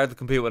 It's hard to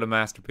compete with a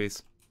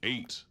masterpiece.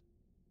 8.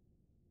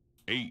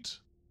 8.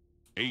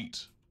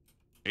 8.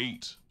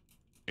 8.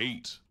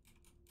 8.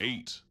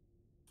 8.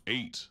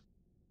 8.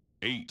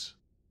 8.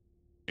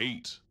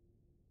 8.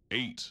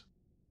 8.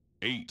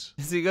 8.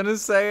 Is he gonna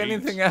say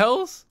anything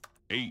else?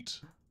 8.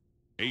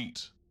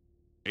 8.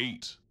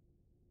 8.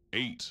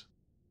 8.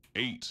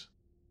 8.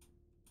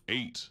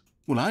 8.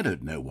 Well, I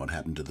don't know what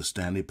happened to the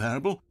Stanley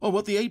Parable or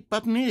what the 8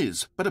 button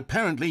is, but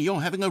apparently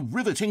you're having a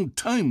riveting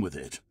time with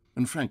it.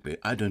 And frankly,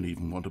 I don't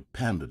even want to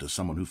pander to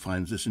someone who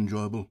finds this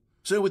enjoyable.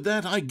 So with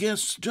that, I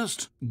guess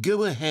just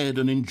go ahead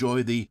and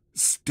enjoy the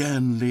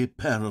Stanley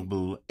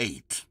Parable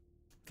 8.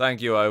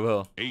 Thank you, I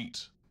will.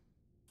 8.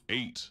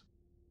 8.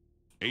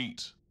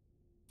 8.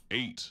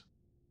 8.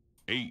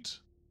 8.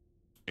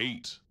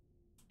 8.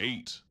 8.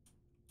 8.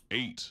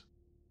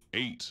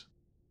 8.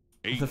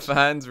 8. The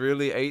fans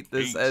really ate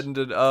this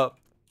ended up.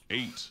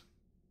 8.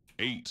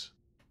 8.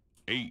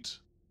 8.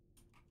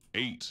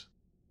 8.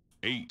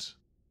 8.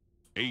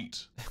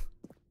 8.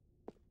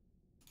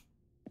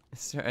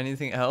 Is there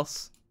anything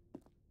else?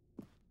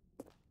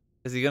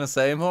 Is he gonna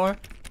say more?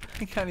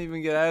 I can't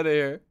even get out of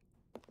here.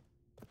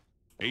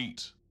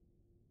 8.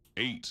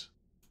 8.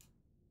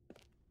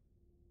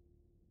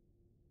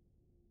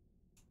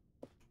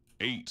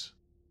 8.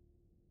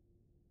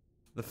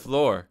 The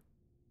floor.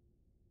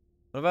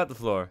 What about the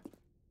floor?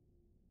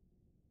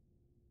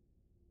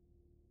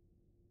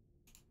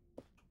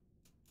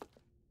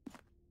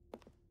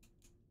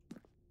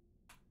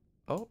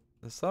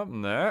 There's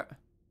something there.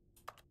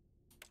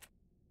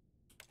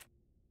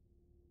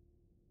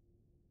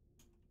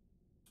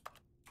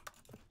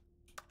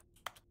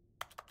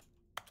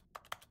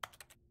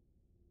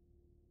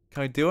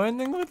 Can I do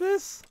anything with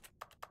this?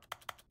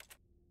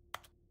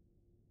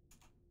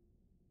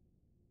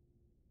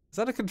 Is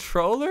that a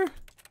controller?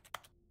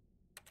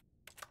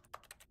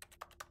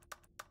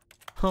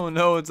 Oh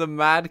no, it's a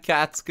Mad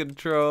Catz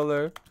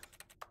controller.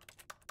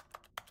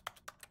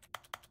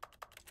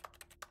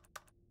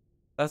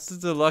 That's the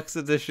deluxe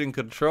edition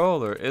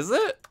controller, is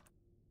it?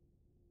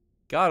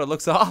 God, it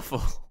looks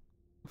awful.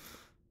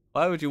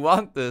 Why would you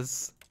want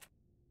this?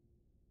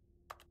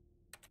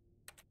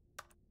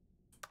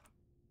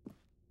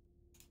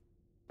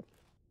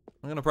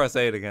 I'm gonna press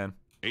 8 again.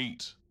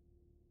 8.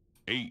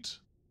 8.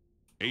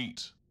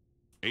 8.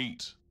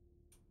 8.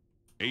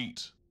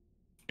 8.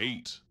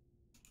 8.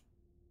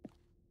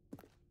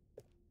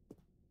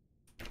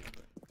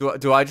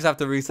 Do I just have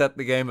to reset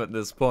the game at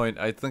this point?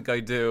 I think I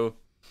do.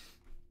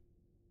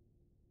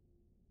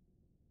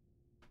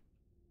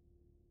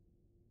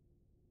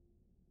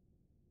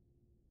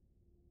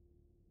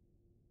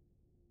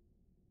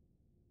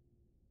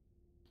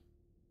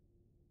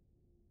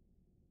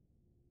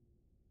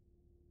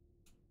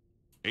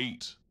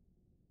 Eight.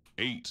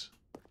 8.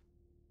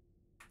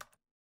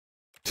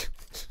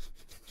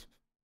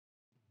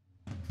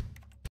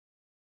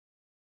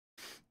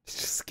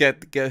 Just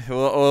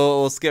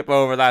we'll skip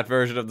over that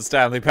version of the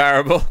Stanley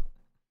Parable.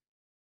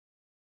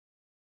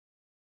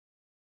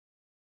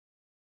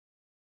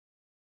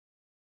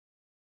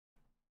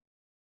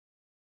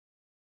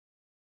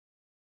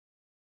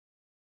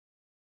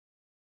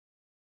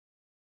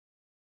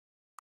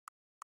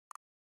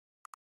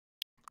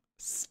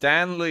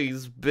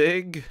 Stanley's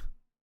big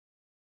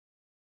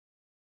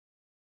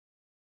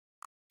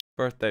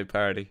birthday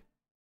party.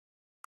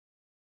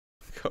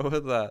 Go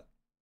with that.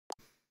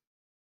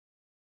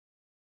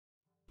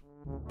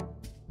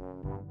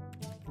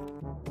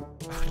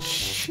 Oh,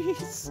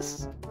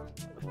 Jesus.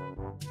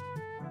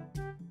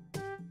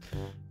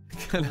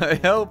 Can I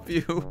help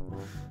you?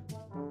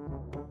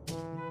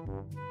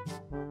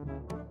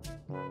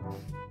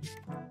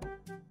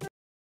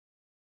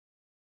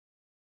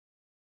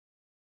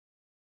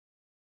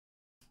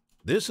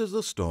 This is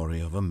the story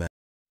of a man.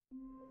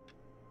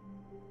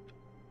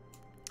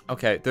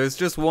 Okay, there's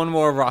just one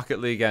more Rocket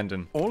League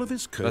ending. All of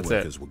his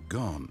co-workers were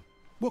gone.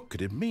 What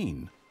could it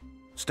mean?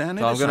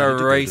 Stanley So I'm decided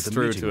gonna race to go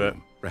through to the to meeting it.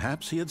 room.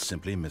 Perhaps he had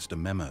simply missed a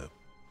memo.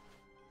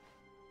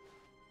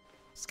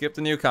 Skip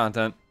the new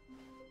content.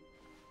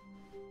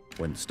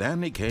 When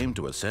Stanley came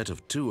to a set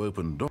of 2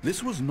 open doors,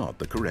 this was not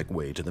the correct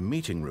way to the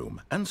meeting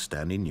room, and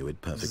Stanley knew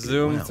it perfectly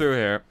Zoom well. through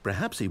here.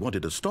 Perhaps he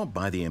wanted to stop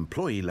by the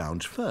employee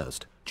lounge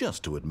first,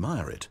 just to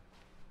admire it.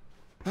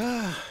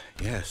 Ah,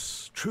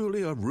 yes,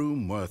 truly a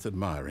room worth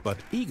admiring. But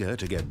eager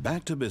to get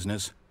back to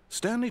business,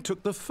 Stanley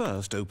took the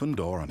first open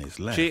door on his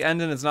left. Cheat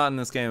ending is not in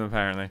this game,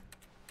 apparently.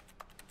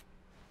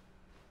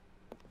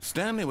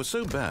 Stanley was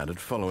so bad at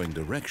following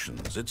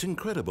directions, it's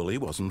incredible he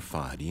wasn't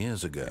fired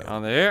years ago.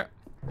 On there.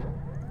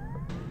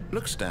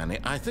 Look, Stanley,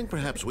 I think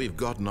perhaps we've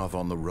gotten off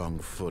on the wrong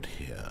foot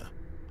here.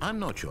 I'm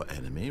not your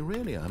enemy,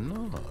 really, I'm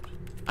not.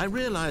 I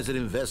realize that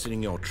investing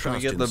in your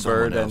trust get in the someone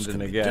bird else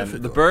ending can be again.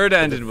 difficult. The bird But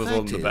ending was one of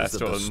fact the is best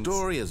that ones. The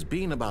story has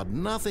been about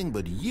nothing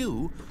but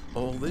you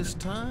all this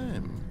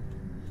time.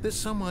 There's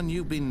someone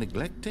you've been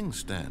neglecting,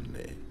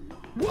 Stanley.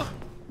 What?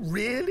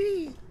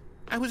 Really?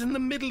 I was in the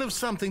middle of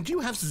something. Do you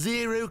have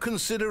zero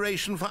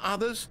consideration for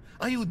others?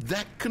 Are you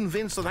that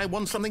convinced that I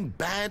want something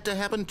bad to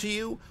happen to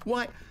you?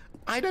 Why,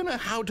 I don't know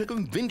how to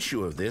convince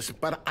you of this,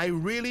 but I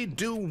really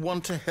do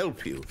want to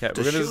help you. Okay,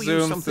 to we're gonna show you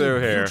zoom something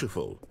through here.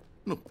 beautiful.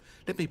 Look,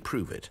 let me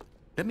prove it.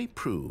 Let me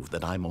prove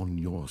that I'm on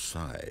your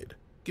side.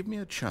 Give me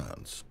a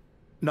chance.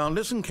 Now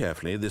listen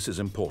carefully, this is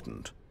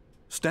important.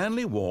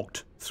 Stanley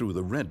walked through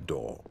the red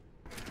door.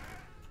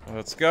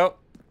 Let's go.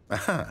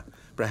 Aha,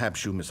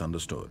 perhaps you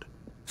misunderstood.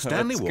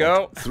 Stanley Let's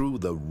walked go. through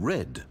the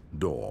red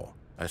door.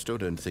 I still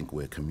don't think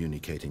we're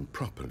communicating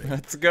properly.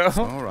 Let's go.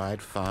 All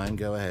right, fine,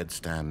 go ahead,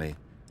 Stanley.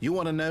 You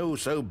want to know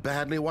so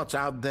badly what's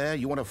out there?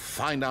 You want to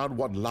find out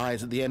what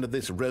lies at the end of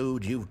this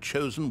road you've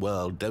chosen?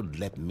 Well, don't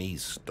let me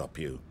stop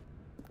you.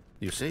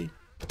 You see?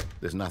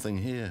 There's nothing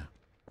here.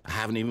 I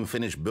haven't even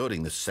finished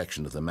building this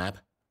section of the map,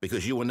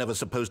 because you were never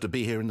supposed to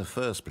be here in the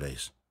first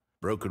place.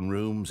 Broken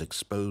rooms,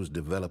 exposed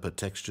developer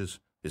textures.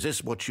 Is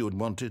this what you had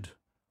wanted?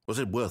 Was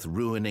it worth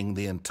ruining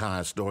the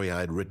entire story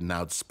I had written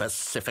out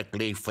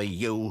specifically for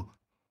you?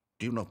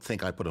 Do you not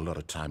think I put a lot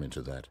of time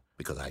into that?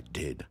 Because I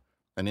did.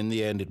 And in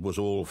the end, it was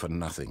all for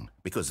nothing,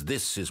 because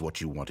this is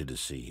what you wanted to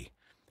see.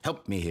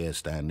 Help me here,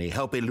 Stanley.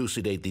 Help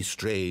elucidate these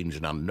strange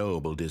and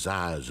unknowable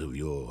desires of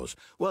yours.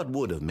 What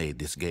would have made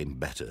this game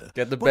better?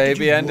 Get the What did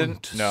baby you ending?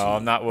 want to No, see?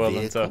 I'm not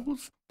willing to.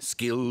 Vehicles?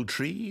 Skill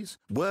trees?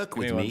 Work Give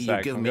me with one me. sec,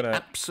 You've given I'm me gonna-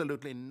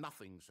 absolutely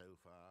nothing so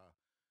far.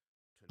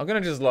 I'm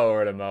gonna just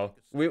lower it, Mo.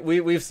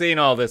 We've seen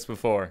all this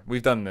before.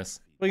 We've done this.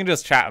 We can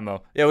just chat,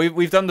 Mo. Yeah,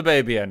 we've done the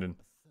baby ending.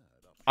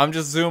 I'm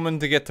just zooming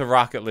to get to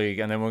Rocket League,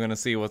 and then we're gonna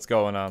see what's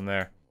going on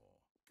there.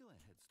 Go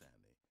ahead,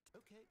 Stanley.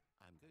 Okay,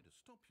 I'm going to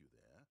stop you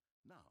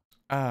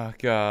Oh,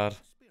 God.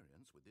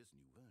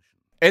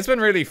 It's been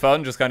really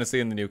fun just kind of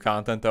seeing the new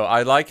content, though.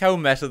 I like how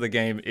meta the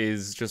game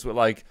is, just with,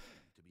 like,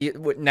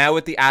 now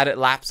with the added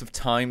lapse of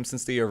time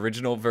since the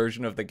original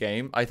version of the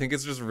game. I think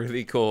it's just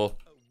really cool.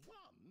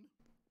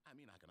 I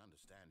mean, I can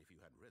understand if you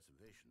had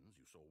reservations,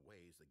 you saw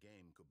ways the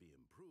game could be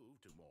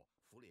improved to more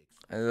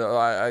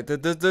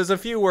fully There's a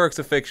few works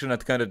of fiction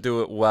that kind of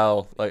do it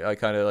well, like I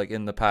kind of like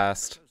in the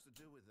past.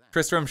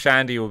 Tristram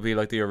Shandy will be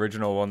like the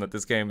original one that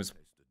this game is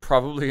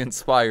probably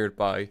inspired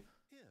by.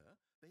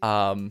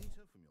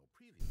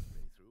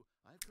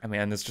 I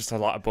mean, there's just a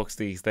lot of books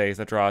these days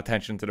that draw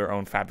attention to their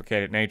own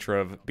fabricated nature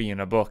of being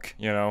a book,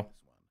 you know?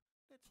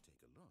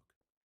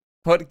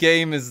 What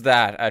game is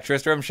that?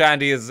 Tristram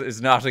Shandy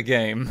is not a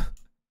game.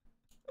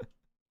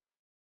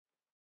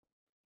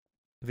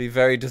 It'd be a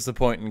very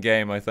disappointing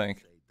game, I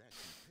think.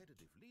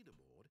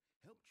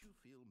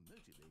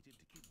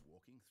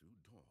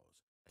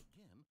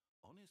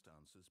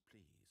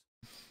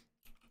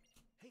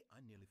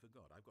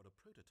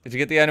 Did you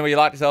get the end where you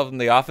locked yourself in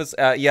the office?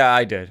 Yeah,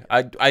 I did.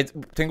 I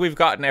think we've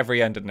gotten every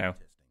ending now.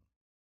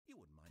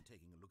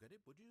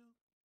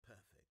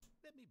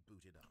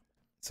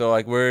 So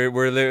like we're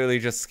literally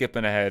just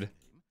skipping ahead.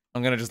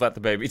 I'm gonna just let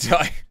the baby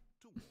die.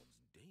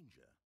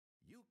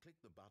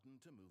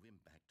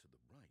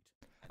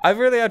 I've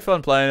really had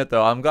fun playing it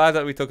though. I'm glad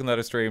that we took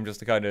another stream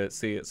just to kind of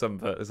see it. Some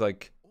of it is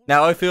like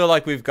now I feel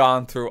like we've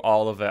gone through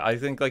all of it. I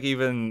think like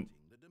even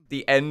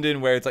the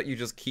ending where it's like you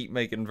just keep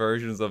making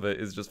versions of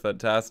it is just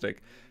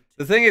fantastic.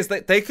 The thing is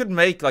that they could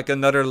make like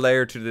another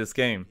layer to this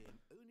game.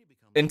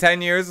 In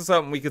 10 years or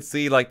something, we could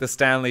see like the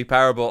Stanley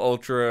Parable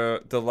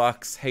Ultra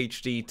Deluxe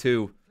HD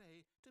 2.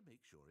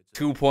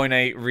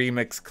 2.8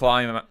 Remix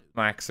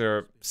Climax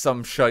or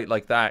some shite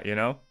like that, you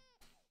know?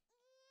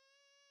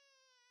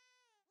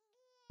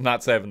 I'm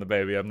not saving the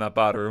baby, I'm not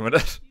bothering with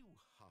it.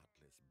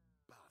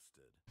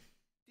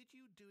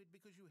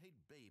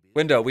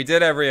 Window, we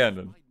did every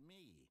ending.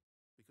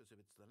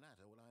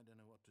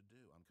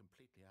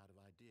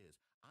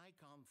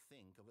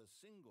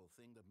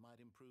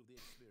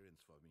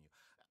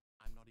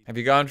 Have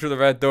you gone through the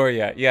red door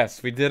yet?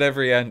 Yes, we did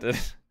every ending.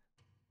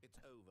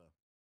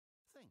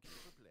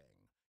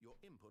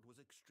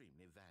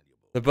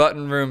 The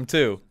button room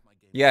too.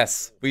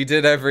 Yes, we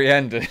did every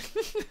ending.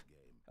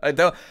 I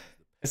don't...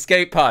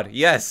 Escape pod.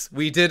 Yes,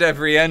 we did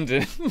every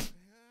ending.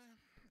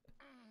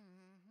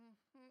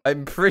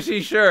 I'm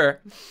pretty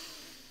sure.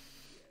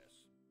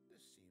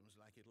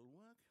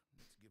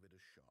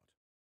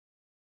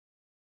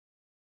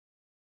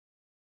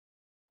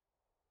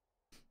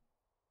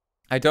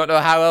 I don't know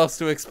how else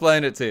to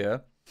explain it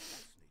to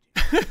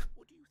you.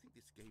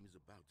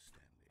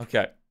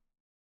 Okay.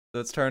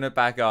 Let's turn it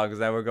back on, because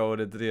now we're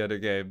going into the other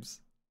games.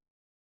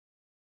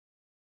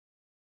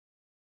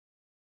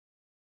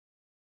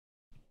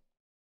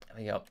 There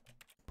we go.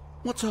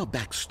 What's our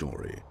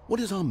backstory?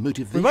 What is our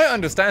motivation? We might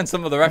understand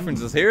some of the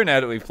references here now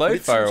that we've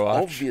played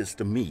Firewatch. It's obvious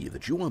to me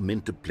that you are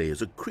meant to play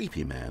as a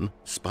creepy man,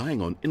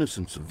 spying on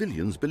innocent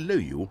civilians below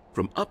you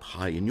from up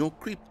high in your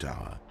creep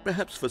tower,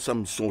 perhaps for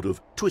some sort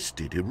of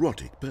twisted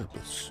erotic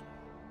purpose.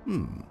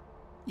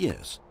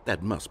 Yes,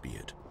 that must be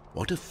it.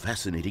 What a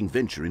fascinating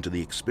venture into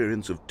the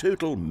experience of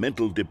total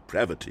mental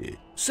depravity.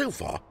 So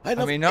far, I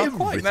mean, not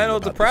quite mental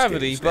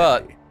depravity,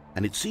 but...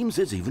 And it seems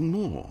there's even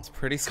more. It's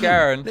pretty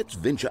scaring. Let's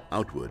venture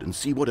outward and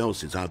see what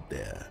else is out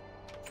there.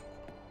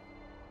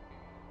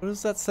 What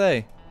does that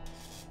say?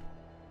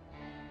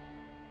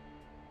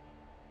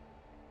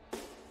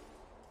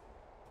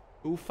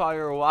 Who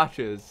fire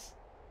watches?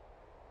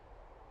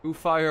 Who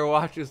fire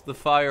watches the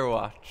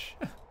Firewatch?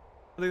 I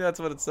think that's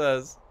what it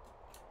says.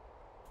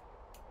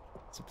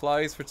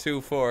 Supplies for 2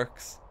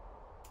 forks.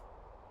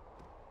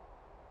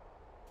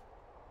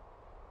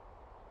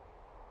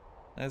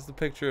 There's the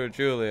picture of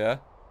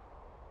Julia.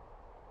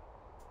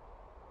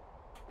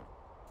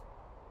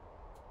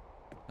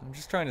 I'm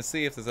just trying to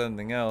see if there's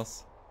anything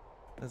else.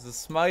 There's a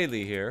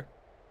smiley here.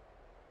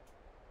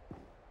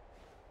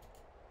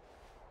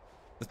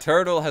 The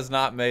turtle has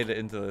not made it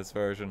into this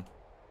version.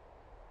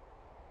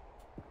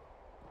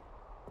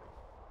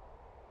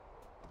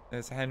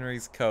 There's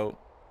Henry's coat.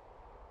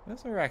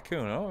 There's a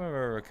raccoon. I don't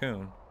remember a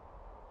raccoon.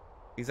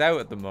 He's out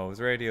at the mo. His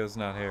radio's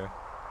not here.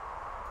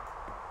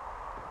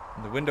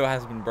 And the window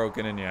hasn't been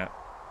broken in yet.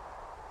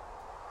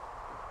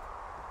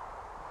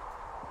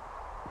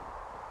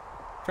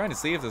 Trying to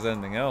see if there's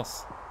anything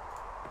else.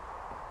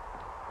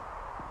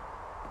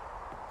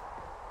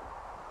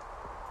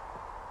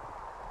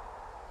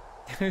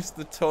 There's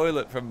the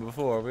toilet from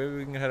before. Maybe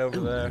we can head over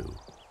there.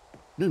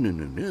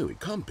 No,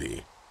 it can't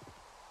be.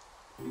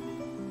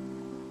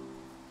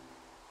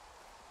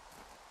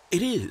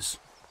 It is.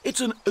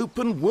 It's an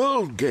open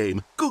world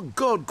game. Good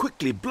God,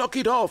 quickly block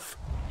it off.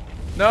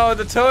 No,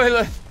 the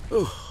toilet.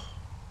 Oh,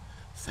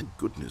 thank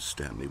goodness,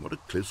 Stanley. What a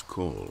close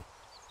call.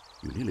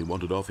 You nearly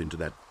wandered off into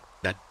that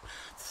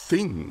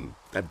thing.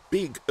 That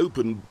big,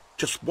 open,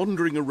 just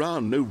wandering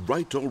around, no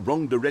right or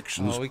wrong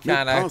directions. Oh, we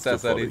can't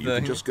access anything. You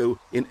can just go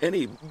in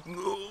any...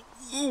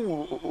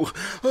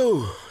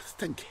 Oh,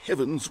 thank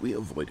heavens we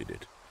avoided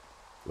it.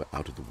 We're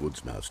out of the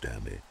woods now,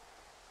 Stanley.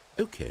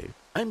 Okay,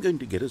 I'm going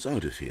to get us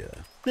out of here.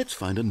 Let's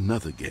find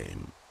another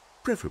game.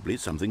 Preferably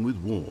something with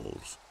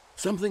walls.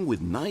 Something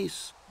with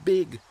nice,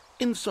 big,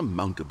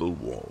 insurmountable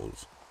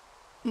walls.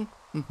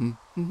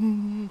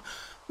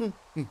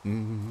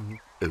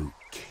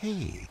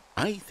 Okay,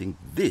 I think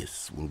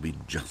this will be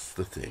just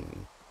the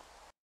thing.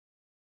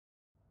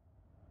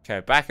 Okay,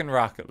 back in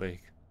Rocket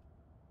League.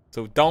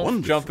 So don't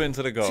Wonderful. jump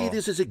into the goal. See,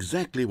 this is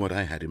exactly what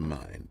I had in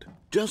mind.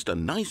 Just a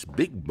nice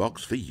big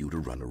box for you to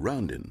run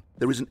around in.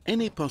 There isn't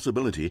any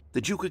possibility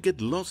that you could get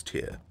lost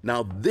here.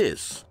 Now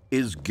this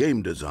is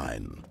game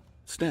design.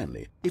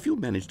 Stanley, if you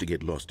manage to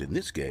get lost in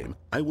this game,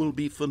 I will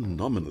be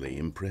phenomenally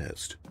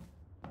impressed.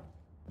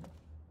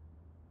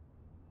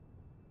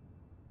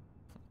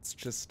 It's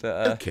just,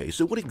 Okay,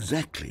 so what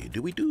exactly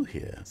do we do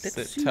here? Let's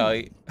sit see.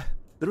 tight.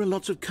 There are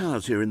lots of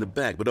cars here in the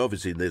back, but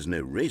obviously there's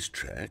no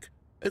racetrack.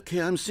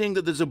 Okay, I'm seeing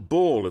that there's a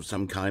ball of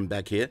some kind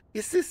back here.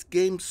 Is this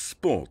game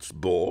sports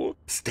ball?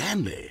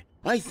 Stanley,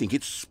 I think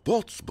it's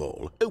sports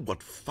ball. Oh,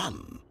 what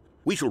fun.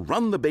 We shall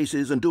run the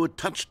bases and do a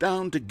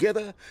touchdown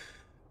together?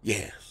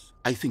 Yes,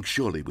 I think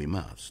surely we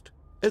must.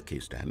 Okay,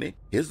 Stanley,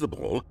 here's the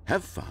ball.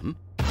 Have fun.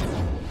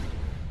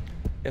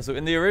 Yeah, so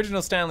in the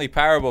original Stanley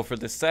Parable for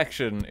this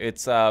section,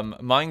 it's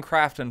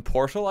Minecraft and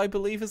Portal, I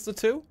believe, is the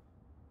two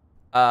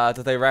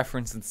that they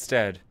reference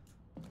instead.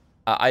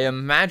 I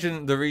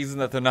imagine the reason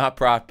that they're not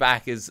brought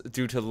back is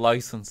due to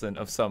licensing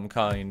of some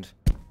kind.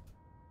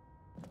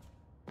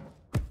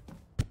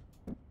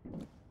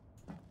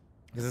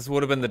 Because this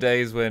would have been the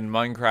days when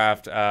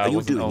Minecraft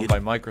wasn't owned by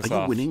Microsoft.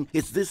 Are you winning?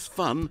 Is this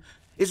fun?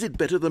 Is it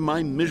better than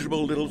my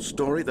miserable little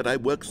story that I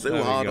worked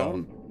so hard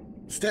on?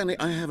 Stanley,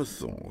 I have a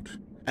thought.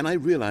 And I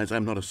realize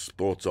I'm not a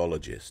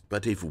sportsologist,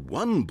 but if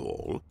one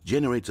ball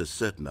generates a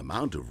certain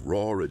amount of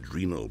raw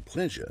adrenal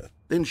pleasure,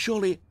 then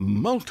surely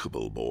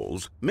multiple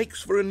balls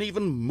makes for an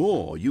even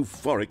more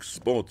euphoric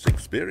sports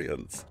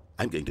experience.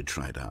 I'm going to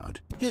try it out.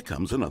 Here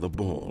comes another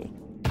ball.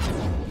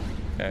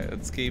 Okay,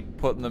 let's keep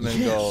putting them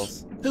in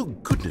goals. Oh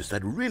goodness,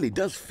 that really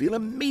does feel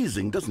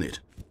amazing, doesn't it?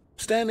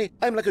 Stanley,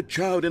 I'm like a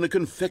child in a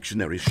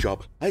confectionery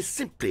shop. I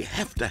simply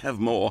have to have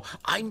more.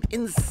 I'm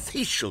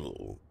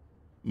insatiable.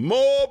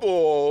 More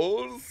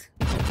balls!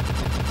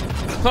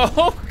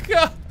 Oh,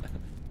 God!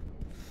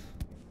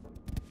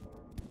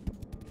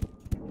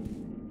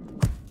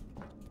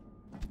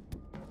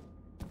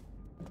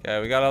 Okay,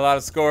 we got a lot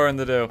of scoring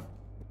to do.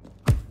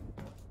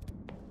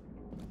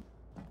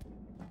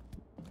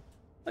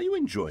 Are you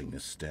enjoying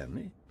this,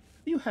 Stanley?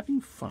 Are you having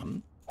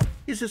fun?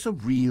 Is this a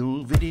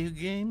real video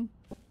game?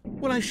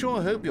 Well, I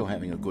sure hope you're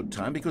having a good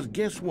time, because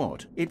guess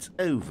what? It's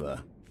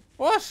over.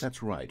 What?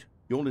 That's right.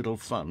 Your little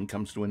fun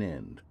comes to an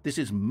end. This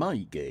is my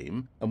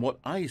game, and what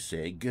I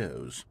say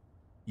goes.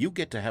 You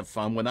get to have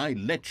fun when I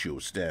let you,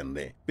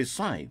 Stanley.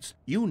 Besides,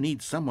 you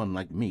need someone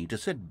like me to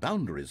set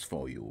boundaries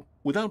for you.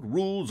 Without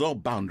rules or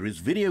boundaries,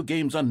 video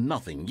games are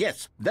nothing.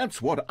 Yes,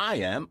 that's what I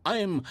am. I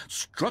am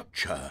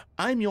structure.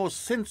 I'm your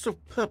sense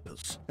of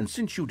purpose. And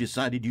since you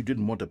decided you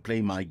didn't want to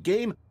play my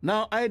game,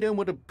 now I don't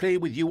want to play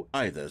with you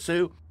either.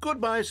 So,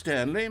 goodbye,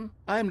 Stanley.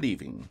 I'm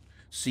leaving.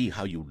 See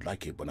how you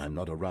like it when I'm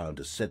not around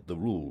to set the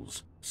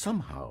rules.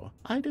 Somehow,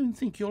 I don't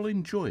think you'll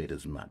enjoy it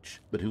as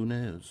much, but who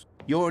knows?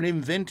 You're an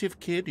inventive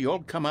kid,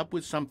 you'll come up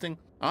with something.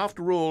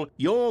 After all,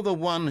 you're the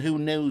one who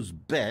knows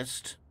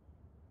best.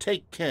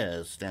 Take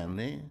care,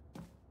 Stanley.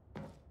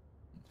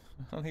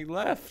 Well, he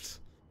left.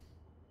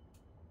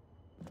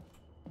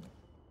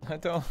 I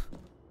don't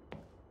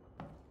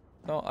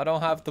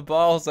have the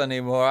balls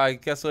anymore. I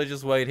guess I'll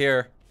just wait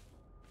here.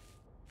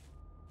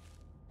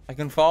 I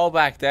can fall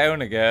back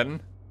down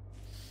again.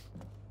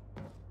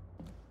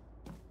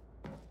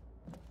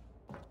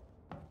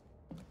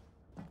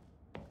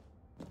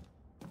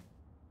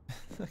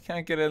 I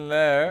can't get in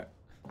there.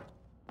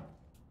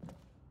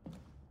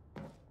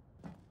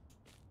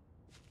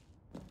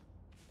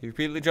 You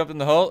repeatedly jumped in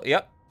the hole?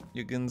 Yep.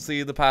 You can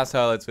see the past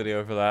highlights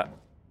video for that.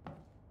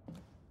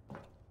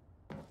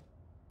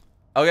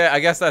 Okay, I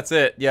guess that's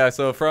it. Yeah,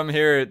 so from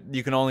here,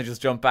 you can only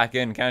just jump back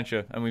in, can't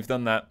you? And we've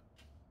done that.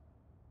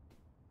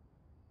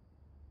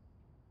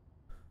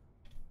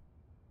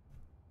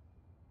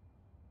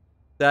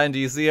 Dan, do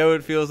you see how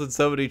it feels when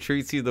somebody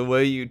treats you the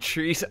way you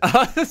treat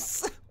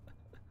us?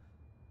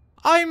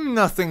 I'm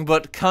nothing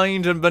but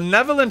kind and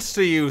benevolent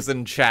to yous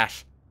in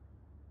chat.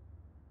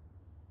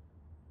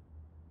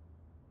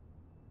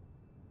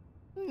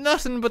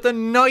 Nothing but the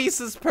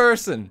nicest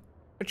person.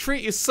 I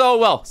treat you so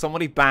well.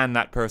 Somebody ban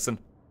that person.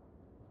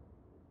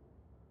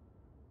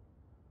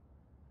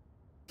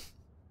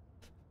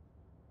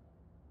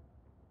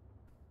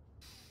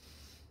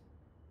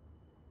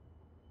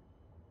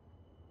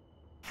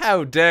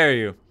 How dare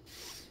you?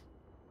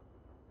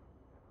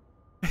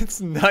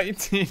 It's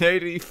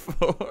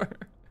 1984.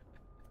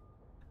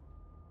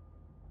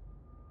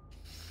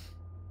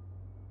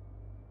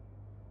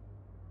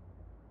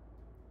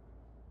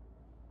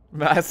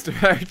 Master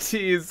RT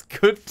is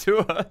good to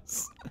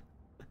us.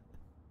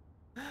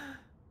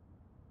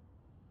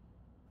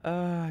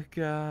 Oh,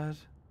 God.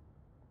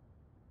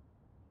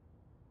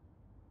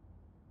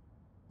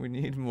 We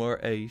need more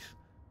 8.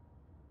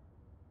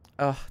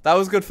 That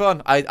was good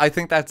fun. I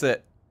think that's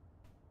it.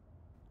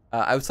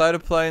 Outside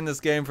of playing this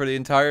game for the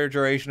entire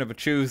duration of a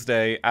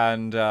Tuesday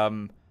and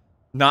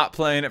not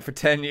playing it for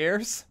 10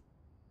 years,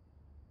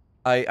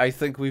 I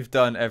think we've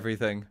done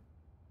everything.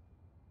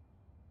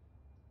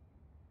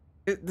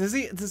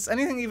 Does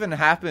anything even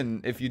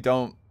happen if you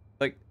don't,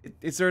 like,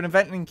 is there an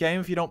event in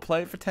game if you don't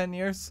play it for 10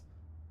 years?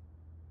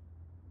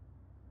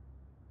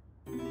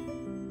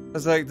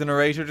 It's like the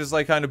narrator just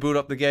like kind of boot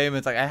up the game and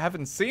it's like, I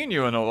haven't seen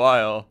you in a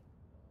while,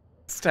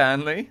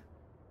 Stanley.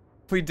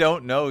 We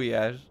don't know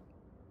yet.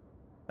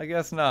 I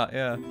guess not,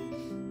 yeah.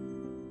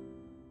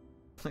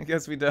 I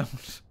guess we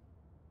don't.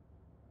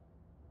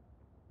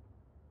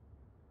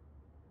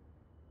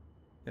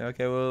 Yeah,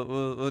 okay,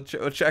 we'll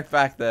check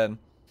back then.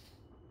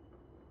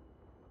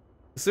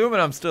 Assuming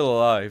I'm still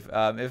alive.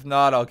 If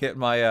not, I'll get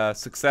my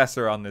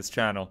successor on this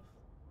channel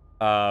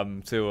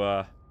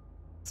to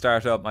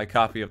start up my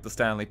copy of the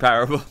Stanley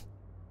Parable.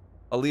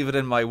 I'll leave it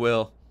in my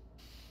will.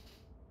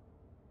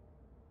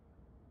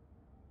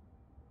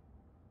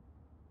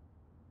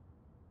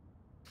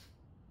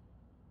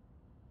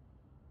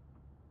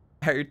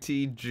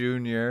 RT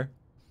Jr.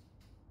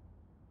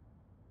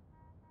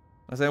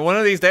 I say one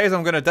of these days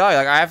I'm gonna die.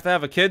 Like, I have to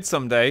have a kid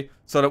someday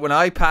so that when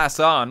I pass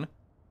on,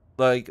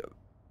 like,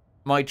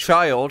 my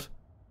child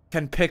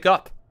can pick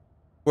up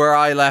where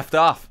I left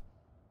off.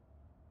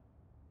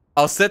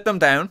 I'll sit them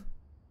down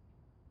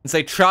and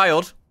say,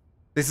 child,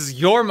 this is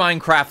your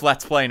Minecraft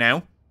Let's Play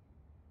now.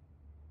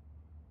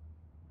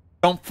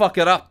 Don't fuck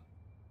it up.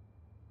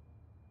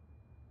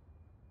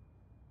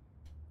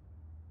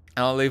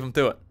 And I'll leave him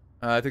to it.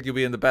 I think you'll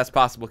be in the best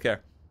possible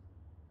care.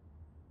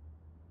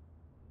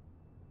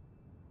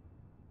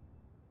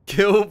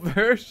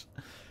 Gilbert?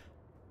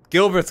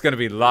 Gilbert's gonna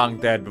be long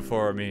dead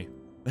before me.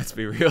 Let's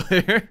be real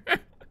here.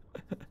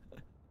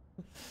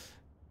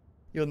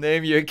 You'll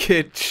name your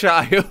kid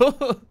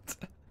Child.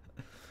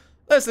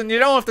 Listen, you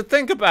don't have to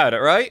think about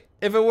it, right?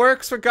 If it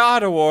works for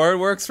God of War, it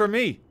works for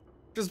me.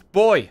 Just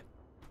boy.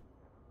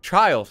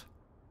 Child.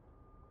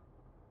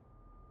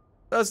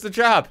 Does the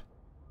job.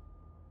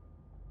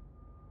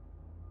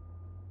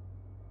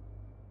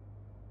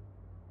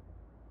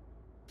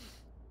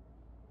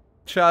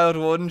 Child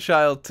 1,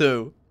 Child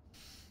 2.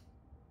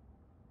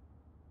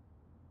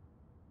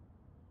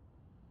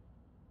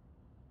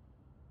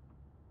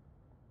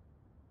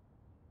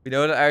 We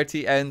know that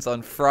RT ends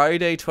on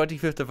Friday,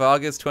 25th of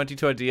August,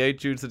 2028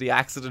 due to the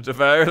accident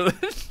of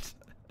Ireland.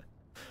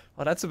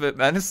 Oh, that's a bit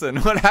menacing.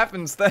 What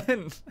happens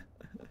then?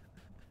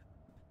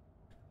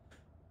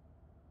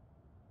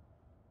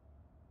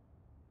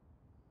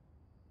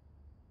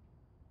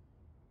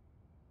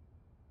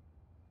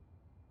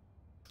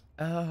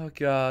 Oh,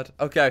 God.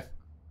 Okay.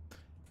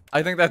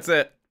 I think that's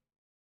it.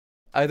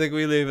 I think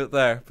we leave it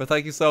there. But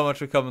thank you so much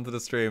for coming to the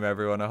stream,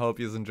 everyone. I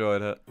hope you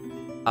enjoyed it.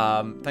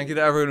 Thank you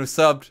to everyone who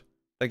subbed.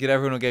 Thank you to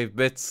everyone who gave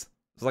bits.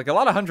 There's like a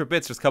lot of 100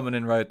 bits just coming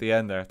in right at the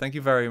end there. Thank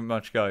you very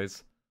much,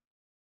 guys.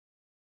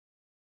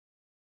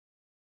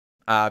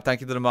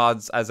 Thank you to the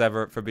mods, as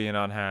ever, for being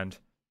on hand.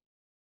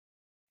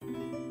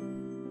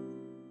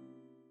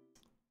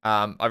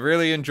 I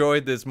really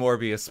enjoyed this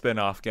Morbius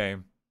spin-off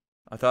game.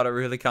 I thought it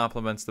really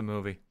complements the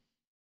movie.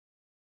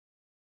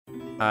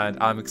 And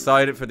I'm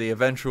excited for the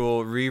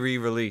eventual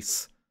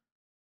re-release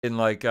in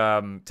like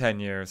 10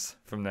 years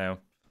from now.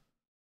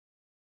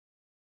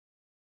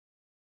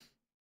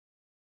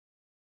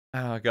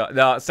 Oh god,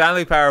 no,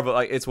 Stanley Parable,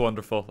 like, it's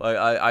wonderful.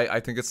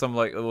 I think it's some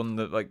like one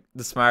of the, like,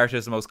 the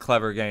smartest, most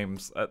clever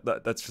games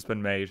that's just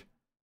been made.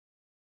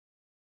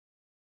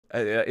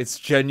 It's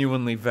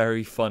genuinely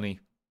very funny.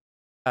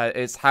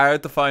 It's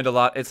hard to find a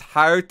lot. It's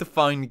hard to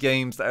find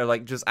games that are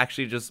like just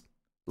actually just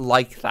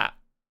like that.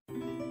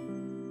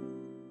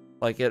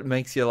 Like, it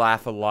makes you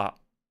laugh a lot.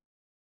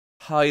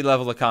 High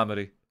level of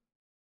comedy.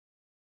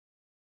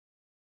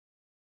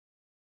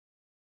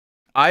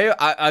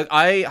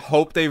 I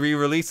hope they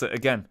re-release it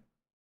again.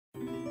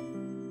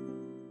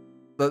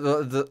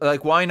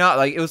 Like, why not?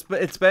 Like,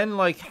 it's been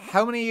like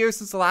how many years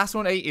since the last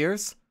one? 8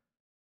 years?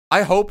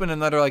 I hope in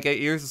another like 8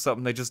 years or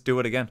something they just do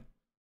it again.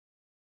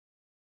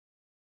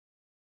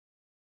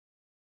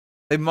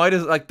 They might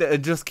as like they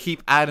just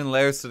keep adding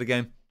layers to the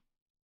game.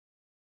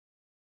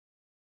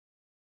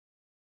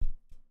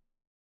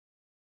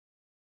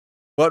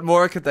 What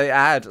more could they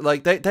add?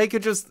 Like they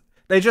could just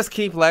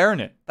keep layering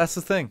it. That's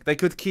the thing. They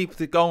could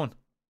keep it going.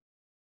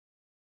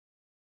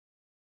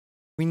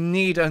 We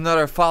need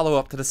another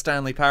follow-up to the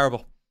Stanley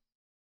Parable.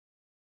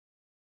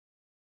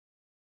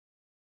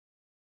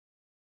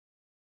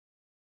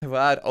 We'll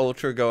add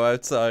Ultra Go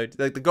Outside.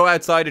 Like, the Go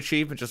Outside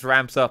achievement just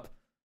ramps up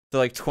to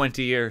like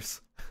 20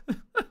 years.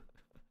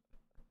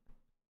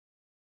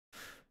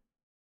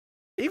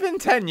 Even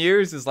 10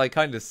 years is like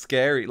kind of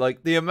scary.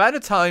 Like, the amount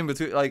of time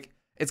between, like,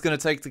 it's gonna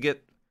take to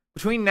get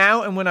between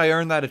now and when I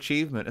earn that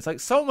achievement. It's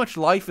like so much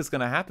life is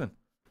gonna happen.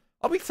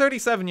 I'll be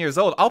 37 years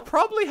old. I'll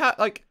probably have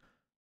like,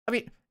 I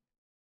mean,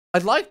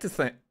 I'd like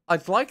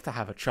to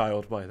have a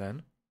child by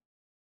then.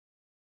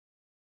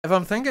 If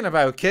I'm thinking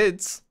about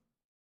kids,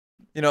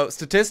 You know,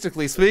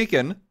 statistically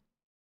speaking,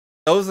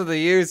 those are the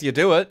years you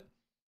do it.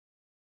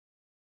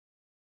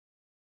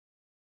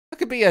 I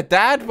could be a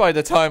dad by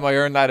the time I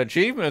earn that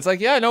achievement. It's like,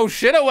 yeah, no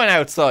shit, I went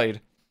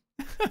outside.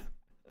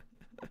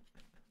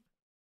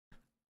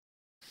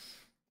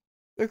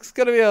 It's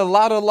gonna be a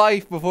lot of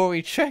life before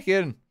we check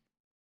in.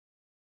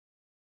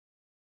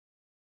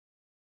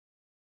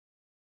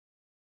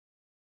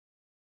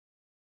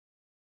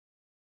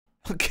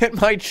 I'll get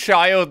my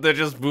child to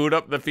just boot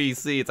up the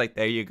PC. It's like,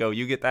 there you go,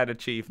 you get that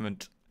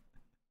achievement.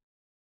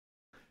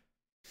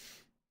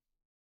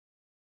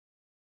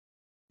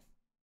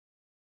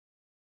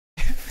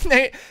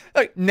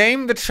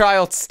 Name the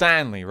child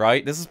Stanley,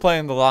 right? This is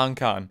playing the long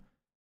con.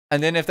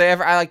 And then if they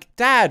ever are like,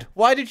 Dad,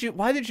 why did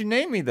you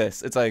name me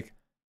this? It's like,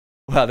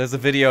 well, there's a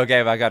video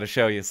game I gotta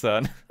show you,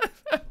 son.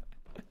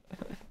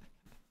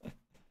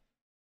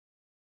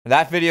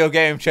 That video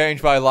game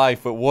changed my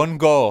life with one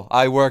goal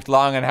I worked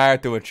long and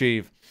hard to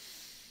achieve.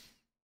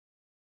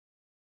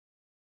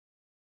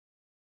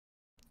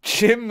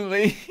 Jim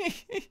Lee.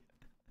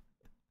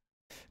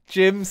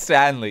 Jim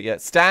Stanley. Yeah,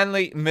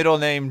 Stanley, middle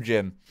name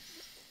Jim.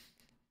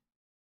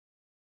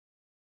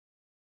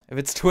 If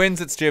it's twins,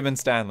 it's Jim and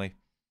Stanley.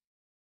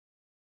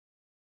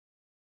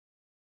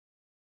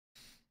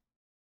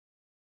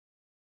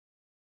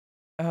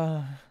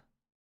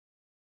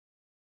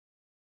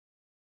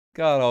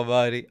 God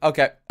almighty.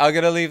 Okay, I'm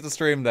gonna leave the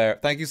stream there.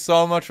 Thank you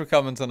so much for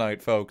coming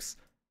tonight, folks.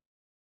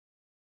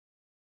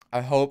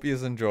 I hope you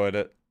enjoyed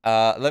it.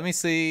 Let me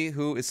see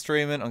who is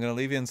streaming. I'm gonna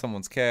leave you in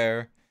someone's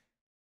care.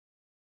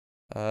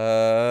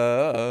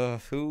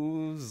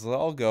 Who's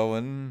all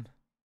going?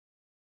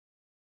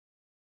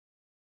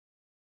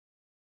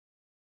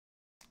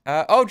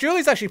 Oh,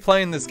 Julie's actually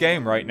playing this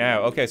game right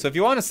now. Okay, so if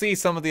you want to see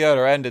some of the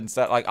other endings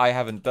that, like, I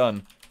haven't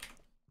done,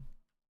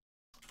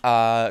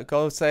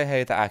 go say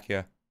hey to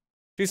Akia.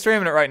 She's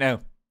streaming it right now.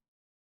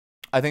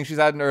 I think she's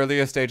at an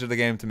earlier stage of the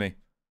game to me.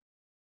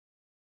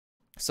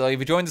 So if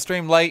you joined the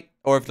stream late,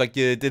 or if, like,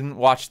 you didn't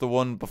watch the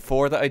one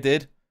before that I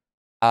did,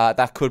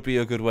 that could be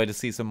a good way to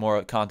see some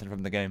more content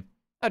from the game.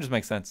 That just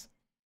makes sense.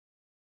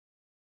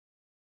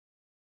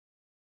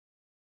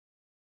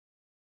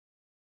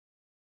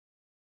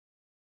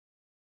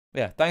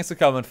 Yeah, thanks for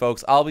coming,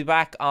 folks. I'll be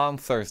back on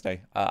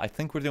Thursday. I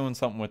think we're doing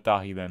something with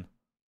Dahi then.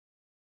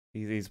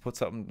 He's put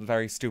something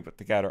very stupid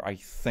together, I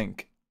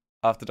think.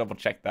 I'll have to double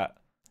check that.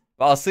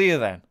 But I'll see you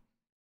then.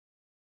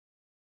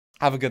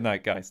 Have a good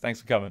night, guys. Thanks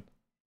for coming.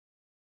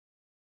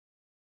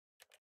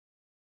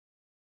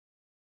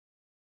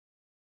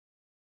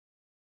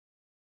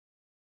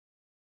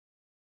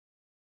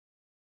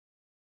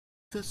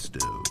 Manifesto.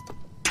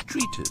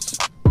 Treatise.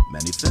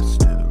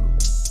 Manifesto.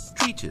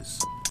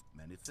 Treatise.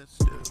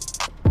 Manifesto.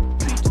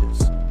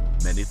 Treatise.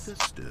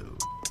 Manifesto.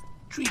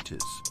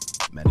 Treatise.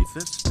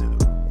 Manifesto.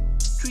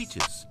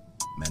 Treatise.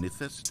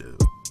 Manifesto.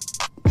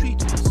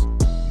 Treatise.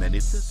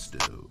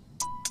 Manifesto.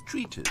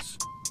 Treatise.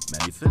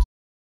 Manifesto.